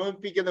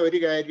വിഷമിപ്പിക്കുന്ന ഒരു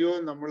കാര്യവും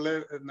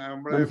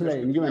മനസ്സിലായി,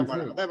 എനിക്ക്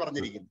മനസ്സിലായി. അതാ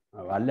പറഞ്ഞിരിക്കുന്നു.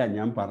 അല്ല,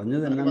 ഞാൻ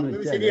പറഞ്ഞത് എന്താണെന്ന്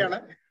വെച്ചാൽ ശരിയാണ്.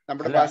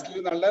 നമ്മുടെ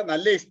പാസ്റ്റിൽ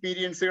നല്ല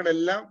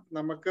എക്സ്പീരിയൻസുകളെല്ലാം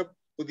നമുക്ക്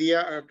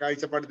പുതിയ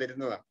കാഴ്ചപ്പാട്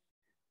തരുന്നതാണ്.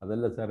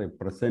 അതല്ല സാറേ,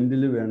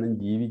 പ്രസന്റിൽ വേണം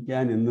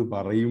ജീവിക്കാൻ എന്ന്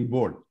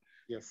പറയുമ്പോൾ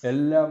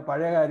എല്ലാം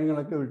പഴയ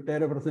കാര്യങ്ങളൊക്കെ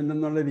വിട്ടേരെ പ്രസന്റ്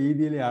എന്നുള്ള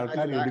രീതിയിൽ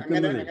ആൾക്കാർ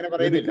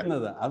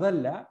എടുക്കുന്നത്.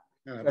 അതല്ല,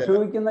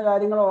 വിഷമിക്കുന്ന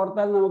കാര്യങ്ങൾ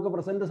ഓർത്താൽ നമുക്ക്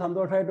പ്രസന്റ്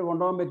സന്തോഷമായിട്ട്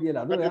കൊണ്ടുപോകാൻ പറ്റിയില്ല,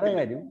 അത് വേറെ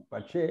കാര്യം.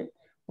 പക്ഷേ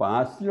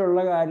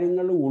പാസ്റ്റിലുള്ള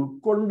കാര്യങ്ങൾ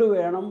ഉൾക്കൊണ്ട്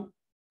വേണം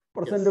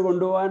പ്രസന്റ്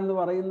കൊണ്ടുപോകാൻ എന്ന്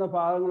പറയുന്ന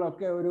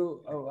ഭാഗങ്ങളൊക്കെ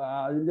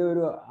അതിന്റെ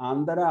ഒരു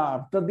അന്തര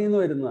അർത്ഥത്തിൽ നിന്ന്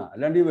വരുന്നതാണ്.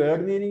 അല്ലാണ്ട് ഈ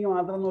വേർഡ് മീനിങ്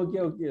മാത്രം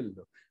നോക്കിയാൽ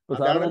ഒക്കെയല്ലോ.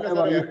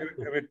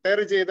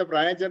 റിട്ടയർ ചെയ്ത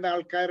പ്രായം ചെന്ന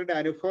ആൾക്കാരുടെ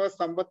അനുഭവ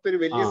സമ്പത്ത് ഒരു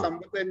വലിയ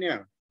സമ്പത്ത്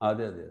തന്നെയാണ്.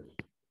 അതെ അതെ അതെ.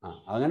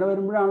 അങ്ങനെ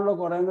വരുമ്പോഴാണല്ലോ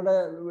കുറെ കൂടെ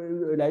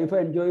ലൈഫ്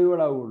എൻജോയബിൾ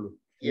ആവുള്ളൂ.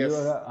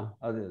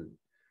 അതെ അതെ.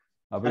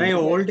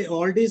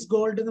 ഓൾഡ് ഈസ്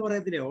ഗോൾഡ് എന്ന്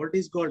പറയത്തില്ലേ? Old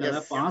is gold.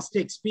 Past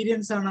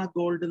experience ആണ് ആ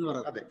ഗോൾഡ് എന്ന്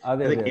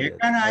പറയുന്നത്.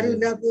 കേൾക്കാൻ ആരും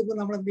ഇല്ലാത്തത്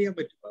നമ്മൾ എന്ത് ചെയ്യാൻ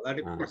പറ്റും?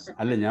 അതാണ്.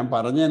 അല്ല, ഞാൻ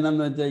പറഞ്ഞ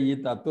എന്നാന്ന് വെച്ചാൽ ഈ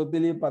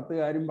തത്വത്തിൽ ഈ 10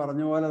 കാര്യം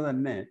പറഞ്ഞ പോലെ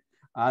തന്നെ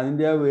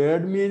അതിന്റെ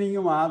വേർഡ്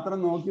മീനിങ്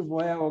മാത്രം നോക്കി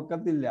പോയാൽ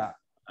ഒക്കത്തില്ല.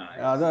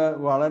 അത്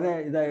വളരെ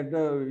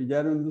ഇതായിട്ട്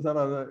വിചാരം സാർ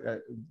അത്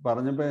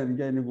പറഞ്ഞപ്പോൾ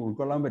എനിക്ക് അതിന്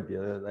ഉൾക്കൊള്ളാൻ പറ്റി.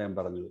 അത് ഞാൻ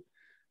പറഞ്ഞത്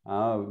ആ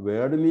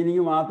വേർഡ്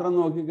മീനിങ് മാത്രം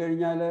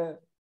നോക്കിക്കഴിഞ്ഞാൽ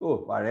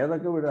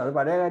പഴയതൊക്കെ അത്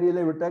പഴയ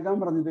കാര്യമല്ലേ, വിട്ടേക്കാൻ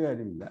പറഞ്ഞിട്ട്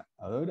കാര്യമില്ല.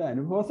 അതൊരു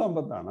അനുഭവ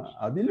സമ്പത്താണ്.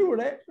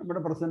 അതിലൂടെ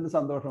നമ്മുടെ പ്രസന്റ്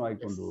സന്തോഷമായി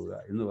കൊണ്ടുപോവുക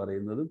എന്ന്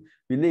പറയുന്നതും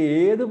പിന്നെ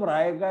ഏത്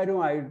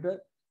പ്രായക്കാരുമായിട്ട്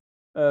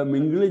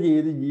മിങ്കിള്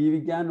ചെയ്ത്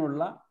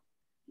ജീവിക്കാനുള്ള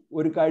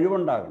ഒരു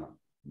കഴിവുണ്ടാകണം.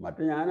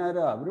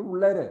 ഞാനാരോ അവർ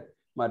പിള്ളേര്,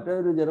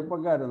 മറ്റൊരു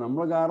ചെറുപ്പക്കാർ,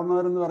 നമ്മൾ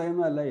കാരണവരെന്ന്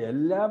പറയുന്നതല്ല,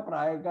 എല്ലാ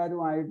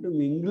പ്രായക്കാരുമായിട്ട്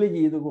മിങ്കിള്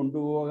ചെയ്ത്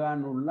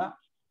കൊണ്ടുപോകാനുള്ള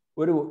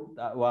ഒരു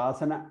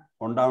വാസന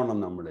ഉണ്ടാവണം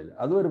നമ്മളിൽ.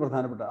 അതും ഒരു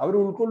പ്രധാനപ്പെട്ട, അവർ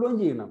ഉൾക്കൊള്ളുകയും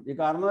ചെയ്യണം. ഈ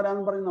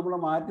കാരണവരാന്ന് പറഞ്ഞ് നമ്മളെ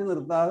മാറ്റി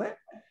നിർത്താതെ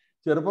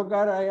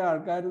ചെറുപ്പക്കാരായ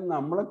ആൾക്കാരും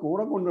നമ്മളെ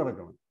കൂടെ കൊണ്ടു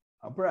നടക്കണം.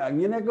 അപ്പോൾ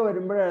അങ്ങനെയൊക്കെ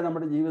വരുമ്പോഴേ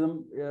നമ്മുടെ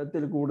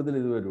ജീവിതത്തിൽ കൂടുതൽ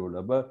ഇത് വരുള്ളൂ.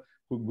 അപ്പോൾ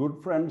ഗുഡ്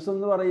ഫ്രണ്ട്സ്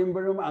എന്ന്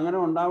പറയുമ്പോഴും അങ്ങനെ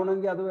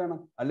ഉണ്ടാവണമെങ്കിൽ അത്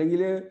വേണം.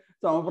 അല്ലെങ്കിൽ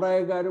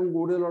സമപ്രായക്കാരും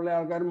കൂടുതലുള്ള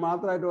ആൾക്കാരും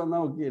മാത്രമായിട്ട്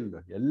വന്നാൽ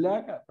ഒക്കെയല്ലോ, എല്ലാ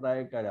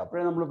പ്രായക്കാരും.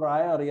 അപ്പോഴേ നമ്മൾ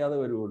പ്രായം അറിയാതെ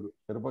വരുള്ളൂ.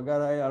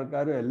 ചെറുപ്പക്കാരായ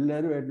ആൾക്കാരും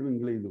എല്ലാവരുമായിട്ട്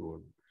മിങ്കിൾ ചെയ്ത്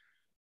പോകുന്നു.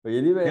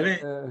 എനിവേ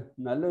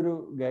നല്ലൊരു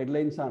ഗൈഡ്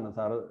ലൈൻസ് ആണ്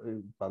സാറ്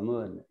തന്നത്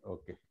തന്നെ.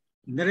 ഓക്കെ.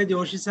 ഇന്നലെ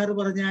ജോഷി സാർ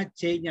പറഞ്ഞ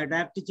ചേഞ്ച്,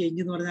 അഡാപ്റ്റ് ചേഞ്ച്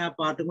എന്ന് പറഞ്ഞ ആ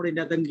പാട്ടും കൂടി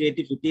ഇതിന്റെ അകത്ത്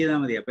കയറ്റി ഫിറ്റ് ചെയ്താൽ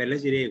മതി, അപ്പൊ എല്ലാം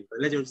ശരിയായി.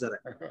 അല്ലേ ജോഷി സാറേ?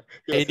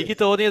 എനിക്ക്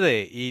തോന്നിയത്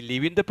ഈ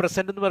ലിവ് ഇൻ ദ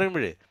പ്രസന്റ് എന്ന്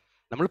പറയുമ്പോഴേ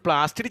നമ്മൾ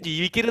പ്ലാസ്റ്റിൽ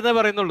ജീവിക്കരുതെന്നേ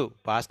പറയുന്നുള്ളൂ.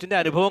 പാസ്റ്റിന്റെ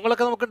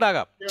അനുഭവങ്ങളൊക്കെ നമുക്ക്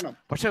ഉണ്ടാകാം,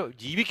 പക്ഷെ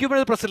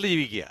ജീവിക്കുമ്പോഴേ പ്രസന്റിൽ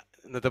ജീവിക്കുക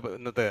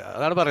ഇന്നത്തെ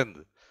അതാണ്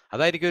പറയുന്നത്.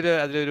 അതായിരിക്കും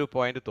അതിലൊരു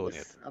പോയിന്റ്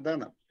തോന്നിയത്.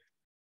 അതാണ്.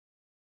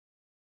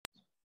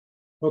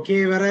 ഓക്കെ,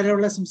 വേറെ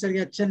ആരാ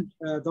സംസാരിക്കുക? അച്ഛൻ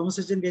തോമസ്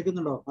അച്ഛൻ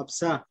കേൾക്കുന്നുണ്ടോ?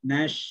 അബ്സ,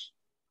 നാഷ്,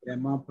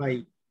 രമാഭായി,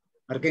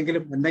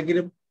 ആർക്കെങ്കിലും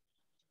എന്തെങ്കിലും?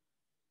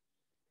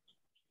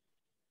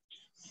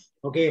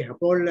 ഓക്കെ,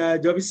 അപ്പോൾ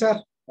ജോബി സാർ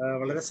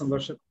വളരെ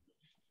സന്തോഷം.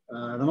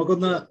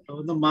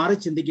 നമുക്കൊന്ന് മാറി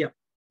ചിന്തിക്കാം.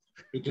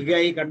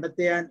 ഇക്കിഗായി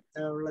കണ്ടെത്താൻ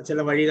ഉള്ള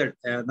ചില വഴികൾ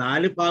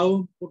 4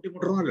 ഭാഗവും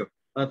കൂട്ടിമുട്ടണമല്ലോ,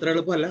 അത്ര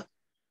എളുപ്പമല്ല.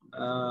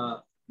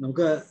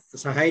 നമുക്ക്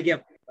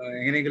സഹായിക്കാം,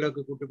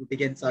 എങ്ങനെയെങ്കിലുമൊക്കെ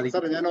കൂട്ടിമുട്ടിക്കാൻ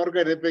സാധിക്കും. ഞാൻ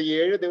ഓർക്കരുത്, ഇപ്പൊ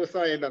 7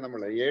 ദിവസമായില്ല,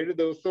 7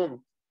 ദിവസവും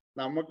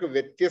നമുക്ക്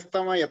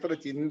വ്യത്യസ്തമായ എത്ര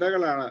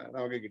ചിന്തകളാണ്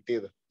നമുക്ക്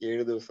കിട്ടിയത്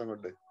 7 ദിവസം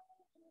കൊണ്ട്.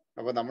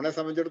 അപ്പൊ നമ്മളെ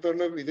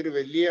സംബന്ധിച്ചിടത്തോളം ഇതൊരു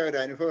വലിയ ഒരു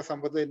അനുഭവ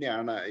സമ്പത്ത്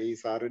തന്നെയാണ് ഈ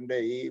സാറിന്റെ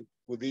ഈ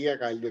പുതിയ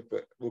കാൽവെപ്പ്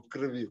ബുക്ക്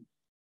റിവ്യൂ.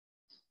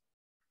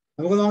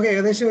 നമുക്ക് നോക്കാം,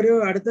 ഏകദേശം ഒരു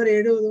അടുത്തൊരു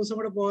 7 ദിവസം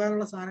കൂടെ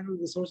പോകാനുള്ള സാധനങ്ങൾ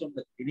റിസോഴ്സ്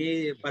ഉണ്ട്. ഇനി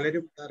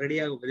പലരും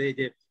റെഡിയാകും.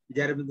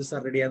 വിചാരബിന്ദു സാർ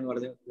റെഡിയാന്ന്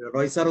പറഞ്ഞു.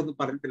 റോയ് സാർ ഒന്നും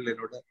പറഞ്ഞിട്ടില്ല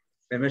എന്നോട്.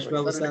 രമേഷ്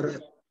ബാബു സാർ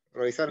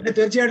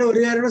തീർച്ചയായിട്ടും ഒരു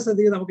കാര്യം കൂടെ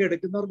ശ്രദ്ധിക്കും, നമുക്ക്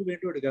എടുക്കുന്നവർക്ക്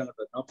വീണ്ടും എടുക്കാൻ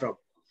കേട്ടോ, നോ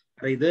പ്രോബ്ലം.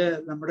 കാരണം ഇത്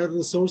നമ്മുടെ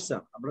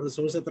റിസോഴ്സാണ്. നമ്മുടെ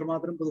റിസോഴ്സ്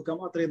എത്രമാത്രം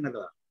പുതുക്കാമോ അത്രയും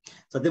നല്ലതാണ്.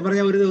 സത്യം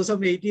പറഞ്ഞാൽ ഒരു ദിവസം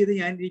വെയിറ്റ് ചെയ്ത്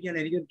ഞാൻ ഇരിക്കുകയാണ്,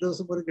 എനിക്ക് ഒരു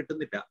ദിവസം പോലും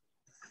കിട്ടുന്നില്ല.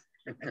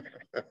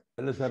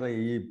 അല്ല സാറേ,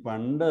 ഈ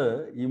പണ്ട്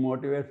ഈ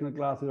മോട്ടിവേഷണൽ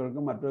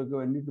ക്ലാസ്സുകൾക്കും മറ്റൊക്കെ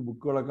വേണ്ടിയിട്ട്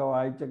ബുക്കുകളൊക്കെ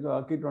വായിച്ചൊക്കെ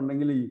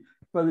ആക്കിയിട്ടുണ്ടെങ്കിൽ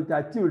ഇപ്പൊ അത്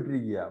ടച്ച്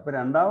വിട്ടിരിക്കുക. അപ്പൊ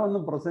രണ്ടാമൊന്ന്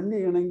പ്രസന്റ്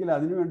ചെയ്യണമെങ്കിൽ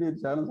അതിനു വേണ്ടി ഒരു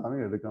ശകലം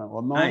സമയം എടുക്കണം.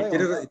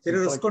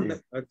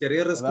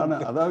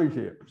 അതാ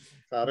വിഷയം.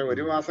 സാറേ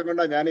 1 മാസം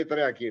കൊണ്ടാണ് ഞാൻ ഇത്ര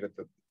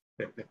ആക്കിയെടുത്തത്.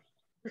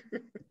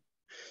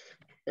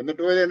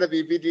 എന്നിട്ട് പോലെ എന്റെ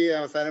PPT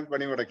അവസാനം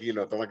പണി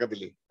മുടക്കിയല്ലോ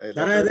തുടക്കത്തില്.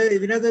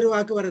 ഇതിനകത്തൊരു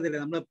വാക്ക് പറയത്തില്ല,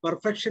 നമ്മൾ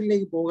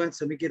പെർഫെക്ഷനിലേക്ക് പോകാൻ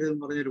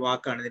ശ്രമിക്കരുതെന്ന് പറഞ്ഞൊരു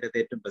വാക്കാണ് ഇതിന്റെ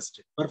ഏറ്റവും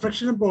ബെസ്റ്റ്.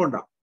 പെർഫെക്ഷനും പോകണ്ട.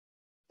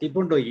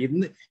 ഇപ്പോണ്ടോ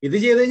ഇന്ന് ഇത്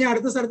ചെയ്ത് കഴിഞ്ഞാൽ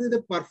അടുത്ത സ്ഥലത്ത് ഇത്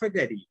പെർഫെക്റ്റ്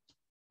ആയിരിക്കും,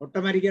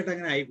 ഓട്ടോമാറ്റിക്കായിട്ട്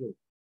അങ്ങനെ ആയിപ്പോകും.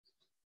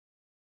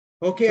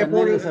 ഓക്കെ,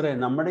 അപ്പോൾ സാറേ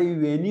നമ്മുടെ ഈ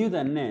വെന്യൂ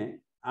തന്നെ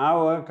ആ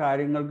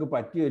കാര്യങ്ങൾക്ക്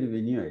പറ്റിയ ഒരു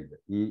വെന്യൂ ആയിട്ട്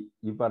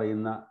ഈ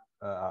പറയുന്ന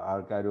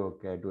ആൾക്കാരും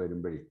ഒക്കെ ആയിട്ട്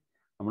വരുമ്പോഴേ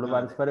നമ്മൾ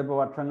പരസ്പരം ഇപ്പോൾ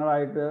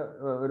വർഷങ്ങളായിട്ട്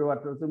ഒരു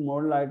വർഷത്തിന്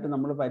മുകളിലായിട്ട്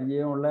നമ്മൾ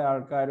പരിചയമുള്ള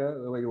ആൾക്കാർ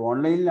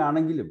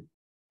ഓൺലൈനിലാണെങ്കിലും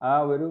ആ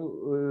ഒരു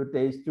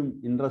ടേസ്റ്റും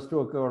ഇൻട്രസ്റ്റും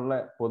ഒക്കെ ഉള്ള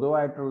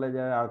പൊതുവായിട്ടുള്ള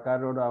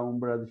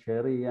ആൾക്കാരോടാകുമ്പോൾ അത്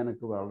ഷെയർ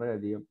ചെയ്യാനൊക്കെ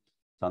വളരെയധികം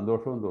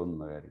സന്തോഷവും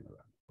തോന്നുന്ന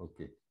കാര്യങ്ങളാണ്.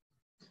 ഓക്കെ,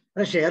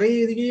 ഷെയർ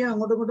ചെയ്യുകയും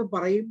അങ്ങോട്ടും ഇങ്ങോട്ടും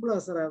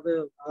പറയുമ്പോഴാണ് സാർ അത്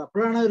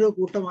അപ്പോഴാണ് ഒരു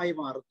കൂട്ടമായി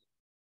മാറുന്നത്.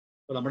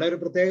 അപ്പൊ നമ്മുടെ ഒരു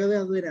പ്രത്യേകത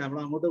അത് തന്നെ, നമ്മൾ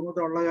അങ്ങോട്ടും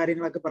ഇങ്ങോട്ടും ഉള്ള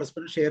കാര്യങ്ങളൊക്കെ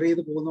പരസ്പരം ഷെയർ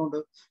ചെയ്ത് പോകുന്നതുകൊണ്ട്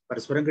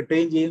പരസ്പരം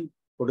കിട്ടുകയും ചെയ്യും,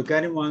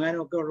 കൊടുക്കാനും വാങ്ങാനും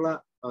ഒക്കെ ഉള്ള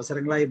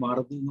അവസരങ്ങളായി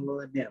മാറുന്നു എന്നുള്ളത്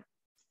തന്നെയാണ്.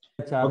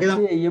 ചർച്ച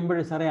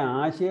ചെയ്യുമ്പോഴേ സാറേ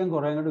ആശയം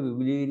കുറെ അങ്ങോട്ട്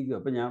വിപുലീകരിക്കും.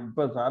 അപ്പൊ ഞാൻ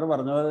ഇപ്പൊ സാറ്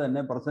പറഞ്ഞ പോലെ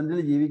തന്നെ പ്രസന്റിൽ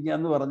ജീവിക്കുക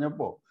എന്ന്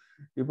പറഞ്ഞപ്പോ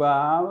ഇപ്പൊ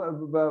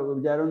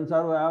വിചാരൻ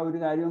സാർ ആ ഒരു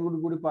കാര്യം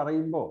കൂടി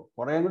പറയുമ്പോൾ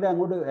കുറെ കൂടി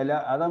അങ്ങോട്ട്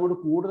അതങ്ങോട്ട്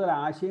കൂടുതൽ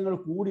ആശയങ്ങൾ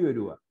കൂടി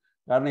വരിക.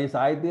 കാരണം ഈ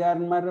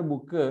സാഹിത്യകാരന്മാരുടെ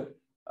ബുക്ക്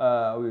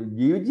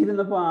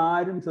ജീവിച്ചിരുന്നപ്പോൾ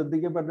ആരും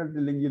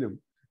ശ്രദ്ധിക്കപ്പെട്ടിട്ടില്ലെങ്കിലും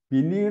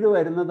പിന്നീട്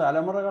വരുന്ന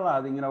തലമുറകളാണ്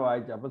അതിങ്ങനെ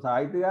വായിച്ചത്. അപ്പൊ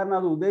സാഹിത്യകാരൻ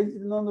അത്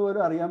ഉദ്ദേശിച്ചിരുന്നെന്ന്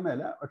പോലും അറിയാൻ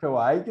മേല, പക്ഷെ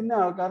വായിക്കുന്ന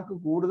ആൾക്കാർക്ക്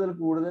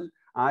കൂടുതൽ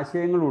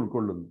ആശയങ്ങൾ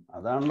ഉൾക്കൊള്ളുന്നു.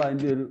 അതാണല്ലോ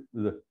അതിൻ്റെ ഒരു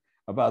ഇത്.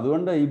 അപ്പൊ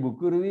അതുകൊണ്ട് ഈ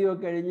ബുക്ക് റിവ്യൂ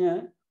ഒക്കെ കഴിഞ്ഞ്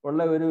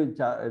ഉള്ള ഒരു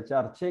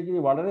ചർച്ചയ്ക്ക്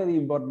വളരെയധികം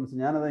ഇമ്പോർട്ടൻസ്,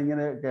 ഞാനത്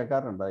ഇങ്ങനെ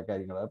കേൾക്കാറുണ്ട് ആ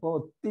കാര്യങ്ങൾ. അപ്പോൾ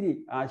ഒത്തിരി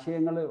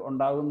ആശയങ്ങൾ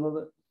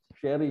ഉണ്ടാകുന്നത്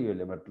ഷെയർ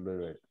ചെയ്യുമല്ലേ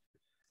മറ്റുള്ളവരുമായിട്ട്.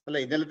 അല്ല,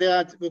 ഇന്നലത്തെ ആ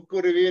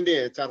ബുക്ക് റിവ്യൂവിന്റെ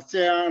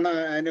ചർച്ചയാണ്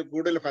അതിന്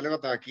കൂടുതൽ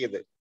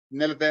ഫലവത്താക്കിയത്.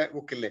 ഇന്നലത്തെ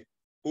ബുക്കില്ലേ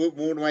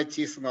മൂൺ മൈ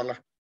ചീസ് എന്നുള്ള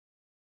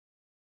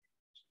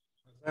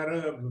സാറ്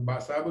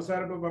സാബു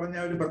സാർ ഇപ്പൊ പറഞ്ഞ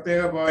ഒരു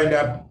പ്രത്യേക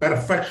point,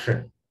 perfection.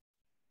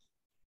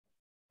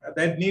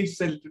 That needs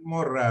a little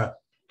more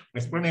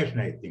explanation,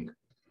 I think.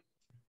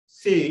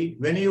 See,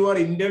 when you are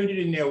indulged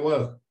in a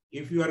work,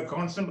 if you are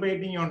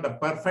concentrating on the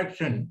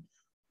perfection,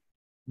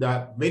 the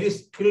very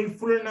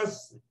skillfulness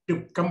to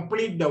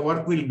complete the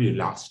work will be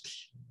lost.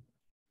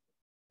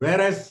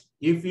 Whereas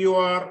if you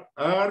are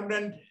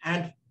ardent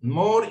and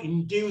more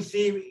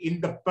intensive in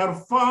the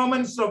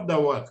performance of the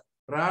work,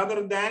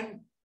 rather than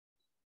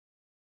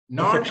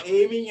not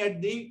aiming at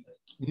the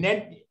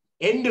net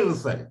end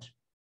result,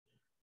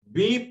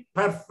 be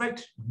perfect,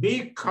 be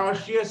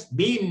cautious,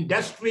 be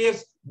industrious,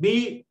 be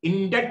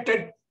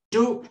indebted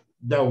to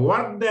the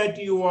work that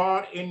you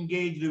are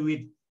engaged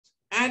with,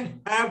 and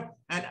have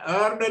an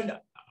ardent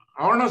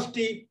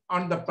honesty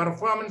on the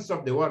performance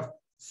of the work,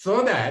 so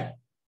that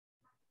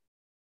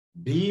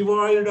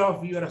devoid of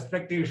your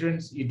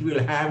expectations, it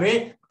will have a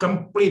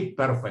complete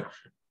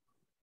perfection.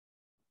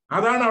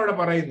 അതാണ് അവിടെ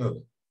പറയുന്നത്.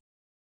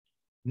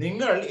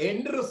 നിങ്ങൾ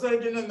end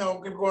റിസൾട്ടിനെ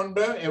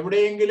നോക്കിക്കൊണ്ട്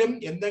എവിടെയെങ്കിലും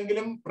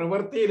എന്തെങ്കിലും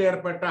പ്രവൃത്തിയിൽ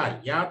ഏർപ്പെട്ടാൽ,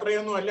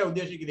 യാത്രയൊന്നും അല്ല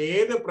ഉദ്ദേശിക്കുന്നത്,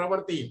 ഏത്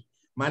പ്രവൃത്തിയും,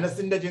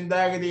 മനസ്സിന്റെ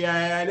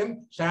ചിന്താഗതിയായാലും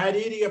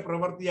ശാരീരിക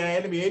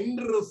പ്രവൃത്തിയായാലും,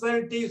 end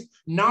result is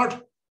not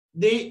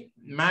the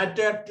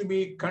matter to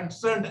B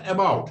concerned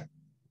about.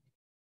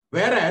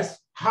 വെയറാസ്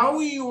how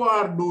you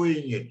are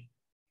doing it,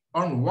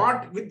 on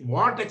with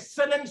what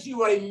excellence you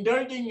are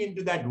indulging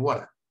into that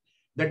work,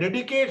 the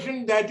dedication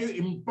that you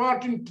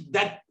impart into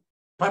that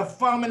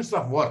performance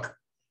of work,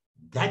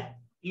 that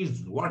is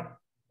what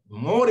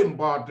more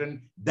important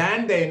than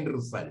the end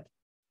result.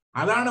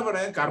 അതാണ്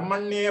പറയുന്നത്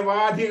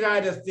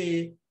കർമ്മണ്യേവാധികാരസ്തി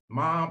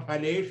മാ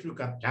ഫലേഷു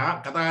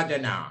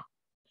കഥാചന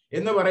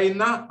എന്ന്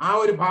പറയുന്ന ആ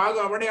ഒരു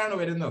ഭാഗം അവിടെയാണ്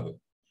വരുന്നത്.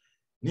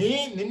 നീ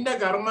നിന്റെ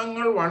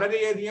കർമ്മങ്ങൾ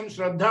വളരെയധികം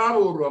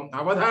ശ്രദ്ധാപൂർവം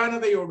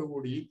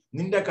അവധാനതയോടുകൂടി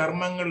നിന്റെ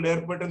കർമ്മങ്ങളിൽ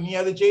ഏർപ്പെട്ട് നീ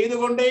അത്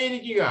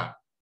ചെയ്തുകൊണ്ടേയിരിക്കുക.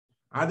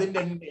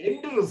 അതിന്റെ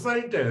end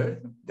result,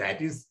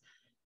 that is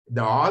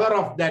the author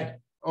of that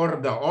or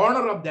the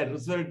honor of that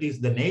result is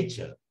the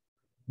nature.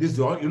 This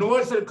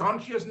universal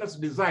consciousness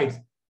decides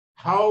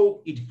how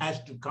it has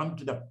to come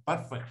to the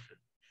perfection.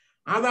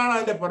 അതാണ്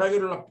അതിന്റെ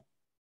പുറകിലുള്ള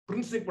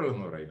പ്രിൻസിപ്പിൾ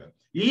എന്ന് പറയുന്നത്.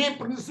 ഈ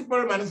പ്രിൻസിപ്പിൾ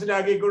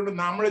മനസ്സിലാക്കിക്കൊണ്ട്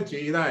നമ്മൾ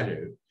ചെയ്താല്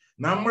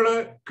നമ്മൾ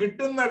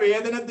കിട്ടുന്ന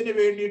വേതനത്തിന്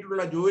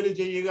വേണ്ടിയിട്ടുള്ള ജോലി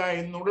ചെയ്യുക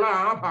എന്നുള്ള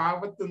ആ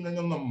ഭാവത്തിൽ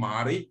നിന്നും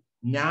മാറി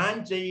ഞാൻ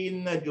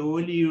ചെയ്യുന്ന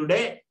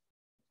ജോലിയുടെ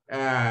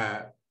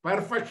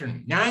പെർഫെക്ഷൻ,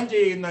 ഞാൻ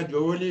ചെയ്യുന്ന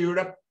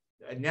ജോലിയുടെ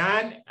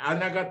ഞാൻ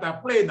അതിനകത്ത്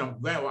അപ്ലൈ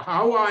ചെയ്യുന്ന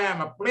how I am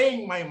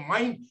applying my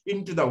mind in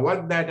to the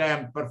work that I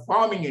am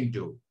performing in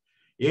to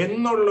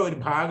എന്നുള്ള ഒരു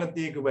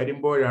ഭാഗത്തേക്ക്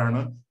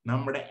വരുമ്പോഴാണ്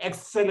നമ്മുടെ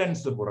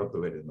എക്സലൻസ് പുറത്തു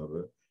വരുന്നത്.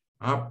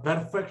 ആ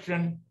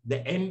perfection, the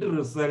end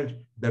result,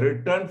 the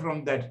return from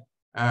that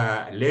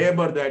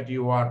labour that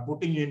you are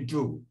putting in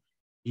two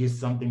is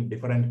something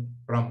different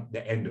from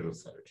the end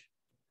result.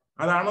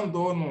 അതാണെന്ന്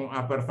തോന്നുന്നു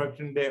ആ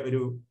പെർഫെക്ഷന്റെ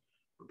ഒരു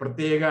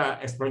പ്രത്യേക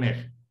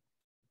എക്സ്പ്ലനേഷൻ.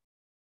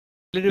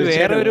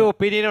 വേറെ ഒരു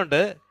ഒപ്പീനിയൻ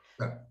ഉണ്ട്,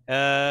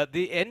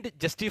 the end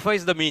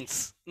justifies the means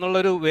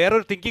എന്നുള്ളൊരു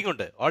വേറൊരു തിങ്കിങ്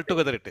ഉണ്ട്. All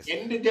together it is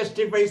end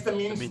justifies the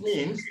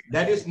means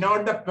that is not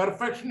the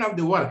perfection of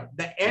the work,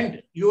 the end,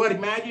 your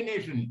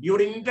imagination, your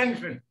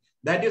intention,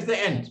 that is the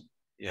end.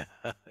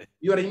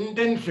 Your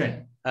intention.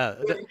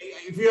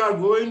 If you are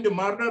going to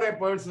murder a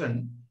person,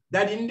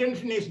 that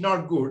intention is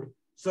not good,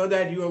 so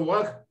that your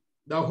work,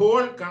 the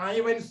whole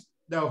connivance,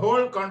 the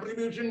whole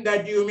contribution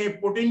that you may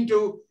put into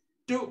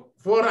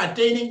for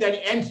attaining that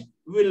end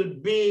will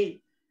be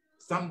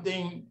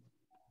something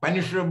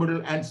punishable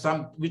and some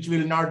which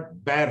will not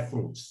bear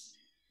fruits.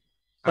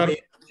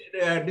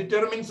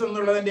 Determines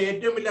എന്നുള്ളതിന്റെ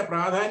ഏറ്റവും വലിയ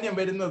പ്രാധാന്യം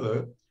വരുന്നത്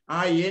ആ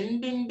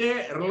എൻഡിന്റെ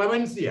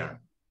റിലവൻസിയാണ്.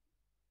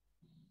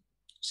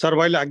 Sir,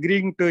 while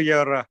agreeing to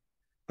your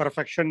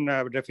perfection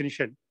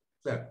definition,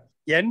 sir,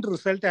 end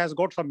result has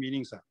got some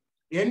meaning, sir.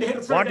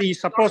 What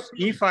is suppose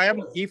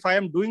if I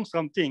am doing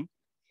something,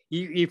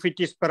 if it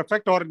is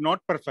perfect or not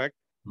perfect,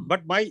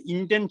 but my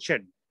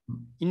intention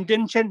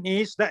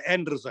is the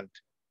end result.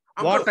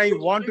 What I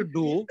want to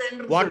do,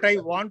 what I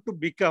want to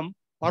become,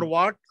 or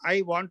what I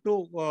want to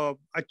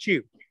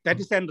achieve, that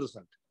is the end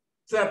result.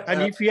 Sir, and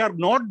if we are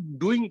not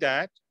doing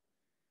that,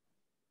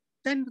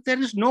 then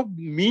there is no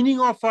meaning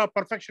of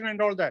perfection and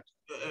all that.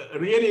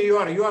 Really,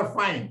 you are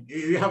fine.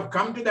 You have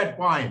come to that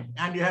point,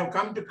 and you have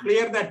come to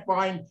clear that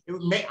point.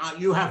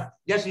 You have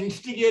just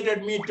instigated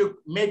me to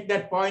make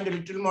that point a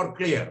little more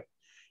clear.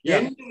 Yeah.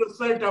 End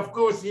result, of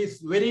course, is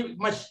very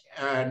much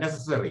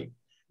necessary.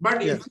 But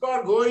Yes. if you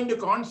are going to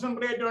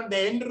concentrate on the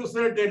end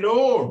result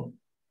alone,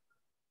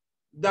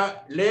 the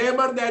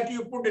labor that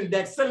you put in, the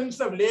excellence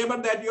of labor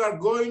that you are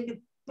going to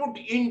put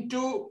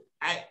into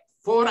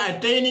for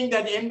attaining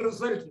that end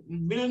result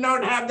will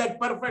not have that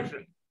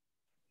perfection.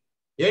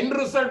 End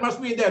result must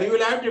be there. You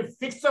will have to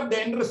fix up the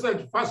end result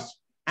first.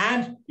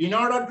 And in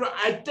order to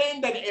attain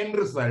that end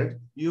result,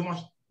 you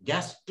must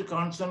just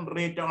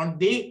concentrate on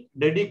the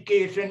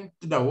dedication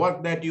to the work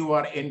that you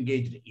are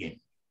engaged in.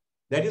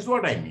 That is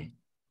what I mean.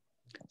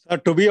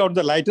 To be on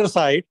the lighter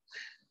side,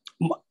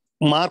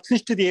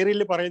 Marxist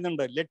തിയറിയിൽ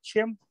പറയുന്നുണ്ട്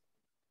ലക്ഷ്യം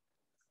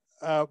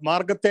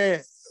മാർഗത്തെ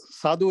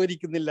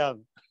സാധൂകരിക്കുന്നില്ല.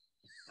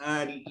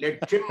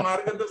 ലക്ഷ്യം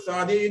മാർഗത്തെ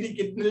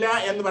സ്വാധീനിക്കുന്നില്ല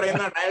എന്ന്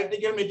പറയുന്ന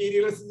dialectical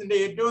മെറ്റീരിയലിസത്തിന്റെ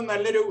ഏറ്റവും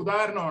നല്ലൊരു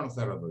ഉദാഹരണമാണ്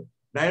സാർ അത്.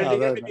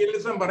 ഡയലക്റ്റിക്കൽ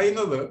മെറ്റീരിയലിസം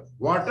പറയുന്നത്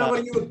what ever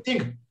you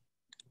think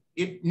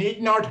it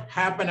need not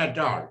happen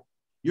at all.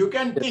 You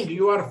can think,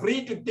 you are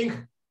free to think,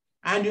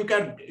 and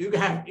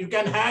you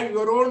can have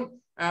your own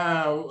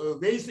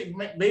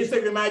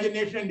basic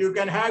imagination, you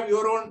can have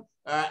your own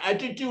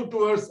attitude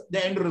towards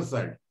the end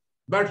result.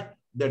 But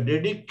the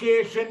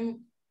dedication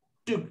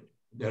to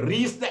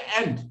reach the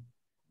end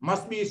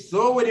must be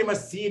so very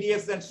much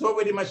serious and so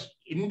very much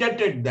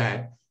indebted that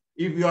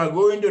if you are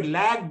going to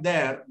lag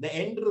there, the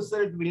end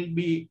result will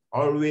be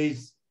always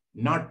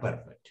not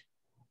perfect.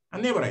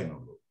 And never I know.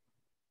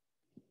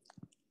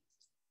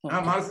 ആ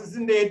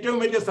മാർക്സിസത്തിന്റെ ഏറ്റവും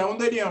വലിയ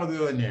സൗന്ദര്യം അത്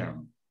തന്നെയാണ്.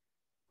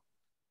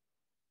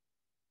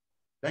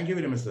 Thank you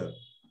very much sir.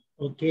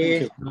 Okay,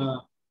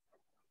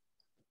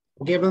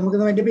 അപ്പൊ നമുക്ക്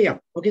wind up ചെയ്യാം.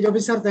 Okay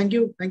Joby sir, thank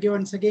you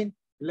once again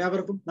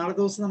എല്ലാവർക്കും. നാളെ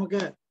ദിവസം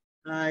നമുക്ക്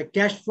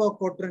ക്യാഷ് ഫ്ലോ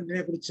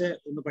ക്വാഡ്രന്റിനെ കുറിച്ച്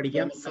ഒന്ന്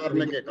പഠിക്കാം.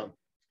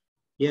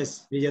 യെസ്,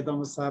 വിജയ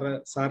തോമസ്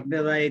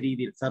സാറിൻ്റെതായ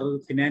രീതിയിൽ, സാർ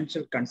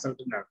ഫിനാൻഷ്യൽ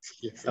കൺസൾട്ടന്റ് ആണ്.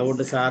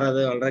 അതുകൊണ്ട് സാർ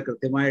അത് വളരെ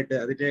കൃത്യമായിട്ട്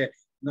അതിന്റെ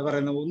എന്താ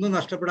പറയുന്നത് ഒന്നും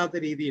നഷ്ടപ്പെടാത്ത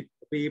രീതിയിൽ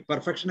അപ്പൊ ഈ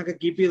പെർഫെക്ഷൻ ഒക്കെ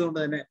കീപ്പ് ചെയ്തുകൊണ്ട്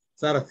തന്നെ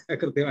സാർ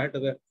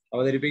കൃത്യമായിട്ടത്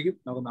അവതരിപ്പിക്കും.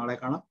 നമുക്ക് നാളെ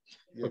കാണാം.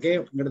 ഓക്കെ,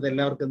 ഇങ്ങനത്തെ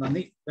എല്ലാവർക്കും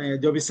നന്ദി.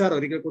 ജോബി സാർ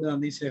ഒരിക്കൽ കൂടി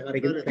നന്ദി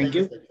അറിയിക്കുന്നു. Thank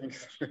you.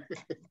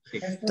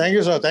 Thank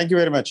you sir, thank you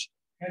very much.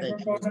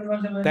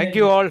 Thank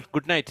you all.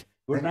 Good night.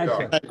 Good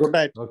night. Good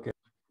night. Okay.